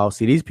style.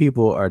 See, these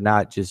people are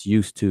not just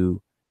used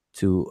to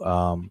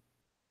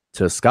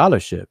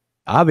scholarship,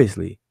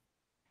 obviously.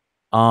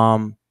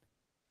 And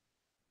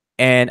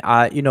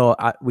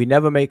we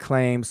never make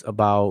claims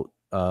about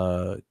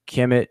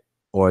Kemet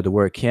or the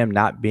word Kim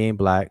not being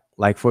black.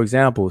 Like, for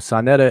example,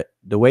 Sonetta,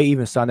 the way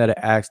even Sonetta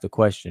asked the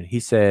question, he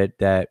said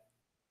that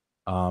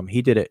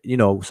he did it,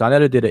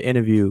 Sonetta did an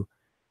interview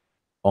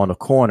on a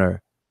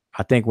corner,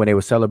 I think when they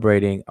were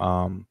celebrating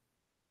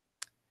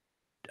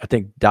I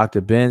think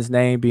Dr. Ben's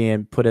name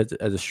being put as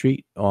a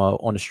street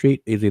on the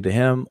street, either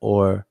him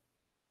or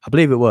I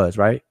believe it was,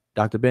 right?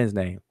 Dr. Ben's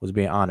name was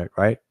being honored,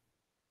 right?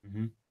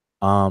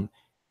 Mm-hmm.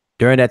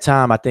 During that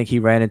time, I think he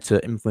ran into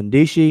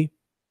Mfundishi,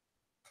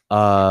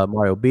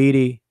 Mario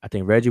Beatty. I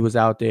think Reggie was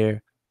out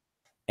there,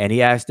 and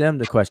he asked them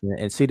the question.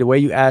 And see, the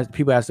way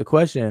people ask the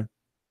question,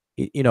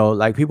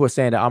 like people are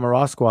saying the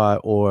Amara Squad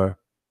or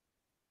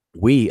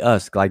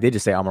us, like they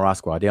just say Amara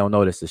Squad. They don't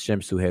know this is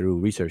Shemsu Heru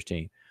research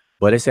team.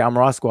 But they say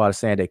Amara Squad is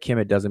saying that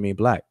Kemet doesn't mean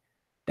black.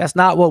 That's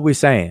not what we're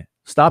saying.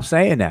 Stop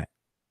saying that.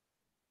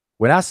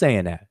 We're not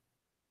saying that.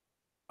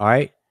 All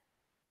right.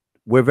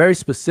 We're very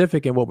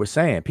specific in what we're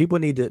saying. People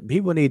need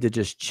to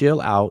just chill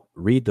out,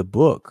 read the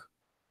book,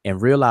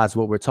 and realize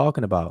what we're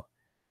talking about.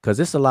 Because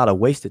it's a lot of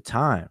wasted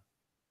time.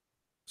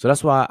 So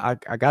that's why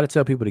I got to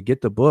tell people to get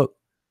the book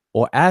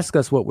or ask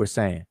us what we're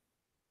saying.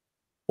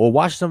 Or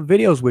watch some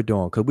videos we're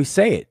doing, because we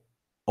say it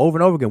over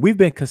and over again. We've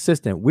been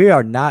consistent. We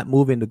are not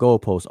moving the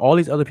goalposts. All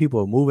these other people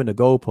are moving the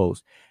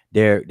goalposts.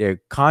 They're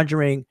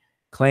conjuring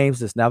claims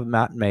that's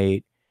not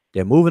made.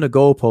 They're moving the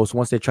goalposts.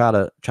 Once they try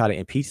to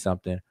impeach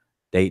something,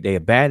 they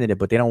abandon it,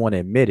 but they don't want to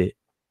admit it.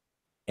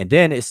 And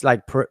then it's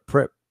like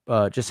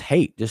just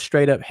hate, just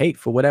straight up hate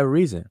for whatever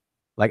reason.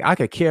 Like I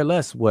could care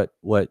less what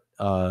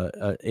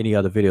any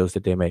other videos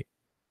that they make.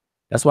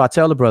 That's why I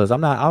tell the brothers, I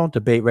don't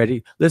debate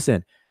Reggie.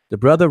 Listen, the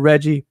brother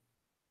Reggie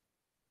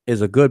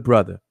is a good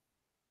brother.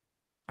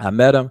 I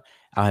met him.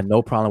 I had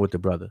no problem with the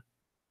brother.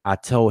 I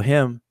told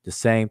him the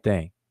same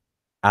thing.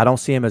 I don't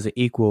see him as an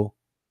equal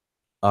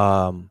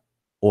or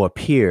a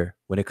peer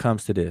when it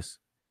comes to this.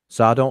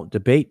 So I don't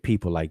debate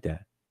people like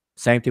that.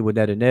 Same thing with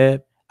Ned and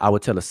Neb. I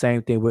would tell the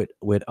same thing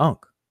with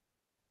Unc.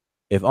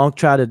 If Unc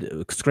tried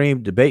to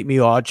scream, debate me,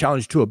 or I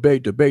challenge to a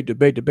debate,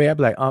 I'd be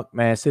like, Unc,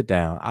 man, sit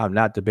down. I'm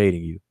not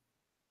debating you.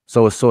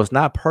 So it's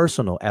not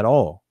personal at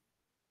all.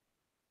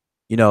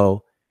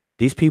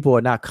 These people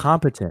are not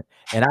competent.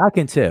 And I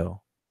can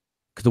tell,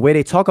 because the way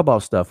they talk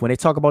about stuff, when they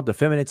talk about the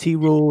femininity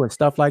rule and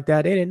stuff like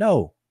that, they didn't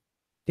know.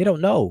 They don't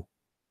know.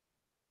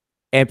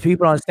 And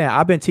people don't understand.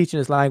 I've been teaching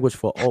this language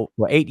for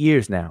 8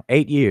 years now.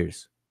 8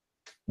 years.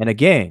 And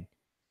again,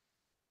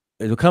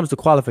 when it comes to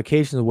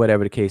qualifications or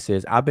whatever the case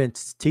is, I've been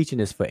teaching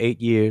this for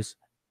 8 years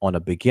on a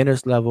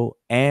beginner's level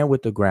and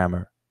with the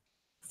grammar.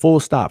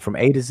 Full stop, from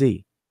A to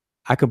Z.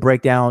 I could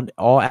break down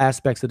all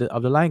aspects of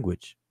the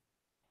language.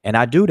 And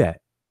I do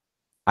that.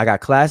 I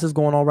got classes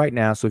going on right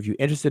now. So if you're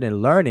interested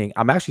in learning,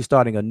 I'm actually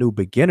starting a new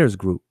beginners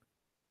group.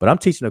 But I'm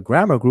teaching a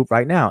grammar group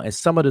right now. And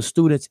some of the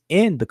students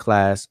in the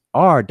class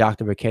are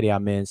Dr. Raketi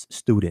Amen's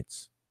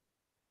students.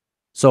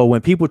 So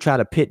when people try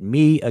to pit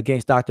me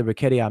against Dr.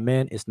 Raketi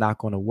Amen, it's not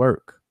going to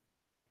work.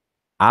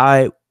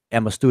 I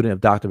am a student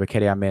of Dr.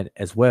 Raketi Amen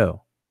as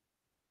well.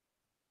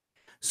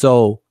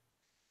 So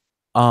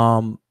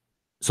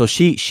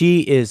she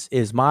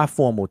is my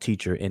formal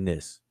teacher in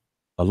this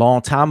a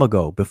long time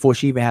ago, before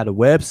she even had a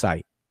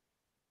website.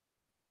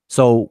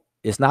 So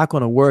it's not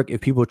going to work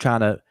if people are trying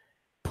to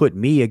put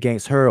me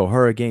against her or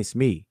her against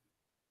me.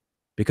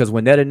 Because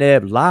when Ned and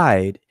Neb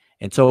lied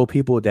and told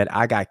people that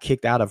I got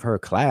kicked out of her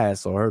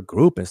class or her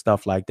group and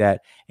stuff like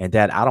that, and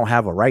that I don't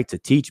have a right to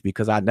teach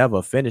because I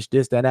never finished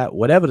this, that,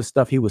 whatever the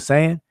stuff he was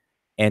saying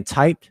and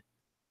typed,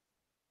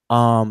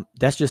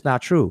 that's just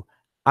not true.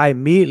 I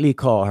immediately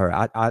called her.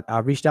 I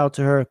reached out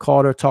to her,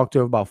 called her, talked to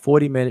her about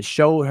 40 minutes,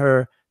 showed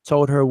her,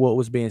 told her what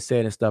was being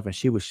said and stuff, and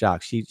she was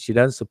shocked. She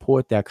doesn't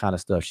support that kind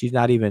of stuff. She's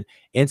not even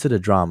into the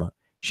drama.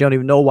 She don't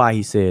even know why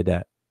he said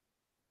that.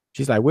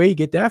 She's like, where you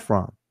get that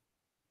from?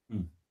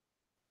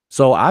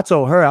 So I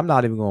told her I'm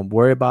not even going to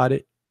worry about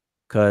it,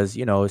 because,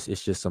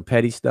 it's just some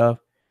petty stuff.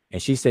 And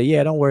she said,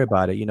 yeah, don't worry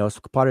about it. It's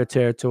part of the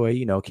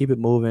territory. Keep it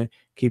moving,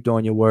 keep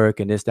doing your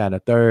work, and this, that, and the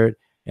third,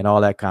 and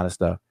all that kind of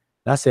stuff.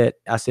 And I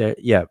said,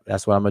 yeah,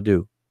 that's what I'm going to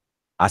do.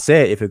 I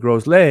said, if it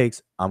grows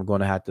legs, I'm going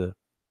to have to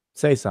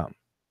say something.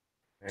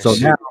 So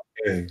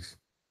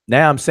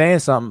now I'm saying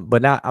something,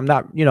 but now I'm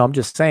not, I'm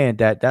just saying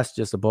that's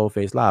just a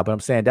bold-faced lie. But I'm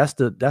saying that's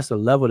the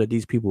level that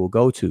these people will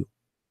go to.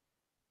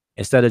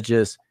 instead of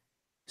just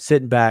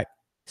sitting back,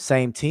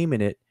 same team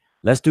in it.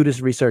 Let's do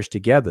this research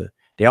together.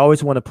 They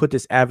always want to put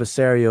this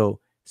adversarial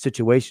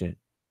situation,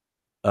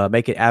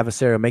 make it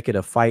adversarial, make it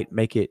a fight,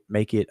 make it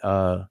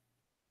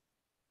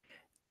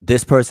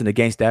this person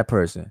against that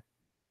person.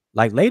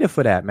 Like later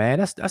for that, man.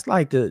 That's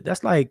like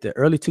the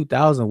early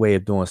 2000 way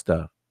of doing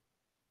stuff.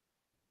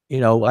 You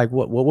know, like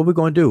what we're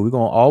gonna do? We're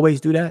gonna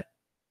always do that.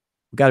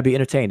 We got to be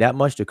entertained that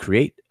much to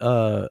create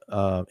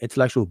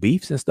intellectual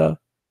beefs and stuff.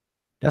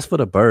 That's for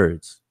the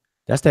birds.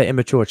 That's that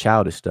immature,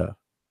 childish stuff.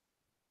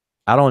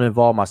 I don't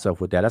involve myself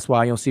with that. That's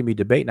why you don't see me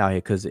debating out here,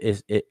 because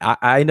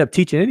I end up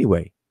teaching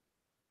anyway.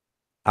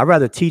 I'd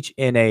rather teach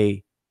in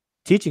a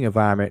teaching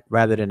environment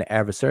rather than an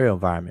adversarial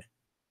environment,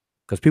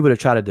 because people that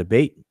try to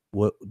debate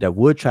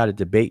would try to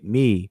debate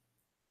me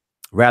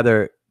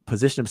rather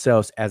position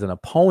themselves as an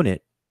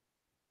opponent,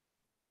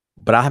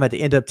 but I have to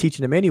end up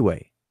teaching them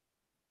anyway.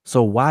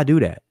 So why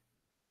do that?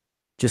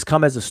 Just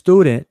come as a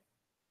student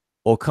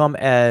or come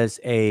as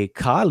a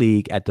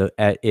colleague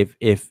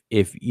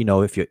if you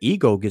know, if your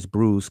ego gets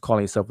bruised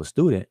calling yourself a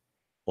student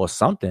or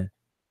something,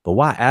 but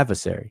why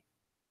adversary?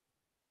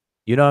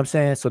 You know what I'm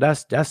saying? So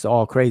that's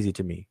all crazy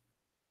to me.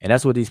 And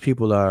that's what these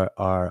people are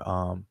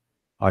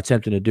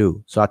attempting to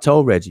do. So I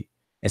told Reggie,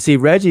 and see,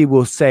 Reggie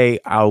will say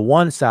on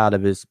one side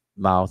of his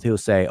mouth, he'll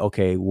say,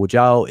 okay,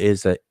 Wujao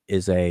is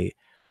a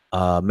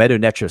Medu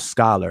Neter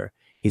scholar.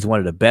 He's one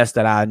of the best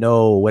that I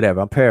know, or whatever.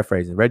 I'm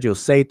paraphrasing. Reggie will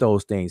say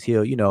those things.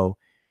 He'll, you know,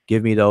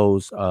 give me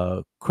those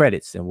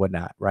credits and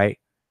whatnot, right?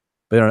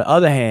 But on the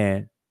other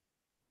hand,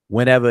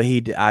 whenever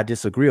I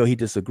disagree or he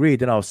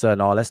disagreed, then all of a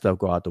sudden all that stuff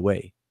go out the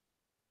way.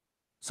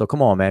 So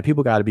come on, man.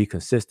 People got to be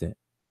consistent.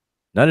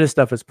 None of this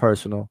stuff is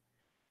personal.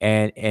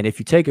 And if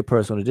you take it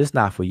personal, this is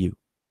not for you.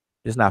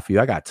 It's not for you.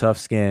 I got tough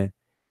skin.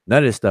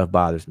 None of this stuff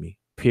bothers me,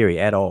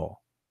 period, at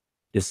all.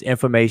 This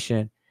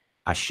information,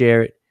 I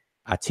share it.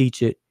 I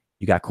teach it.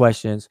 You got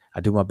questions,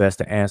 I do my best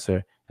to answer,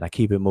 and I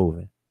keep it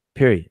moving,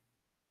 period.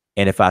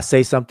 And if I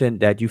say something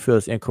that you feel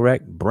is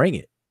incorrect, bring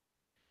it.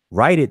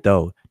 Write it,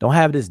 though. Don't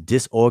have this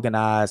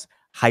disorganized,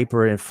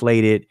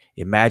 hyper-inflated,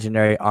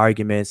 imaginary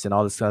arguments and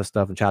all this kind of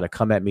stuff and try to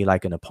come at me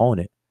like an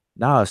opponent.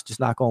 No, it's just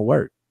not going to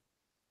work.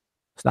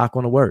 It's not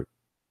going to work.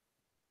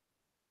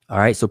 All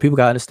right, so people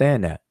got to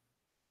understand that.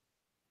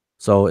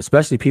 So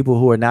especially people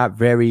who are not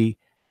very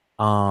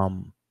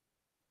competent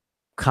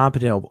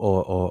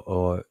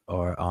or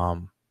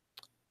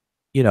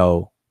you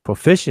know,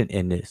 proficient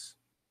in this.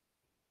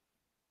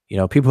 You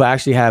know, people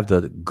actually have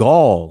the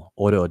gall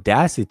or the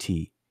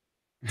audacity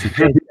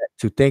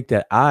to think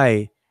that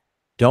I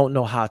don't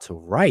know how to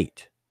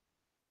write.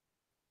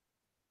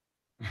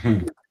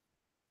 And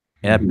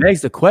that begs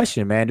the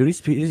question, man, do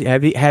these people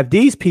have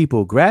these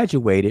people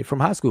graduated from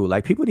high school?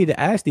 Like, people need to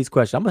ask these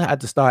questions. I'm gonna have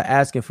to start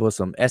asking for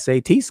some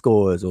SAT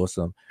scores or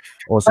some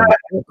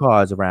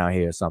cards around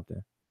here or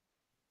something.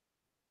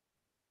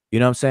 You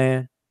know what I'm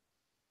saying?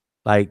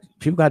 Like,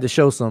 people got to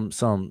show some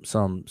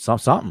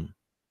something,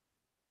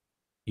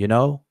 you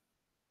know?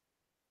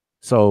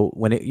 So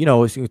when it, you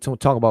know, you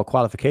talk about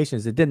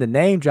qualifications, then the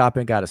name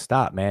dropping got to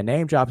stop, man.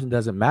 Name dropping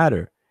doesn't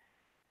matter.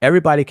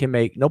 Everybody can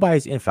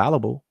nobody's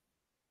infallible.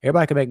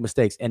 Everybody can make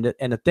mistakes. And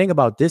the thing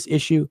about this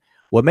issue,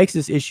 what makes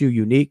this issue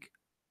unique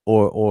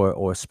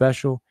or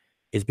special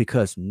is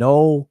because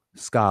no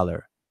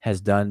scholar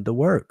has done the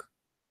work.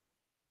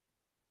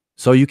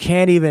 So you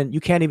can't even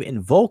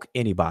invoke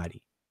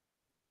anybody.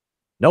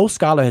 No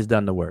scholar has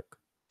done the work.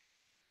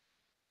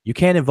 You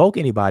can't invoke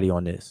anybody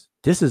on this.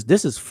 This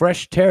is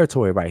fresh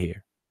territory right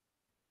here.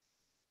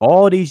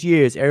 All these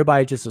years,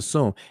 everybody just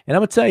assumed. And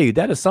I'm gonna tell you,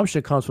 that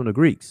assumption comes from the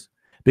Greeks.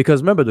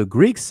 Because remember, the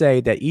Greeks say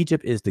that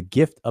Egypt is the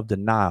gift of the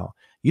Nile.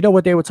 You know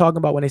what they were talking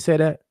about when they said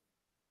that?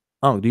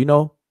 Do you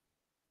know?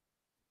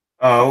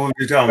 What were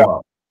you talking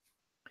about?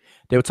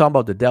 They were talking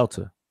about the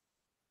delta.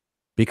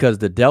 Because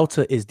the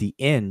delta is the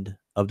end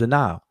of the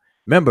Nile.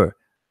 Remember,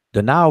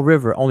 the Nile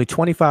River, only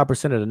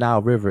 25% of the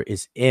Nile River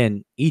is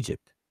in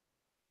Egypt.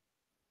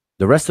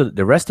 The rest of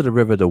the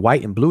river, the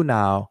White and Blue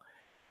Nile,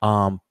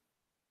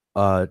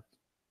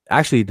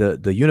 actually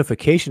the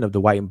unification of the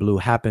White and Blue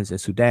happens in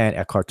Sudan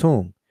at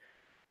Khartoum.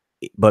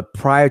 But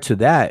prior to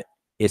that,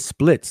 it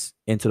splits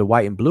into the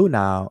White and Blue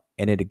Nile,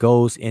 and it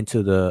goes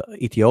into the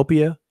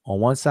Ethiopia on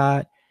one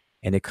side,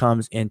 and it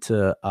comes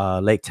into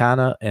Lake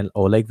Tana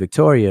or Lake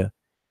Victoria,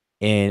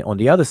 and on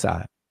the other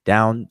side,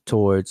 down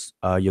towards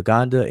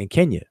Uganda and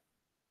Kenya.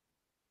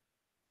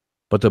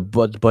 But the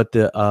bulk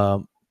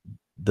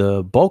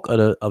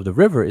of the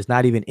river is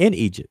not even in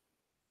Egypt.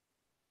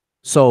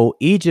 So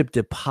Egypt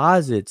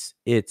deposits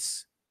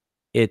its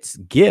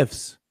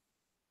gifts.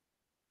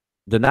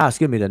 The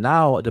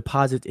Nile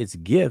deposits its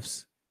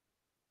gifts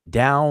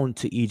down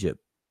to Egypt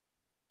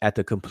at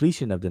the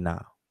completion of the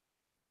Nile.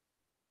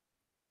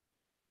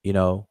 You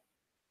know,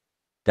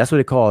 that's what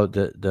they call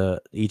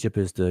the Egypt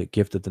is the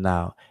gift of the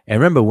Nile. And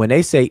remember, when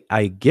they say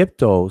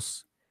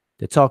Aegyptos,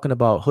 they're talking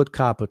about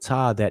Hutka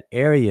Patah, that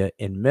area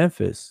in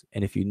Memphis.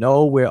 And if you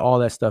know where all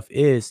that stuff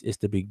is, it's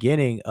the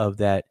beginning of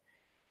that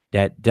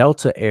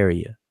delta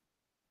area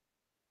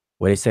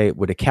where they say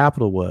where the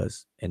capital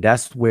was, and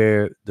that's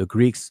where the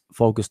Greeks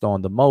focused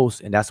on the most,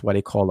 and that's why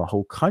they call the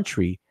whole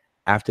country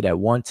after that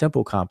one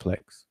temple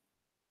complex.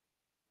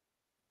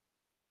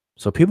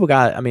 So people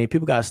got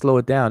to slow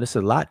it down. There's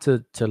a lot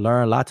to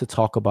learn, a lot to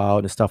talk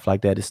about and stuff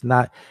like that. It's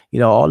not,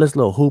 all this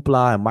little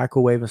hoopla and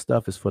microwave and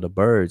stuff is for the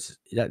birds.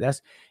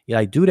 That's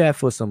like, do that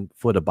for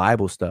the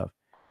Bible stuff.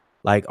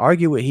 Like,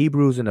 argue with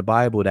Hebrews in the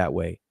Bible that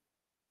way.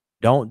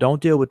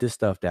 Don't deal with this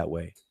stuff that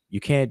way.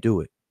 You can't do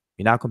it.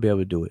 You're not gonna be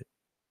able to do it.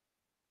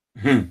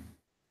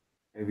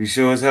 Maybe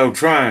sure as hell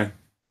trying.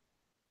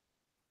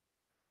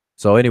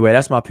 So anyway,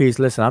 that's my piece.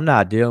 Listen, I'm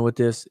not dealing with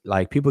this.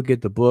 Like, people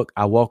get the book.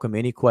 I welcome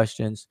any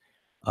questions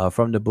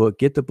from the book.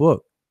 Get the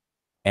book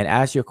and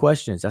ask your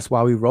questions. That's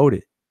why we wrote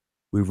it.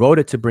 We wrote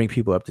it to bring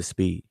people up to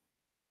speed.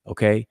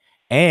 Okay.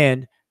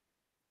 And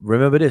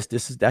remember this,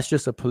 that's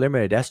just a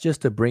preliminary. That's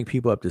just to bring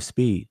people up to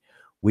speed.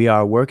 We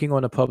are working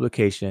on a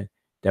publication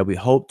that we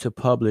hope to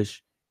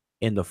publish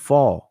in the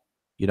fall,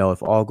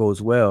 if all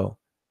goes well,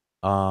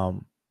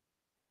 or,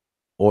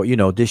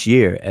 this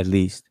year at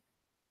least,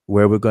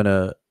 where we're going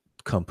to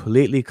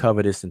completely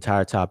cover this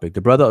entire topic.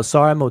 The brother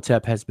Asar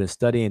Imhotep has been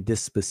studying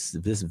this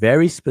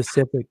very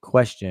specific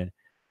question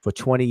for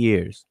 20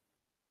 years.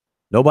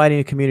 Nobody in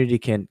the community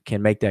can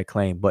make that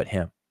claim but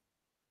him.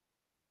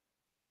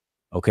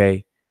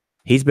 Okay.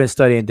 He's been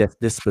studying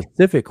this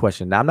specific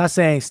question. Now, I'm not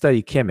saying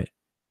study Kemet,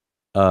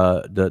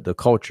 the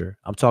culture.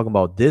 I'm talking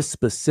about this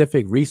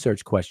specific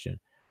research question.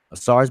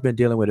 Asar's been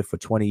dealing with it for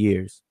 20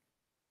 years.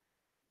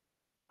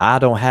 I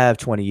don't have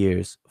 20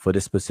 years for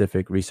this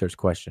specific research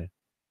question.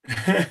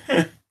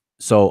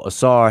 So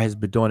Asar has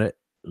been doing it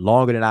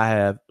longer than I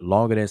have,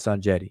 longer than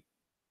Sanjeti.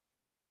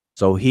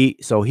 So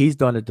he's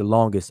done it the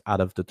longest out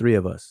of the three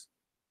of us.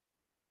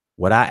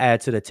 What I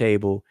add to the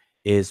table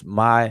is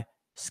my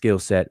skill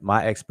set,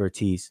 my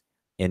expertise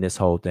in this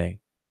whole thing.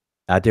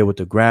 I deal with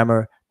the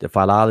grammar, the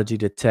philology,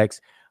 the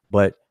text,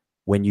 but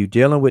when you're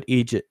dealing with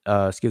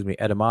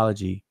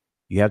etymology,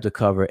 you have to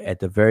cover at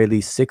the very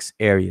least 6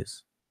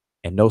 areas.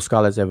 And no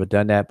scholar's ever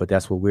done that, but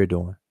that's what we're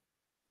doing.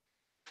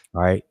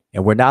 All right.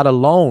 And we're not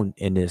alone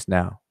in this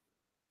now.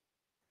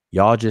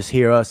 Y'all just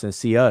hear us and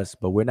see us,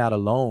 but we're not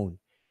alone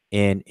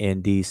in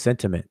these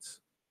sentiments.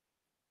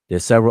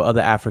 There's several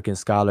other African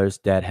scholars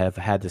that have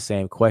had the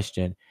same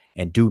question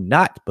and do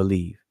not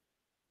believe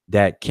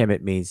that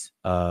Kemet means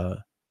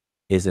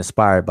is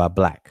inspired by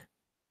black.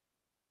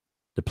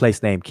 The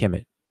place name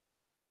Kemet.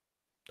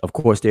 Of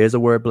course, there is a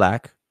word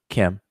black,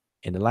 Kem,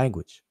 in the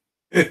language.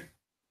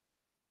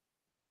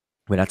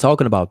 We're not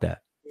talking about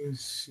that. Oh,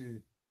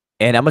 shit.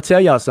 And I'm gonna tell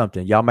y'all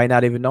something. Y'all might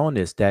not even know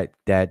this,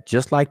 that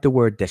just like the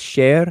word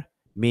desher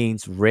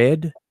means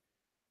red,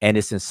 and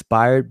it's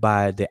inspired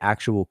by the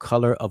actual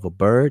color of a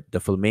bird,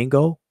 the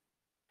flamingo.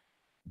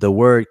 The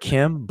word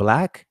Kem,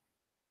 black,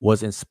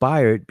 was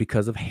inspired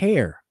because of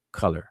hair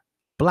color,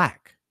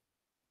 black.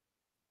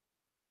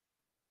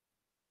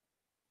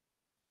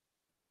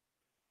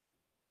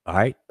 All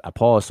right, I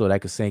paused so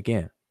that could sink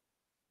in.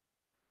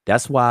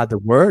 That's why the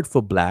word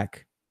for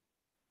black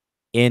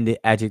in the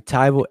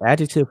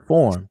adjective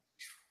form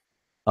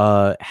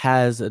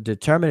has a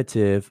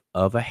determinative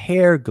of a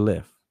hair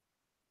glyph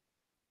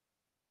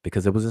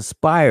because it was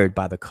inspired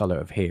by the color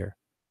of hair,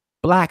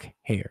 black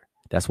hair.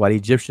 That's why the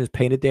Egyptians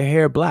painted their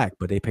hair black,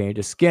 but they painted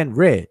their skin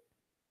red.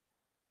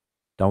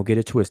 Don't get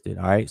it twisted,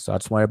 all right? So I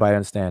just want everybody to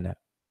understand that.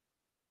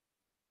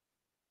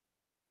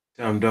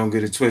 Don't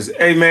get it twisted.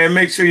 Hey, man,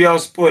 make sure y'all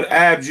support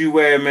abs you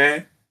wear,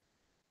 man.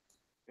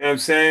 You know what I'm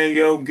saying?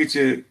 Yo, get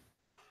your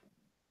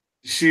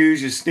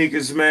shoes, your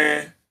sneakers,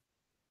 man.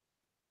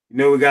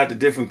 We got the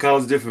different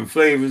colors, different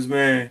flavors,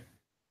 man.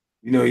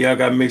 Y'all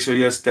got to make sure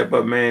y'all step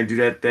up, man. Do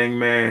that thing,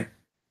 man.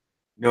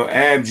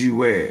 Abs you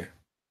wear.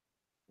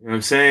 You know what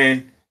I'm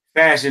saying?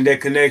 Fashion that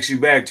connects you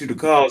back to the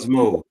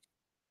cosmos.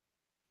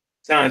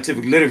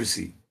 Scientific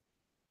literacy.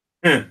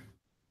 Y'all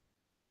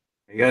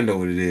know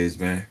what it is,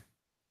 man.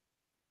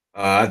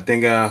 I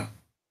think I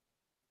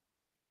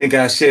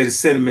share the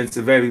sentiments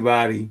of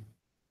everybody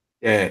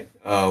that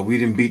we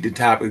didn't beat the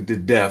topic to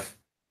death,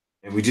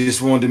 and we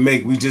just wanted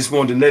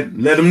to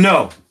let them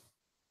know.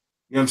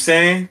 You know what I'm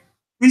saying?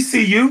 We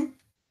see you. You know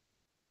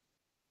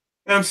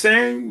what I'm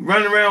saying?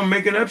 Running around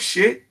making up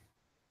shit,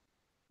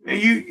 and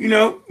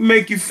you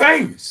make you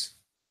famous.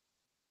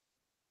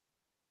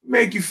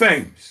 Make you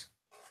famous.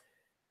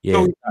 Yeah.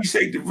 So you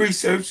say the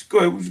research. Go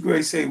ahead. What you going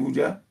to say,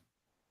 Wuja?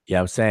 Yeah,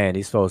 I'm saying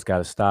these folks got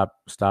to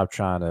stop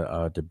trying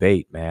to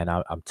debate, man.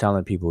 I'm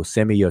telling people,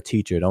 send me your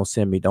teacher.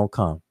 Don't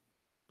come.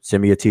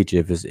 Send me your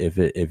teacher.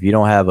 If you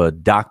don't have a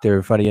doctor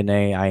in front of your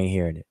name, I ain't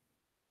hearing it.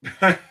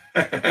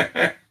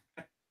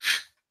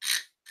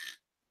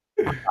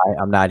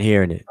 I'm not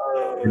hearing it.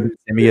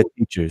 Send me your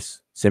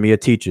teachers. Send me your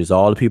teachers.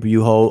 All the people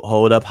you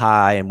hold up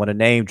high and want to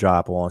name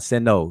drop on.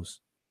 Send those.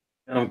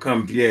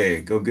 Come, yeah.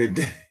 Go get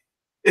them.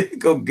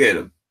 Go get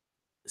them.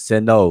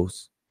 Send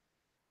those.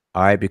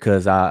 All right,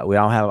 because I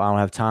don't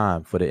have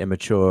time for the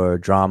immature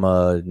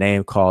drama,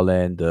 name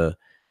calling, the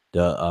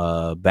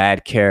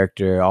bad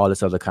character, all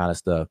this other kind of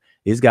stuff.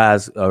 These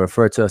guys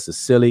refer to us as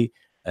silly.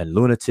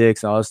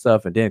 lunatics and all this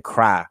stuff, and then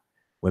cry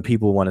when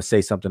people want to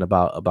say something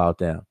about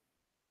them.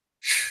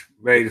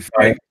 Ready to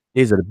fight.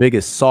 These are the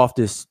biggest,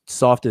 softest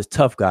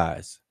tough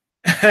guys.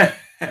 You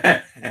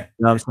know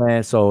what I'm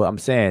saying? So I'm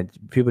saying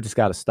people just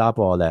got to stop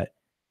all that.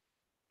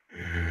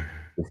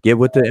 Just get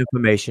with the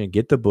information,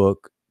 get the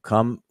book,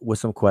 come with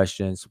some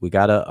questions. We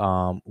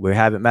gotta we're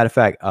having, matter of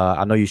fact,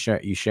 I know you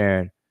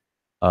sharing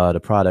the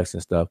products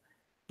and stuff,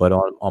 but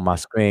on my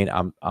screen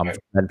I'm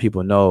letting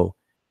people know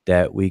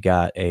that we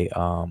got a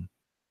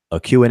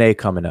Q&A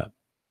coming up.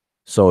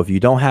 So if you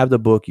don't have the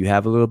book, you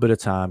have a little bit of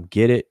time,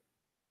 get it,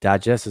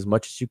 digest as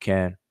much as you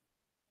can,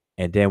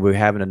 and then we're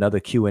having another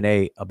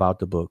Q&A about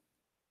the book.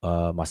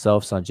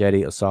 Myself,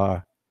 Sanjeti,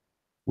 Asar,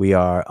 we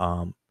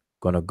are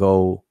gonna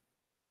go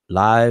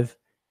live,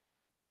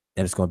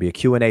 and it's going to be a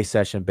Q&A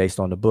session based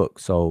on the book.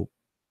 So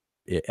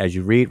as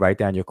you read, write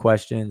down your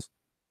questions,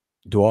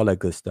 do all that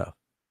good stuff.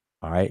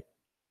 All right.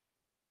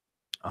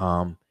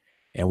 And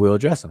we'll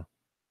address them.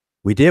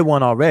 We did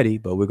one already,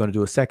 but we're going to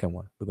do a second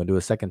one. We're going to do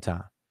a second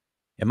time.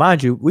 And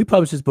mind you, we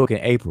published this book in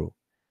April.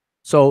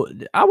 So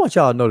I want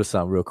y'all to notice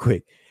something real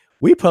quick.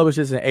 We published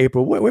this in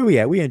April. Where we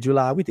at? We in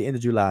July. We at the end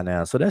of July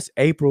now. So that's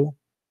April.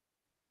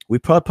 We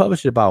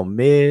published it about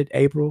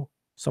mid-April,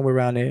 somewhere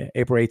around there.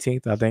 April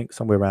 18th, I think,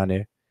 somewhere around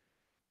there.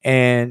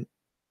 And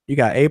you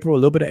got April, a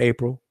little bit of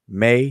April,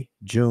 May,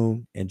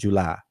 June, and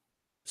July.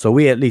 So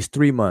we at least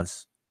 3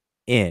 months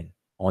in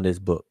on this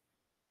book.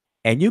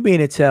 And you mean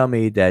to tell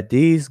me that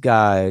these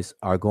guys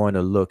are going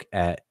to look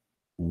at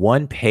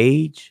one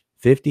page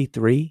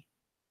 53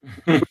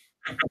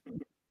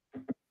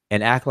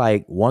 and act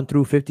like 1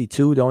 through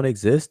 52 don't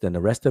exist and the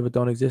rest of it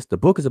don't exist? The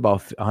book is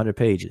about 100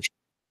 pages.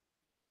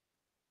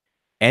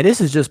 And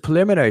this is just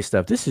preliminary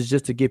stuff. This is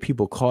just to get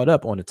people caught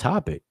up on the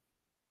topic.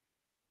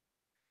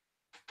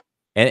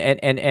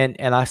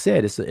 And I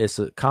said it's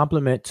a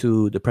compliment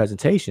to the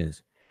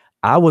presentations.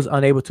 I was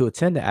unable to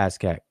attend the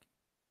ASCAC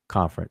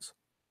conference.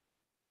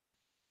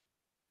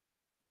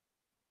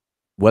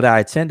 Whether I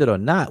attended or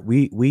not,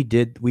 we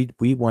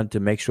wanted to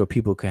make sure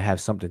people could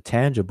have something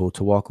tangible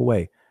to walk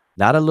away.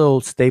 Not a little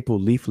staple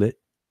leaflet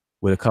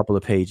with a couple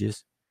of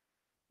pages.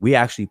 We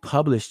actually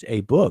published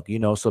a book, you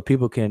know, so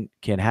people can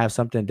have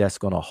something that's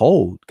going to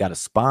hold, got a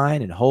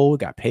spine and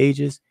hold, got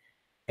pages,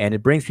 and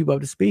it brings people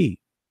up to speed.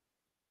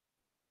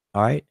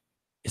 All right.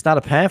 It's not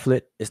a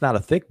pamphlet. It's not a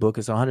thick book.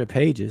 It's 100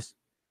 pages.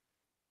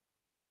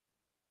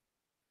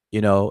 You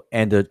know,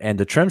 and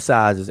the trim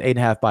size is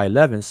 8.5 by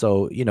 11.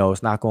 So, you know,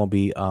 it's not going to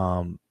be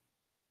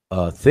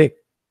thick.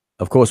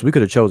 Of course, we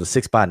could have chose a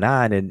 6 by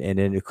 9 and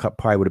then it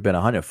probably would have been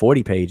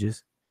 140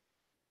 pages.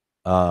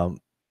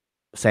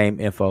 Same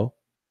info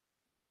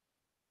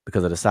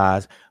because of the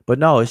size. But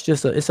no, it's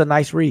just it's a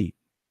nice read.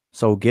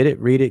 So get it,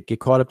 read it,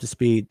 get caught up to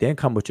speed, then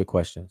come with your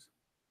questions.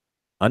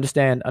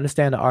 Understand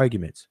the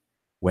arguments.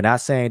 We're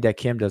not saying that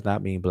Kim does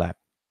not mean black.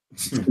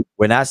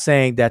 We're not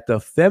saying that the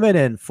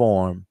feminine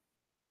form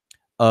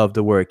of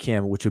the word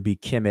Kim, which would be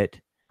Kemet,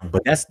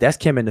 but that's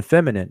Kim in the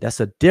feminine. That's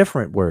a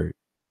different word.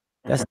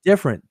 That's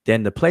different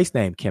than the place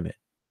name Kemet.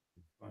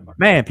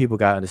 Man, people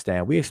gotta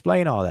understand. We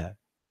explain all that.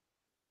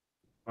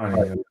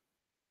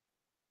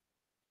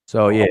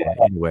 So yeah.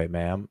 Anyway,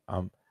 man,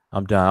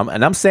 I'm done.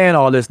 And I'm saying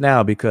all this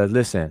now because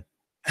listen,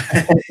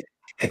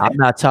 I'm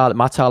not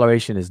my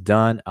toleration is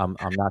done. I'm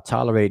not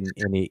tolerating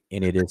any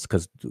of this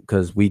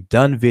because we've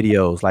done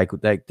videos like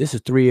this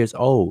is 3 years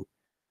old.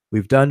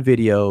 We've done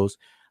videos.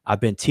 I've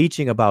been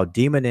teaching about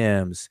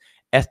demonyms,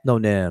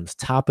 ethnonyms,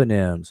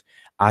 toponyms.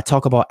 I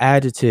talk about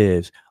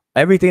adjectives.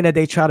 Everything that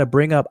they try to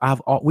bring up,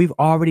 we've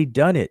already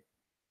done it.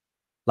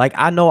 Like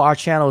I know our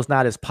channel is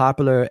not as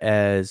popular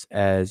as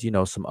you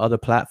know some other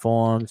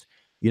platforms,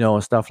 you know,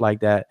 and stuff like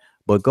that.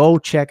 But go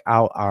check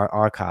out our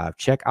archive.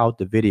 Check out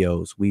the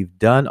videos. We've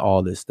done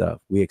all this stuff.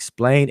 We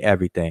explain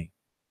everything.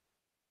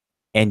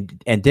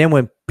 And then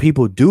when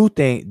people do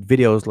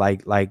videos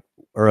like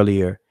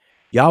earlier,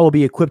 y'all will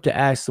be equipped to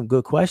ask some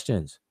good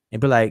questions and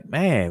be like,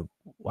 man,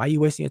 why are you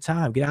wasting your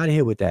time? Get out of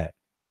here with that.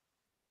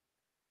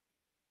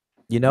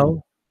 You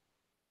know?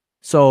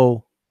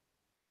 So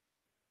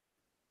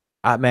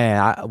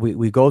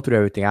we go through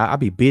everything. I'll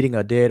be beating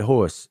a dead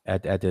horse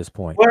at this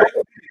point. What?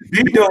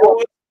 Beat the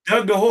horse,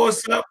 dug the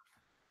horse up,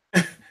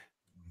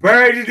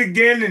 buried it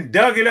again, and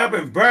dug it up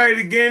and buried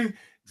it again,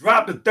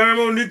 dropped a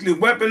thermonuclear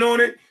weapon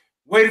on it,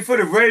 waited for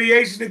the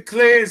radiation to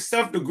clear and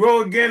stuff to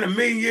grow again 1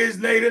 million years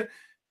later,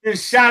 then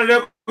shot it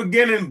up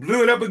again and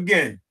blew it up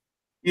again.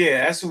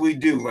 Yeah, that's what we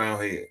do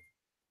around here.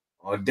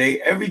 All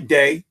day, every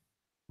day.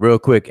 Real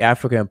quick,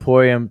 Africa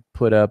Emporium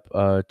put up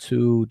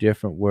 2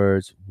 different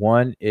words.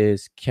 One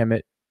is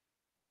Kemet,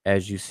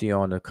 as you see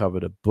on the cover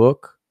of the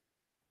book.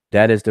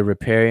 That is the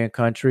riparian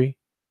country.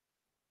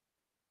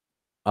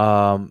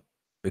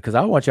 Because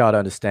I want y'all to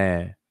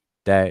understand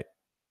that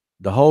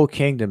the whole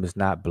kingdom is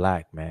not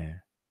black,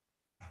 man.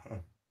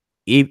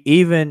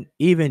 Even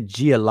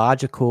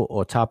geological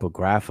or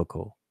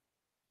topographical,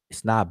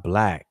 it's not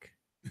black.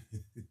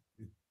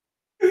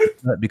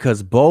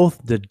 Because both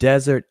the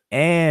desert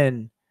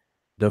and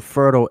the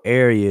fertile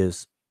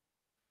areas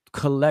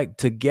collect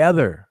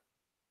together.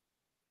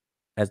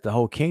 as the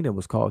whole kingdom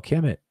was called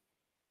Kemet.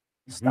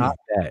 Stop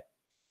that.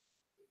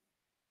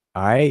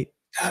 All right.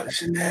 Stop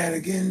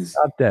shenanigans.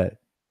 Stop that.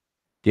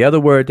 The other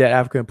word that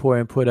African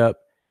Emporium put up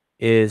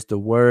is the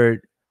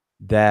word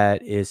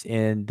that is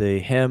in the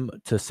hymn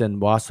to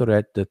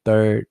Senwasoret the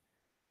third.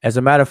 As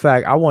a matter of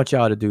fact, I want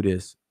y'all to do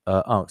this.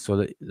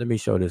 So let me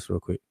show this real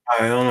quick. All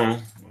right, hold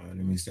on.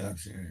 Let me stop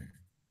sharing.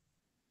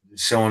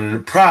 Just showing the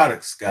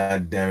products,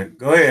 god damn it.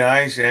 Go ahead,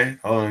 I ain't sharing.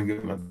 Hold on,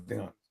 get my thing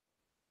on.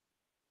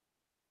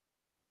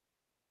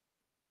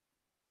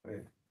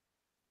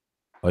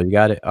 Oh, you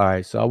got it? All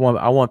right. So I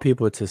want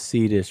people to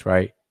see this,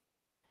 right?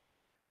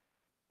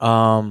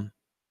 I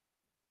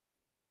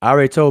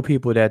already told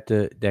people that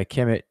that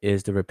Kemet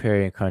is the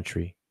riparian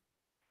country.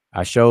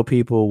 I show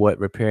people what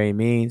riparian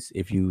means.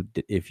 If you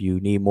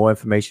need more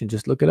information,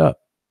 just look it up.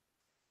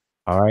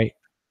 All right.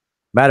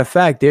 Matter of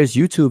fact, there's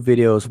YouTube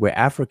videos where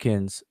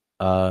Africans,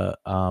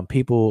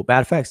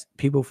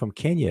 people from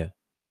Kenya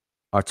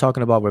are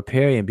talking about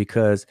riparian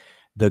because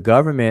the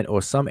government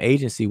or some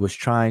agency was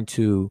trying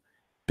to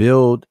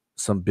build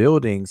some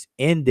buildings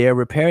in their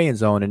riparian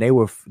zone, and they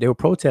were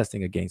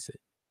protesting against it,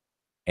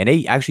 and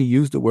they actually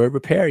used the word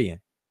riparian.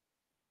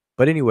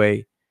 But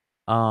anyway,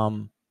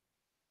 so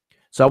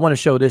I want to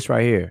show this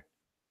right here.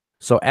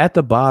 So at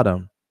the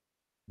bottom,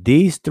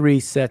 these three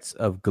sets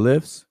of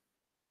glyphs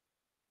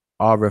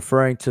are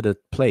referring to the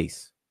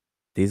place.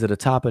 These are the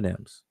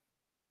toponyms.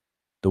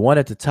 The one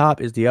at the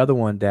top is the other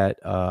one that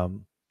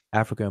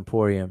African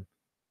Emporium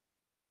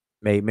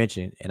made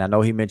mention, and I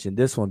know he mentioned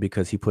this one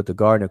because he put the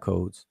Gardner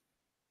codes.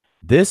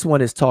 This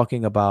one is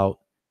talking about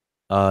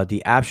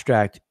the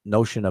abstract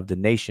notion of the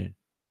nation.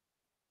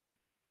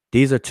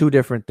 These are two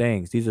different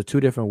things. These are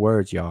two different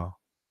words, y'all.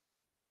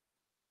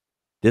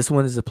 This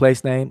one is a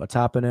place name, a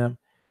toponym.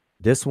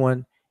 This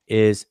one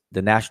is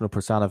the national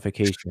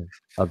personification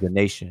of the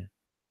nation.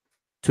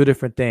 Two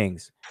different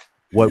things.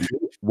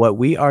 What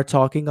we are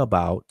talking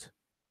about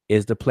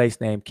is the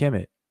place name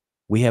Kemet.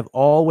 We have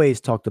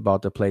always talked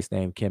about the place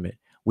name Kemet.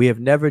 We have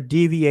never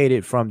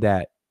deviated from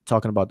that,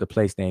 talking about the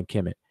place name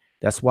Kemet.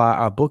 That's why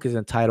our book is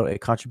entitled A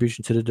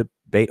Contribution to the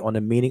Debate on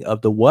the Meaning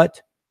of the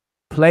what?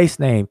 Place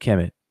name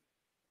Kemet.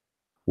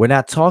 We're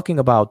not talking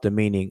about the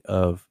meaning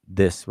of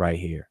this right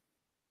here.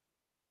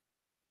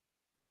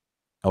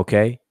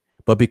 Okay?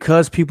 But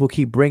because people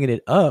keep bringing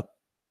it up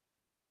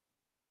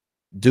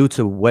due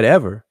to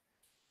whatever,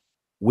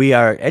 we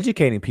are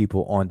educating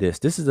people on this.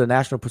 This is a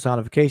national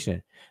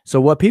personification. So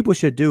what people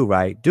should do,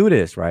 right? Do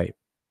this, right?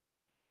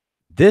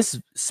 This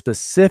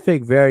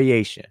specific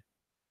variation.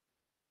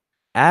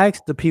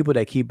 Ask the people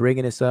that keep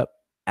bringing this up,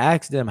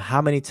 ask them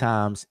how many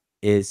times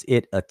is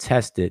it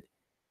attested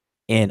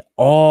in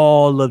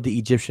all of the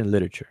Egyptian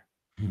literature.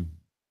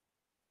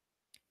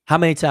 How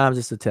many times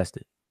it's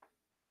attested?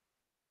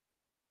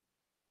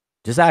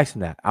 Just ask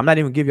them that. I'm not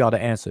even giving y'all the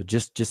answer.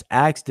 Just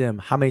ask them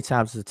how many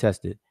times it's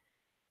attested.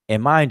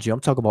 And mind you, I'm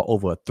talking about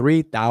over a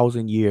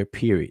 3,000 year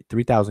period,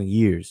 3,000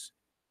 years.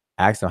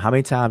 Ask them how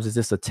many times is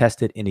this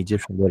attested in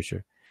Egyptian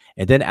literature?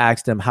 And then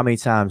ask them how many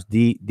times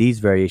these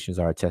variations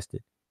are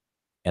attested.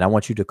 And I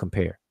want you to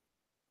compare.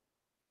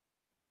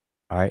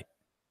 All right.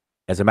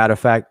 As a matter of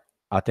fact,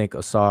 I think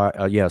Asar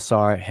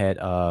had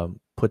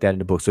put that in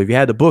the book. So if you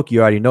had the book,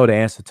 you already know the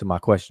answer to my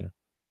question.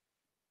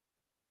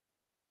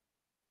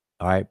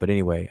 All right. But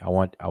anyway,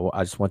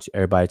 I just want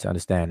everybody to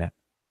understand that.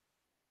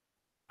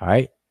 All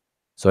right.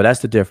 So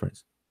that's the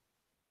difference.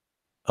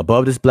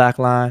 Above this black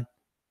line,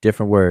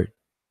 different word.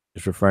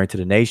 It's referring to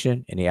the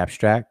nation in the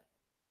abstract.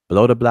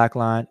 Below the black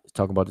line, it's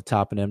talking about the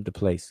toponym, the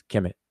place,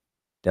 Kemet.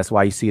 That's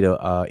why you see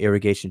the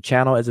irrigation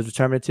channel as a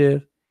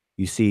determinative.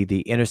 You see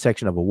the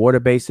intersection of a water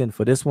basin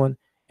for this one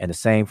and the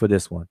same for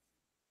this one.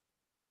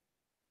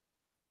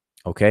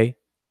 Okay?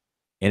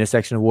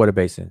 Intersection of water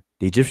basin.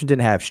 The Egyptians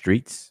didn't have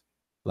streets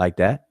like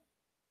that.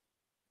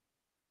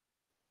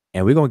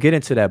 And we're going to get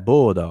into that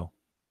bull, though.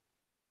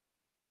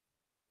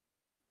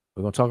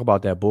 We're going to talk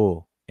about that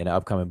bull in the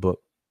upcoming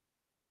book.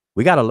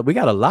 We got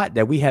a lot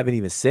that we haven't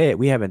even said.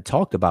 We haven't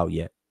talked about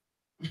yet.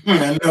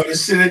 I know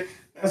this shit.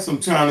 That's what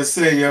I'm trying to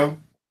say, yo.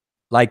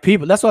 Like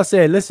people, that's why I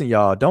said, listen,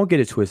 y'all, don't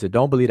get it twisted.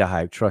 Don't believe the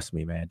hype. Trust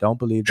me, man. Don't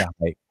believe the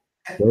hype.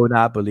 Do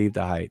not believe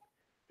the hype.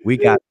 We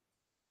got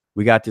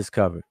this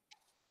covered.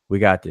 We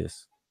got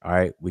this. All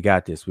right. We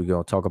got this. We're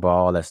going to talk about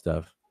all that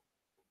stuff.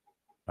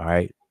 All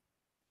right.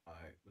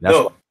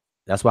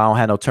 That's why I don't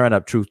have no turn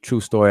up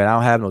true story. And I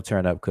don't have no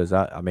turn up because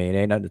I mean, it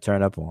ain't nothing to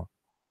turn up on.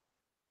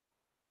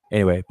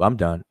 Anyway, I'm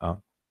done.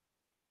 All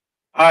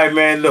right,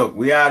 man. Look,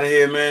 we out of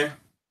here, man.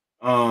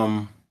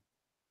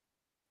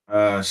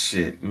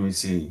 Shit. Let me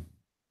see.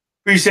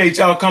 Appreciate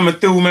y'all coming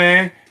through,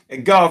 man.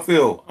 At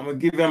Garfield, I'm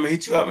gonna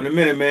hit you up in a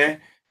minute, man.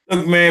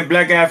 Look, man,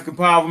 Black African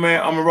Power,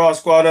 man. I'm a Raw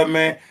Squad Up,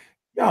 man.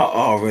 Y'all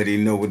already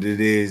know what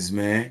it is,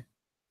 man.